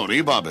with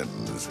Tony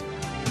Bobbins.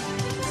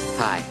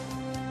 Hi,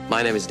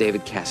 my name is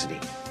David Cassidy,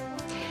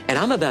 and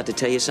I'm about to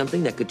tell you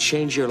something that could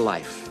change your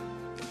life.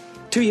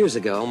 2 years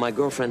ago, my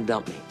girlfriend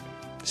dumped me,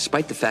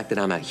 despite the fact that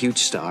I'm a huge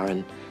star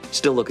and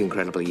still look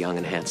incredibly young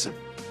and handsome.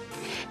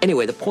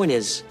 Anyway, the point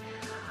is,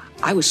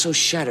 I was so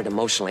shattered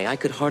emotionally, I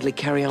could hardly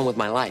carry on with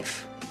my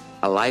life.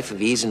 A life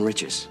of ease and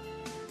riches.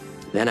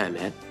 Then I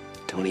met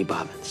Tony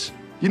Bobbins.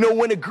 You know,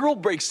 when a girl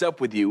breaks up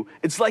with you,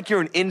 it's like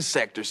you're an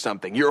insect or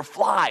something. You're a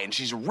fly and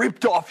she's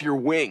ripped off your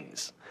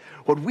wings.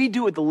 What we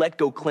do at the Let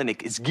Go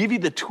Clinic is give you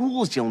the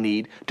tools you'll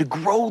need to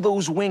grow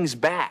those wings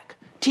back.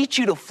 Teach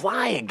you to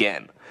fly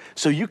again.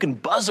 So you can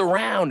buzz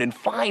around and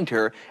find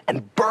her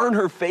and burn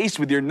her face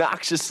with your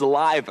noxious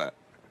saliva.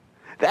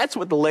 That's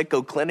what the Let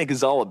Go Clinic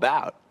is all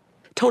about.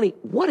 Tony,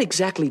 what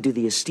exactly do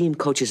the esteemed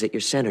coaches at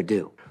your center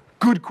do?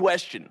 Good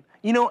question.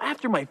 You know,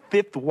 after my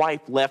 5th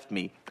wife left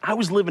me, I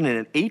was living in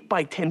an 8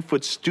 by 10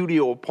 foot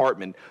studio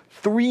apartment,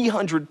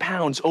 300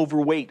 pounds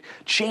overweight,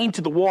 chained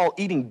to the wall,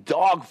 eating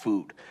dog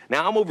food.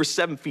 Now, I'm over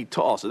 7 feet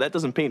tall, so that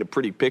doesn't paint a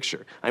pretty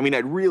picture. I mean,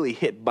 I'd really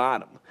hit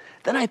bottom.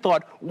 Then I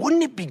thought,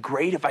 wouldn't it be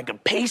great if I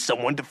could pay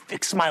someone to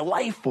fix my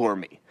life for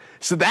me?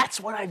 So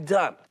that's what I've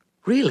done.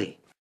 Really?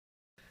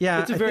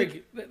 Yeah.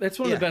 That's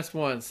one of the best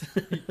ones.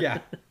 Yeah.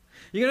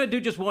 You're going to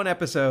do just one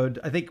episode.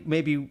 I think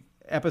maybe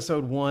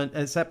episode 1,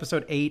 it's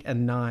episode 8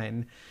 and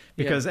 9.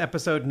 Because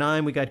episode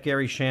 9, we got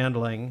Gary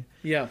Shandling.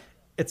 Yeah.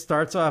 It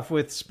starts off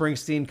with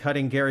Springsteen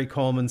cutting Gary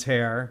Coleman's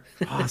hair.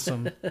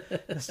 Awesome.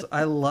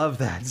 I love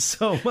that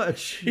so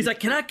much. He's like,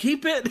 can I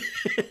keep it?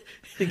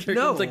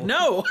 No. It's like,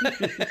 no.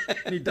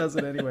 He does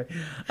it anyway.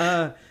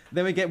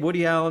 Then we get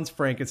Woody Allen's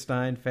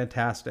Frankenstein.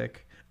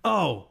 Fantastic.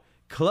 Oh,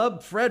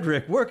 Club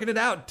Frederick working it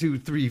out 2,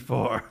 3,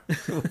 4.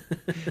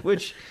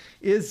 Which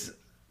is,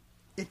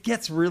 it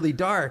gets really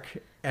dark.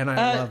 And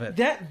I love it.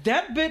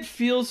 That bit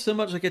feels so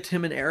much like a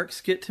Tim and Eric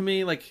skit to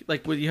me. Like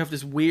when you have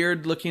this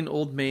weird looking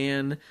old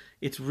man.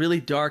 It's really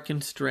dark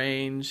and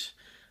strange.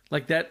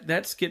 Like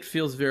that skit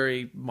feels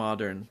very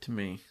modern to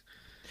me.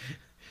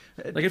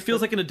 Like it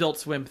feels like an Adult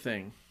Swim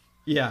thing.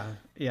 Yeah.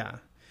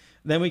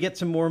 Then we get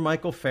some more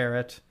Michael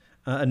Ferret,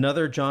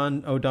 another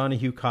John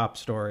O'Donoghue cop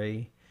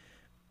story.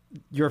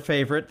 Your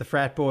favorite, the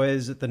frat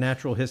boys at the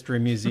Natural History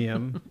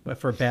Museum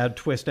for bad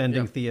twist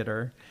ending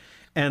theater.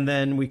 And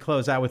then we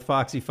close out with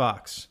Foxy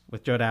Fox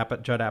with Judd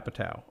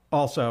Apatow.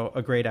 Also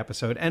a great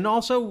episode. And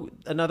also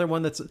another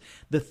one that's...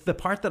 The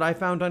part that I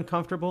found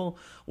uncomfortable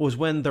was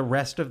when the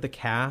rest of the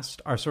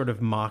cast are sort of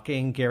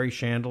mocking Gary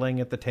Shandling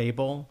at the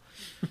table.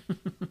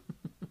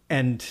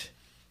 And,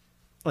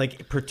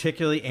 like,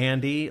 particularly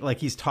Andy, like,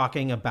 he's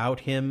talking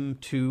about him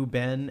to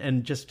Ben.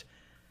 And just...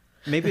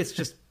 Maybe it's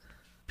just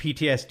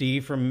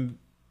PTSD from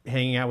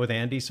hanging out with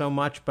Andy so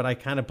much, but I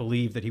kind of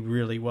believe that he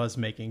really was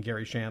making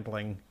Gary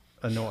Shandling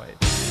annoyed.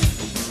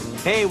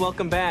 Hey,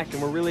 welcome back,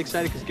 and we're really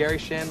excited because Gary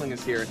Shandling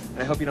is here. And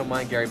I hope you don't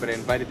mind, Gary, but I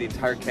invited the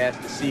entire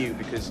cast to see you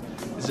because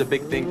this is a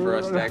big thing for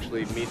us to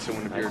actually meet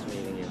someone of your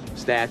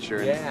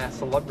stature. Yeah,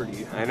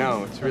 celebrity. I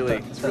know, it's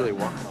really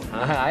wild.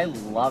 I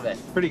love it.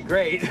 Pretty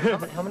great.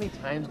 How many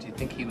times do you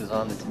think he was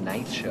on The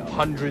Tonight Show?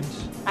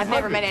 Hundreds. I've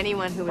never met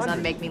anyone who was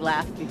on Make Me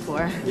Laugh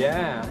before.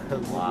 Yeah.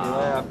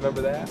 Wow.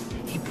 Remember that?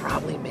 He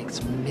probably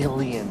makes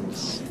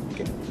millions.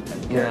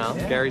 You know?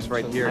 Gary's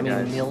right here, I mean,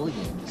 guys.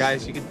 millions.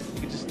 Guys, you could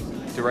just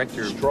direct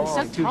your... Strong,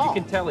 so too. tall. You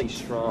can tell he's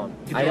strong.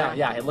 I know,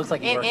 yeah. It looks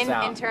like he works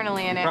out.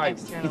 Internally and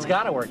externally. He's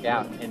got to work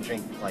out and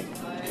drink, like,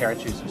 carrot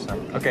juice or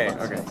something. Okay.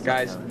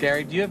 Guys,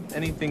 Gary, do you have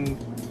anything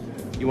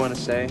you want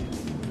to say?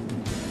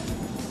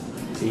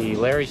 The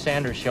Larry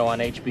Sanders Show on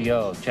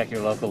HBO. Check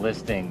your local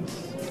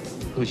listings.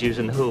 Who's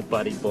using who,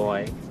 buddy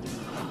boy?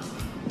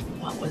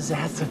 What was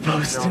that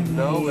supposed to mean?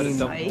 No, but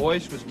the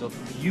voice was still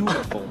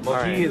beautiful.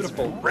 He is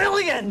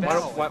brilliant.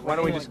 Why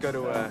don't we just go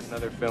to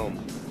another film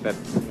that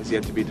is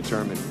yet to be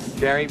determined?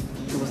 Gary?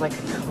 It was like a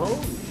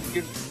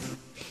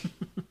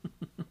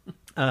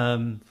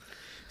code.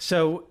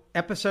 So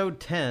episode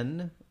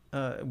 10,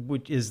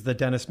 which is the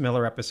Dennis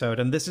Miller episode,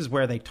 and this is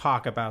where they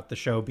talk about the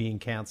show being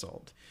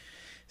canceled.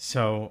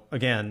 So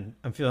again,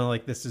 I'm feeling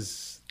like this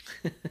is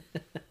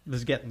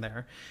getting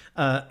there.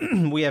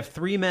 We have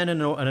 3 men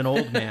and an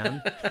old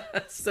man.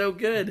 So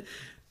good.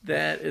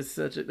 That is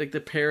such a, like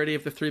the parody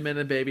of the 3 Men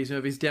and Babies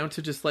movies, down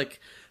to just like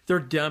they're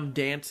dumb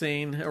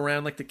dancing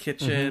around like the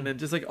kitchen and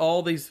just like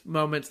all these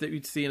moments that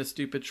you'd see in a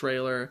stupid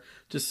trailer.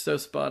 Just so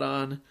spot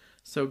on,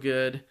 so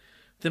good.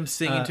 Them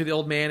singing to the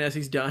old man as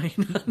he's dying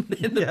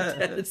in the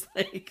bed. It's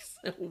like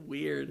so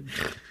weird.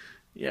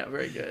 Yeah,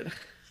 very good.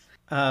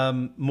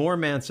 More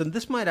Manson.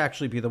 This might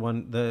actually be the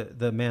one,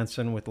 the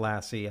Manson with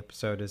Lassie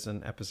episode is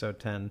in episode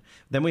 10.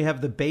 Then we have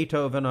the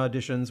Beethoven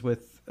auditions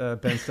with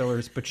Ben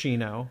Stiller's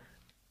Pacino.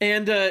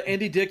 And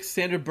Andy Dick's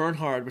Sandra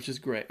Bernhard, which is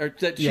great. Or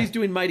that she's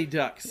doing Mighty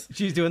Ducks.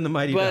 She's doing the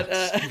Mighty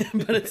Ducks.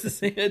 But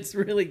it's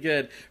really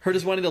good. Her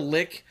just wanting to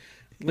lick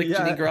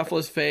Janeane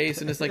Garofalo's face,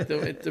 and it's like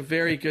it's a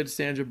very good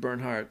Sandra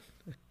Bernhard.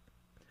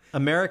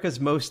 America's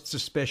Most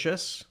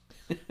Suspicious,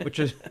 which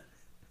is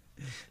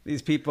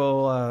these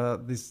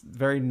people, these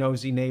very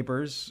nosy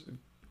neighbors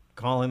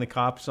calling the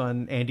cops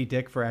on Andy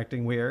Dick for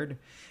acting weird.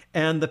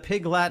 And the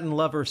Pig Latin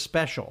Lover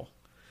special,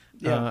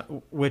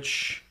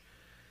 which...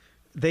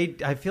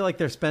 I feel like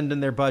they're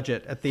spending their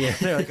budget at the end.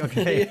 They're like,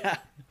 okay,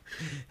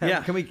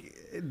 can we?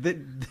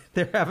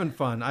 They're having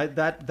fun.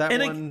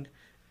 And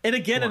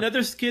again,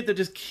 another skit that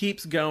just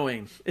keeps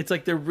going. It's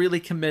like they're really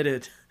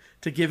committed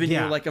to giving you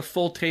like a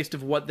full taste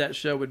of what that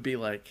show would be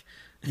like.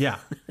 Yeah.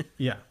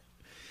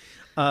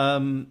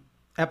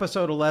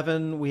 Episode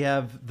 11, we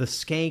have the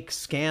Skank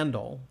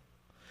Scandal,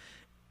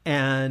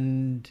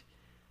 and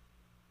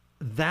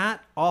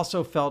that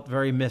also felt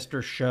very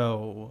Mr.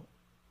 Show,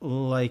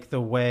 like the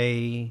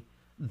way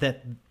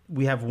that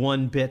we have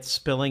one bit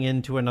spilling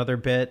into another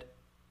bit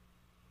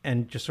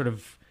and just sort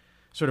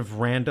of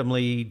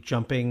randomly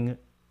jumping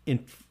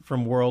in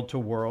from world to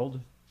world.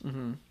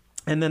 Mm-hmm.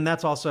 And then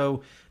that's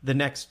also the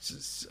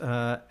next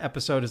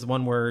episode is the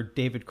one where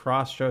David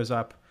Cross shows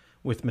up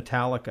with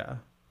Metallica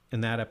in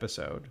that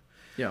episode.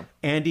 Yeah.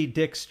 Andy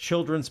Dick's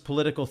Children's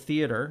Political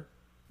Theater,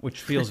 which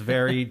feels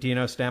very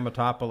Dino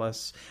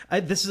Stamatopoulos.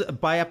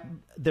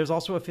 There's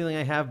also a feeling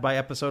I have by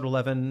episode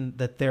 11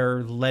 that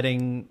they're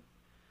letting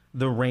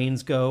the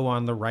reins go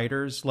on the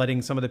writers,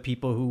 letting some of the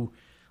people who,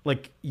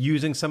 like,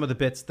 using some of the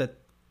bits that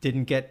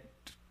didn't get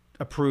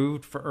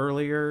approved for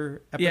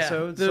earlier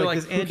episodes. They're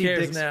like, Andy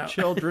Dick's now?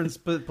 Children's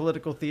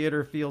Political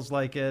Theater feels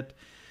like it.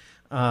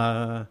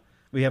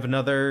 We have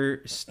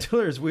another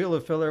Stiller's Wheel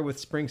of Filler with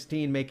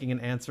Springsteen making an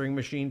answering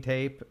machine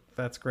tape.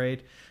 That's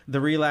great. The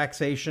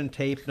relaxation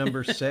tape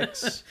number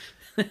 6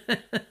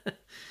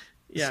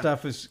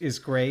 stuff is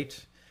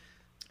great.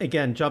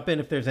 Again, jump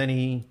in if there's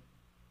any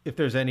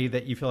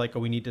that you feel like,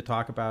 we need to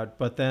talk about.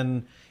 But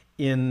then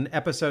in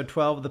episode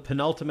 12, the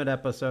penultimate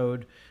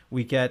episode,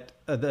 we get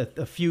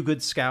a few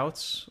good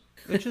scouts,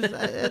 which is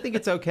I think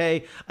it's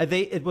okay.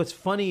 What's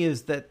funny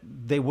is that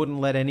they wouldn't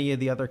let any of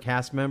the other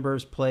cast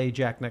members play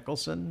Jack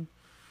Nicholson.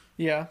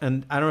 Yeah,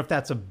 and I don't know if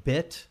that's a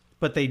bit.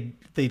 But they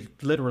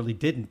literally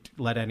didn't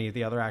let any of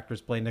the other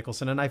actors play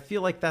Nicholson. And I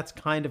feel like that's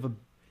kind of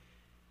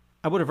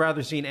I would have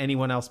rather seen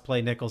anyone else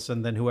play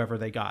Nicholson than whoever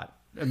they got.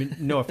 I mean,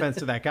 no offense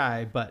to that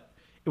guy, but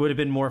it would have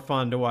been more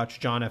fun to watch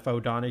John F.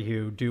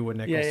 Donoghue do a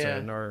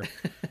Nicholson or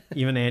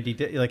even Andy.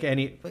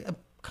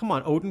 Come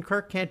on,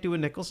 Odenkirk can't do a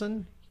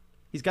Nicholson?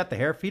 He's got the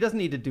hair. He doesn't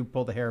need to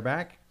pull the hair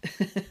back.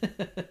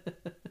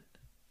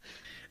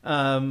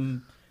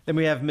 Then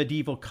we have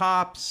Medieval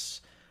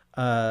Cops,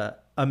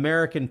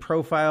 American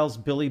Profiles,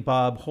 Billy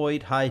Bob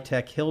Hoyt, High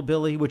Tech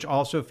Hillbilly, which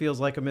also feels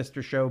like a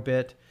Mr. Show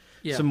bit.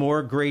 Yeah. Some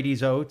more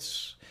Grady's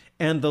Oats,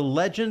 and The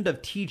Legend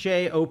of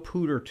T.J.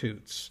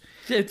 O'Pootertoots.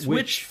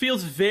 Which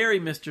feels very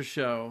Mr.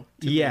 Show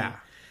to me.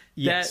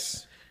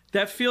 Yes.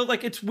 That feels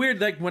like, it's weird.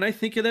 Like, when I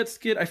think of that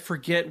skit, I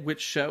forget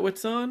which show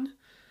it's on.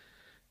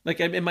 Like,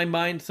 in my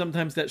mind,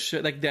 sometimes that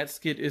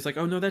skit is like,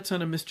 oh no, that's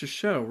on a Mr.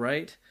 Show,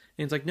 right?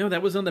 And it's like, no,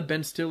 that was on the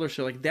Ben Stiller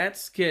show. Like, that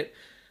skit...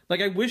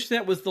 Like, I wish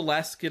that was the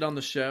last skit on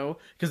the show,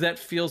 because that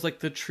feels like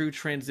the true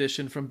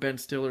transition from Ben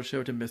Stiller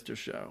show to Mr.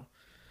 Show.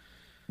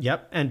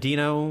 Yep, and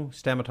Dino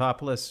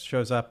Stamatopoulos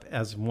shows up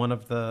as one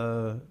of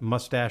the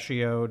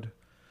mustachioed...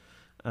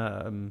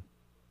 well,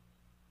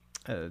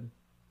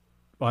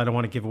 I don't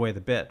want to give away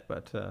the bit,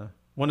 but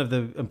one of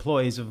the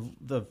employees of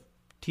the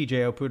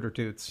TJ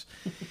O'Pootertoots.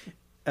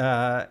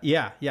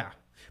 Yeah.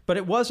 But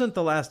it wasn't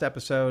the last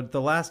episode.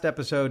 The last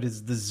episode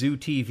is the Zoo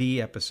TV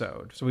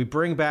episode. So we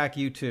bring back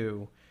you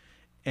two.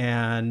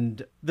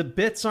 And the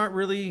bits aren't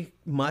really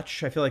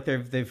much. I feel like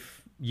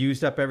they've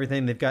used up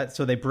everything they've got.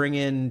 So they bring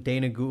in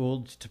Dana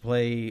Gould to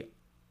play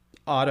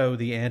Otto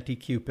the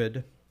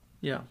Anti-Cupid.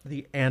 Yeah.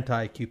 The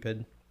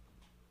Anti-Cupid.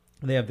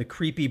 They have the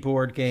creepy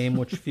board game,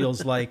 which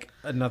feels like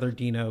another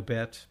Dino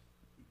bit.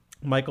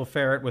 Michael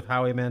Ferret with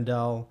Howie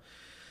Mandel.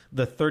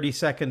 The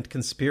 30-second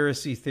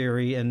conspiracy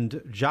theory,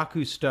 and Jacques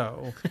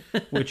Cousteau,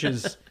 which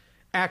is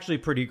actually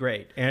pretty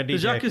great. Andy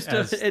Dick as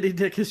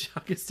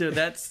Jacques Cousteau.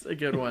 That's a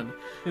good one.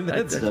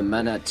 The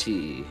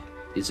manatee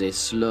is a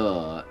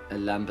slow,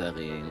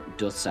 lumbering,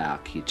 docile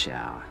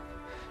creature,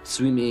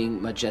 swimming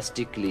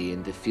majestically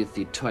in the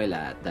filthy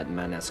toilet that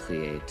man has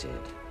created.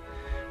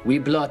 We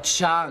blow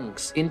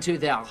chunks into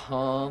their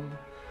home,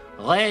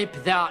 rape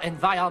their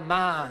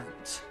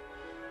environment.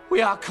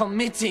 We are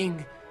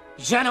committing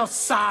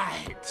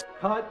genocide.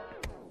 Cut.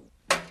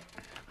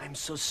 I'm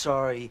so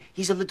sorry.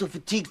 He's a little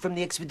fatigued from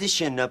the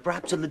expedition,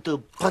 perhaps a little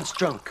punch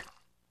drunk.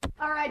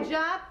 All right,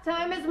 Jacques,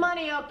 time is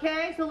money,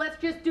 okay? So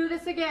let's just do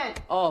this again.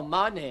 Oh,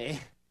 money?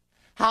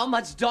 How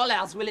much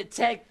dollars will it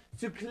take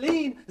to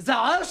clean the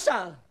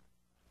ocean?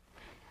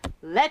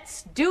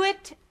 Let's do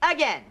it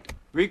again.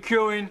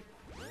 Recuing.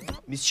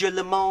 Monsieur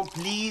Lemond,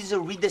 please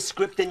read the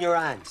script in your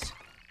hands.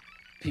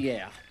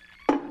 Pierre,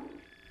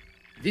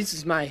 this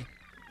is my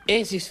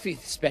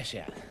 85th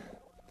special.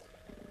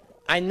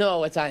 I know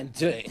what I'm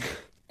doing.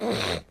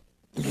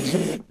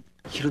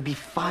 He'll be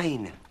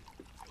fine.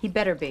 He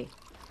better be.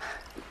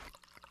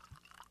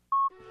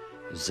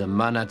 The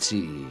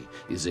manatee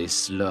is a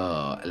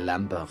slow,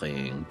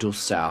 lumbering,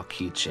 docile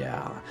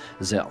creature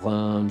that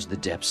roams the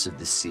depths of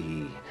the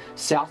sea,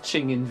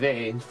 searching in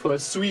vain for a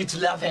sweet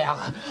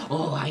lover.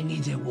 Oh, I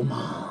need a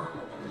woman.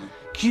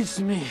 Kiss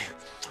me.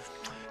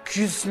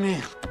 Kiss me.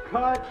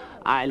 Cut.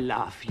 I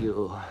love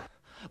you.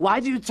 Why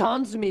do you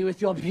taunt me with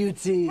your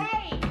beauty?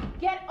 Hey,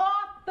 get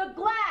off the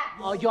glass!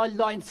 Oh, your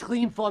loins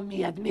scream for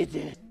me, admit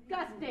it.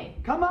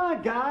 Disgusting. Come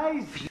on,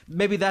 guys.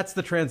 Maybe that's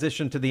the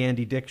transition to the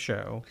Andy Dick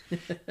show.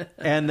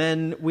 And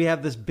then we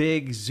have this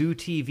big Zoo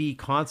TV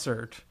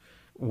concert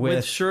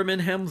with Sherman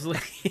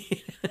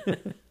Hemsley.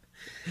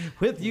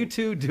 With you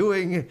two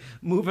doing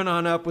Moving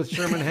On Up with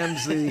Sherman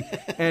Hemsley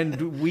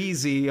and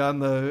Wheezy on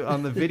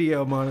the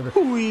video monitor.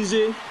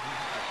 Wheezy.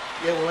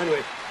 Yeah, well,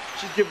 anyway,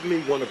 she's giving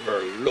me one of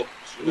her looks.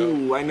 You know?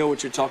 Ooh, I know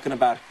what you're talking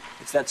about.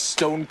 It's that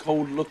stone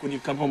cold look when you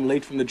come home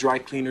late from the dry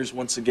cleaners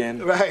once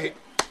again. Right.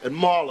 And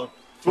Marla,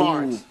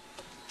 Florence,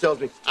 tells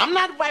me, I'm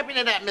not wiping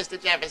it up,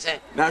 Mr. Jefferson.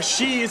 Now,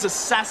 she is a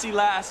sassy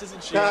lass,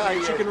 isn't she? Yeah.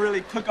 She can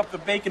really cook up the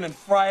bacon and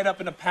fry it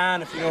up in a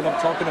pan, if you know what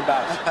I'm talking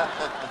about.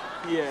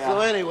 Yeah. So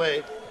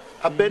anyway,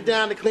 I bend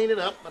down to clean it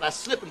up, but I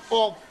slip and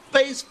fall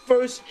face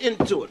first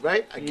into it,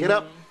 right? I get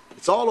up,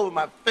 it's all over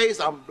my face,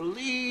 I'm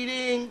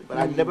bleeding, but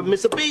I never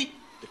miss a beat.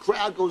 The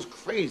crowd goes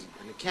crazy,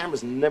 and the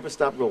cameras never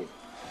stop rolling.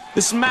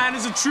 This man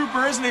is a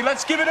trooper, isn't he?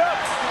 Let's give it up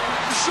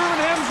to Sherman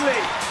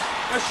Hemsley.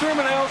 Now,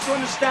 Sherman, I also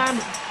understand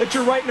that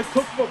you're writing a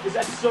cookbook. Is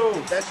that so?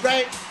 That's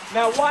right.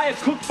 Now, why a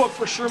cookbook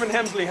for Sherman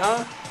Hemsley,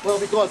 huh? Well,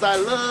 because I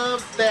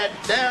love that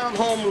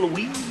down-home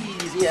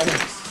Louisiana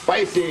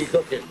spicy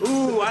cooking.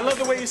 Ooh, I love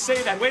the way you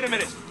say that. Wait a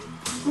minute.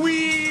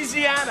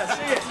 Louisiana.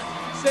 Say it.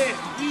 Say it.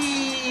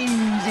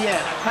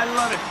 Louisiana. I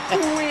love it.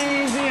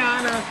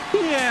 Louisiana.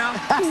 Yeah.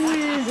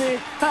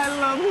 Louisiana. I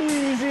love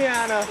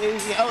Louisiana.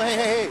 Oh,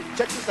 hey.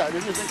 Check this out.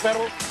 Isn't this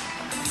incredible?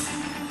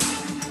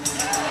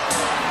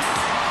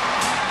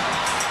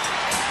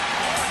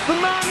 The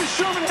man is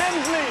Sherman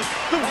Hemsley.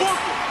 The book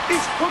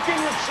is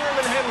Cooking with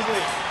Sherman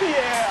Hemsley.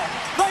 Yeah.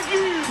 Thank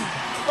you.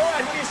 All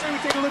right, what do you say we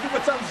take a look at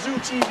what's on Zoo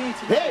TV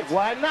today? Hey,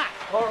 why not?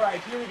 All right,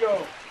 here we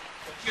go.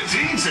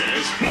 Gazine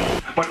says,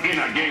 but in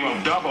a game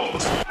of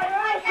doubles.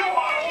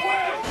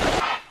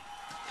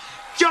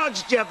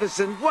 George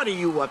Jefferson, what are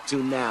you up to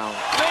now?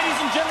 Ladies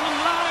and gentlemen,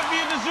 live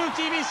via the Zoo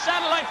TV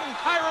satellite from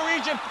Cairo,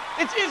 Egypt,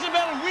 it's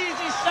Isabel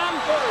Wheezy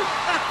Sanford.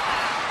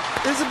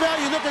 Isabel,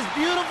 you look as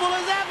beautiful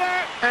as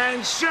ever.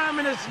 And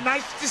Sherman, it's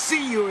nice to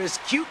see you as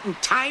cute and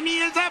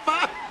tiny as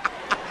ever.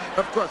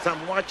 Of course,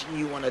 I'm watching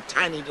you on a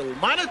tiny little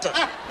monitor.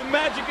 The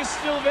magic is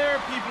still there,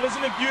 people.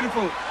 Isn't it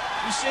beautiful?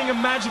 You're seeing a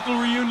magical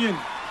reunion.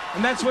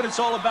 And that's what it's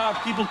all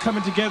about, people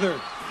coming together,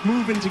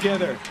 moving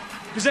together.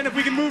 Because then if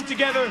we can move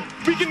together,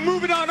 we can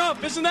move it on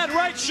up. Isn't that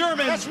right,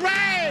 Sherman? That's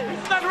right.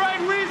 Isn't that right,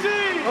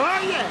 Wheezy?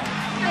 Oh, yeah.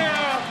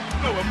 Yeah.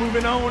 No, we're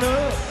moving on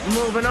up.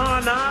 Moving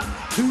on up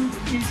to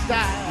the east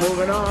side.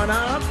 Moving on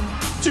up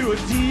to a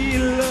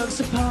deluxe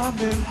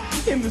apartment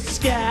in the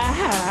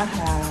sky.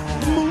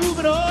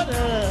 Moving on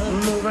up.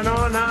 Moving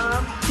on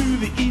up to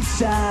the east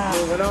side.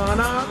 Moving on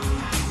up.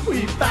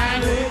 We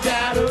finally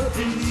got a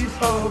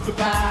piece of the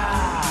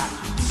pie.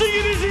 Sing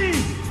it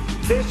easy.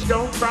 Fish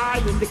don't fry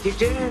in the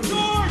kitchen.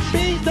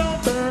 Beans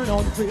don't burn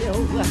on the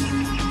grill.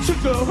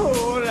 Took a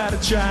whole lot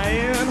of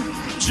trying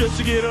just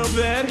to get up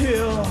that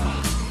hill.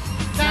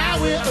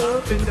 Now we're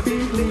up in the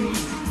big league.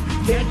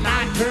 Get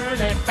not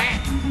turning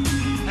back.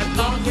 As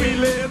long as we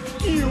live,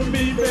 you and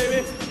me,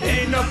 baby,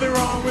 ain't nothing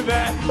wrong with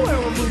that.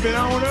 Well, we're moving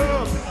on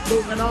up.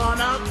 Moving on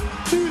up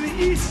to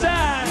the east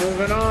side.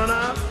 Moving on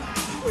up.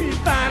 We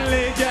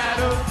finally got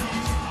a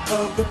piece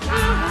of the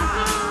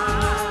pie.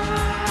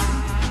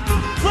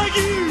 Thank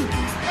you.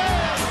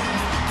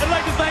 I'd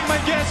like to thank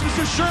my guest,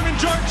 Mr. Sherman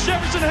George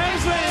Jefferson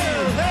Hemsley,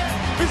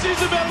 Miss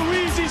Isabel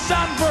Wheezy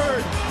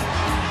Sanford.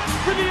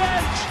 For The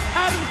Edge,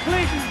 Adam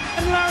Clayton,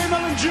 and Larry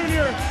Mullen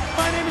Jr.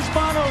 My name is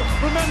Bono.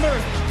 Remember,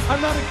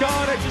 I'm not a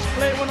god, I just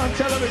play one on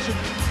television.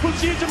 We'll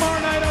see you tomorrow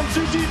night on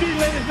Zoo TV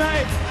late at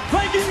night.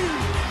 Thank you!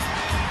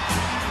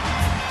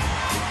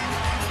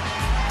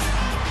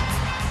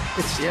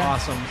 It's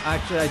awesome.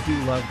 Actually, I do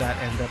love that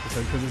end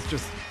episode because it's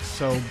just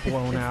so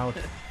blown out.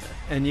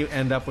 And you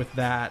end up with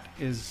that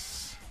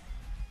is,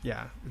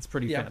 it's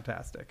pretty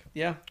fantastic.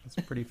 Yeah. It's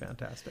pretty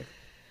fantastic.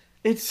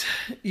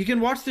 You can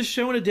watch this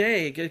show in a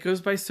day. It goes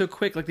by so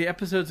quick. Like the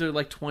episodes are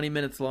like 20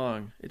 minutes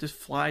long. It just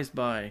flies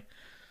by,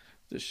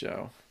 this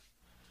show.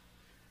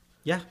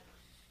 Yeah.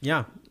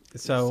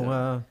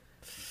 So,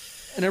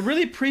 and I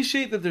really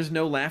appreciate that there's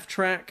no laugh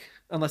track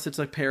unless it's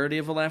like parody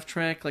of a laugh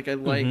track. Like I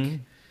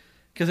like,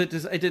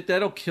 because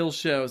that'll kill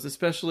shows,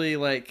 especially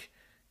like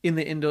in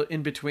the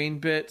in between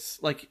bits.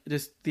 Like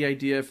just the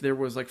idea if there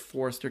was like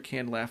forced or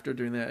canned laughter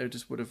doing that, it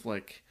just would have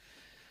like.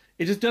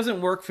 It just doesn't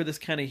work for this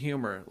kind of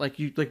humor. Like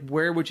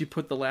where would you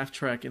put the laugh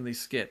track in these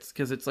skits?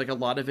 Because it's like a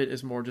lot of it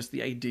is more just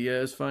the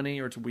idea is funny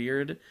or it's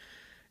weird,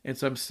 and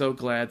so I'm so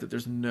glad that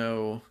there's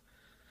no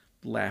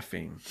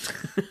laughing.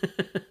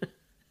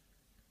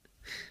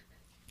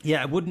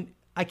 Yeah,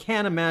 I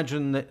can't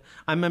imagine that.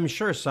 I'm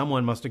sure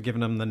someone must have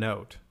given him the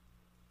note.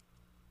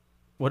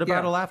 What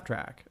about a laugh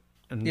track?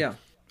 And yeah,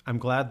 I'm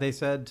glad they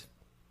said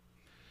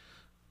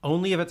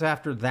only if it's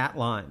after that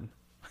line.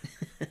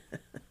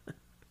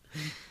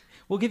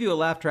 We'll give you a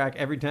laugh track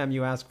every time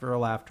you ask for a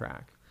laugh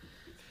track.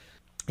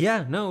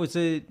 Yeah, no, it was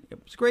a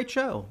great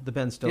show, the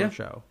Ben Stiller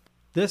show.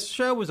 This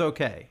show was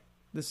okay.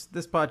 This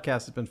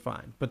podcast has been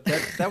fine, but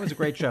that was a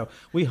great show.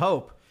 We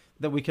hope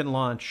that we can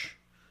launch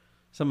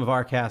some of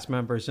our cast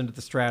members into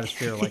the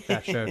stratosphere like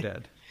that show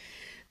did.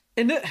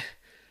 And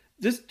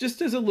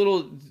just as a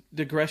little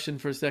digression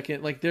for a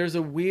second, like this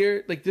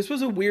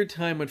was a weird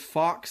time when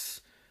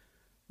Fox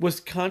was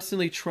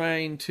constantly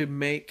trying to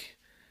make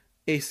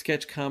a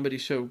sketch comedy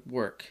show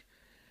work.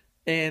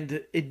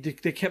 And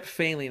they kept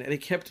failing. They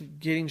kept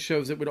getting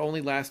shows that would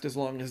only last as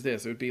long as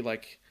this. It would be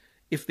like,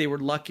 if they were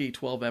lucky,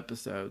 12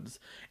 episodes.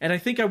 And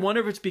I wonder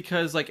if it's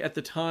because, like, at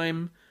the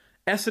time,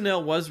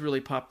 SNL was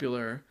really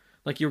popular.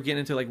 Like, you were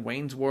getting into, like,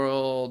 Wayne's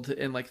World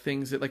and, like,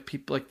 things that, like,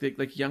 people,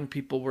 like young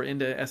people were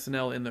into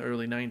SNL in the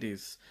early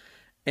 90s.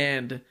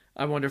 And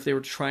I wonder if they were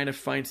trying to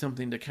find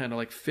something to kind of,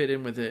 like, fit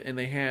in with it. And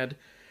they had...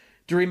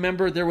 Do you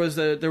remember there was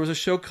a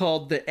show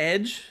called The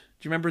Edge?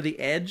 Do you remember The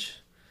Edge?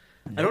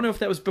 I don't know if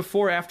that was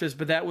before or after this,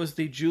 but that was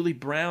the Julie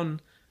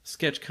Brown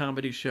sketch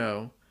comedy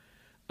show.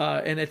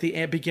 And at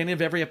the beginning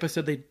of every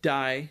episode, they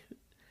die.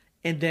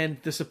 And then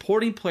the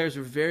supporting players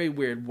were very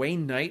weird.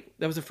 Wayne Knight,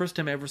 that was the first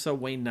time I ever saw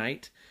Wayne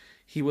Knight.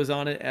 He was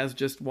on it as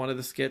just one of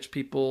the sketch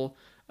people.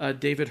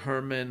 David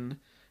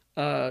Herman,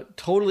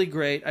 totally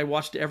great. I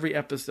watched every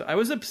episode. I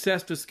was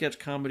obsessed with sketch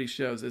comedy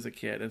shows as a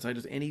kid, and so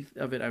any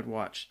of it I'd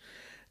watch.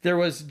 There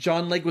was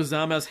John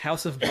Leguizamo's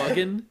House of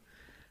Buggin'.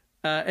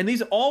 And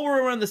these all were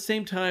around the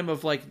same time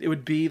of, like, it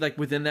would be, like,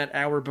 within that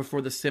hour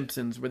before The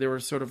Simpsons, where they were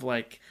sort of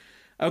like,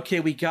 okay,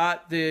 we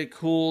got the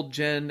cool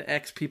Gen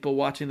X people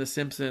watching The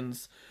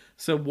Simpsons,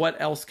 so what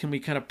else can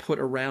we kind of put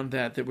around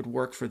that would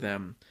work for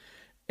them?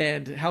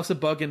 And House of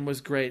Buggin'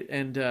 was great,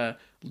 and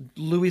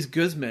Louis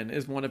Guzman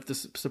is one of the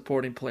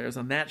supporting players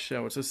on that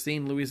show. So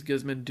seeing Louis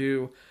Guzman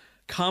do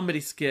comedy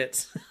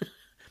skits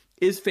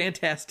is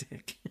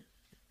fantastic.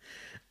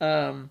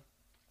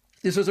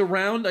 This was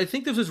around, I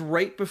think this was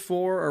right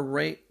before or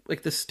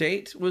like The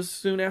State was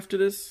soon after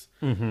this.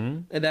 Mm-hmm.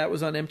 And that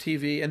was on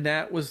MTV. And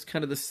that was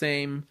kind of the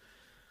same.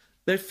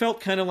 That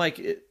felt kind of like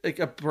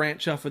a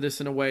branch off of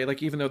this in a way.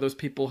 Like, even though those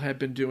people had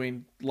been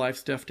doing live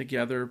stuff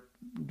together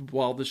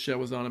while the show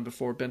was on and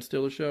before Ben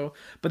Stiller show.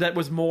 But that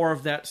was more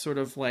of that sort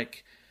of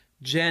like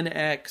Gen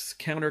X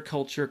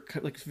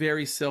counterculture, like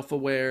very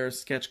self-aware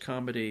sketch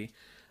comedy.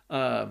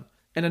 And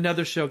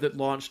another show that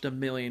launched a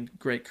million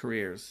great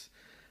careers.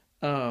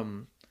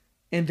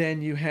 And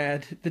then you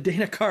had the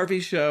Dana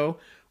Carvey show,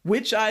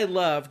 which I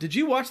loved. Did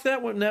you watch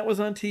that when that was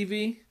on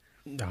TV?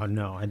 Oh,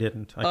 no, I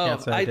didn't. I can't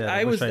say I did.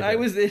 I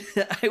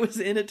was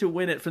in it to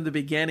win it from the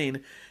beginning,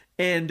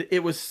 and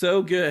it was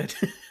so good.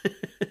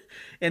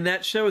 And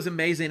that show is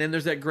amazing. And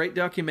there's that great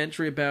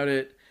documentary about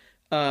it.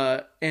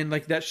 And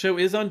like that show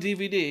is on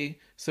DVD,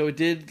 so it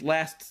did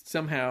last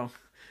somehow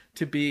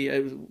to be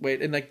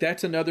and like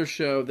that's another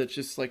show that's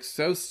just like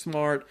so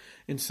smart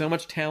and so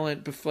much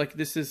talent. Like,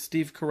 this is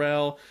Steve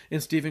Carell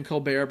and Stephen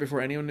Colbert before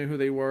anyone knew who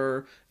they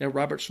were, and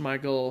Robert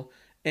Smigel,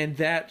 and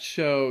that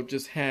show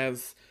just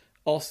has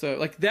also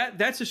like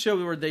that's a show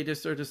where they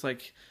just are just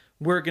like,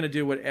 we're gonna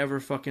do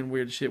whatever fucking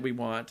weird shit we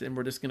want, and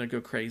we're just gonna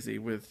go crazy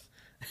with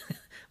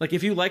like,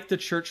 if you like the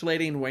church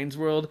lady in Wayne's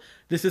World,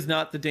 this is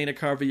not the Dana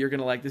Carvey you're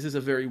gonna like. This is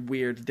a very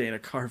weird Dana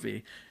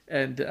Carvey.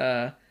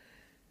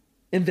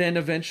 And then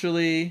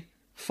eventually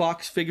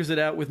Fox figures it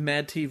out with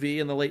Mad TV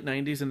in the late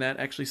 90s, and that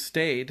actually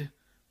stayed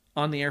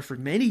on the air for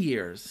many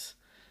years.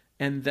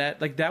 And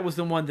that was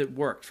the one that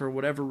worked for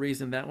whatever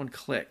reason. That one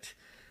clicked.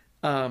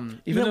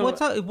 Let's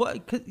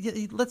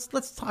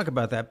talk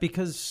about that,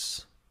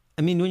 because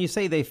I mean, when you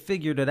say they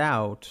figured it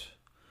out,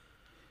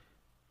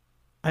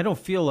 I don't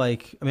feel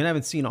like, I mean, I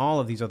haven't seen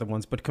all of these other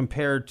ones, but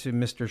compared to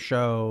Mr.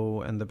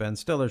 Show and the Ben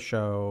Stiller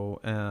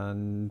show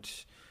and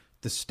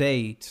The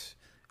State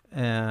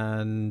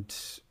and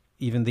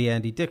even the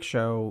Andy Dick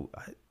show,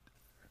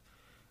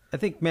 I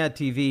think Mad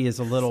TV is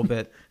a little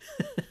bit.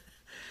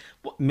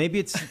 Maybe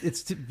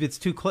it's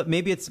too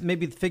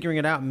maybe figuring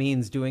it out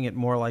means doing it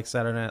more like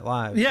Saturday Night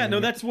Live. Yeah,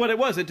 no, that's what it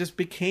was. It just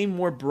became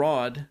more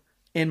broad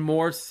and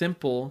more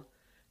simple.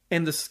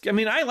 And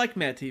I like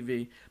Mad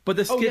TV, but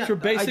the skits were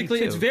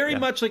basically, it's very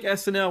much like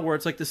SNL, where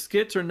it's like the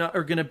skits are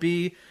going to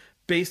be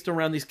based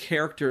around these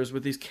characters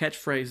with these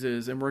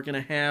catchphrases, and we're going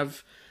to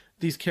have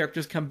these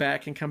characters come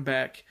back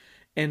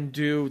and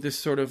do this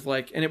sort of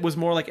like, and it was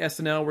more like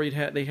SNL where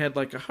they had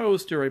like a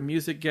host or a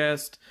music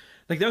guest.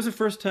 Like, that was the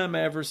first time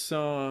I ever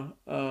saw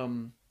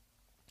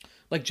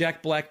like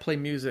Jack Black play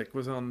music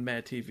was on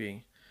Mad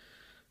TV.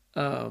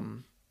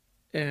 And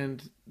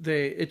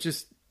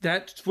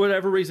that, for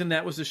whatever reason,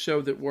 that was a show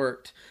that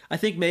worked. I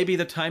think maybe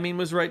the timing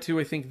was right too.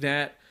 I think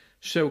that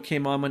show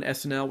came on when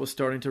SNL was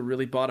starting to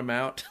really bottom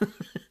out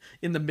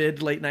in the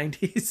late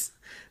 90s.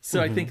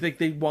 So I think like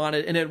they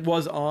wanted, and it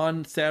was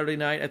on Saturday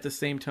night at the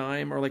same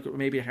time, or like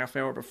maybe a half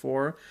hour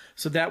before.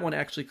 So that one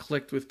actually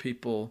clicked with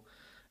people,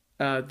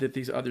 that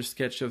these other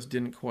sketch shows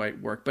didn't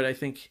quite work. But I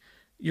think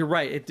you're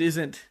right. It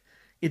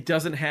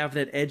doesn't have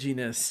that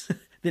edginess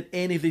that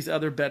any of these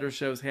other better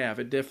shows have.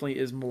 It definitely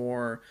is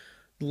more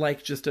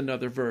like just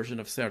another version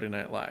of Saturday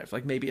Night Live.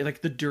 Like maybe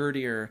like the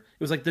dirtier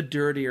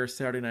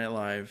Saturday Night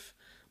Live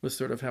was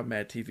sort of how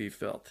Mad TV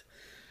felt.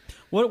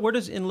 Where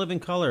does In Living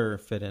Color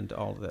fit into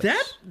all of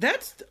this?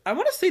 That's I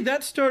want to say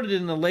that started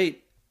in the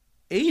late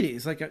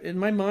 80s. Like in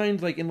my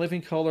mind, like In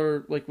Living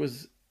Color like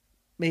was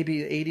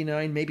maybe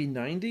 89, maybe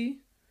 90.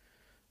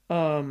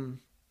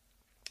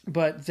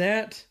 But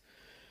that,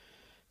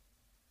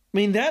 I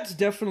mean, that's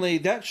definitely,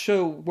 that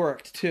show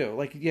worked too.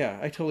 Like, yeah,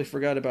 I totally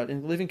forgot about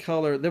In Living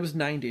Color. That was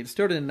 90. It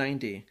started in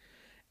 90.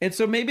 And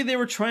so maybe they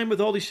were trying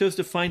with all these shows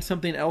to find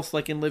something else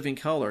like In Living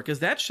Color, because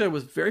that show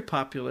was very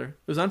popular.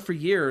 It was on for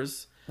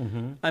years.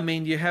 I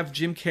mean, you have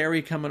Jim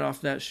Carrey coming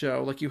off that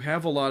show. Like, you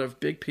have a lot of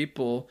big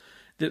people.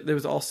 There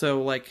was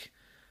also, like,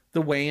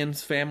 the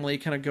Wayans family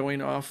kind of going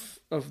off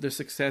of the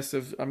success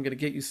of I'm Gonna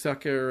Get You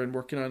Sucker and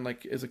working on,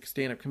 like, as a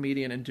stand-up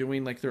comedian and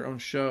doing, like, their own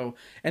show.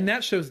 And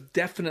that show's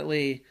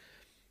definitely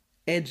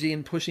edgy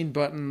and pushing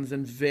buttons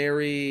and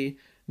very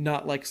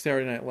not like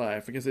Saturday Night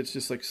Live, because it's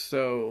just, like,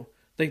 so...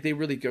 Like, they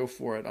really go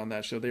for it on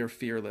that show. They are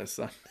fearless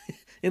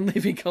in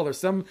Living Color.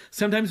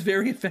 Sometimes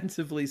very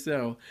offensively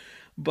so.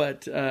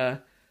 But,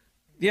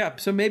 yeah,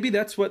 so maybe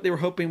that's what they were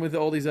hoping with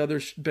all these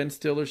other Ben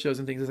Stiller shows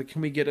and things. Is like,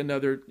 can we get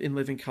another In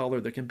Living Color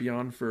that can be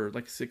on for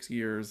like 6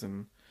 years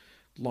and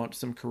launch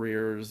some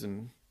careers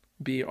and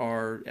be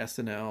our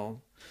SNL?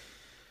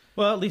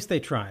 Well, at least they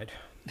tried.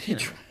 They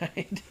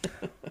tried.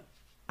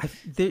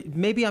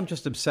 Maybe I'm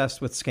just obsessed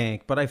with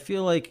Skank, but I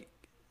feel like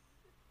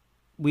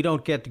we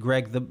don't get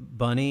Greg the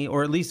Bunny,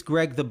 or at least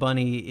Greg the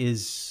Bunny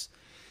is...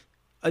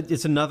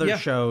 It's another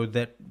show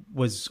that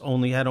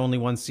had only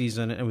one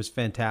season, and it was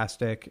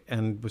fantastic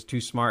and was too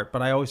smart.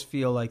 But I always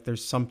feel like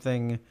there's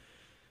something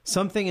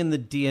in the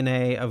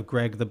DNA of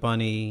Greg the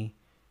Bunny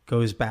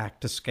goes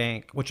back to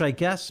Skank, which I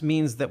guess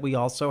means that we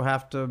also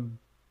have to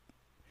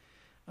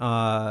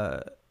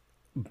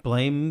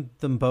blame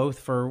them both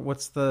for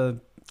what's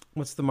the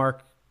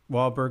Mark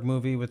Wahlberg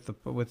movie with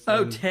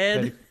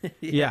Ted.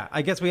 Yeah,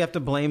 I guess we have to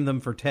blame them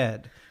for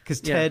Ted,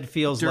 because Ted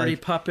feels dirty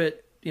like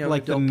puppet. You know,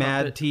 like the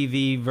Mad puppet.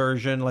 TV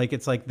version. Like,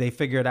 it's like they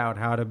figured out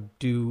how to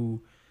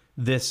do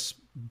this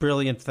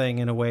brilliant thing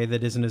in a way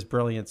that isn't as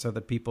brilliant so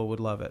that people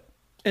would love it.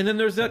 And then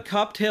there's that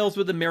Cocktails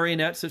with the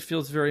Marionettes. It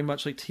feels very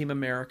much like Team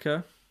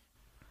America.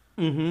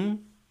 You're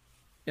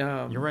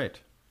right.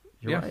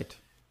 You're right.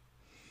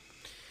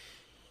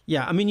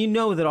 Yeah, I mean, you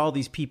know that all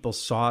these people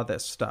saw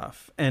this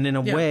stuff, and in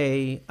a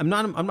way, I'm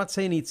not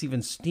saying it's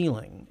even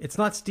stealing. It's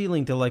not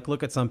stealing to like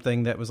look at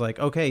something that was like,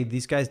 okay,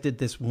 these guys did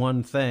this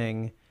one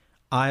thing.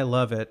 I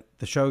love it.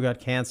 The show got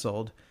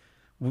canceled.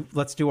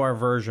 Let's do our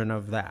version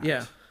of that.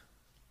 Yeah.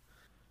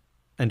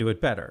 And do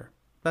it better.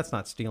 That's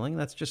not stealing.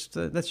 That's just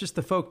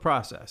the folk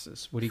process,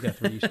 as Woody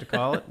Guthrie used to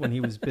call it when he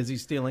was busy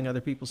stealing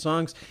other people's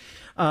songs.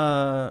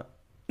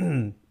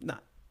 I'm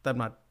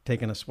not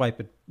taking a swipe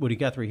at Woody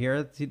Guthrie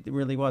here. It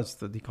really was.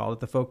 He called it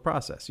the folk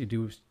process. You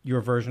do your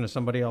version of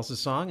somebody else's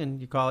song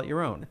and you call it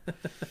your own.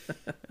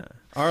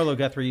 Arlo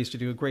Guthrie used to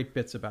do great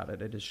bits about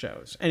it at his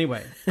shows.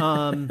 Anyway,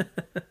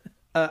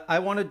 I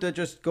wanted to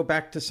just go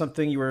back to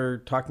something you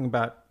were talking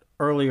about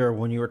earlier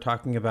when you were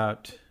talking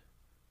about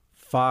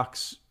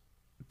Fox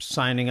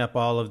signing up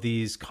all of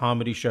these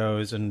comedy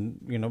shows and,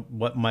 you know,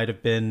 what might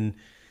have been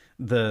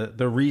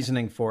the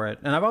reasoning for it.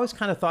 And I've always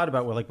kind of thought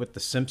about, well, like with The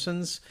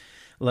Simpsons,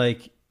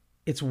 like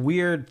it's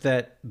weird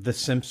that The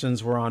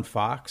Simpsons were on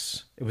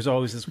Fox. It was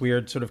always this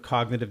weird sort of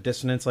cognitive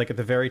dissonance. Like at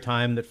the very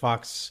time that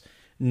Fox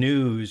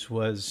News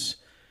was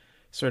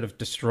sort of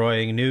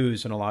destroying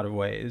news in a lot of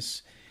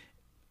ways,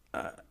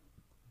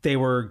 they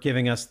were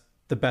giving us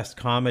the best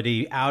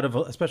comedy out of,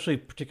 especially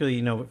particularly,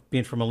 you know,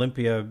 being from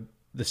Olympia,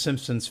 The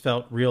Simpsons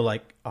felt real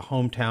like a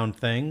hometown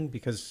thing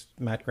because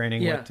Matt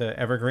Groening went to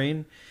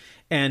Evergreen.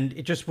 And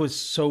it just was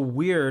so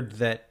weird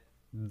that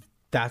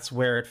that's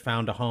where it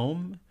found a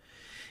home.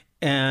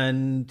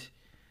 And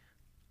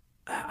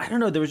I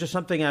don't know, there was just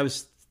something I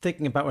was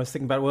thinking about when I was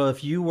thinking about, well,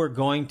 if you were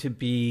going to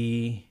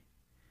be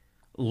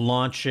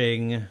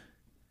launching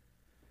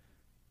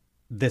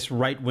this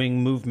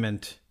right-wing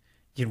movement,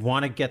 you'd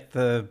want to get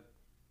the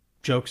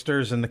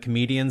jokesters and the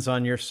comedians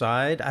on your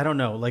side. I don't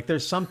know. Like,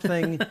 there's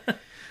something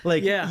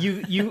like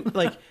you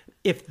like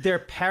if they're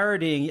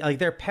parodying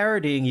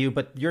you,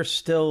 but you're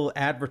still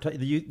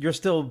you're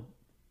still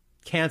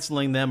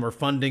canceling them or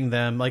funding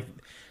them. Like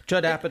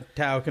Judd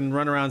Apatow can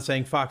run around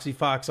saying Foxy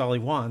Fox all he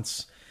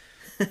wants.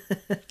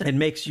 It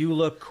makes you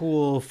look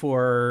cool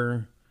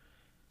for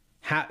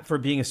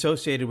being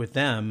associated with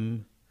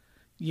them.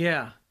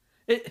 Yeah.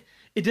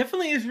 It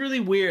definitely is really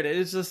weird. It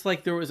is just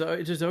like there's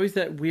always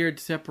that weird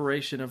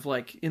separation of,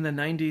 like, in the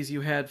 90s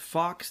you had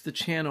Fox, the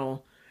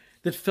channel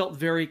that felt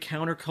very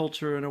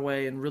counterculture in a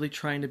way and really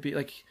trying to be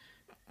like,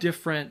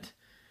 different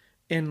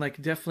and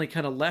like definitely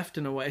kind of left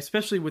in a way,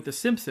 especially with The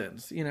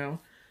Simpsons,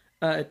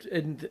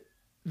 and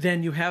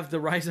then you have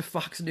the rise of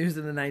Fox News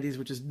in the 90s,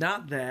 which is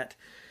not that.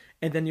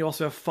 And then you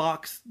also have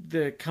Fox,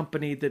 the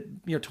company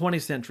that,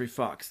 20th Century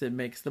Fox, that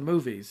makes the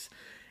movies.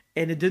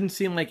 And it didn't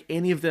seem like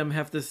any of them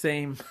have the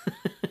same...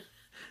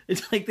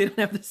 It's like they don't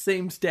have the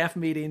same staff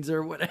meetings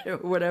or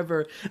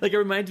whatever. Like, it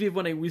reminds me of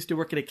when I used to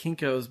work at a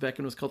Kinko's back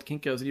when it was called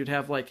Kinko's. And you'd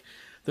have, like,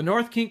 the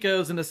North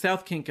Kinko's and the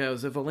South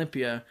Kinko's of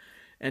Olympia.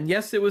 And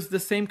yes, it was the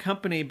same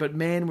company, but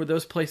man, were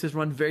those places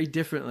run very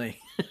differently.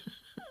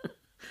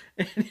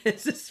 And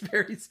it's just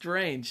very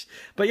strange.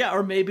 But yeah,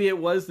 or maybe it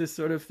was this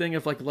sort of thing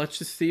of like, let's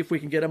just see if we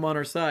can get them on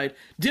our side.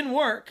 Didn't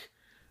work.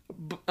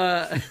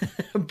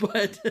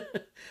 But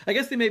I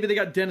guess maybe they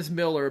got Dennis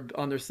Miller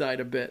on their side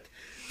a bit.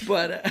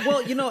 But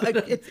well,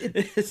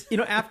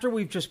 after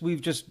we've just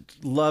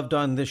loved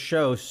on this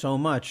show so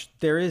much,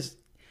 there is,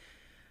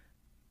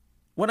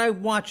 when I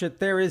watch it,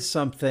 there is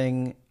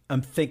something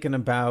I'm thinking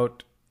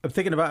about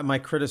my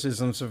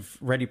criticisms of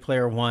Ready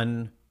Player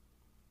One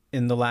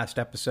in the last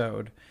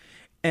episode.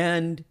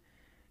 And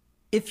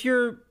if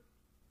you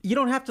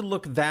don't have to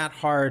look that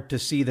hard to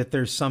see that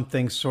there's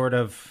something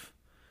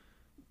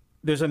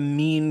there's a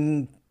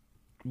mean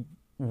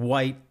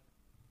white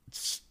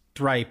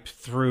stripe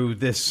through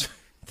this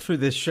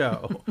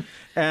show.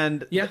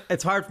 And yeah,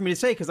 it's hard for me to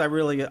say because I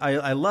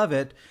love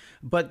it.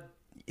 But,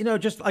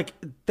 just like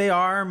they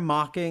are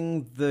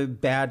mocking the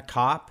bad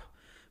cop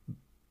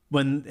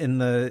when in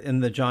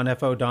the John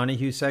F. O.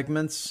 Donoghue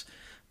segments,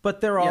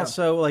 but they're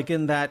also like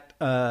in that,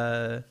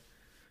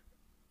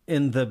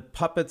 in the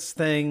puppets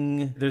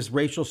thing, there's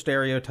racial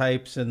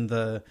stereotypes in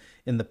the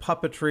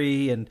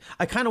puppetry, and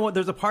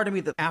there's a part of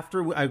me that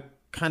after I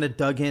kind of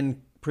dug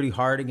in pretty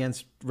hard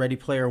against Ready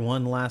Player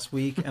One last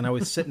week, and I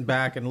was sitting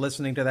back and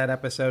listening to that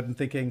episode and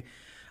thinking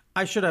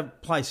I should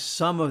apply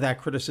some of that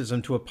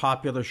criticism to a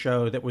popular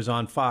show that was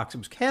on Fox. It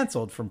was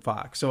canceled from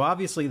Fox, so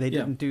obviously they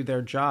didn't do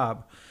their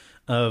job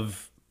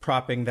of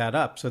propping that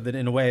up. So that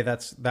in a way,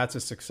 that's a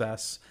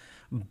success.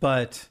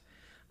 But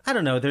I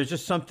don't know. There's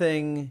just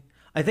something.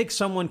 I think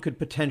someone could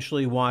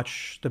potentially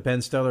watch the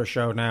Ben Stiller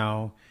show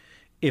now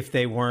if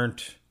they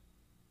weren't,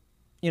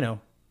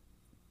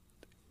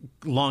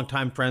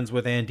 longtime friends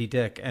with Andy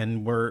Dick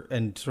and were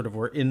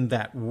in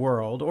that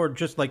world, or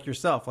just like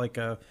yourself, like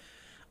a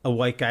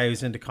white guy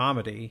who's into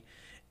comedy,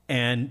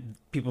 and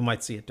people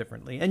might see it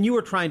differently. And you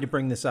were trying to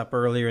bring this up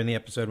earlier in the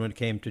episode when it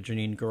came to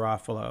Janeane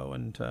Garofalo,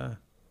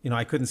 and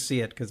I couldn't see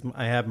it because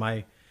I had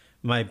my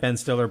Ben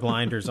Stiller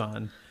blinders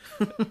on.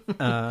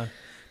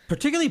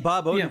 Particularly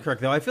Bob Odenkirk,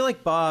 though. I feel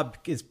like Bob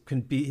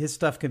his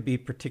stuff can be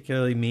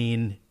particularly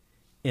mean,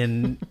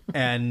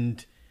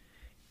 and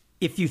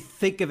if you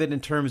think of it in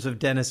terms of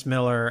Dennis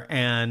Miller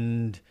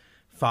and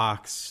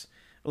Fox,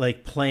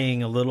 like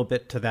playing a little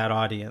bit to that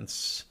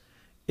audience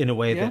in a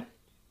way that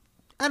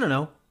I don't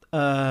know.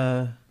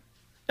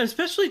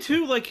 Especially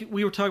too, like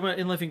we were talking about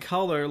in Living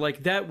Color,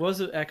 like that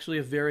was actually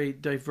a very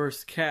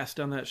diverse cast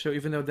on that show,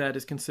 even though that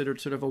is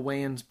considered sort of a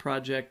Wayans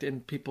project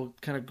and people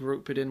kind of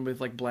group it in with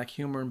like black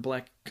humor and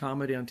black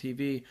comedy on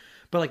TV.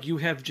 But like you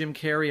have Jim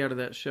Carrey out of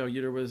that show.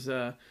 There was,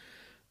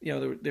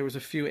 there was a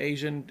few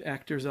Asian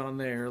actors on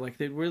there. Like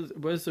there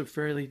was a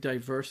fairly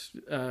diverse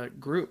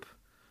group.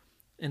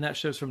 And that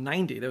show's from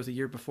 '90. That was a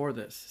year before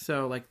this.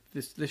 So like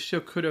this show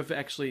could have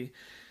actually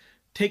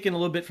taken a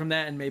little bit from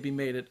that and maybe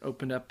made it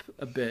open up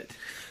a bit.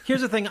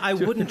 Here's the thing, I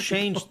wouldn't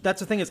change. That's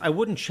the thing is, I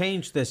wouldn't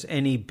change this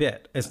any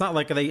bit. It's not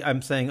like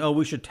I'm saying, oh,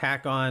 we should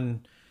tack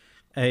on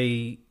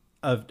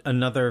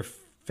another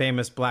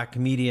famous black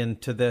comedian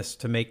to this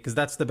to make, because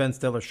that's the Ben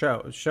Stiller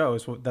show.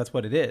 That's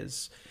what it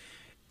is,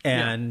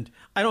 and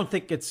I don't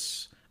think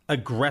it's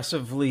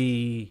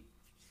aggressively,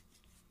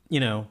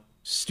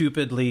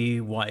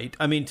 stupidly white.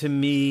 I mean, to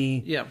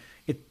me,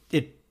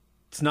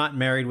 it's not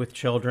Married with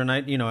Children.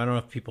 I don't know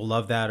if people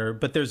love that,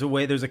 but there's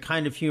a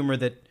kind of humor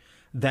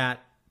that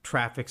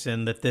traffics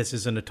in that this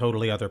is in a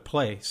totally other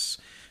place.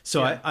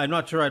 So I'm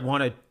not sure I'd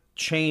want to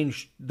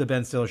change the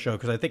Ben Stiller show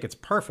because I think it's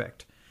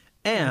perfect.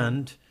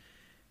 And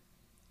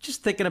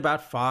just thinking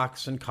about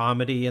Fox and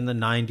comedy in the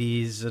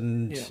 90s,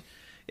 and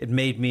it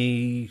made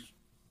me,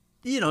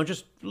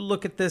 just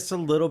look at this a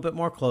little bit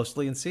more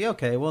closely and see,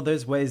 okay, well,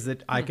 there's ways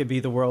that I could be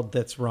the world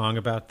that's wrong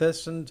about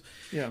this. And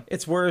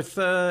it's worth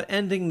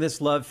ending this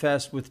love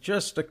fest with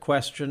just a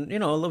question,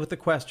 with the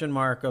question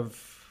mark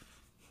of,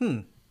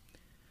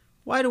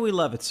 why do we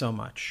love it so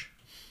much?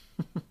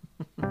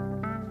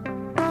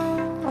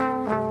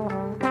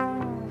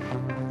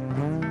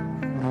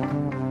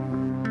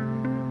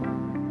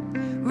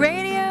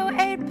 Radio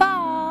 8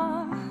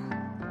 Ball.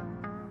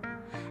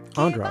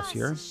 Andras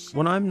here.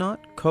 When I'm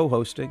not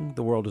co-hosting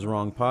the World is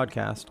Wrong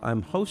podcast,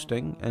 I'm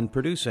hosting and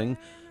producing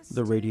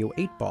the Radio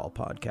 8 Ball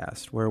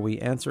podcast, where we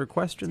answer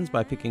questions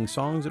by picking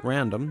songs at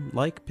random,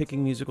 like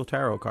picking musical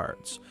tarot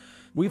cards.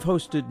 We've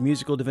hosted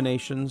musical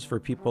divinations for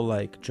people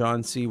like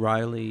John C.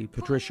 Reilly,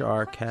 Patricia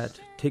Arquette,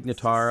 Tig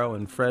Notaro,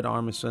 and Fred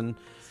Armisen.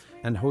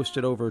 and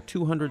hosted over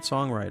 200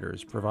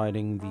 songwriters,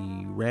 providing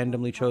the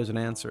randomly chosen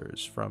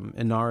answers from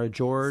Inara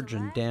George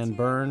and Dan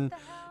Byrne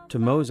to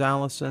Mose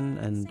Allison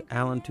and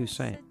Alan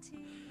Toussaint.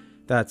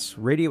 That's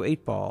Radio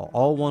 8 Ball,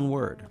 all one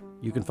word.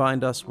 You can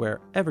find us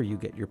wherever you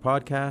get your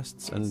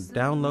podcasts and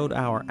download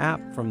our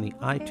app from the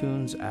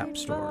iTunes App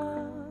Store.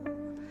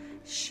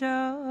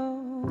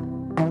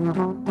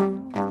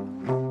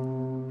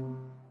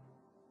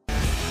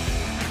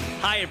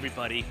 Hi,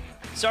 everybody.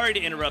 Sorry to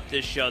interrupt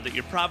this show that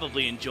you're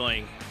probably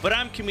enjoying, but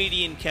I'm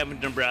comedian Kevin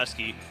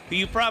Dombrowski, who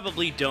you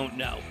probably don't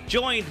know.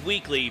 Joined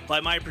weekly by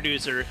my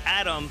producer,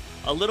 Adam,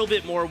 a little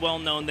bit more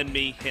well-known than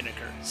me,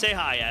 Hineker. Say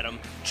hi, Adam.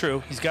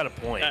 True, he's got a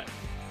point.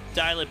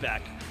 Dial it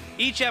back.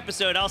 Each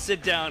episode, I'll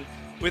sit down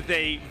with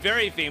a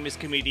very famous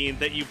comedian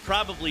that you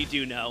probably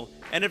do know,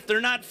 and if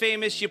they're not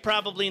famous, you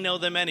probably know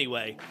them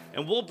anyway,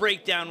 and we'll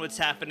break down what's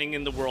happening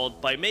in the world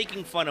by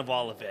making fun of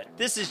all of it.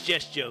 This is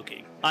Just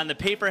Joking on the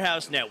Paper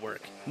House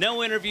Network.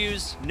 No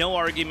interviews, no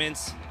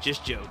arguments,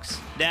 just jokes.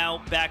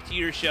 Now, back to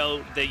your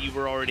show that you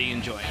were already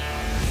enjoying.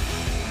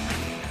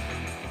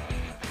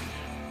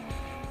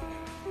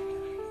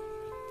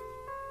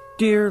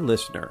 Dear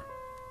listener,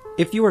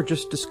 if you are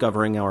just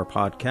discovering our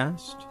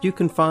podcast, you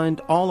can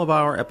find all of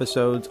our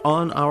episodes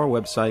on our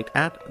website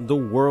at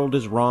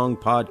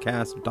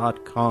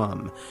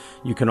theworldiswrongpodcast.com.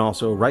 You can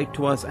also write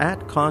to us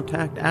at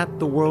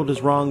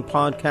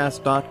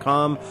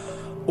contact@theworldiswrongpodcast.com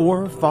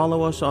or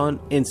follow us on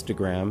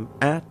Instagram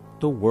at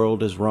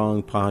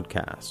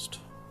theworldiswrongpodcast.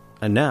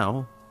 And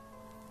now,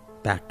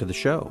 back to the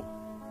show.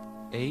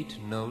 8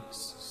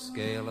 notes,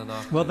 scale and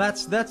octave. Well,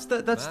 that's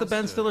the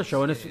Ben Stiller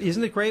show, and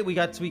isn't it great? We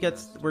got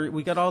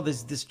all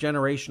this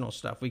generational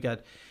stuff. We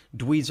got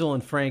Dweezil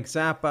and Frank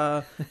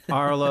Zappa,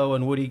 Arlo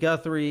and Woody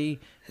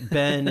Guthrie,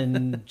 Ben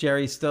and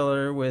Jerry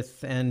Stiller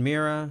with Ann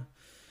Mira.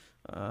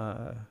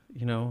 I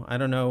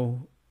don't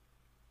know.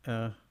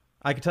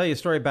 I could tell you a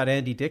story about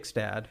Andy Dick's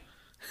dad.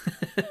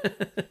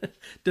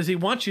 Does he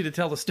want you to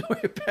tell the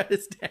story about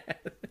his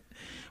dad?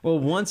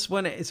 Well,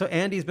 so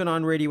Andy's been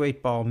on Radio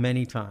 8 Ball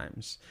many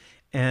times.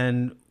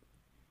 And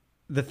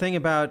the thing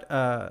about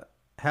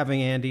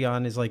having Andy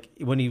on is like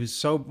when he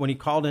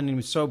called in and he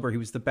was sober, he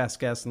was the best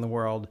guest in the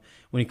world.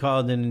 When he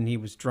called in and he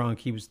was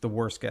drunk, he was the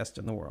worst guest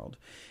in the world.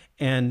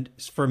 And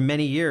for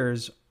many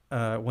years,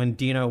 when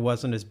Dino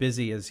wasn't as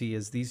busy as he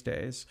is these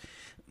days,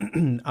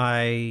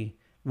 I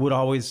would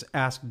always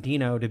ask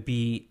Dino to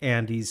be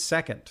Andy's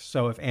second.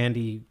 So if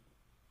Andy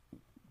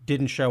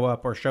didn't show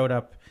up or showed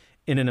up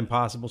in an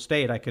impossible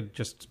state, I could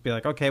just be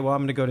like, okay, well,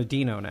 I'm going to go to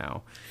Dino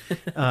now.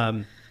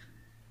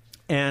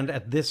 And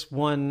at this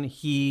one,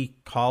 he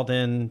called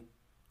in.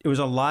 It was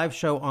a live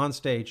show on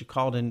stage. He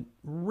called in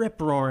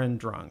rip-roaring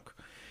drunk.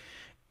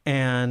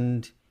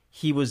 And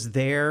he was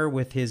there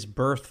with his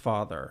birth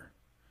father.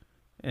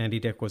 Andy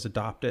Dick was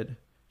adopted.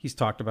 He's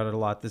talked about it a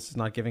lot. This is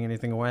not giving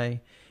anything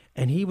away.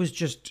 And he was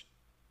just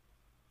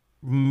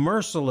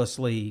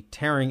mercilessly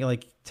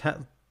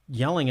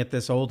yelling at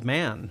this old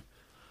man.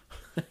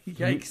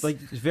 Yikes. Like,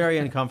 very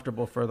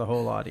uncomfortable for the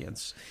whole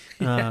audience.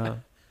 Yeah.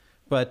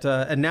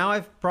 And now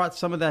I've brought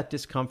some of that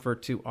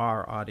discomfort to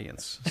our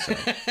audience. So.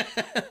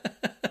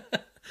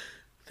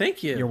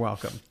 Thank you. You're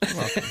welcome. You're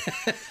welcome.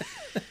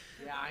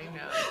 Yeah, I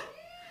know.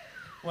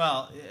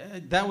 Well,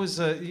 that was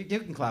you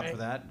can clap for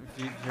that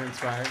if you're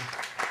inspired.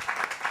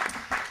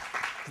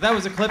 That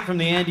was a clip from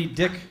the Andy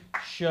Dick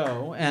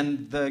show,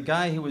 and the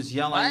guy who was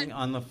yelling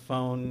on the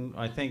phone,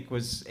 I think,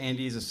 was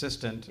Andy's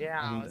assistant.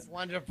 Yeah, it's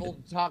wonderful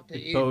to talk to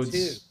you bodes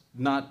too.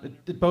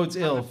 It bodes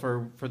ill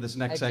for this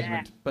next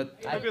segment.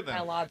 But are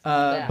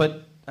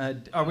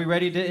we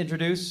ready to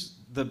introduce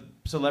the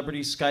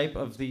celebrity Skype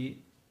of the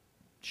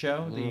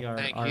show?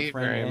 Thank our you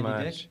friend very Andy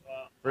much Dick?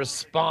 for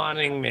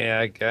spawning me,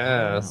 I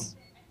guess.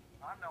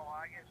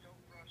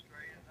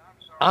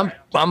 I'm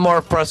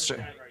more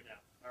frustrated.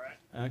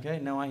 Okay,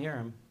 no, I hear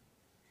him.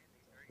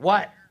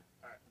 What?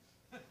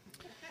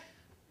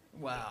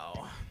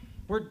 Wow.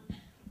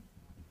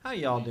 How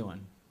y'all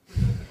doing?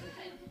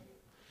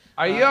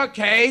 Are you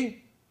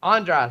okay,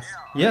 Andras?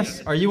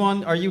 Yes. Are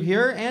you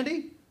here,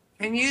 Andy?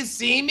 Can you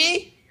see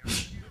me?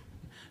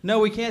 No,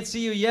 we can't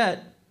see you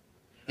yet.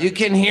 You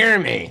can hear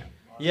me.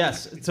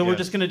 Yes. So we're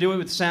just going to do it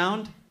with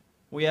sound?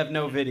 We have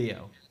no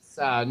video.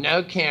 So,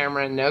 no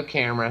camera.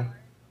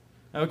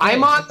 Okay.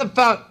 I'm on the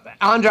phone.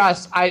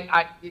 Andras, I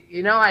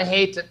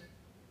hate to...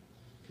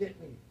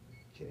 Kidding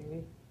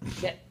me?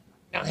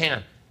 No, hang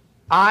on.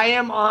 I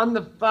am on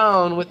the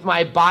phone with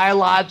my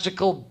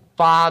biological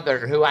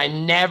father, who I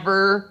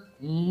never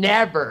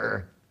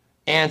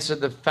answer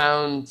the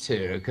phone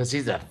to, because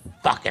he's a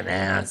fucking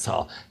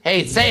asshole.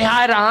 Hey, say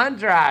hi to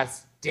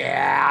Andras,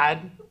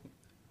 Dad.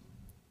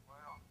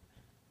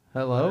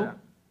 Hello?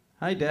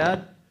 Hi,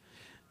 Dad.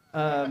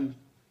 But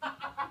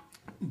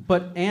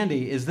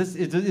Andy, is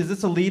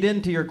this a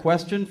lead-in to your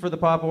question for the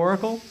Pop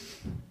Oracle?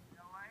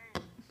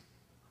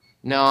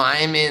 No,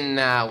 I'm in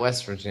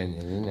West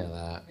Virginia. You know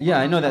that. Yeah,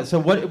 I know that.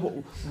 So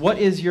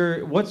what's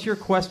your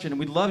question?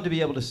 We'd love to be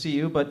able to see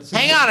you, but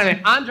hang on a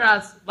minute,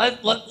 Andras.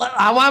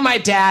 I want my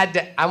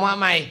dad. I want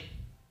my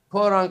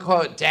quote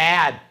unquote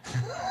dad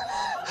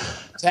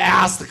to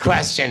ask the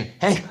question.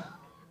 Hey,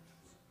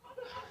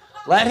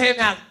 let him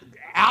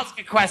ask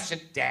a question,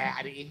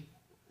 Daddy.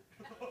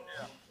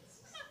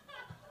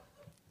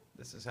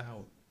 This is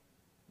how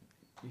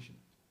you should.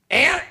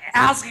 And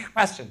ask a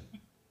question.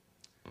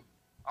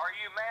 Are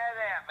you mad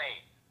at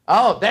me?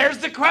 Oh, there's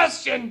the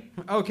question.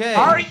 Okay.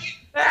 Are you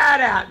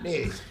mad at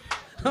me?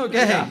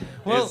 Okay. Yeah.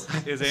 Well,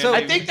 So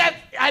I think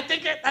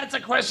that's a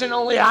question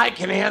only I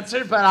can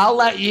answer, but I'll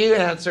let you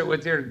answer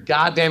with your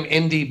goddamn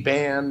indie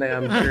band that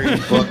I'm sure you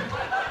booked.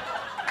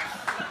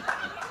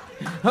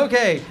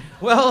 Okay.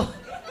 Well,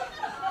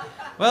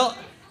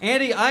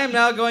 Andy, I am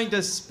now going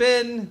to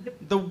spin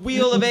the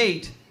wheel of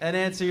 8 and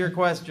answer your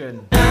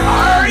question.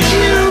 Are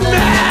you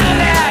mad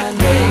at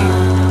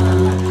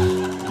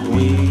me?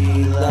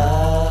 We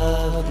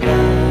love you.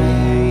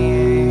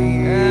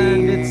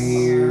 And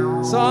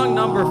it's song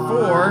number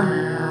 4.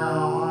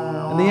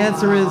 And the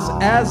answer is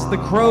As the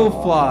Crow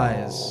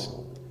Flies.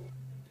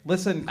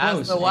 Listen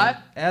close. As the what?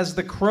 As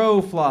the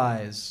Crow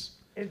Flies.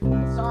 The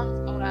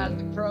song's called As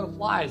the Crow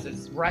Flies.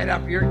 It's right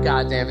up your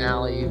goddamn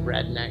alley, you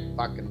redneck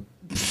fucking.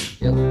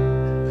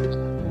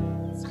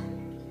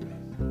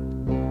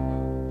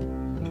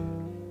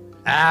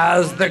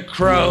 As the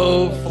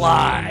Crow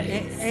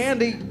Flies.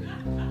 Andy.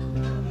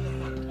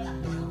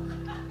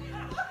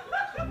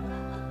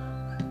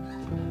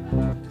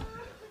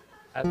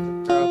 As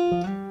the Crow.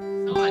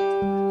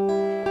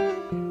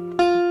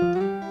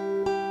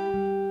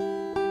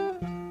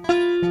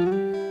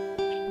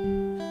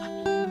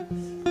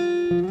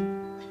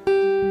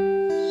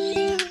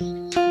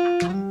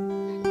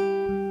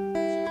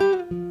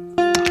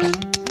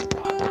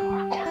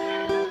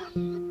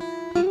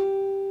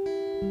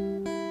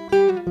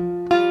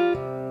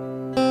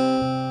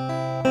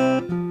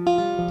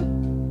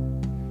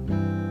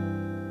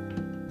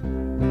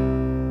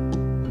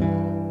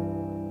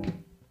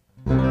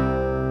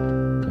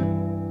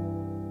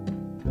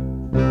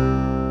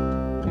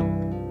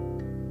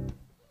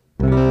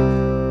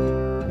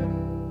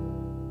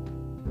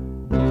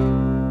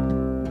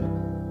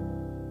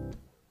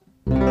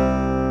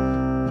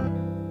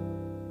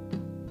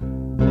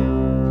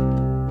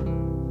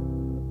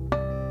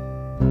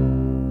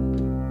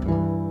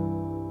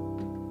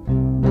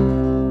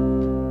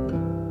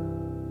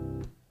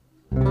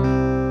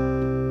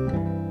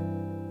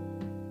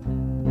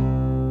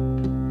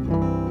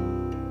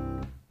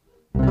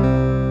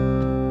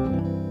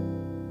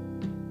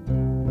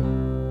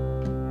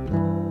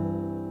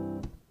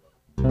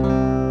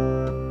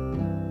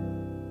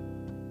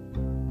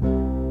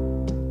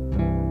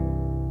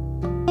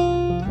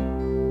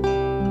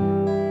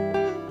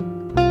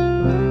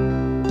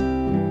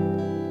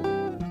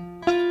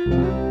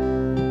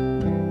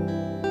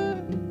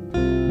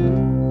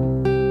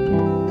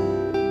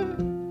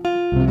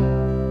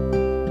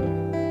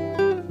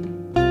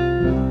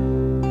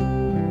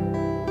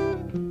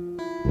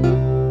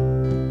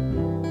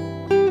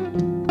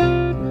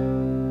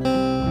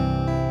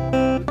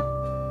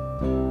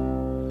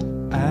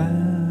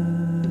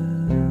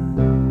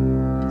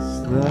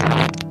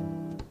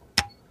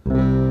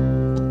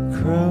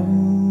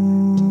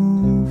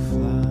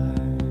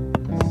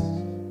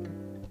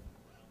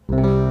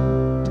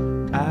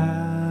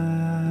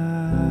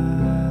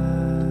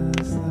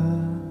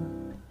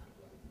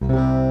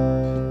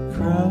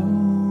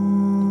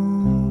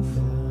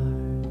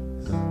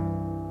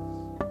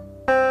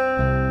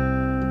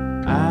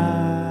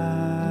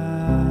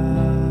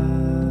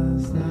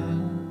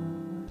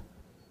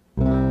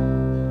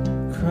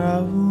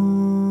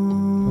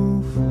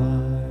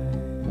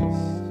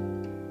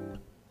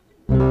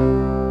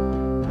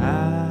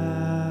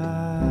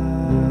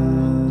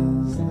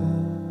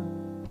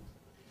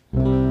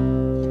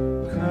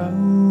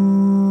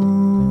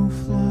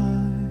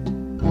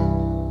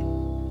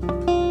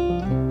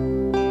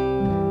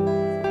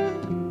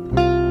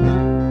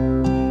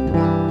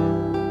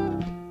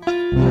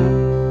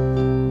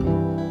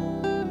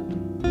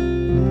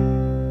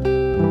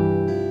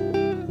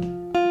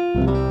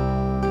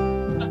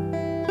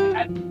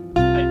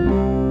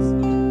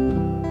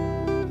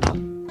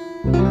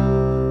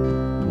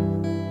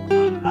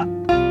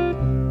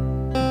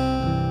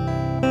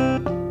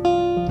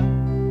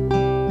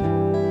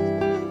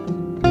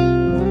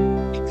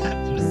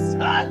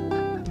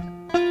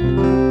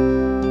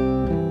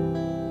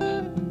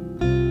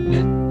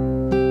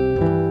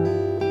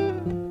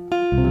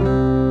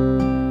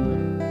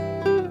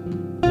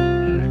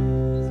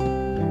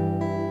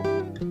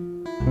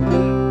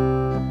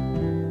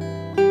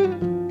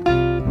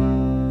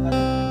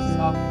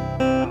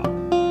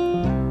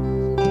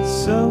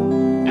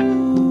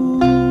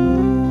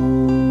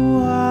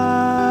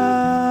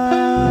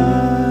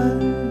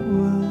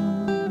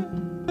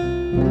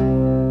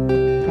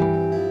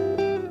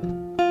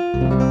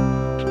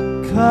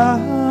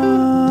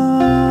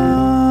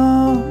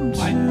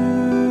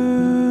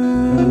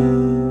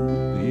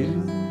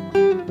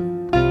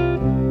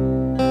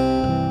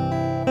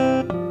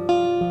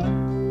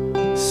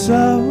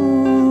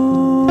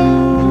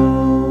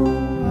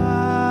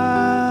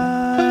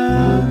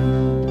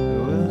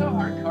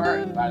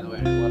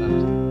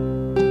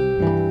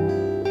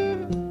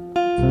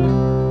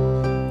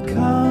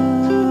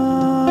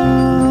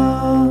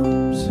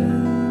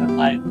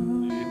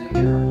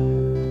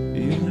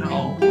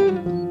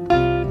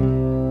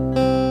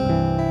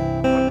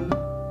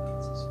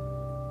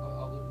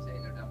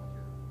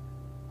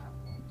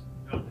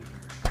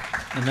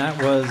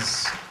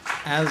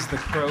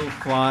 crow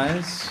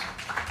flies.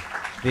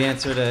 The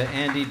answer to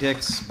Andy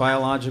Dick's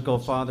biological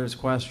father's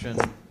question.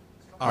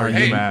 Are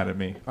you mad at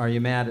me? Are you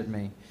mad at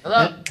me?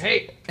 Hello?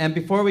 Hey. And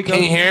before we go...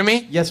 Can you hear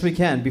me? Yes, we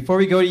can. Before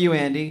we go to you,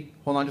 Andy,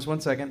 hold on just one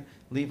second.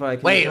 Levi,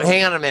 can Wait, you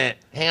hang on a minute.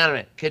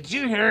 Could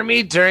you hear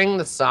me during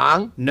the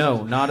song?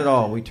 No, not at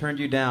all. We turned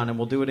you down, and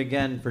we'll do it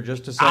again for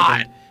just a second so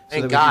that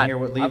thank we God. can hear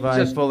what I was Levi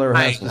just Fuller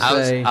has to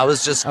crying. say I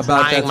was just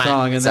about that crying my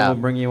song, and eyes then out.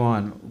 we'll bring you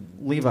on.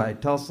 Levi,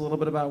 tell us a little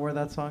bit about where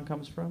that song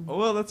comes from.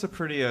 Well, that's a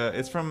pretty.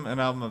 It's from an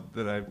album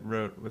that I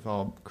wrote with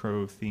all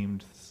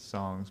crow-themed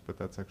songs, but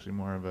that's actually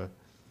more of a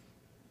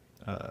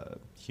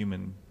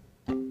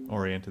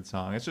human-oriented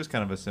song. It's just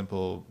kind of a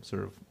simple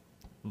sort of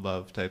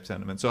love-type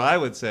sentiment. So I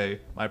would say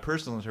my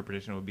personal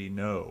interpretation would be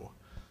no.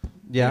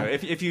 Yeah. You know,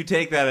 if you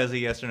take that as a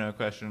yes or no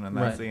question and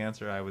that's Right. the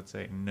answer, I would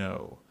say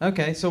no.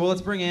 Okay, so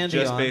let's bring Andy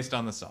Just on. based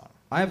on the song.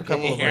 I have a couple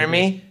Can you of hear ideas.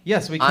 me?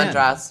 Yes, we can.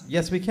 Andras?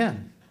 Yes, we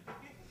can.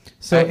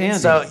 So, Andy.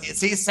 So is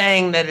he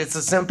saying that it's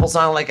a simple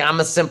song, like I'm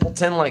a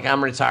simpleton, like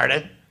I'm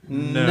retarded?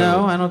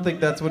 No, I don't think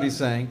that's what he's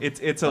saying.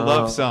 It's a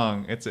love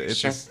song. It's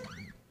Sure.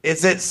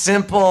 Is it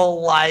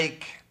simple,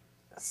 like...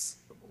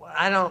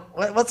 I don't...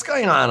 What's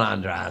going on,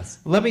 Andras?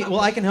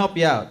 I can help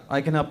you out.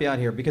 I can help you out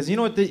here because you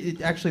know what?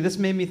 Actually, this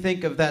made me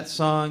think of that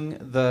song,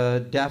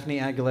 the Daphne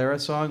Aguilera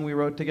song we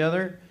wrote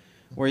together,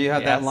 where you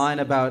have that Yes. line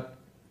about,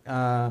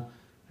 what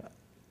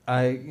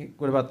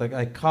about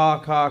the caw.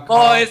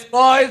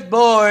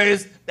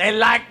 Boys, they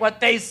like what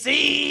they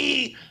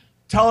see.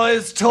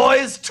 Toys,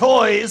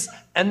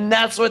 and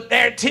that's what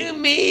they're to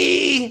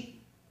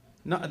me.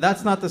 No,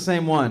 that's not the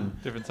same one.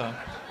 Different song.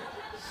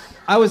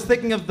 I was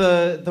thinking of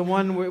the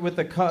one with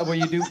the caw,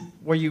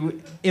 where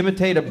you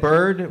imitate a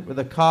bird with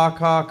a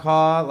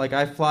caw, like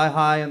I fly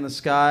high in the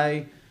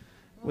sky,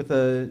 with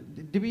a.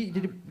 Did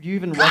you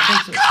even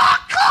reference it?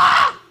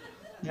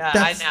 Yeah,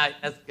 I know.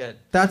 That's good.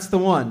 That's the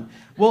one.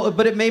 Well,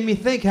 but it made me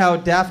think how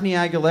Daphne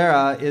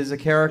Aguilera is a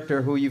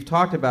character who you've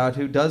talked about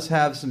who does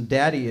have some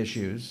daddy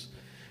issues,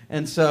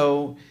 and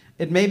so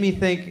it made me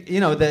think,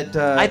 that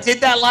I did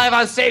that live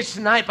on stage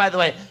tonight, by the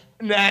way.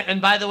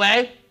 And by the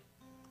way,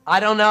 I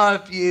don't know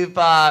if you've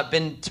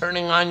been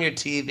turning on your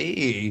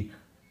TV,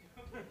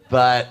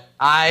 but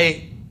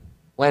I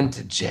went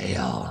to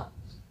jail.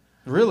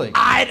 Really?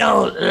 I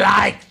don't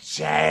like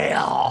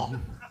jail.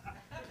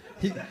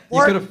 You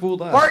could have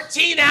fooled us.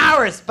 14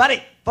 hours,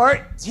 buddy.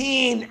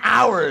 14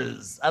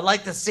 hours. I'd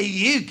like to see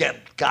you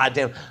get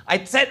goddamn.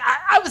 I said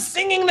I was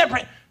singing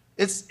the.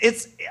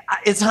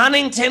 It's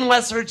Huntington,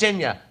 West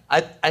Virginia.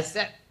 I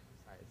said.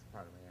 Sorry, it's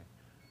part of my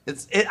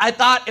hair. I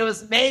thought it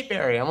was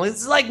Mayberry. I'm like,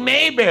 this is like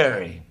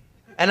Mayberry,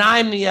 and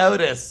I'm the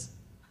Otis.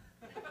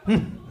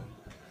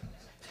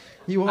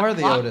 You are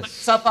the I locked Otis.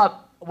 myself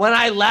up. When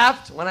I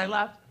left.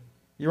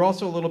 You're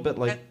also a little bit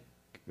like.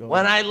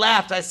 When I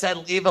left, I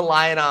said, leave a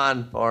light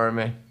on for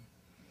me.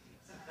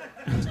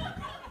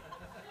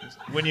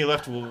 When you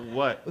left,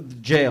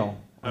 what? Jail.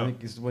 I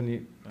think is when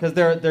you, because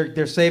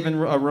they're saving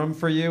a room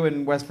for you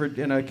in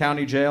in a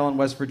county jail in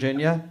West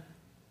Virginia.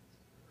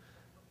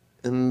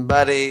 And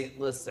buddy,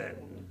 listen.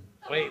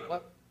 Wait,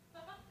 what?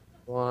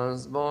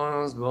 Boys, I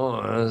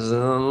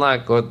don't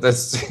like what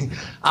this.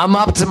 I'm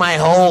up to my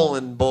hole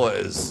in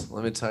boys.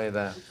 Let me tell you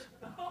that.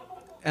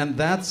 And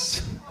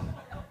that's.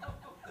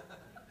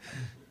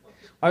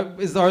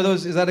 Is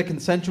that a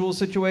consensual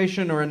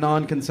situation or a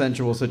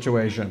non-consensual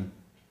situation?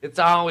 It's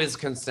always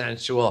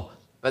consensual,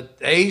 but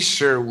they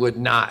sure would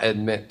not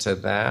admit to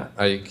that.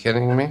 Are you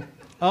kidding me?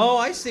 Oh,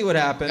 I see what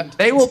happened.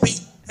 They will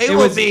be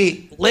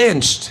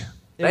lynched.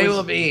 They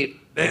will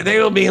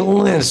be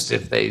lynched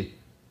if they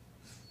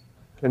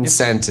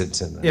consented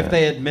to that. If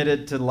they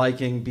admitted to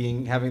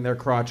having their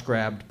crotch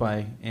grabbed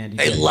by Andy.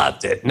 They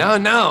loved it.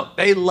 No,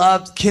 they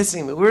loved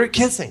kissing. We were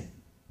kissing.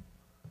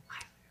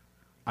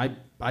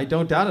 I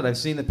don't doubt it. I've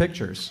seen the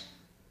pictures.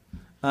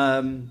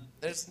 There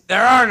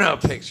are no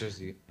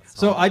pictures.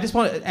 So I just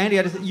want Andy.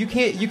 You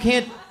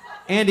can't,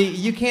 Andy.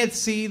 You can't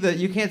see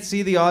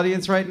the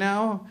audience right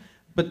now,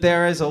 but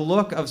there is a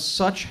look of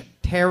such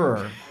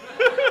terror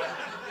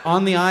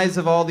on the eyes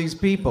of all these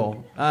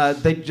people.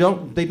 They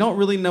don't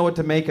really know what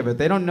to make of it.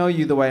 They don't know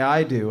you the way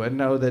I do, and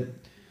know that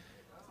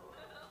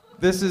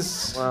this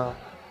is. Well,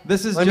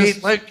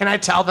 Can I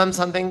tell them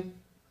something?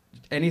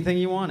 Anything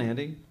you want,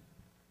 Andy.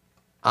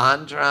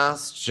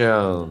 Andras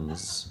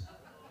Jones,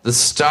 the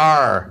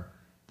star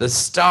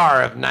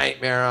of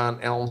Nightmare on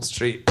Elm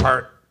Street,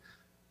 Part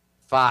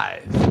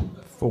 5.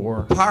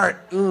 4.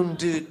 Part 1,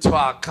 2, 3,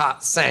 4,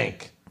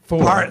 5.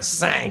 4. Part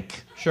 5.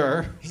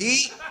 Sure.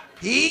 He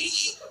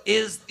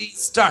is the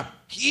star.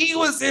 He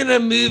was in a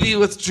movie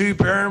with Drew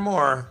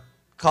Barrymore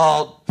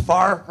called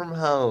Far From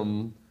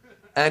Home,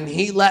 and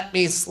he let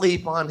me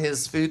sleep on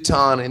his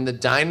futon in the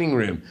dining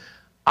room.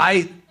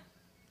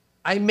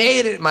 I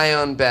made it my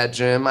own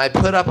bedroom. I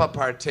put up a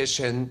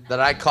partition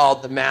that I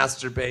called the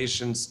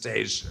masturbation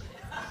station.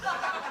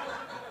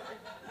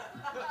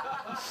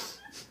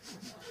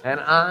 And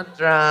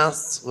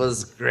Andras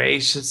was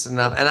gracious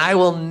enough, and I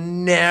will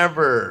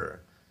never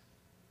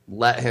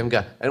let him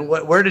go. And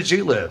where did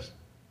you live?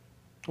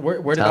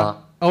 Where did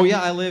Oh,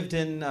 yeah, I lived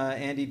in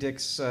Andy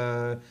Dick's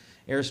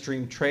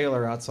Airstream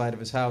trailer outside of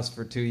his house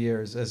for 2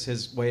 years as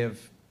his way of,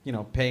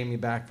 paying me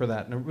back for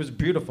that. And it was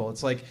beautiful.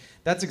 It's like,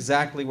 that's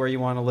exactly where you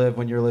want to live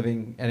when you're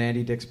living at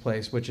Andy Dick's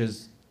place, which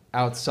is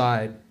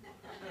outside.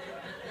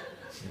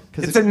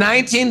 It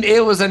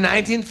was a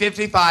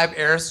 1955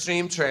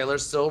 Airstream trailer,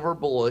 silver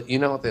bullet. You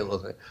know what they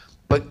look like.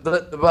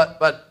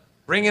 But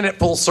bringing it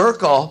full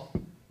circle,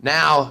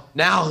 now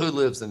who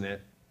lives in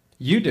it?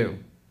 You do.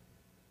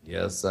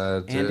 Yes,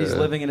 I do. Andy's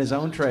living in his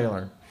own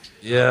trailer.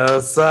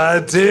 Yes, I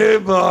do,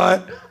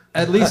 boy.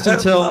 At least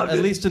until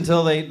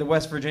the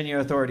West Virginia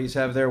authorities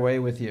have their way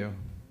with you.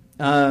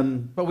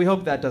 But we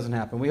hope that doesn't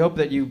happen. We hope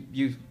that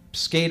you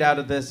skate out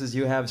of this as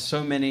you have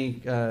so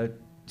many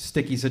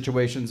sticky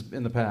situations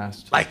in the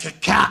past. Like a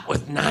cat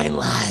with 9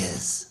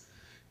 lives.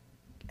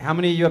 How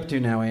many are you up to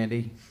now,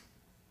 Andy?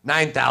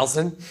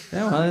 9,000.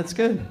 Yeah, well, that's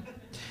good.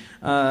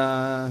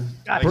 I've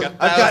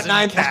got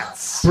 9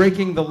 cats.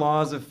 Breaking the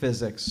laws of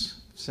physics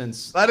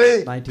since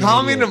Buddy, 1988.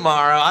 call me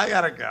tomorrow. I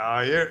gotta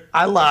go.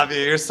 I love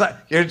you.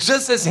 You're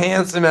just as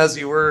handsome as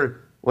you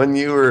were when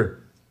you were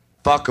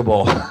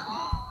fuckable.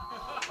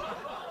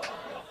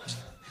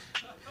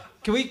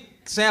 Can we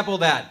sample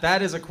that?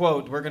 That is a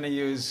quote we're going to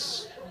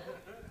use.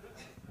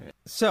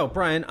 So,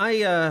 Brian,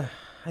 I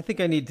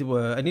think I need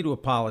to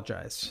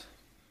apologize.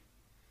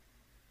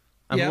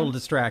 I'm a little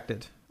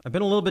distracted. I've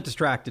been a little bit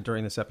distracted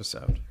during this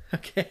episode.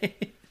 Okay.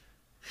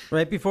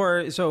 Right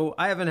before, so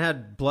I haven't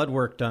had blood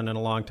work done in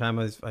a long time.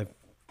 I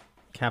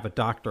have a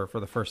doctor for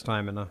the first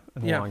time in a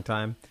long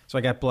time. So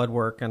I got blood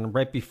work, and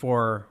right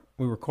before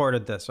we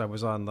recorded this, I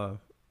was on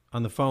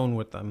the phone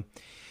with them,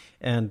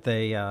 and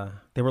they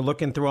were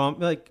looking through all,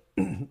 like,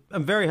 I'm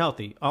very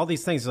healthy. All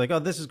these things, like, oh,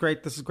 this is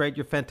great,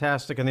 you're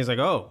fantastic, and he's like,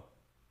 oh,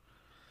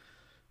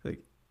 like,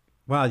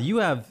 wow,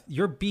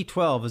 your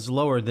B12 is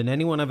lower than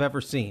anyone I've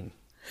ever seen.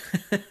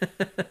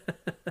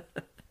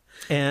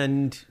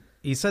 And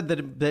he said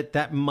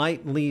that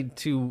might lead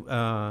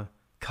to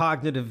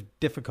cognitive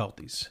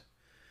difficulties.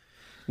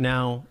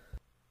 Now,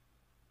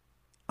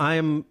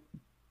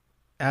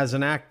 as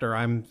an actor,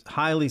 I'm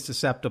highly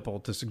susceptible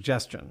to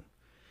suggestion.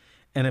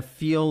 And I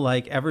feel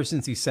like ever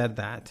since he said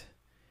that,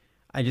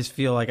 I just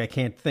feel like I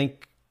can't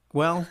think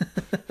well.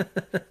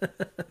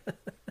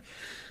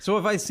 So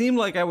if I seemed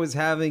like I was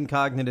having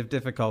cognitive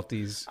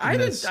difficulties, I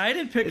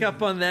didn't pick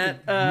up on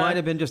that. Might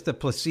have been just a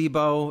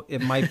placebo.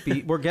 It might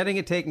be. We're getting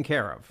it taken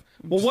care of.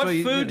 Well, what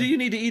food do you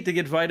need to eat to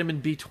get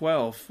vitamin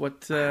B12?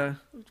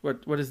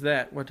 What is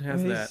that? What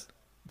has that?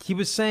 He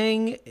was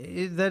saying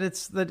that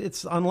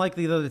it's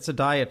unlikely that it's a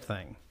diet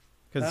thing,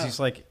 because he's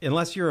like,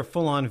 unless you're a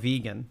full-on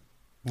vegan,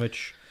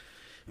 which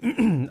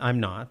I'm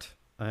not.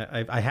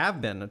 I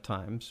have been at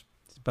times,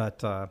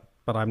 but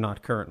I'm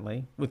not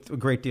currently, with a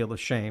great deal of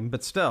shame.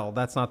 But still,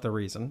 that's not the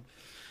reason.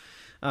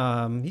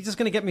 He's just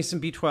going to get me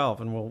some B12,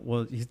 and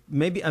we'll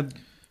maybe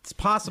it's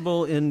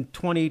possible in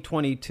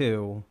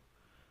 2022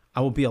 I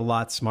will be a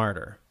lot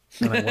smarter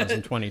than I was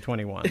in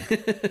 2021.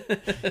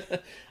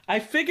 I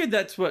figured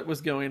that's what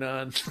was going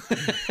on.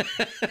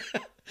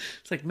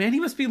 It's like, man, he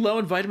must be low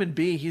in vitamin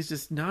B. He's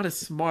just not as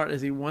smart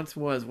as he once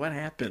was. What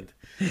happened?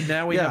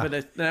 Now I have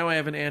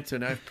an answer.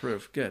 Now I have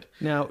proof. Good.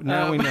 Now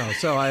we know.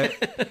 So I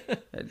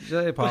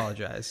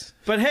apologize.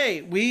 But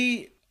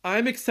hey,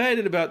 I'm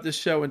excited about this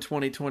show in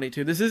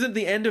 2022. This isn't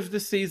the end of the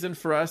season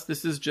for us.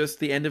 This is just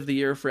the end of the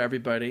year for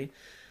everybody.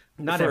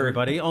 Not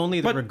everybody.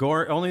 Only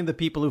the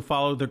people who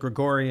follow the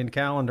Gregorian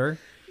calendar.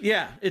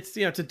 Yeah, it's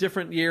it's a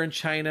different year in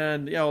China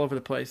and all over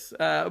the place.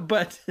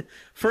 But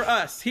for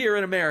us here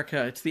in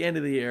America, it's the end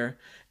of the year.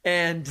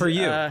 And for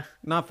you,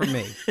 not for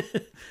me.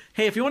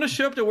 Hey, if you want to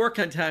show up to work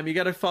on time, you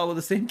got to follow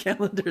the same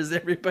calendar as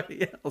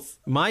everybody else.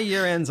 My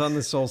year ends on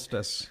the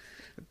solstice.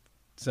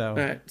 So, all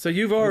right. So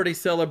you've already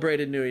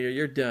celebrated New Year.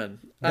 You're done.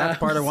 That's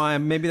part of why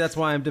that's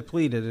why I'm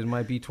depleted in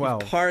my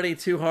B12.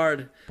 Partied too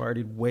hard.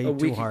 Partied way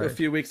too hard. A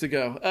few weeks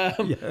ago.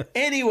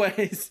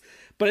 Anyways,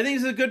 but I think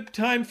it's a good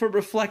time for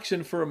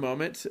reflection for a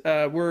moment.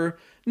 We're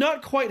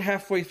not quite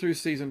halfway through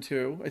season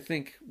 2. I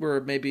think we're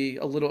maybe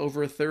a little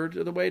over a third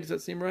of the way. Does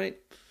that seem right?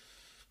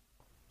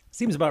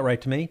 Seems about right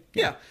to me.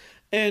 Yeah.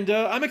 And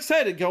I'm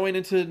excited going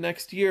into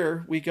next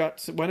year. Why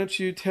don't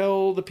you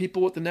tell the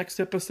people what the next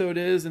episode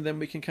is, and then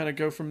we can kind of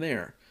go from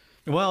there.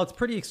 Well, it's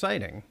pretty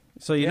exciting.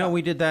 So you know,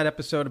 we did that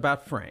episode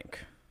about Frank,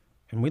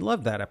 and we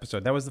loved that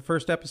episode. That was the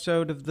first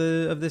episode of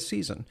this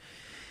season.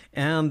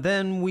 And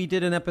then we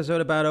did an episode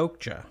about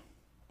Okja.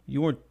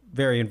 You weren't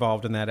very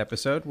involved in that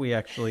episode. We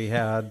actually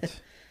had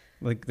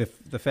like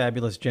the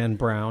fabulous Jen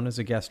Brown as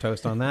a guest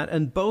host on that,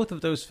 and both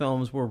of those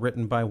films were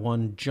written by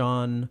one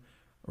John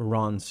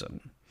Ronson.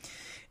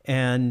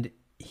 And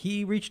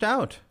he reached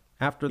out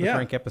after the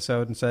Frank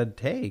episode and said,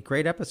 hey,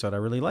 great episode. I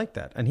really like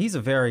that. And he's a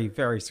very,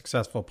 very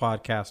successful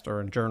podcaster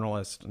and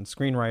journalist and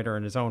screenwriter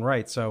in his own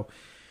right. So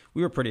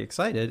we were pretty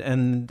excited.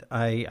 And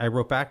I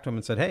wrote back to him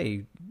and said,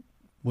 hey,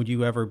 would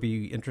you ever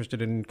be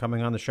interested in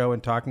coming on the show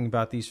and talking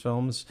about these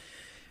films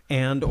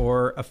and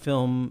or a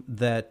film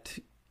that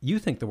you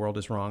think the world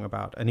is wrong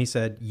about? And he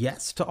said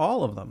yes to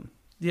all of them.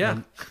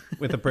 Yeah.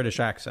 With a British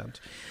accent.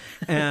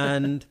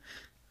 And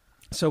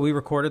so we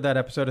recorded that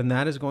episode, and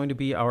that is going to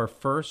be our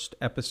first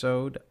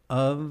episode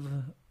of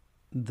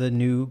the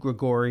new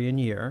Gregorian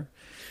year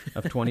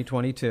of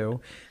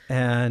 2022.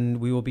 And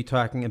we will be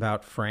talking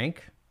about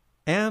Frank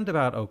and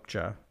about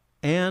Okja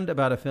and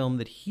about a film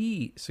that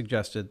he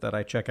suggested that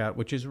I check out,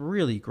 which is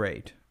really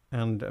great.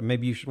 And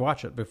maybe you should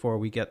watch it before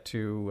we get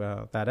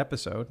to that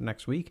episode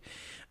next week.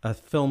 A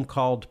film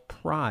called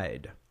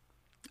Pride,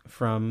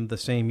 from the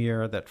same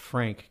year that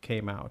Frank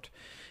came out.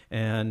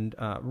 And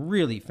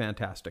really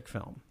fantastic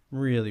film.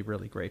 Really,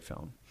 really great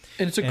film.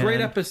 And it's a great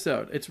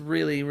episode. It's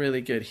really,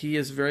 really good. He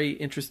is a very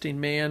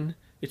interesting man.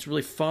 It's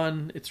really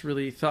fun. It's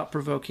really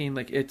thought-provoking.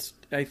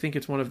 I think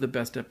it's one of the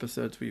best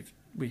episodes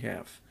we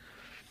have.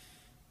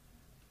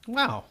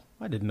 Wow.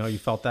 I didn't know you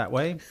felt that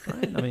way.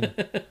 Right? I mean,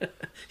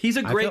 he's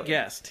a great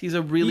guest. He's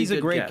a really good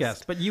great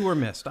guest. But you were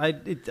missed.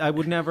 I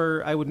would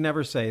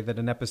never say that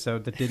an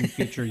episode that didn't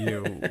feature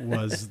you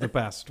was the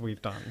best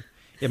we've done.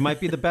 It might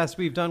be the best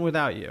we've done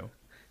without you,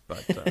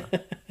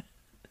 but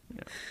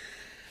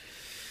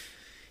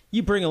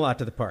you bring a lot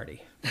to the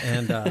party,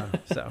 and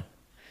so.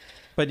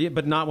 But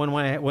not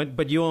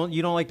but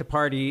you don't like to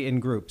party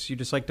in groups. You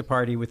just like to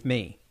party with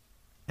me,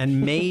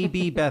 and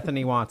maybe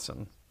Bethany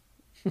Watson.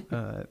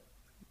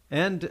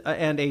 And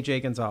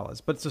AJ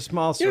Gonzalez, but it's a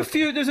small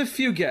circle. There's a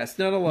few guests,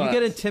 not a lot. You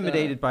get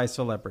intimidated by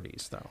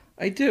celebrities, though.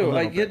 I do.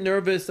 I get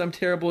nervous. I'm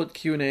terrible at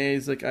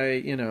Q&As.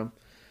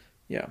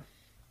 Yeah.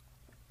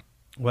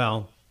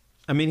 Well,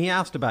 I mean, he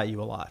asked about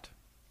you a lot.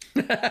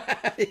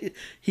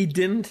 He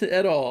didn't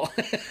at all.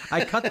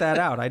 I cut that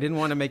out. I didn't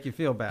want to make you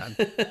feel bad.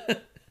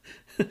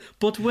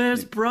 But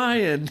where's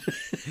Bryan?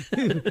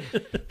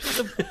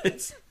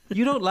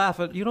 You don't laugh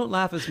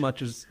as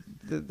much as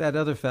that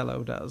other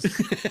fellow does.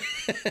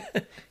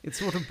 It's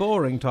sort of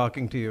boring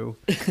talking to you.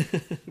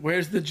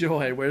 Where's the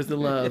joy? Where's the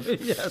love?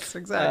 Yes,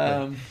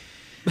 exactly.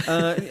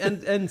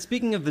 And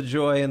speaking of the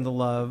joy and the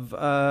love,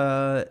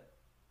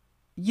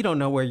 you don't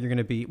know where you're going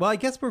to be. Well, I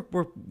guess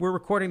we're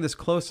recording this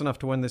close enough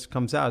to when this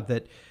comes out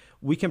that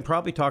we can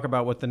probably talk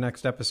about what the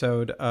next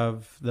episode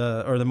of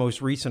the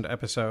most recent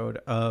episode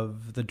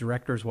of The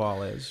Director's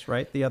Wall is,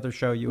 right? The other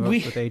show you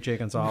host with AJ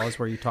Gonzalez,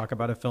 where you talk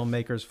about a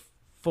filmmaker's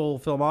full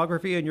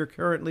filmography, and you're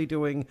currently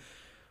doing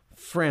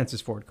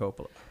Francis Ford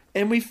Coppola.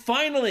 And we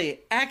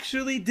finally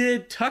actually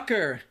did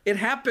Tucker. It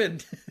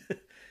happened.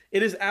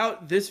 It is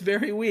out this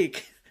very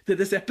week that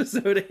this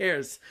episode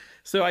airs.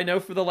 So I know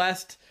for the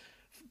last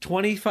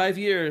 25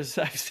 years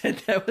I've said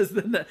that was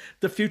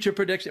the future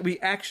prediction. We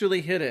actually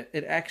hit it.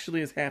 It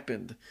actually has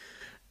happened.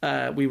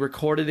 We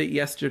recorded it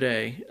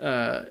yesterday,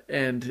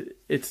 and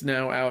it's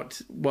now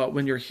out. Well,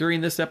 when you're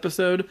hearing this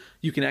episode,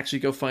 you can actually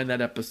go find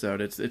that episode.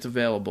 It's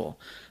available.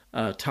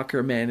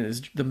 Tucker,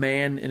 the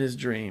man in his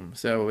dream.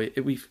 So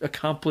we've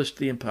accomplished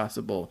the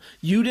impossible.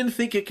 You didn't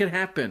think it could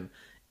happen.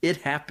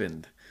 It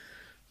happened.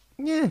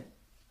 Yeah,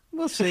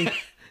 we'll see.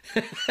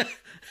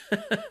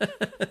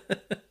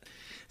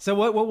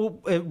 So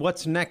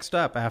what's next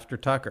up after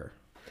Tucker?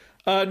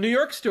 New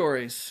York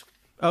Stories.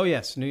 Oh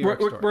yes, New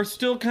York Stories. We're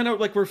still kind of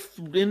we're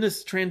in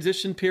this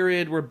transition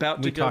period. We're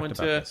about to go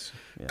into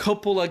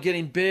Coppola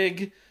getting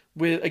big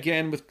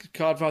with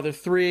Godfather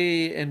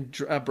 3 and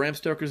Bram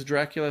Stoker's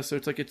Dracula. So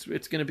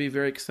it's going to be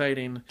very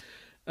exciting.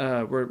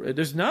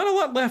 There's not a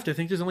lot left. I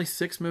think there's only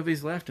 6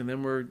 movies left, and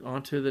then we're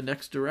on to the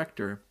next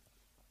director.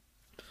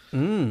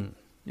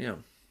 Yeah.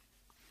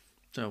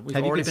 So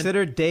have you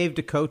considered Dave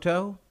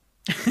DeCoteau?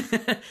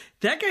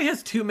 That guy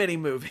has too many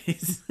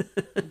movies.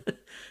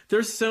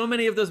 There's so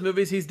many of those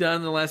movies he's done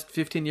in the last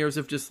 15 years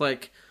of just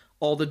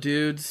all the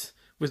dudes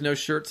with no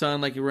shirts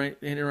on,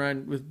 running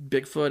around with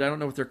Bigfoot. I don't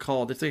know what they're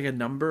called. It's like a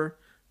number.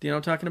 Do you know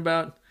what I'm talking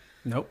about?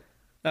 Nope.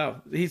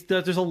 Oh, there's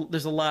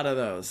a lot of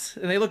those,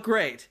 and they look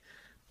great,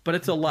 but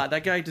it's a lot.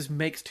 That guy just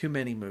makes too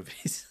many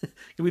movies.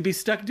 We'd be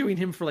stuck doing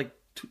him for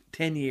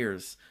 10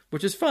 years,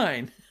 which is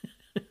fine.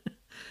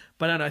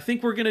 But I don't know. I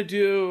think we're gonna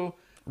do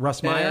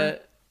Russ Meyer.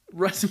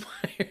 Russ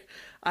Meyer.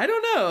 I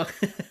don't know.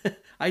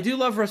 I do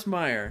love Russ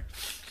Meyer,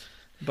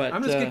 but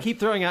I'm just gonna keep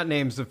throwing out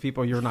names of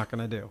people you're not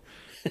gonna do.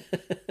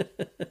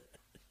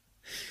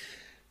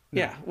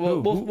 Yeah,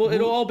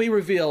 it'll all be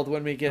revealed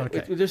when we get.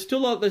 Okay. There's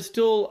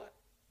still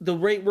the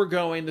rate we're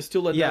going. There's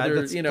still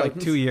another.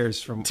 That's 2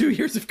 years from 2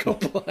 years of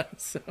Coppola.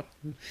 So,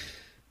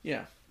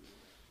 yeah.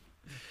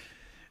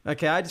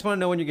 Okay, I just want to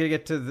know when you're gonna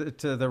get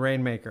to the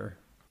Rainmaker.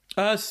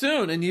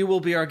 Soon, and you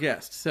will be our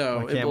guest.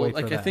 So I can't wait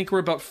for that. I think we're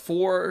about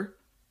 4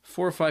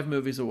 or 5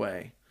 movies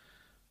away.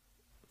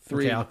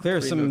 3. Okay, I'll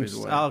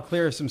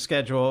clear some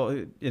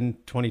schedule in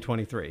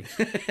 2023.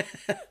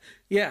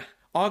 Yeah,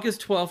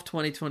 August 12th,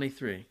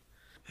 2023.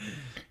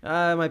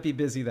 I might be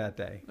busy that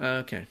day.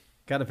 Okay.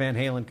 Got a Van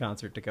Halen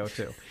concert to go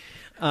to.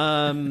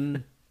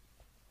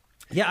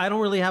 Yeah, I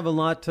don't really have a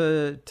lot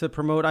to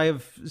promote. I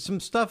have some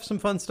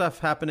fun stuff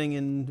happening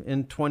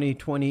in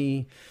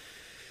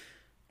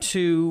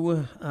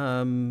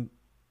 2022.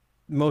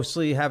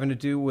 Mostly having to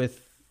do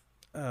with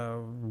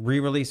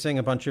re-releasing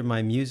a bunch of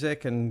my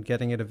music and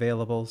getting it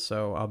available,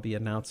 so I'll be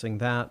announcing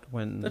that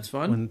That's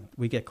fun. when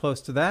we get close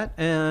to that.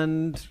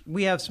 And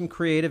we have some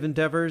creative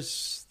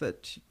endeavors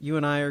that you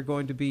and I are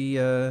going to be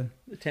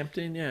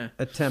attempting,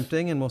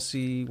 and we'll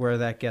see where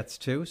that gets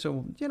to.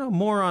 So,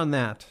 more on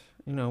that.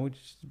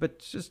 But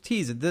just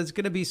tease it. There's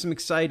going to be some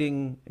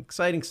exciting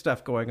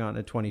stuff going on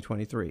in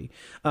 2023.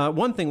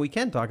 One thing we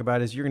can talk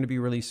about is you're going to be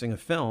releasing a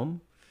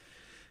film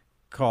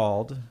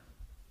called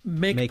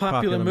Make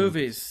popular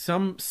movies.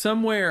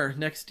 Somewhere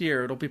next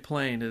year it'll be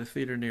playing at a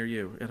theater near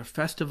you, at a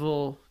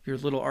festival, your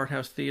little art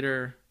house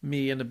theater,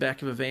 me in the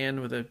back of a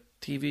van with a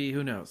TV,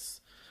 who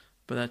knows.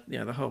 But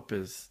the hope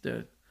is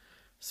to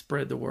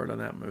spread the word on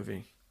that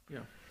movie.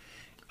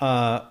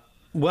 Yeah.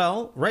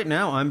 Well, right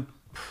now I'm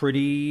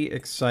pretty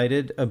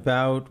excited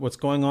about what's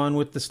going on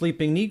with The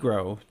Sleeping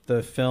Negro,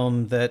 the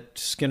film that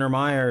Skinner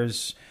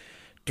Myers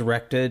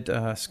directed.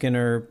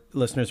 Skinner,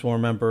 listeners will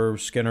remember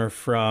Skinner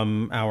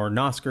from our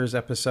Noskers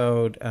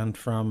episode and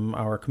from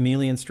our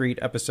Chameleon Street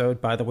episode.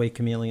 By the way,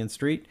 Chameleon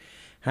Street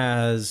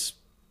has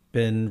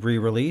been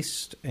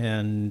re-released,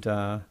 and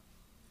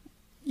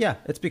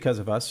it's because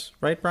of us,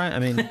 right, Brian? I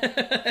mean,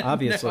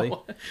 obviously.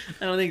 No,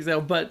 I don't think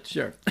so, but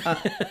sure.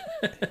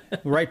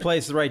 Right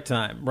place, the right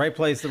time. Right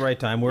place, the right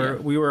time.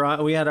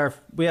 We had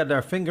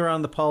our finger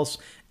on the pulse,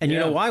 and you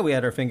know why we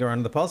had our finger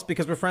on the pulse?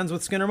 Because we're friends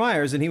with Skinner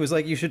Myers, and he was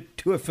like, "You should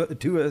do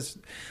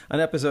an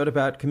episode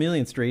about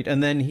Chameleon Street,"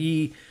 and then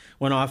he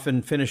went off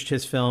and finished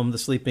his film, The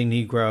Sleeping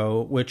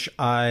Negro, which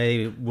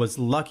I was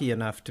lucky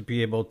enough to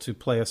be able to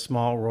play a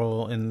small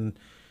role in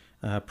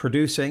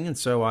producing, and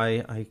so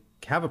I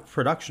have a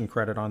production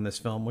credit on this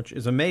film, which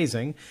is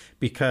amazing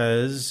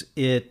because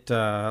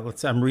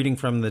I'm reading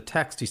from the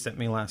text he sent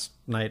me last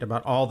night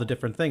about all the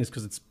different things,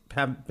 because it's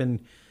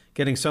been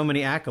getting so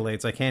many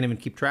accolades I can't even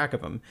keep track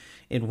of them.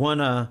 It won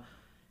a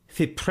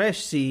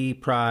Fipresci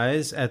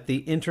Prize at the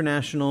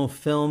International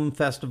Film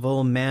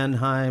Festival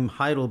Mannheim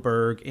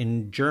Heidelberg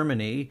in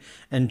Germany,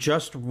 and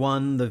just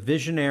won the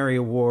Visionary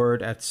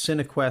Award at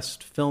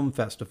Cinequest Film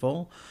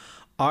Festival.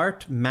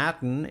 Art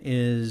Matin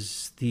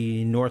is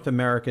the North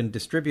American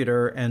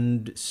distributor,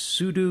 and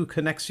Sudu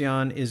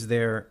Connexion is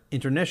their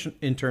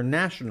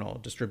international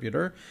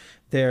distributor.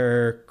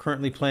 They're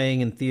currently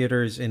playing in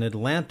theaters in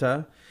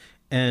Atlanta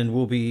and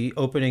will be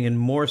opening in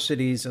more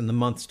cities in the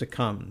months to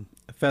come.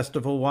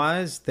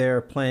 Festival-wise, they're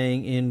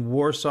playing in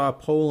Warsaw,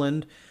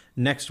 Poland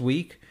next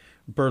week,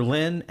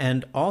 Berlin,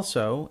 and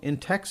also in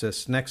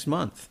Texas next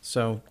month.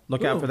 So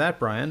look out for that,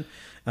 Brian.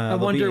 I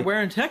wonder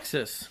where in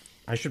Texas.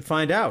 I should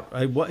find out.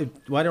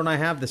 Why don't I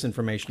have this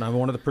information? I'm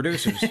one of the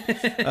producers.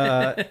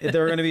 They're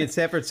going to be in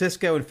San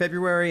Francisco in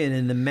February and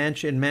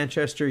in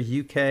Manchester,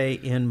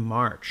 UK in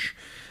March.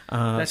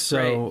 That's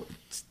so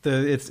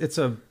great.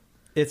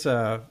 It's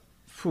a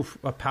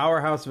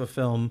powerhouse of a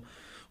film.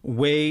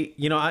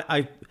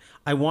 I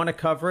want to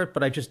cover it,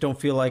 but I just don't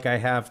feel like I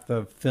have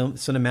the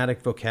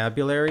cinematic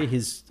vocabulary.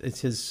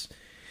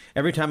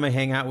 Every time I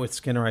hang out with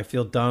Skinner, I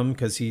feel dumb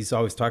because he's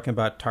always talking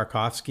about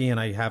Tarkovsky, and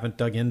I haven't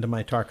dug into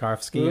my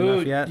Tarkovsky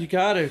enough yet. You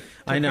got to.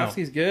 I know.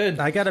 Tarkovsky's good.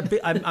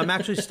 I'm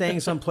actually staying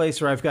someplace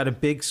where I've got a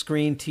big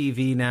screen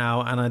TV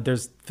now, and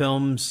there's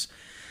films.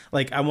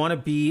 Like, I want to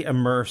be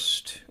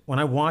immersed. When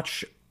I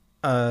watch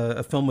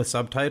a film with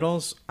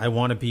subtitles, I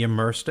want to be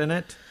immersed in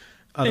it.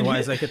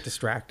 Otherwise, I get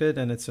distracted,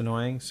 and it's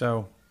annoying.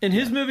 So. And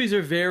his movies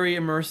are very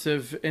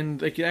immersive,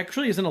 and it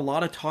actually isn't a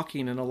lot of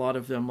talking in a lot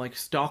of them. Like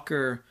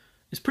Stalker.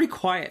 It's pretty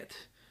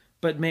quiet,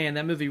 but man,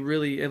 that movie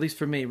really, at least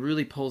for me,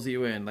 really pulls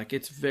you in. Like,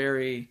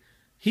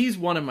 he's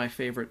one of my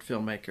favorite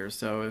filmmakers.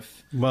 So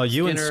if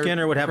you and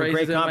Skinner would have a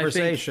great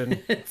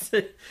conversation. It's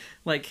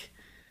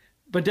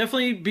but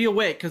definitely be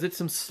awake because it's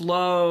some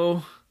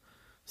slow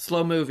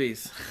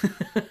movies.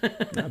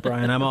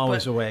 Brian, I'm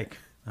always awake.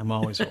 I'm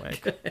always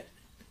awake. But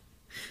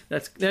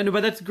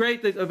that's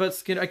great about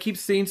Skinner. I keep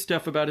seeing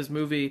stuff about his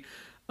movie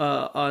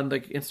on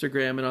like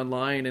Instagram and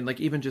online, and like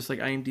even just like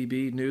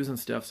IMDb news and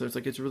stuff. So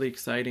it's really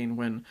exciting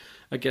when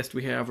a guest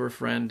we have or a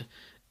friend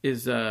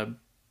is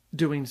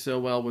doing so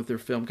well with their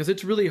film, because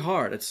it's really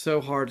hard. It's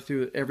so hard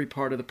through every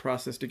part of the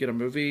process to get a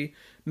movie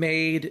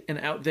made and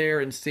out there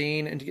and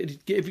seen, and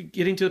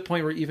getting to the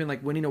point where even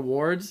like winning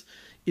awards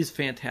is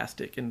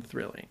fantastic and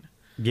thrilling.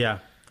 Yeah,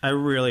 I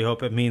really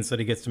hope it means that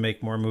he gets to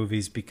make more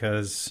movies,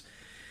 because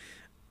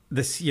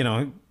this,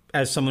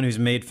 as someone who's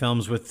made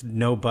films with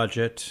no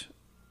budget,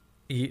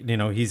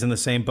 he's in the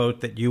same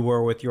boat that you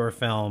were with your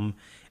film,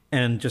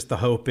 and just the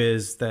hope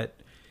is that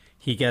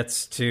he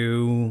gets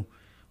to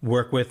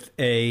work with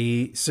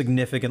a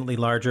significantly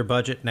larger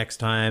budget next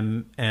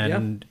time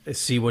and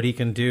see what he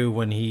can do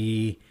when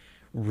he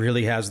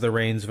really has the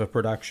reins of a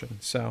production.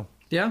 So,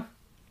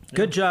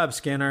 good job,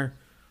 Skinner.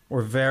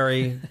 We're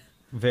very,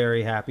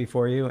 very happy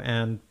for you,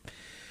 and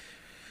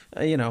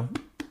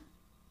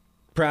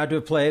proud to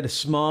have played a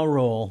small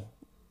role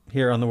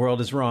here on The World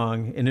Is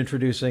Wrong in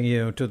introducing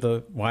you to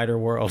the wider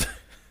world.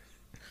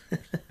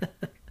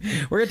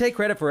 We're going to take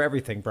credit for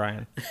everything,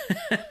 Brian.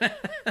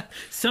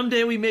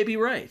 Someday we may be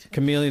right.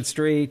 Chameleon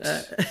Street,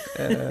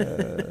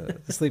 The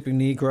Sleeping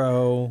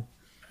Negro,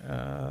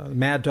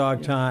 Mad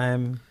Dog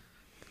Time.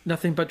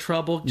 Nothing But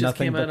Trouble just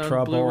Nothing came But out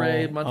Trouble. on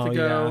Blu-ray a month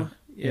ago.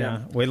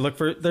 Yeah. Wait, look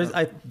for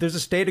there's a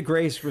State of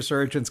Grace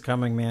resurgence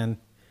coming, man.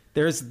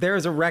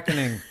 There's a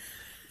reckoning.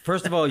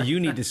 First of all, you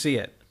need to see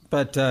it,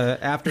 but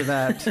after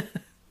that,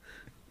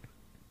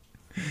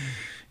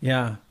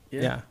 yeah.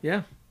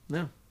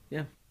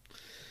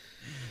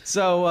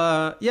 So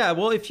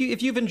well, if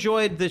you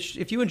enjoyed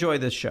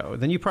this show,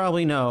 then you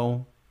probably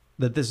know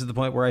that this is the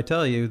point where I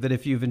tell you that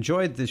if you've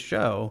enjoyed this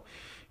show,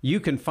 you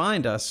can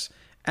find us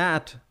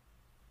at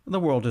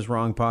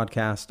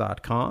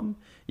theworldiswrongpodcast.com.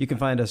 You can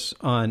find us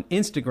on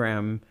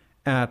Instagram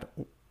at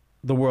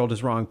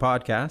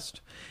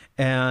theworldiswrongpodcast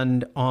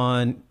and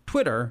on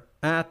Twitter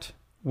at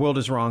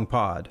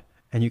worldiswrongpod.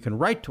 And you can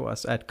write to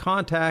us at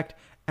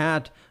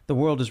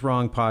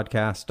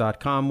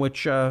contact@theworldiswrongpodcast.com,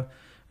 which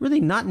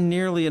really not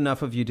nearly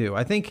enough of you do.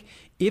 I think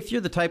if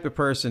you're the type of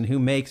person who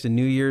makes a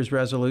New Year's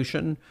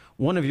resolution,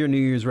 one of your New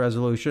Year's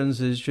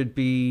resolutions should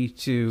be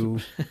to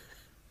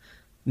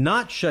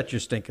not shut your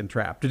stinking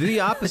trap. To do the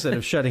opposite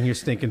of shutting your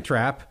stinking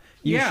trap,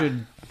 you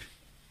should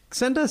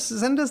send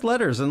us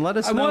letters and let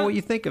us know what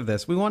you think of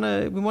this. We want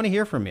to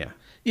hear from you.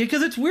 Yeah,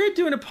 because it's weird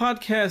doing a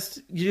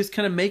podcast. You just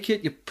kind of make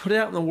it, you put it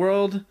out in the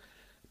world,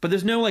 but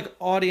there's no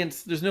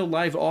audience. There's no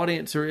live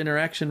audience or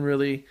interaction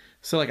really.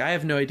 So I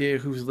have no idea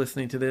who's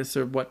listening to this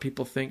or what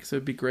people think. So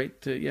it'd be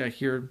great to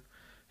hear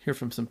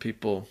from some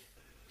people.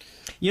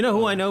 You know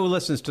who I know who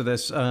listens to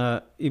this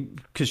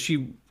because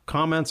she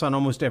comments on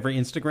almost every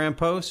Instagram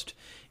post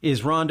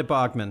is Rhonda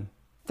Bogman.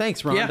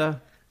 Thanks,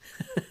 Rhonda.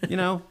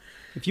 Yeah.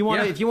 If you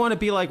want to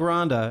be like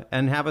Rhonda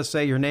and have us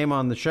say your name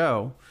on the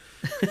show,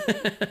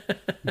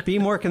 be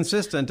more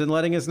consistent in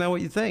letting us know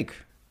what you think.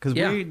 Because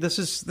this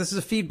is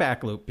a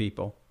feedback loop,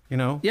 people.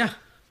 Yeah.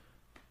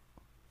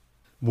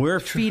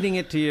 We're feeding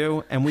it to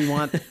you, and we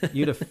want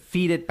you to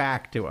feed it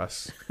back to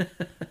us.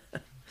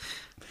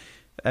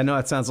 I know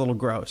it sounds a little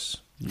gross,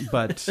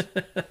 but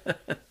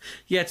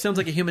it sounds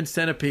like a human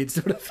centipede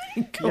sort of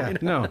thing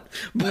going on.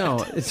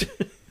 No, it's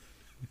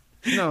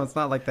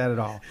not like that at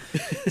all.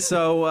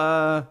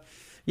 So,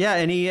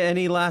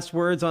 any last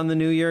words on the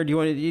new year? Do you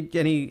want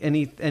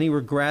any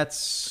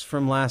regrets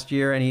from last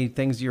year? Any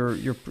things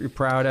you're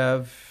proud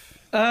of?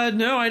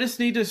 No, I just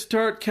need to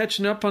start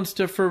catching up on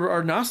stuff for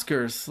our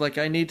Oscars.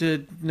 I need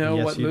to know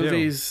what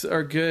movies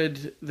are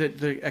good that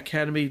the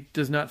Academy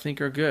does not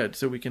think are good,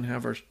 so we can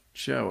have our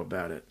show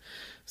about it.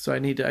 So I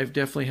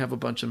definitely have a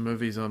bunch of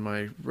movies on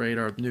my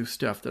radar, new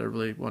stuff that I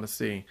really want to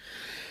see,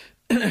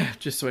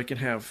 just so I can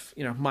have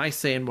my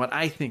say in what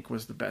I think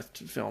was the best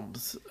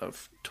films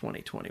of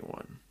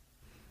 2021.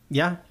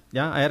 Yeah.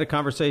 I had a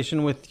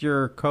conversation with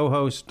your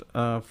co-host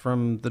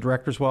from the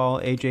Director's Wall,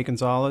 AJ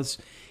Gonzalez.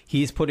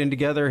 He's putting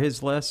together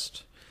his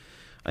list.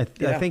 I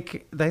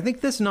think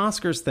this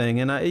Oscars thing,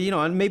 and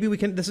and maybe we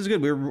can. This is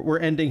good. We're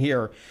ending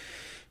here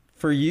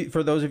for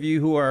those of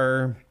you who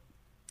are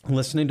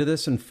listening to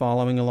this and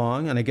following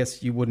along. And I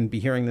guess you wouldn't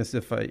be hearing this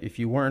if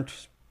you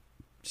weren't.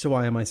 So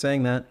why am I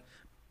saying that?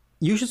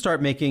 You should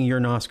start making your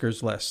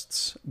Oscars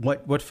lists.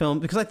 What film?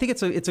 Because I think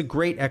it's a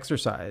great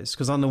exercise.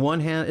 Because on the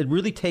one hand, it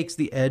really takes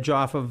the edge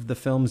off of the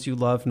films you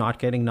love not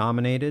getting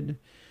nominated,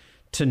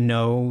 to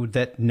know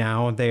that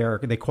now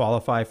they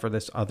qualify for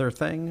this other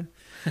thing.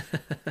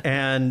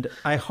 And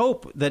I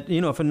hope that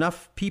if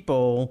enough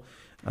people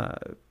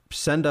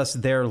send us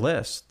their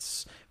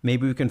lists,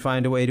 maybe we can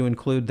find a way to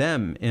include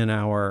them in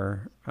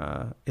our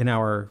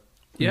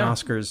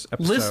Oscars episode.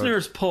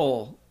 Listeners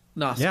poll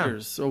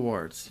Oscars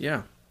awards.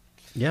 Yeah.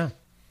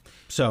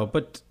 So,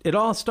 but it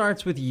all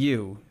starts with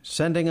you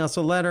sending us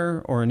a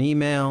letter or an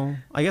email.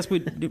 I guess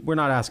we're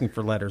not asking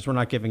for letters. We're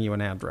not giving you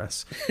an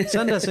address.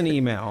 Send us an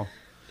email.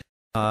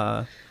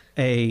 A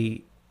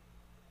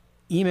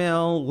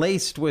email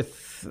laced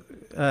with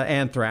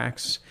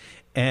anthrax,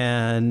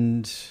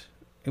 and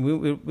no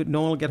one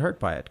will get hurt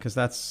by it, because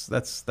that's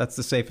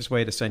the safest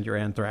way to send your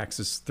anthrax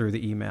is through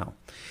the email.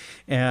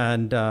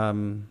 And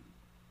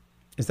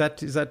is that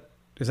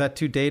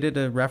too dated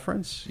a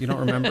reference? You don't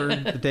remember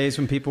the days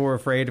when people were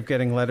afraid of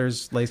getting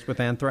letters laced with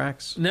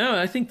anthrax? No,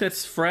 I think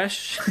that's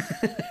fresh.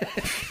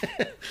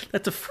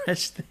 That's a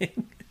fresh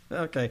thing.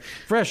 Okay,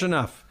 fresh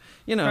enough.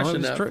 It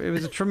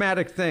was a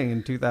traumatic thing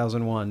in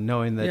 2001,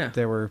 knowing that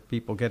there were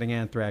people getting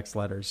anthrax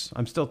letters.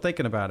 I'm still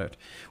thinking about it.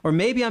 Or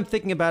maybe I'm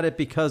thinking about it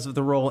because of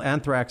the role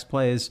anthrax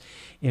plays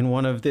in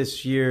one of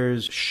this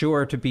year's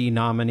sure-to-be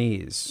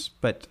nominees.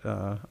 But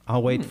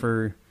I'll wait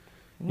for,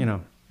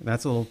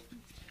 that's a little...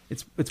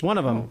 It's one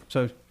of them.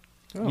 So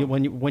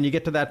when you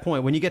get to that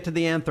point, when you get to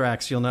the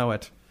anthrax, you'll know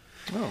it.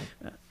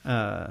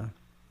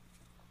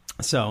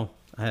 So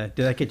did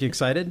that get you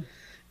excited?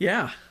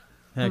 Yeah.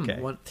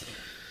 Okay.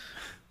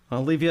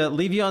 I'll leave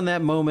you on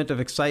that moment of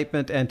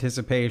excitement,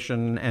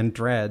 anticipation, and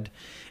dread,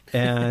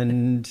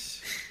 and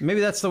maybe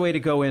that's the way to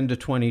go into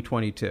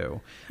 2022.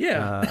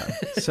 Yeah.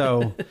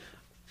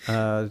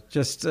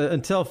 Just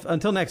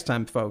until next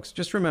time, folks.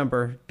 Just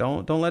remember,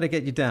 don't let it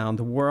get you down.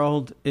 The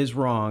world is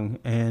wrong,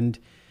 and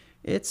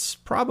it's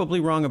probably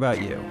wrong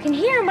about you. I can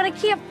hear him, but I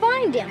can't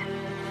find him.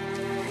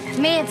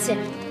 Manson.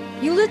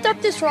 You lift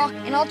up this rock,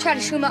 and I'll try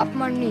to swim out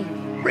from underneath.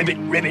 Ribbit,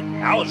 ribbit.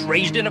 I was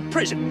raised in a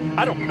prison.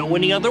 I don't know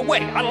any other way.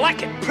 I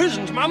like it.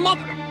 Prison's my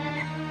mother.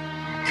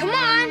 Come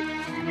on.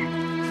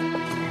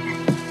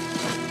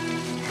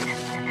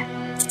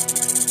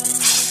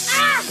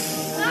 Ah!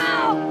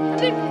 Ow! I've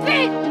been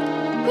bit!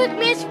 Quick,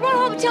 miss, run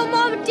home and tell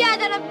Mom and Dad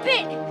that I'm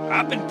bit.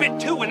 I've been bit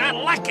too, and I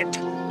like it.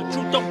 The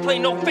truth don't play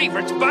no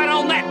favorites. Bite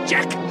on that,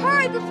 Jack.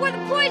 Hurry before the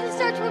poison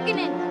starts working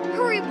in.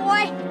 Hurry,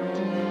 boy.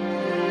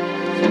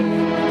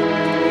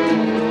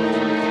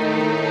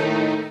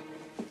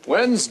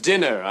 When's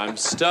dinner? I'm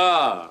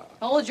starved.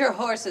 Hold your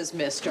horses,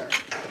 mister.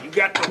 You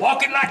got to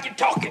walk it like you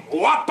talk it.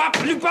 Wop,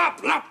 bop, loop,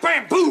 bop, lop,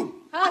 bam, boom.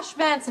 Hush,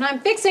 Manson, I'm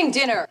fixing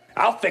dinner.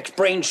 I'll fix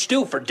brain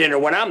stew for dinner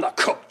when I'm the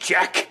cook,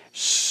 Jack.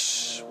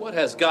 Shh. What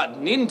has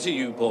gotten into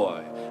you,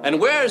 boy? And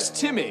where's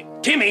Timmy?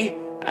 Timmy?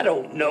 I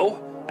don't know.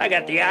 I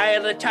got the eye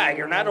of the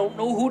tiger, and I don't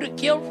know who to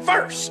kill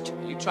first.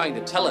 Are you trying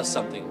to tell us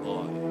something,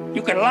 boy?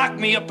 You can lock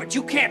me up, but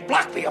you can't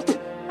block me up.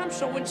 I'm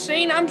so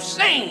insane, I'm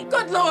sane.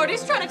 Good Lord,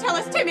 he's trying to tell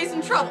us Timmy's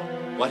in trouble.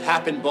 What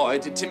happened, boy?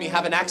 Did Timmy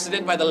have an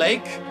accident by the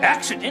lake?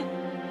 Accident?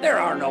 There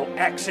are no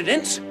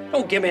accidents.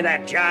 Don't give me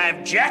that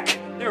jive, Jack.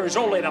 There is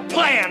only the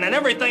plan, and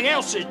everything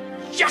else is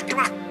Jack.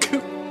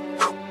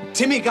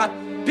 Timmy got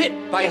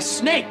bit by a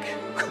snake,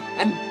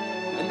 and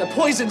the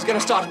poison's gonna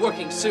start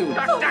working soon.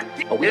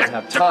 Oh, we don't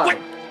have time.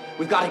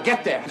 We've got to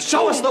get there.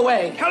 Show us the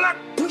way.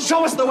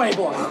 Show us the way,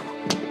 boy.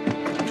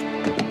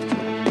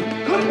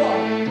 Good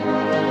boy.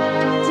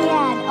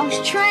 Dad, I was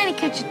trying to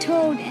catch a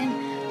toad, and,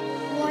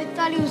 well, I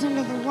thought he was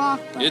under the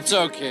rock, but... It's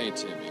okay,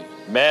 Timmy.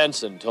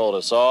 Manson told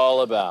us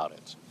all about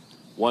it.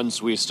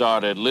 Once we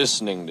started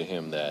listening to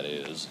him, that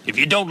is. If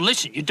you don't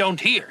listen, you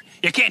don't hear.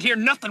 You can't hear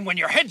nothing when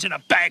your head's in a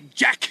bag,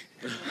 Jack.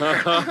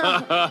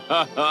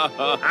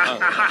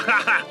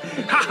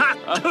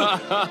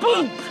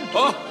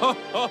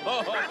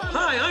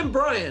 Hi, I'm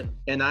Brian.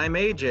 And I'm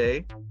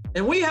AJ.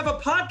 And we have a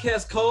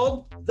podcast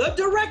called The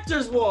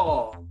Director's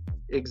Wall,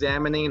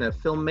 examining a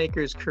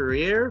filmmaker's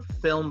career,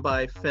 film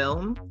by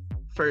film.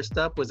 First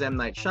up was M.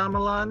 Night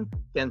Shyamalan,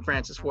 then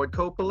Francis Ford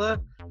Coppola.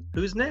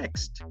 Who's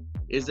next?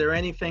 Is there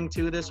anything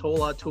to this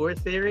whole auteur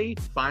theory?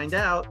 Find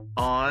out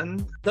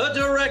on The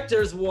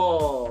Director's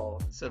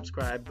Wall.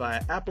 Subscribe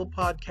via Apple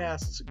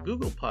Podcasts,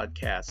 Google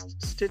Podcasts,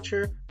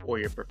 Stitcher, or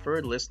your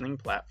preferred listening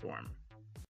platform.